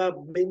 What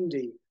about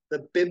Mindy, the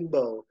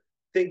bimbo?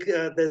 Think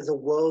there's a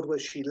world where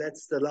she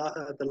lets the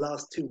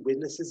last two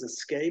witnesses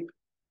escape?"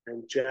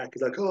 And Jack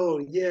is like, "Oh,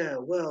 yeah,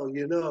 well,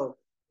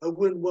 I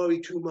wouldn't worry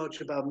too much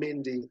about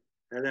Mindy."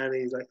 And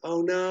Annie's like,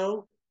 "Oh,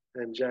 no?"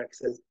 And Jack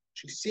says,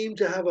 "She seemed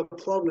to have a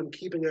problem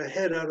keeping her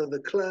head out of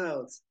the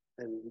clouds."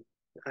 And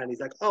he's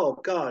like, "Oh,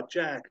 God,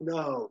 Jack,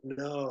 no,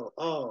 no,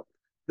 oh,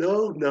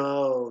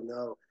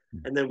 no."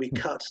 And then we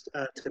cut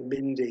to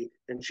Mindy,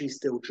 and she's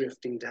still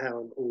drifting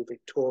down, all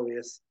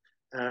victorious.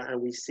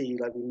 And we see,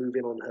 like, we move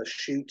in on her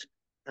chute,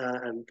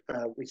 and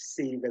we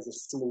see there's a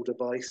small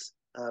device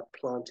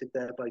planted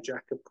there by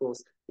Jack, of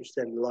course, which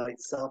then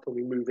lights up, and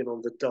we move in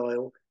on the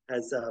dial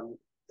as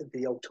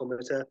the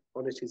altimeter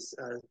on it is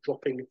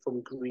dropping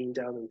from green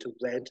down into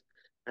red,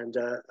 and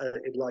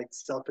it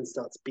lights up and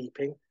starts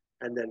beeping.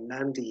 And then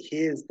Mandy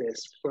hears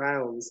this,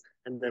 frowns,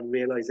 and then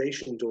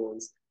realization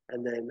dawns.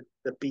 And then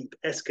the beep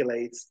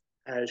escalates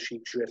as she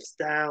drifts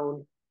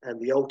down, and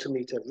the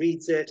altimeter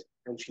reads it,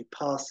 and she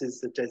passes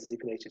the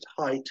designated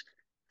height,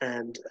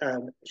 and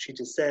she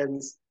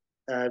descends.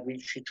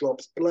 She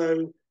drops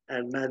below,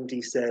 and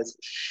Mandy says,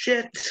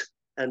 "Shit!"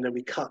 And then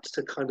we cut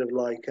to kind of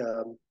like,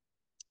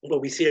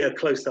 we see a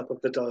close up of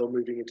the dial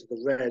moving into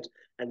the red,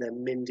 and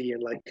then Mindy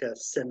in like a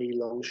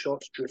semi-long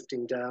shot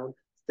drifting down,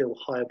 still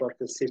high above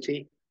the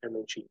city, and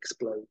then she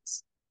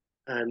explodes.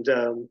 And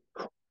I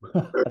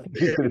think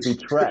she's going to be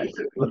tracked.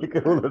 Like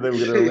all of them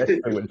were going to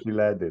arrest her when she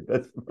landed.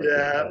 That's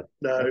yeah, bad.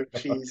 no,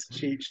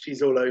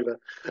 she's all over,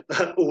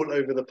 all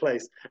over the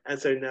place. And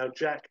so now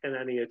Jack and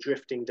Annie are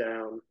drifting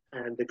down,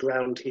 and the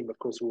ground team, of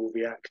course, are all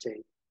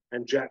reacting.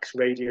 And Jack's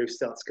radio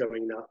starts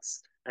going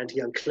nuts, and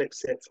he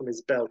unclips it from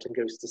his belt and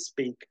goes to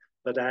speak.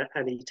 But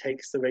Annie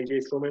takes the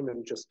radio from him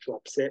and just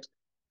drops it.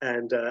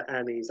 And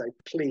Annie's like,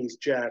 "Please,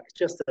 Jack,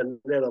 just a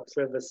little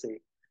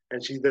privacy."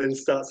 And she then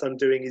starts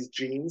undoing his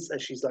jeans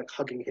as she's like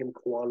hugging him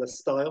koala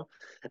style.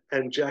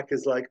 And Jack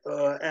is like,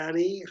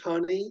 "Annie,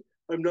 honey,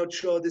 I'm not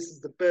sure this is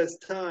the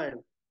best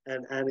time."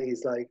 And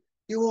Annie's like,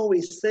 "You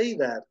always say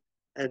that."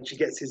 And she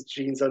gets his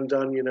jeans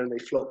undone, and they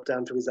flop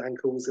down to his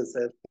ankles as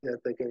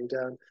they're going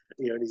down,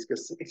 and he's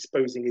just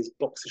exposing his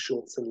boxer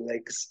shorts and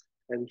legs.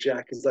 And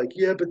Jack is like,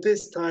 "Yeah, but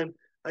this time,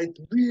 I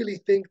really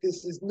think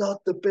this is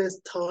not the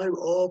best time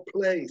or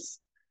place."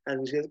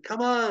 And she goes,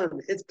 "Come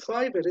on, it's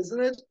private,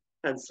 isn't it?"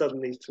 And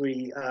suddenly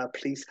 3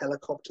 police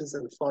helicopters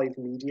and 5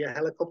 media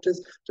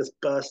helicopters just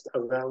burst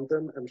around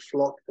them and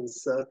flock and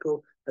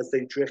circle as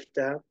they drift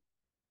down.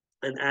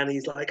 And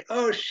Annie's like,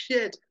 "Oh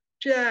shit,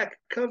 Jack,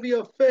 cover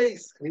your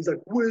face." And he's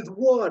like, "With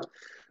what?"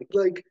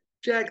 Like,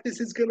 "Jack,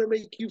 this is gonna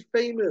make you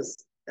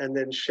famous." And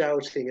then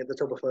shouting at the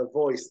top of her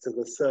voice to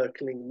the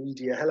circling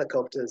media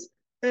helicopters,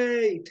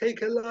 "Hey,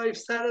 take a live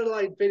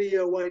satellite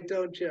video, why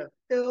don't you?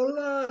 It'll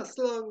last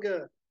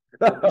longer."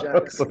 And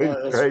Jack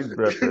smiles.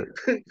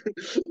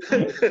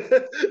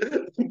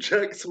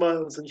 Jack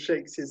smiles and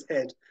shakes his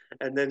head,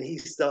 and then he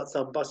starts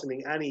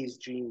unbuttoning Annie's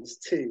jeans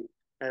too.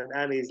 And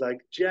Annie's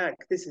like,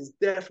 "Jack, this is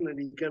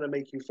definitely gonna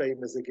make you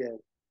famous again."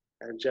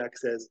 And Jack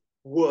says,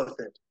 "Worth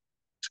it,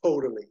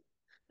 totally."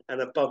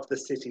 And above the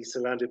city,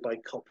 surrounded by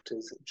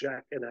copters,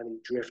 Jack and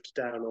Annie drift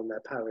down on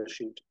their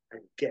parachute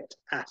and get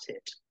at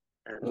it.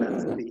 And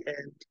that's the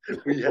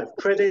end. We have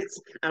credits,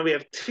 and we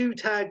have 2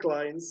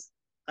 taglines.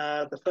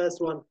 The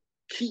first one,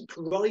 "Keep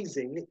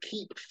rising,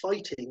 keep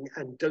fighting,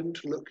 and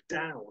don't look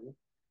down."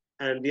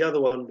 And the other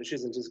one, which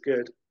isn't as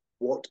good,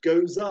 "What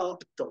goes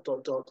up, ...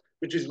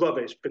 which is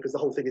rubbish because the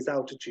whole thing is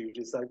altitude.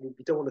 It's like,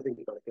 we don't want to think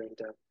about it going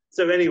down.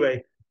 So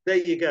anyway, there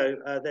you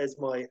go. There's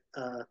my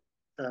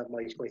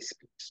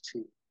speech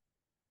too.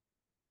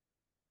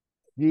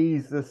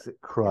 Jesus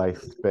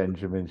Christ,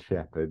 Benjamin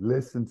Shepherd,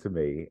 listen to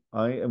me.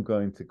 I am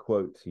going to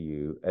quote to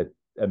you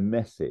a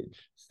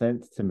message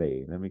sent to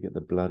me. Let me get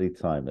the bloody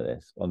time of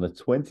this. On the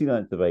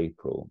 29th of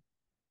April,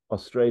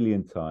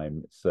 Australian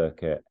time,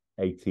 circa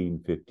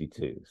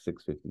 1852,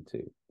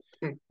 652.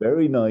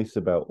 Very nice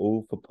about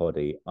all for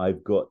poddy.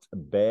 I've got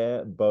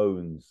bare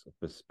bones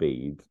for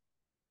speed,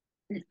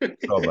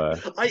 comma.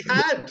 I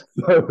had.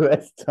 So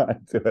less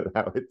time to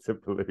allow it to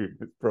balloon.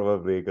 It's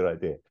probably a good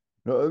idea.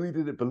 Not only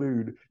did it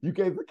balloon, you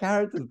gave the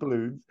characters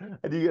balloons,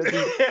 and you get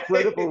these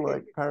incredible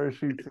like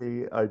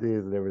parachutey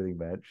ideas and everything,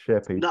 man.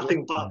 Sheppy.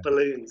 Nothing but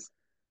balloons.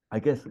 I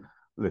guess,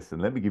 listen,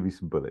 let me give you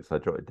some bullets. I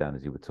jotted down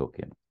as you were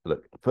talking.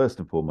 Look, first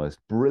and foremost,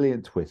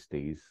 brilliant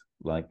twisties.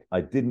 Like, I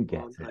didn't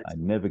get it. Nice. I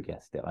never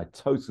guessed it. I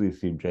totally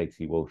assumed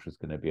JT Walsh was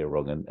going to be a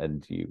wrong,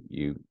 and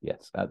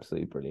yes,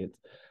 absolutely brilliant.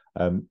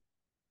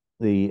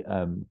 The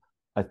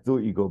I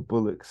thought you got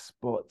Bullock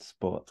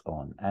spot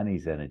on.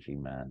 Annie's energy,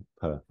 man,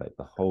 perfect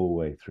the whole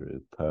way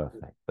through,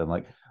 perfect.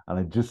 And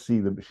I just see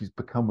them. She's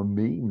become a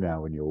meme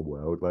now in your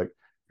world. Like,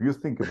 if you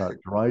think about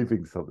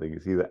driving something,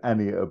 it's either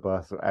Annie at a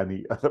bus or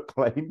Annie at a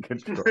plane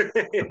control.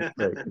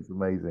 It's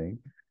amazing.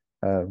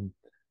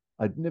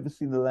 I'd never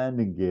seen the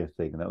landing gear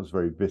thing, and that was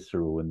very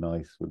visceral and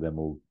nice with them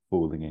all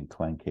falling and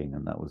clanking,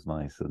 and that was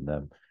nice.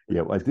 And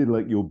yeah, I did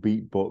like your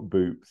beatbot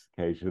boops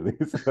occasionally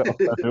as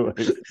well.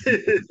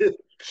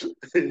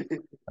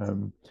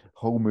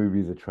 Whole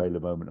movie is a trailer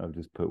moment I've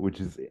just put, which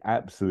is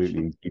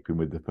absolutely in keeping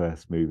with the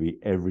first movie.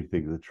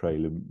 Everything's a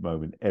trailer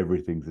moment,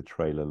 everything's a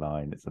trailer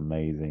line. It's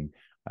amazing.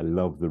 I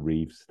love the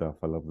Reeves stuff.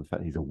 I love the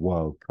fact he's a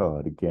wild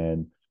card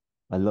again.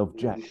 I love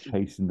Jack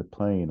chasing the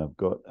plane. I've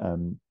got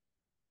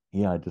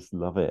yeah, I just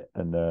love it.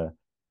 And oh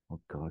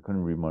God, I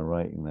couldn't read my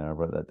writing there. I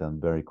wrote that down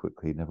very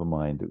quickly. Never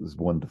mind. It was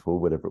wonderful,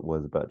 whatever it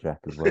was about Jack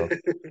as well.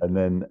 And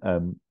then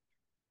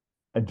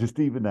and just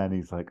even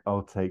Annie's like,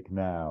 I'll take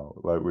now,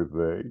 like with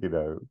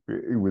the,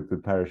 with the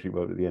parachute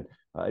moment at the end.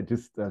 I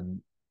just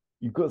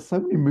you've got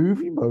so many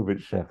movie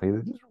moments, Sheffy.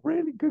 They're just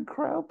really good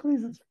crowd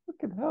pleasers.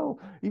 Fucking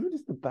hell. Even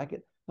just the baggage,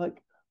 like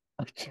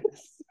I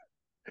just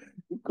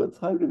you've got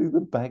time to do the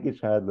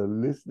baggage handler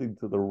listening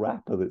to the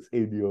rapper that's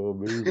in your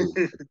movie.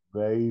 It's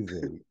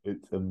amazing.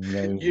 It's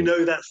amazing. You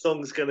know that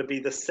song's going to be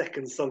the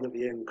second song at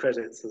the end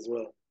credits as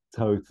well.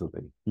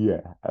 Totally.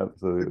 Yeah,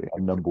 absolutely.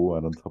 I'm number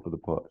one on top of the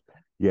pot.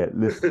 Yeah,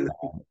 listen,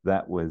 man,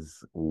 that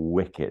was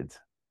wicked.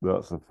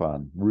 Lots of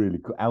fun. Really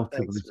cool. Out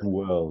of this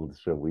world,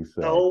 shall we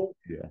say. Oh,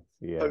 yes,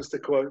 yeah. Post a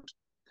quote.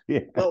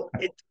 Yeah. Well,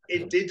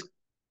 it did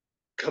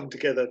come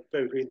together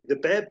very the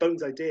bare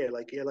bones idea,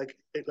 like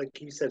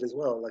you said as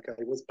well, like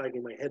I was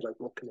banging my head like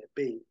what can it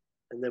be,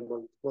 and then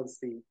once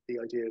the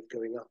idea of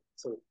going up,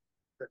 so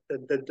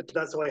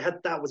that's why I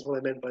had, that was what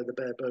I meant by the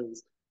bare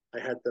bones. I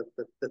had the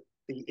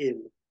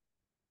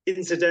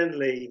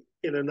incidentally,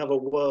 in another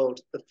world,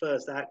 the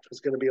first act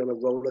was going to be on a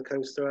roller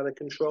coaster out of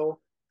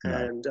control,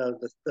 and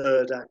the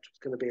third act was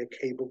going to be a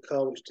cable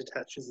car which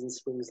detaches and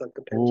swings like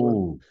a pendulum.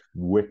 Oh,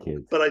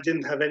 wicked! But I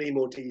didn't have any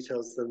more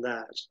details than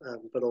that.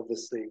 But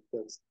obviously,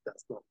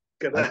 that's not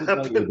going to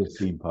happen. With the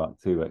theme park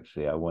too.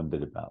 Actually, I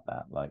wondered about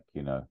that. Like,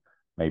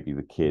 maybe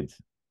the kid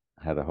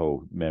had a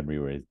whole memory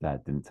where his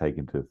dad didn't take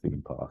him to a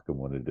theme park and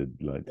wanted to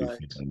like do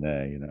something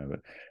there.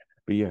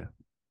 But yeah.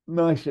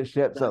 Nice,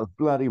 Sheps. That was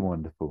bloody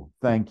wonderful.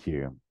 Thank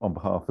you on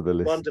behalf of the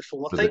listeners. Wonderful.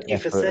 Well, thank you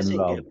for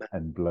setting it.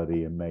 And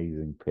bloody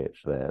amazing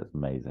pitch there. It's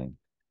amazing.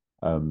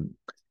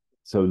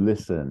 So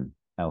listen,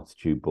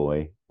 Altitude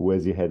Boy,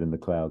 where's your head in the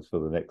clouds for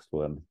the next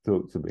one?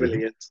 Talk to me.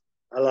 Brilliant.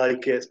 I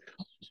like it.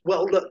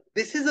 Well, look,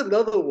 this is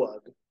another one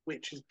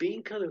which has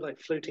been kind of like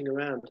floating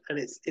around, and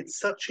it's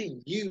such a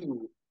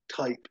you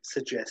type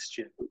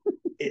suggestion.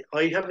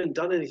 I haven't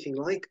done anything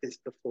like this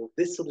before.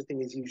 This sort of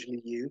thing is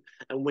usually you,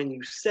 and when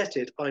you set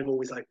it, I'm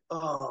always like,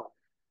 oh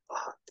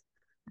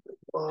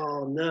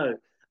no.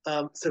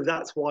 So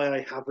that's why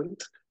I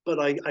haven't, but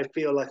I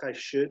feel like I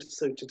should.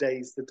 So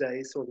today's the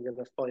day. So I'm going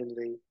to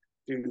finally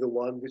do the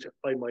one which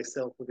I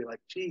myself will be like,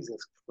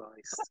 Jesus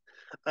Christ.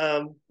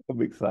 I'm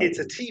excited. It's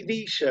a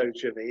TV show,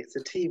 Jimmy. It's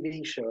a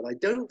TV show, and I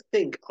don't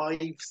think I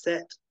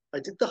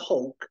did the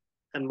Hulk,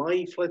 and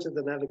my Flight of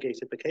the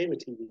Navigator became a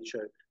TV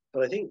show.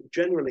 But I think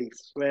generally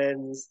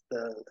Friends,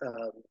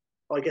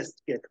 I guess,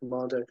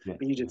 Commando. Yeah.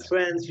 But you did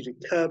Friends, you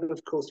did Curb,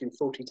 of course, you did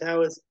Fawlty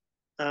Towers.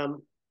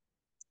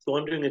 So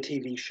I'm doing a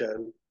TV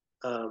show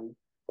on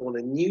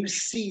a new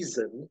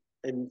season,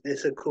 and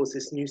this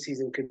new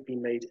season could be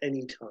made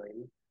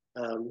anytime,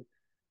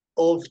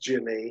 of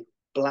Jimmy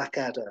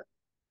Blackadder.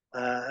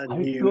 A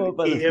new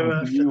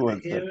era for the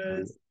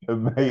heroes.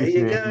 Amazing. There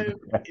you go.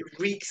 It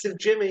reeks of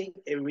Jimmy.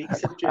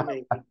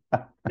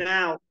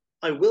 Now,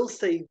 I will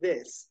say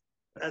this.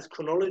 As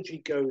chronology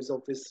goes,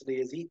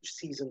 obviously, as each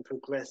season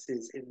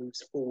progresses, it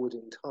moves forward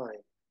in time,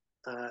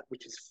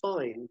 which is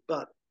fine.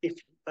 But if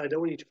I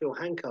don't want you to feel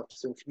handcuffed,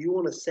 so if you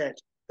want to set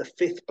the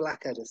 5th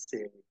Blackadder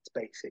series,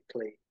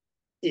 basically,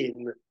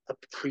 in a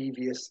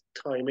previous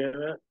time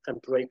era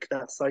and break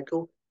that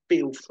cycle,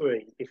 feel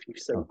free if you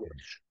so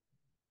wish.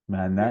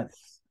 Man,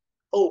 that's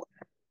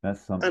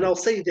something. And I'll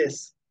say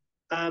this.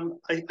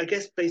 I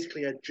guess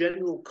basically a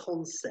general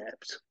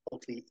concept of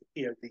the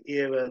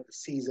era, the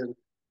season,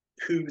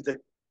 who the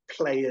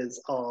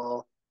players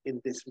are in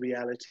this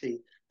reality,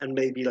 and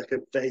maybe like a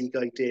vague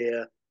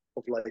idea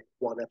of like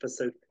one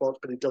episode plot,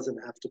 but it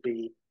doesn't have to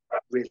be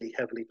really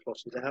heavily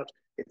plotted out.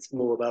 It's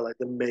more about like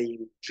the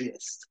main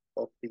gist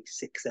of the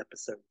 6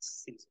 episodes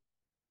season.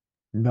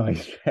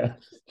 Nice.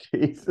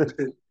 Jesus.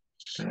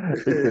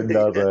 It's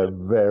another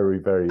very,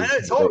 very I know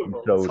it's head and horrible.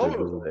 It's shoulders,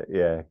 horrible. isn't it?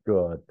 Yeah,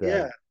 God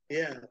damn.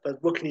 Yeah.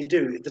 But what can you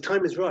do? The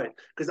time is right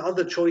because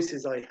other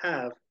choices I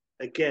have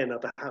again are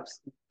perhaps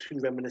too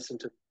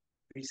reminiscent of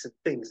recent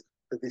things.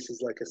 But this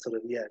is like a sort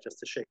of just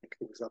to shake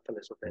things up a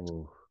little bit.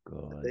 Oh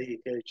God. There you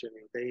go,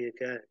 Jimmy. There you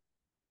go.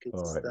 Good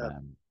All right, stuff.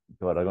 man.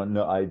 God,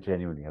 I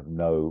genuinely have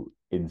no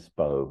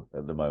inspo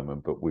at the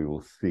moment, but we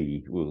will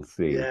see. We'll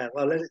see. Yeah,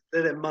 well, let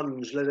it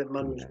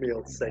munge me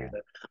on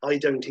Sailor. I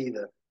don't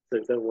either, so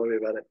don't worry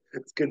about it.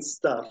 It's good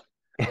stuff.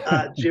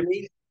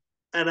 Jimmy,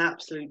 an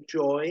absolute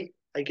joy.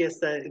 I guess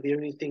that the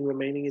only thing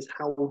remaining is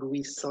how would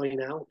we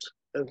sign out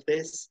of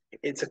this?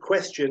 It's a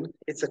question.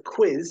 It's a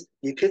quiz.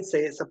 You could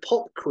say it's a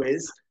pop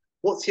quiz.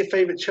 What's your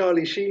favorite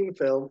Charlie Sheen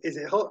film? Is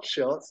it Hot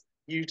Shots?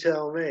 You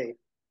tell me.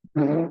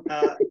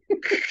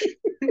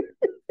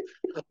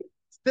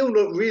 Still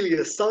not really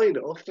a sign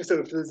off. So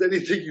if there's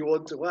anything you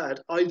want to add,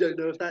 I don't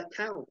know if that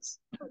counts.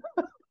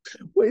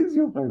 What is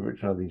your favorite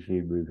Charlie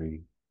Sheen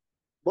movie?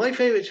 My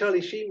favorite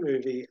Charlie Sheen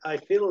movie, I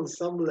feel on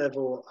some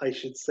level I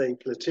should say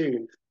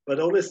Platoon, but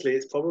honestly,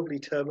 it's probably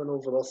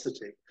Terminal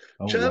Velocity.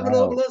 Oh,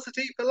 Terminal wow.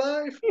 Velocity for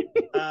life.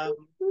 Well,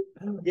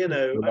 I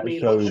that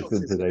mean, Hot shows Shots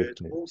in is today's good.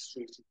 clip. Wall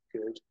Street is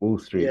good. Wall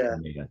Street for Yeah,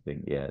 me, I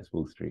think. Yeah, it's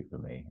Wall Street for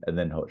me. And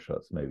then Hot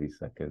Shots maybe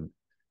second.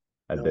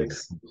 And then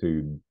nice.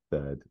 Platoon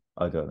third.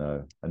 I don't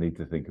know. I need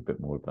to think a bit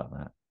more about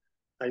that.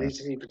 I need to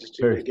see Platoon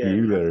Ferris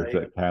again. Bueller, if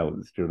that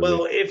counts. Do you know what I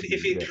Well, mean?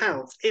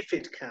 if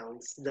it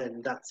counts,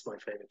 then that's my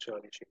favorite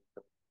Charlie Sheen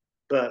film.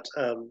 But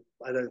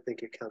I don't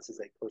think it counts as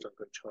a quote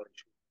unquote Charlie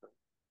Sheen film.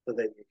 But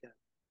there you go.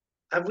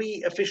 Have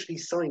we officially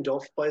signed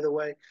off, by the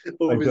way? I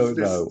Or is don't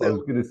this know. I was still?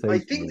 going to say I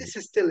think something. this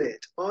is still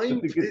it. I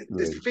think it's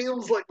This three.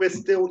 feels like we're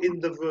still in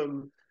the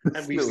room There's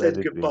and we've still said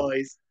energy.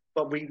 goodbyes,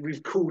 but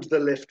we've called the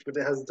lift, but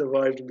it hasn't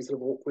arrived, and we sort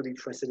of awkwardly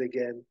press it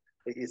again.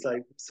 It's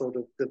like sort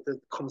of the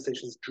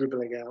conversation's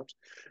dribbling out.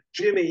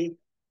 Jimmy,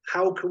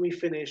 how can we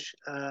finish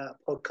a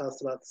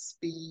podcast about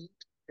speed?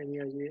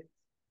 Any idea?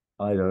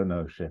 I don't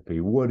know,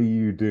 Sheppy. What do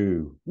you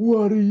do?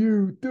 What do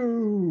you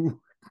do?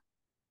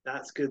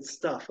 That's good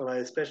stuff, and I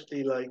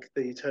especially like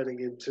the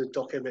turning into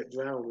Doc Emmett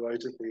Brown right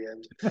at the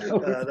end. That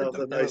was That was a Doc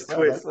Emmett nice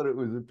Brown. I twist. thought it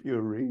was a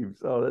pure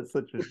Reeves. Oh, that's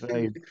such a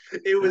shame.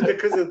 It was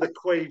because of the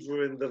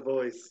quaver in the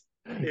voice.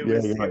 It Yeah,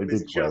 was you're right. it It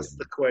was did quaver. just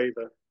the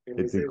quaver. It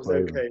did It was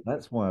quaver. okay.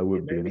 That's why I It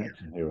wouldn't be made an me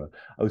action hero.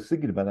 I was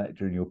thinking about that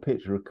during your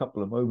pitch. There were a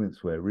couple of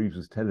moments where Reeves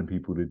was telling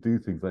people to do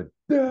things like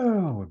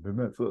down and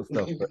that sort of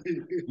stuff. But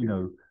you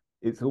know,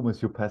 it's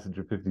almost your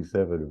passenger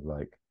 57 of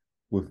like,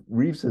 well,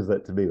 Reeves says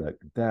that to me, like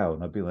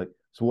down. I'd be like,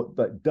 so what,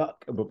 like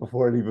duck? But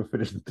before I'd even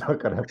finish the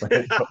duck, I'd have my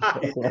head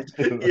up.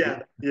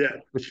 yeah.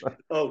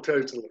 Oh,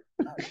 totally.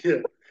 Yeah.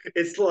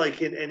 It's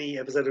like in any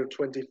episode of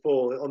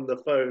 24 on the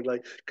phone,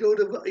 like go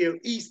to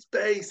East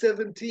Bay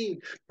 17,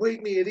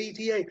 wait me at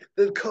ETA.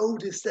 The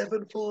code is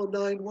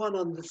 7491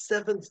 on the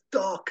 7th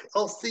dock.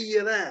 I'll see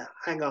you there.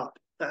 Hang up.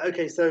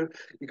 Okay, so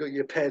you got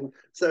your pen.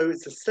 So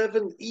it's a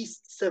 7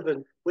 East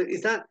 7. Wait,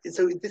 is that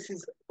so? This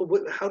is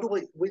how do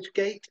I which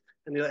gate?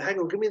 And you're like, hang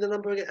on, give me the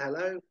number again.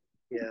 Hello.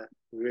 Yeah,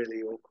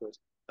 really awkward.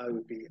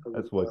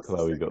 That's why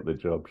Chloe got the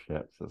job,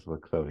 Sheps. That's why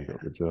Chloe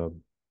got the job.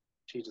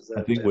 She deserved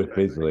I think it. we're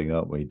fizzling,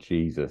 aren't we?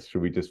 Jesus,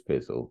 should we just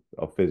fizzle?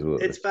 I'll fizzle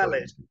at It's this point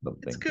valid. or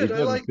something. It's good. We've I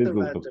never like the fizzled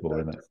random before,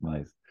 and banter. that's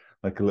nice.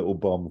 Like a little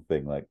bomb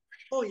thing, like.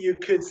 Or you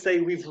could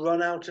say we've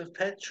run out of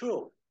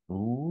petrol.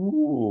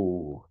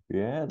 Ooh,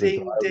 yeah. The Ding,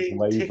 dial's ding,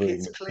 wavering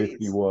tickets, at please.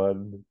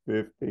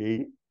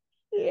 51.50.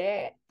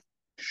 Yeah.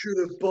 Should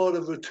have bought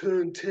a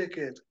return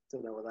ticket.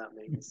 Don't know what that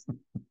means.